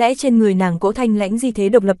 có lẽ trên người nàng cỗ thanh lãnh di thế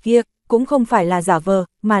độc lập kia, cũng không phải là giả vờ,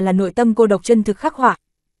 mà là nội tâm cô độc chân thực khắc họa.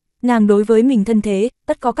 Nàng đối với mình thân thế,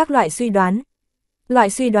 tất có các loại suy đoán. Loại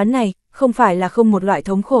suy đoán này, không phải là không một loại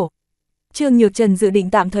thống khổ. Trương Nhược Trần dự định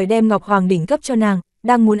tạm thời đem Ngọc Hoàng đỉnh cấp cho nàng,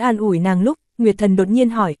 đang muốn an ủi nàng lúc, Nguyệt Thần đột nhiên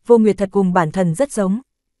hỏi, Vô Nguyệt thật cùng bản thần rất giống.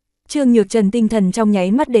 Trương Nhược Trần tinh thần trong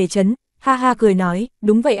nháy mắt đề chấn, ha ha cười nói,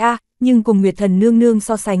 đúng vậy a, nhưng cùng Nguyệt Thần nương nương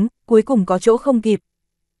so sánh, cuối cùng có chỗ không kịp.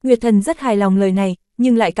 Nguyệt Thần rất hài lòng lời này,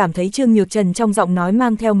 nhưng lại cảm thấy Trương Nhược Trần trong giọng nói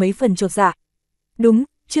mang theo mấy phần chột dạ. Đúng,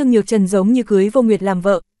 Trương Nhược Trần giống như cưới Vô Nguyệt làm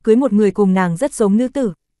vợ, cưới một người cùng nàng rất giống nữ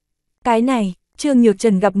tử. Cái này, Trương Nhược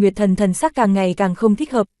Trần gặp Nguyệt Thần thần sắc càng ngày càng không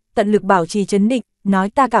thích hợp, tận lực bảo trì trấn định, nói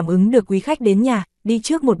ta cảm ứng được quý khách đến nhà, đi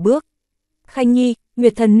trước một bước. Khanh Nhi,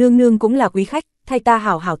 Nguyệt Thần nương nương cũng là quý khách, thay ta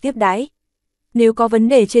hảo hảo tiếp đãi. Nếu có vấn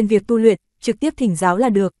đề trên việc tu luyện, trực tiếp thỉnh giáo là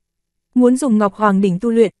được. Muốn dùng Ngọc Hoàng đỉnh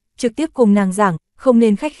tu luyện, trực tiếp cùng nàng giảng, không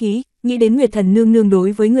nên khách khí, nghĩ đến Nguyệt Thần nương nương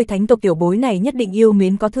đối với người thánh tộc tiểu bối này nhất định yêu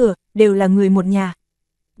mến có thừa, đều là người một nhà.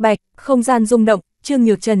 Bạch, không gian rung động, Trương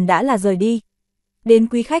Nhược Trần đã là rời đi. Đến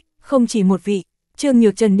quý khách, không chỉ một vị, Trương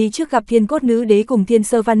Nhược Trần đi trước gặp Thiên Cốt Nữ Đế cùng Thiên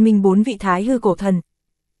Sơ Văn Minh 4 vị thái hư cổ thần.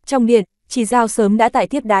 Trong điện, Chỉ Giao sớm đã tại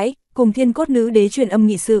tiếp đãi, cùng Thiên Cốt Nữ Đế truyền âm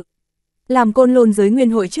nghị sự. Làm Côn Lôn giới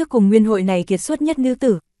nguyên hội trước cùng nguyên hội này kiệt xuất nhất nữ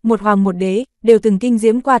tử, một hoàng một đế, đều từng kinh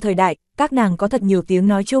diễm qua thời đại, các nàng có thật nhiều tiếng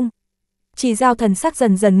nói chung. Chỉ Giao thần sắc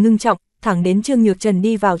dần dần ngưng trọng, thẳng đến Trương Nhược Trần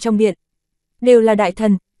đi vào trong điện. Đều là đại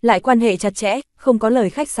thần, lại quan hệ chặt chẽ, không có lời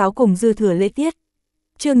khách sáo cùng dư thừa lễ tiết.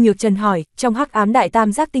 Trương Nhược Trần hỏi, trong hắc ám đại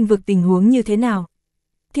tam giác tinh vực tình huống như thế nào?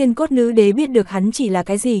 Thiên Cốt Nữ Đế biết được hắn chỉ là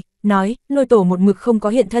cái gì, nói, Lôi Tổ một mực không có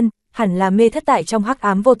hiện thân, hẳn là mê thất tại trong hắc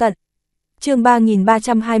ám vô tận. Chương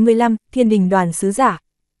 3325, Thiên Đình đoàn sứ giả.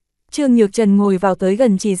 Trương Nhược Trần ngồi vào tới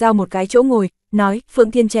gần Chỉ Giao một cái chỗ ngồi, nói,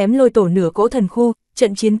 Phượng Thiên chém Lôi Tổ nửa cỗ thần khu,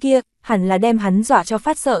 trận chiến kia, hẳn là đem hắn dọa cho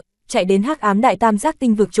phát sợ, chạy đến hắc ám đại tam giác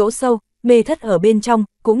tinh vực chỗ sâu, mê thất ở bên trong,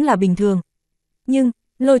 cũng là bình thường. Nhưng,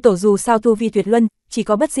 Lôi Tổ dù sao tu vi tuyệt luân, chỉ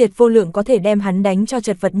có bất diệt vô lượng có thể đem hắn đánh cho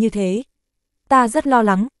chật vật như thế. Ta rất lo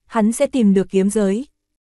lắng, hắn sẽ tìm được kiếm giới.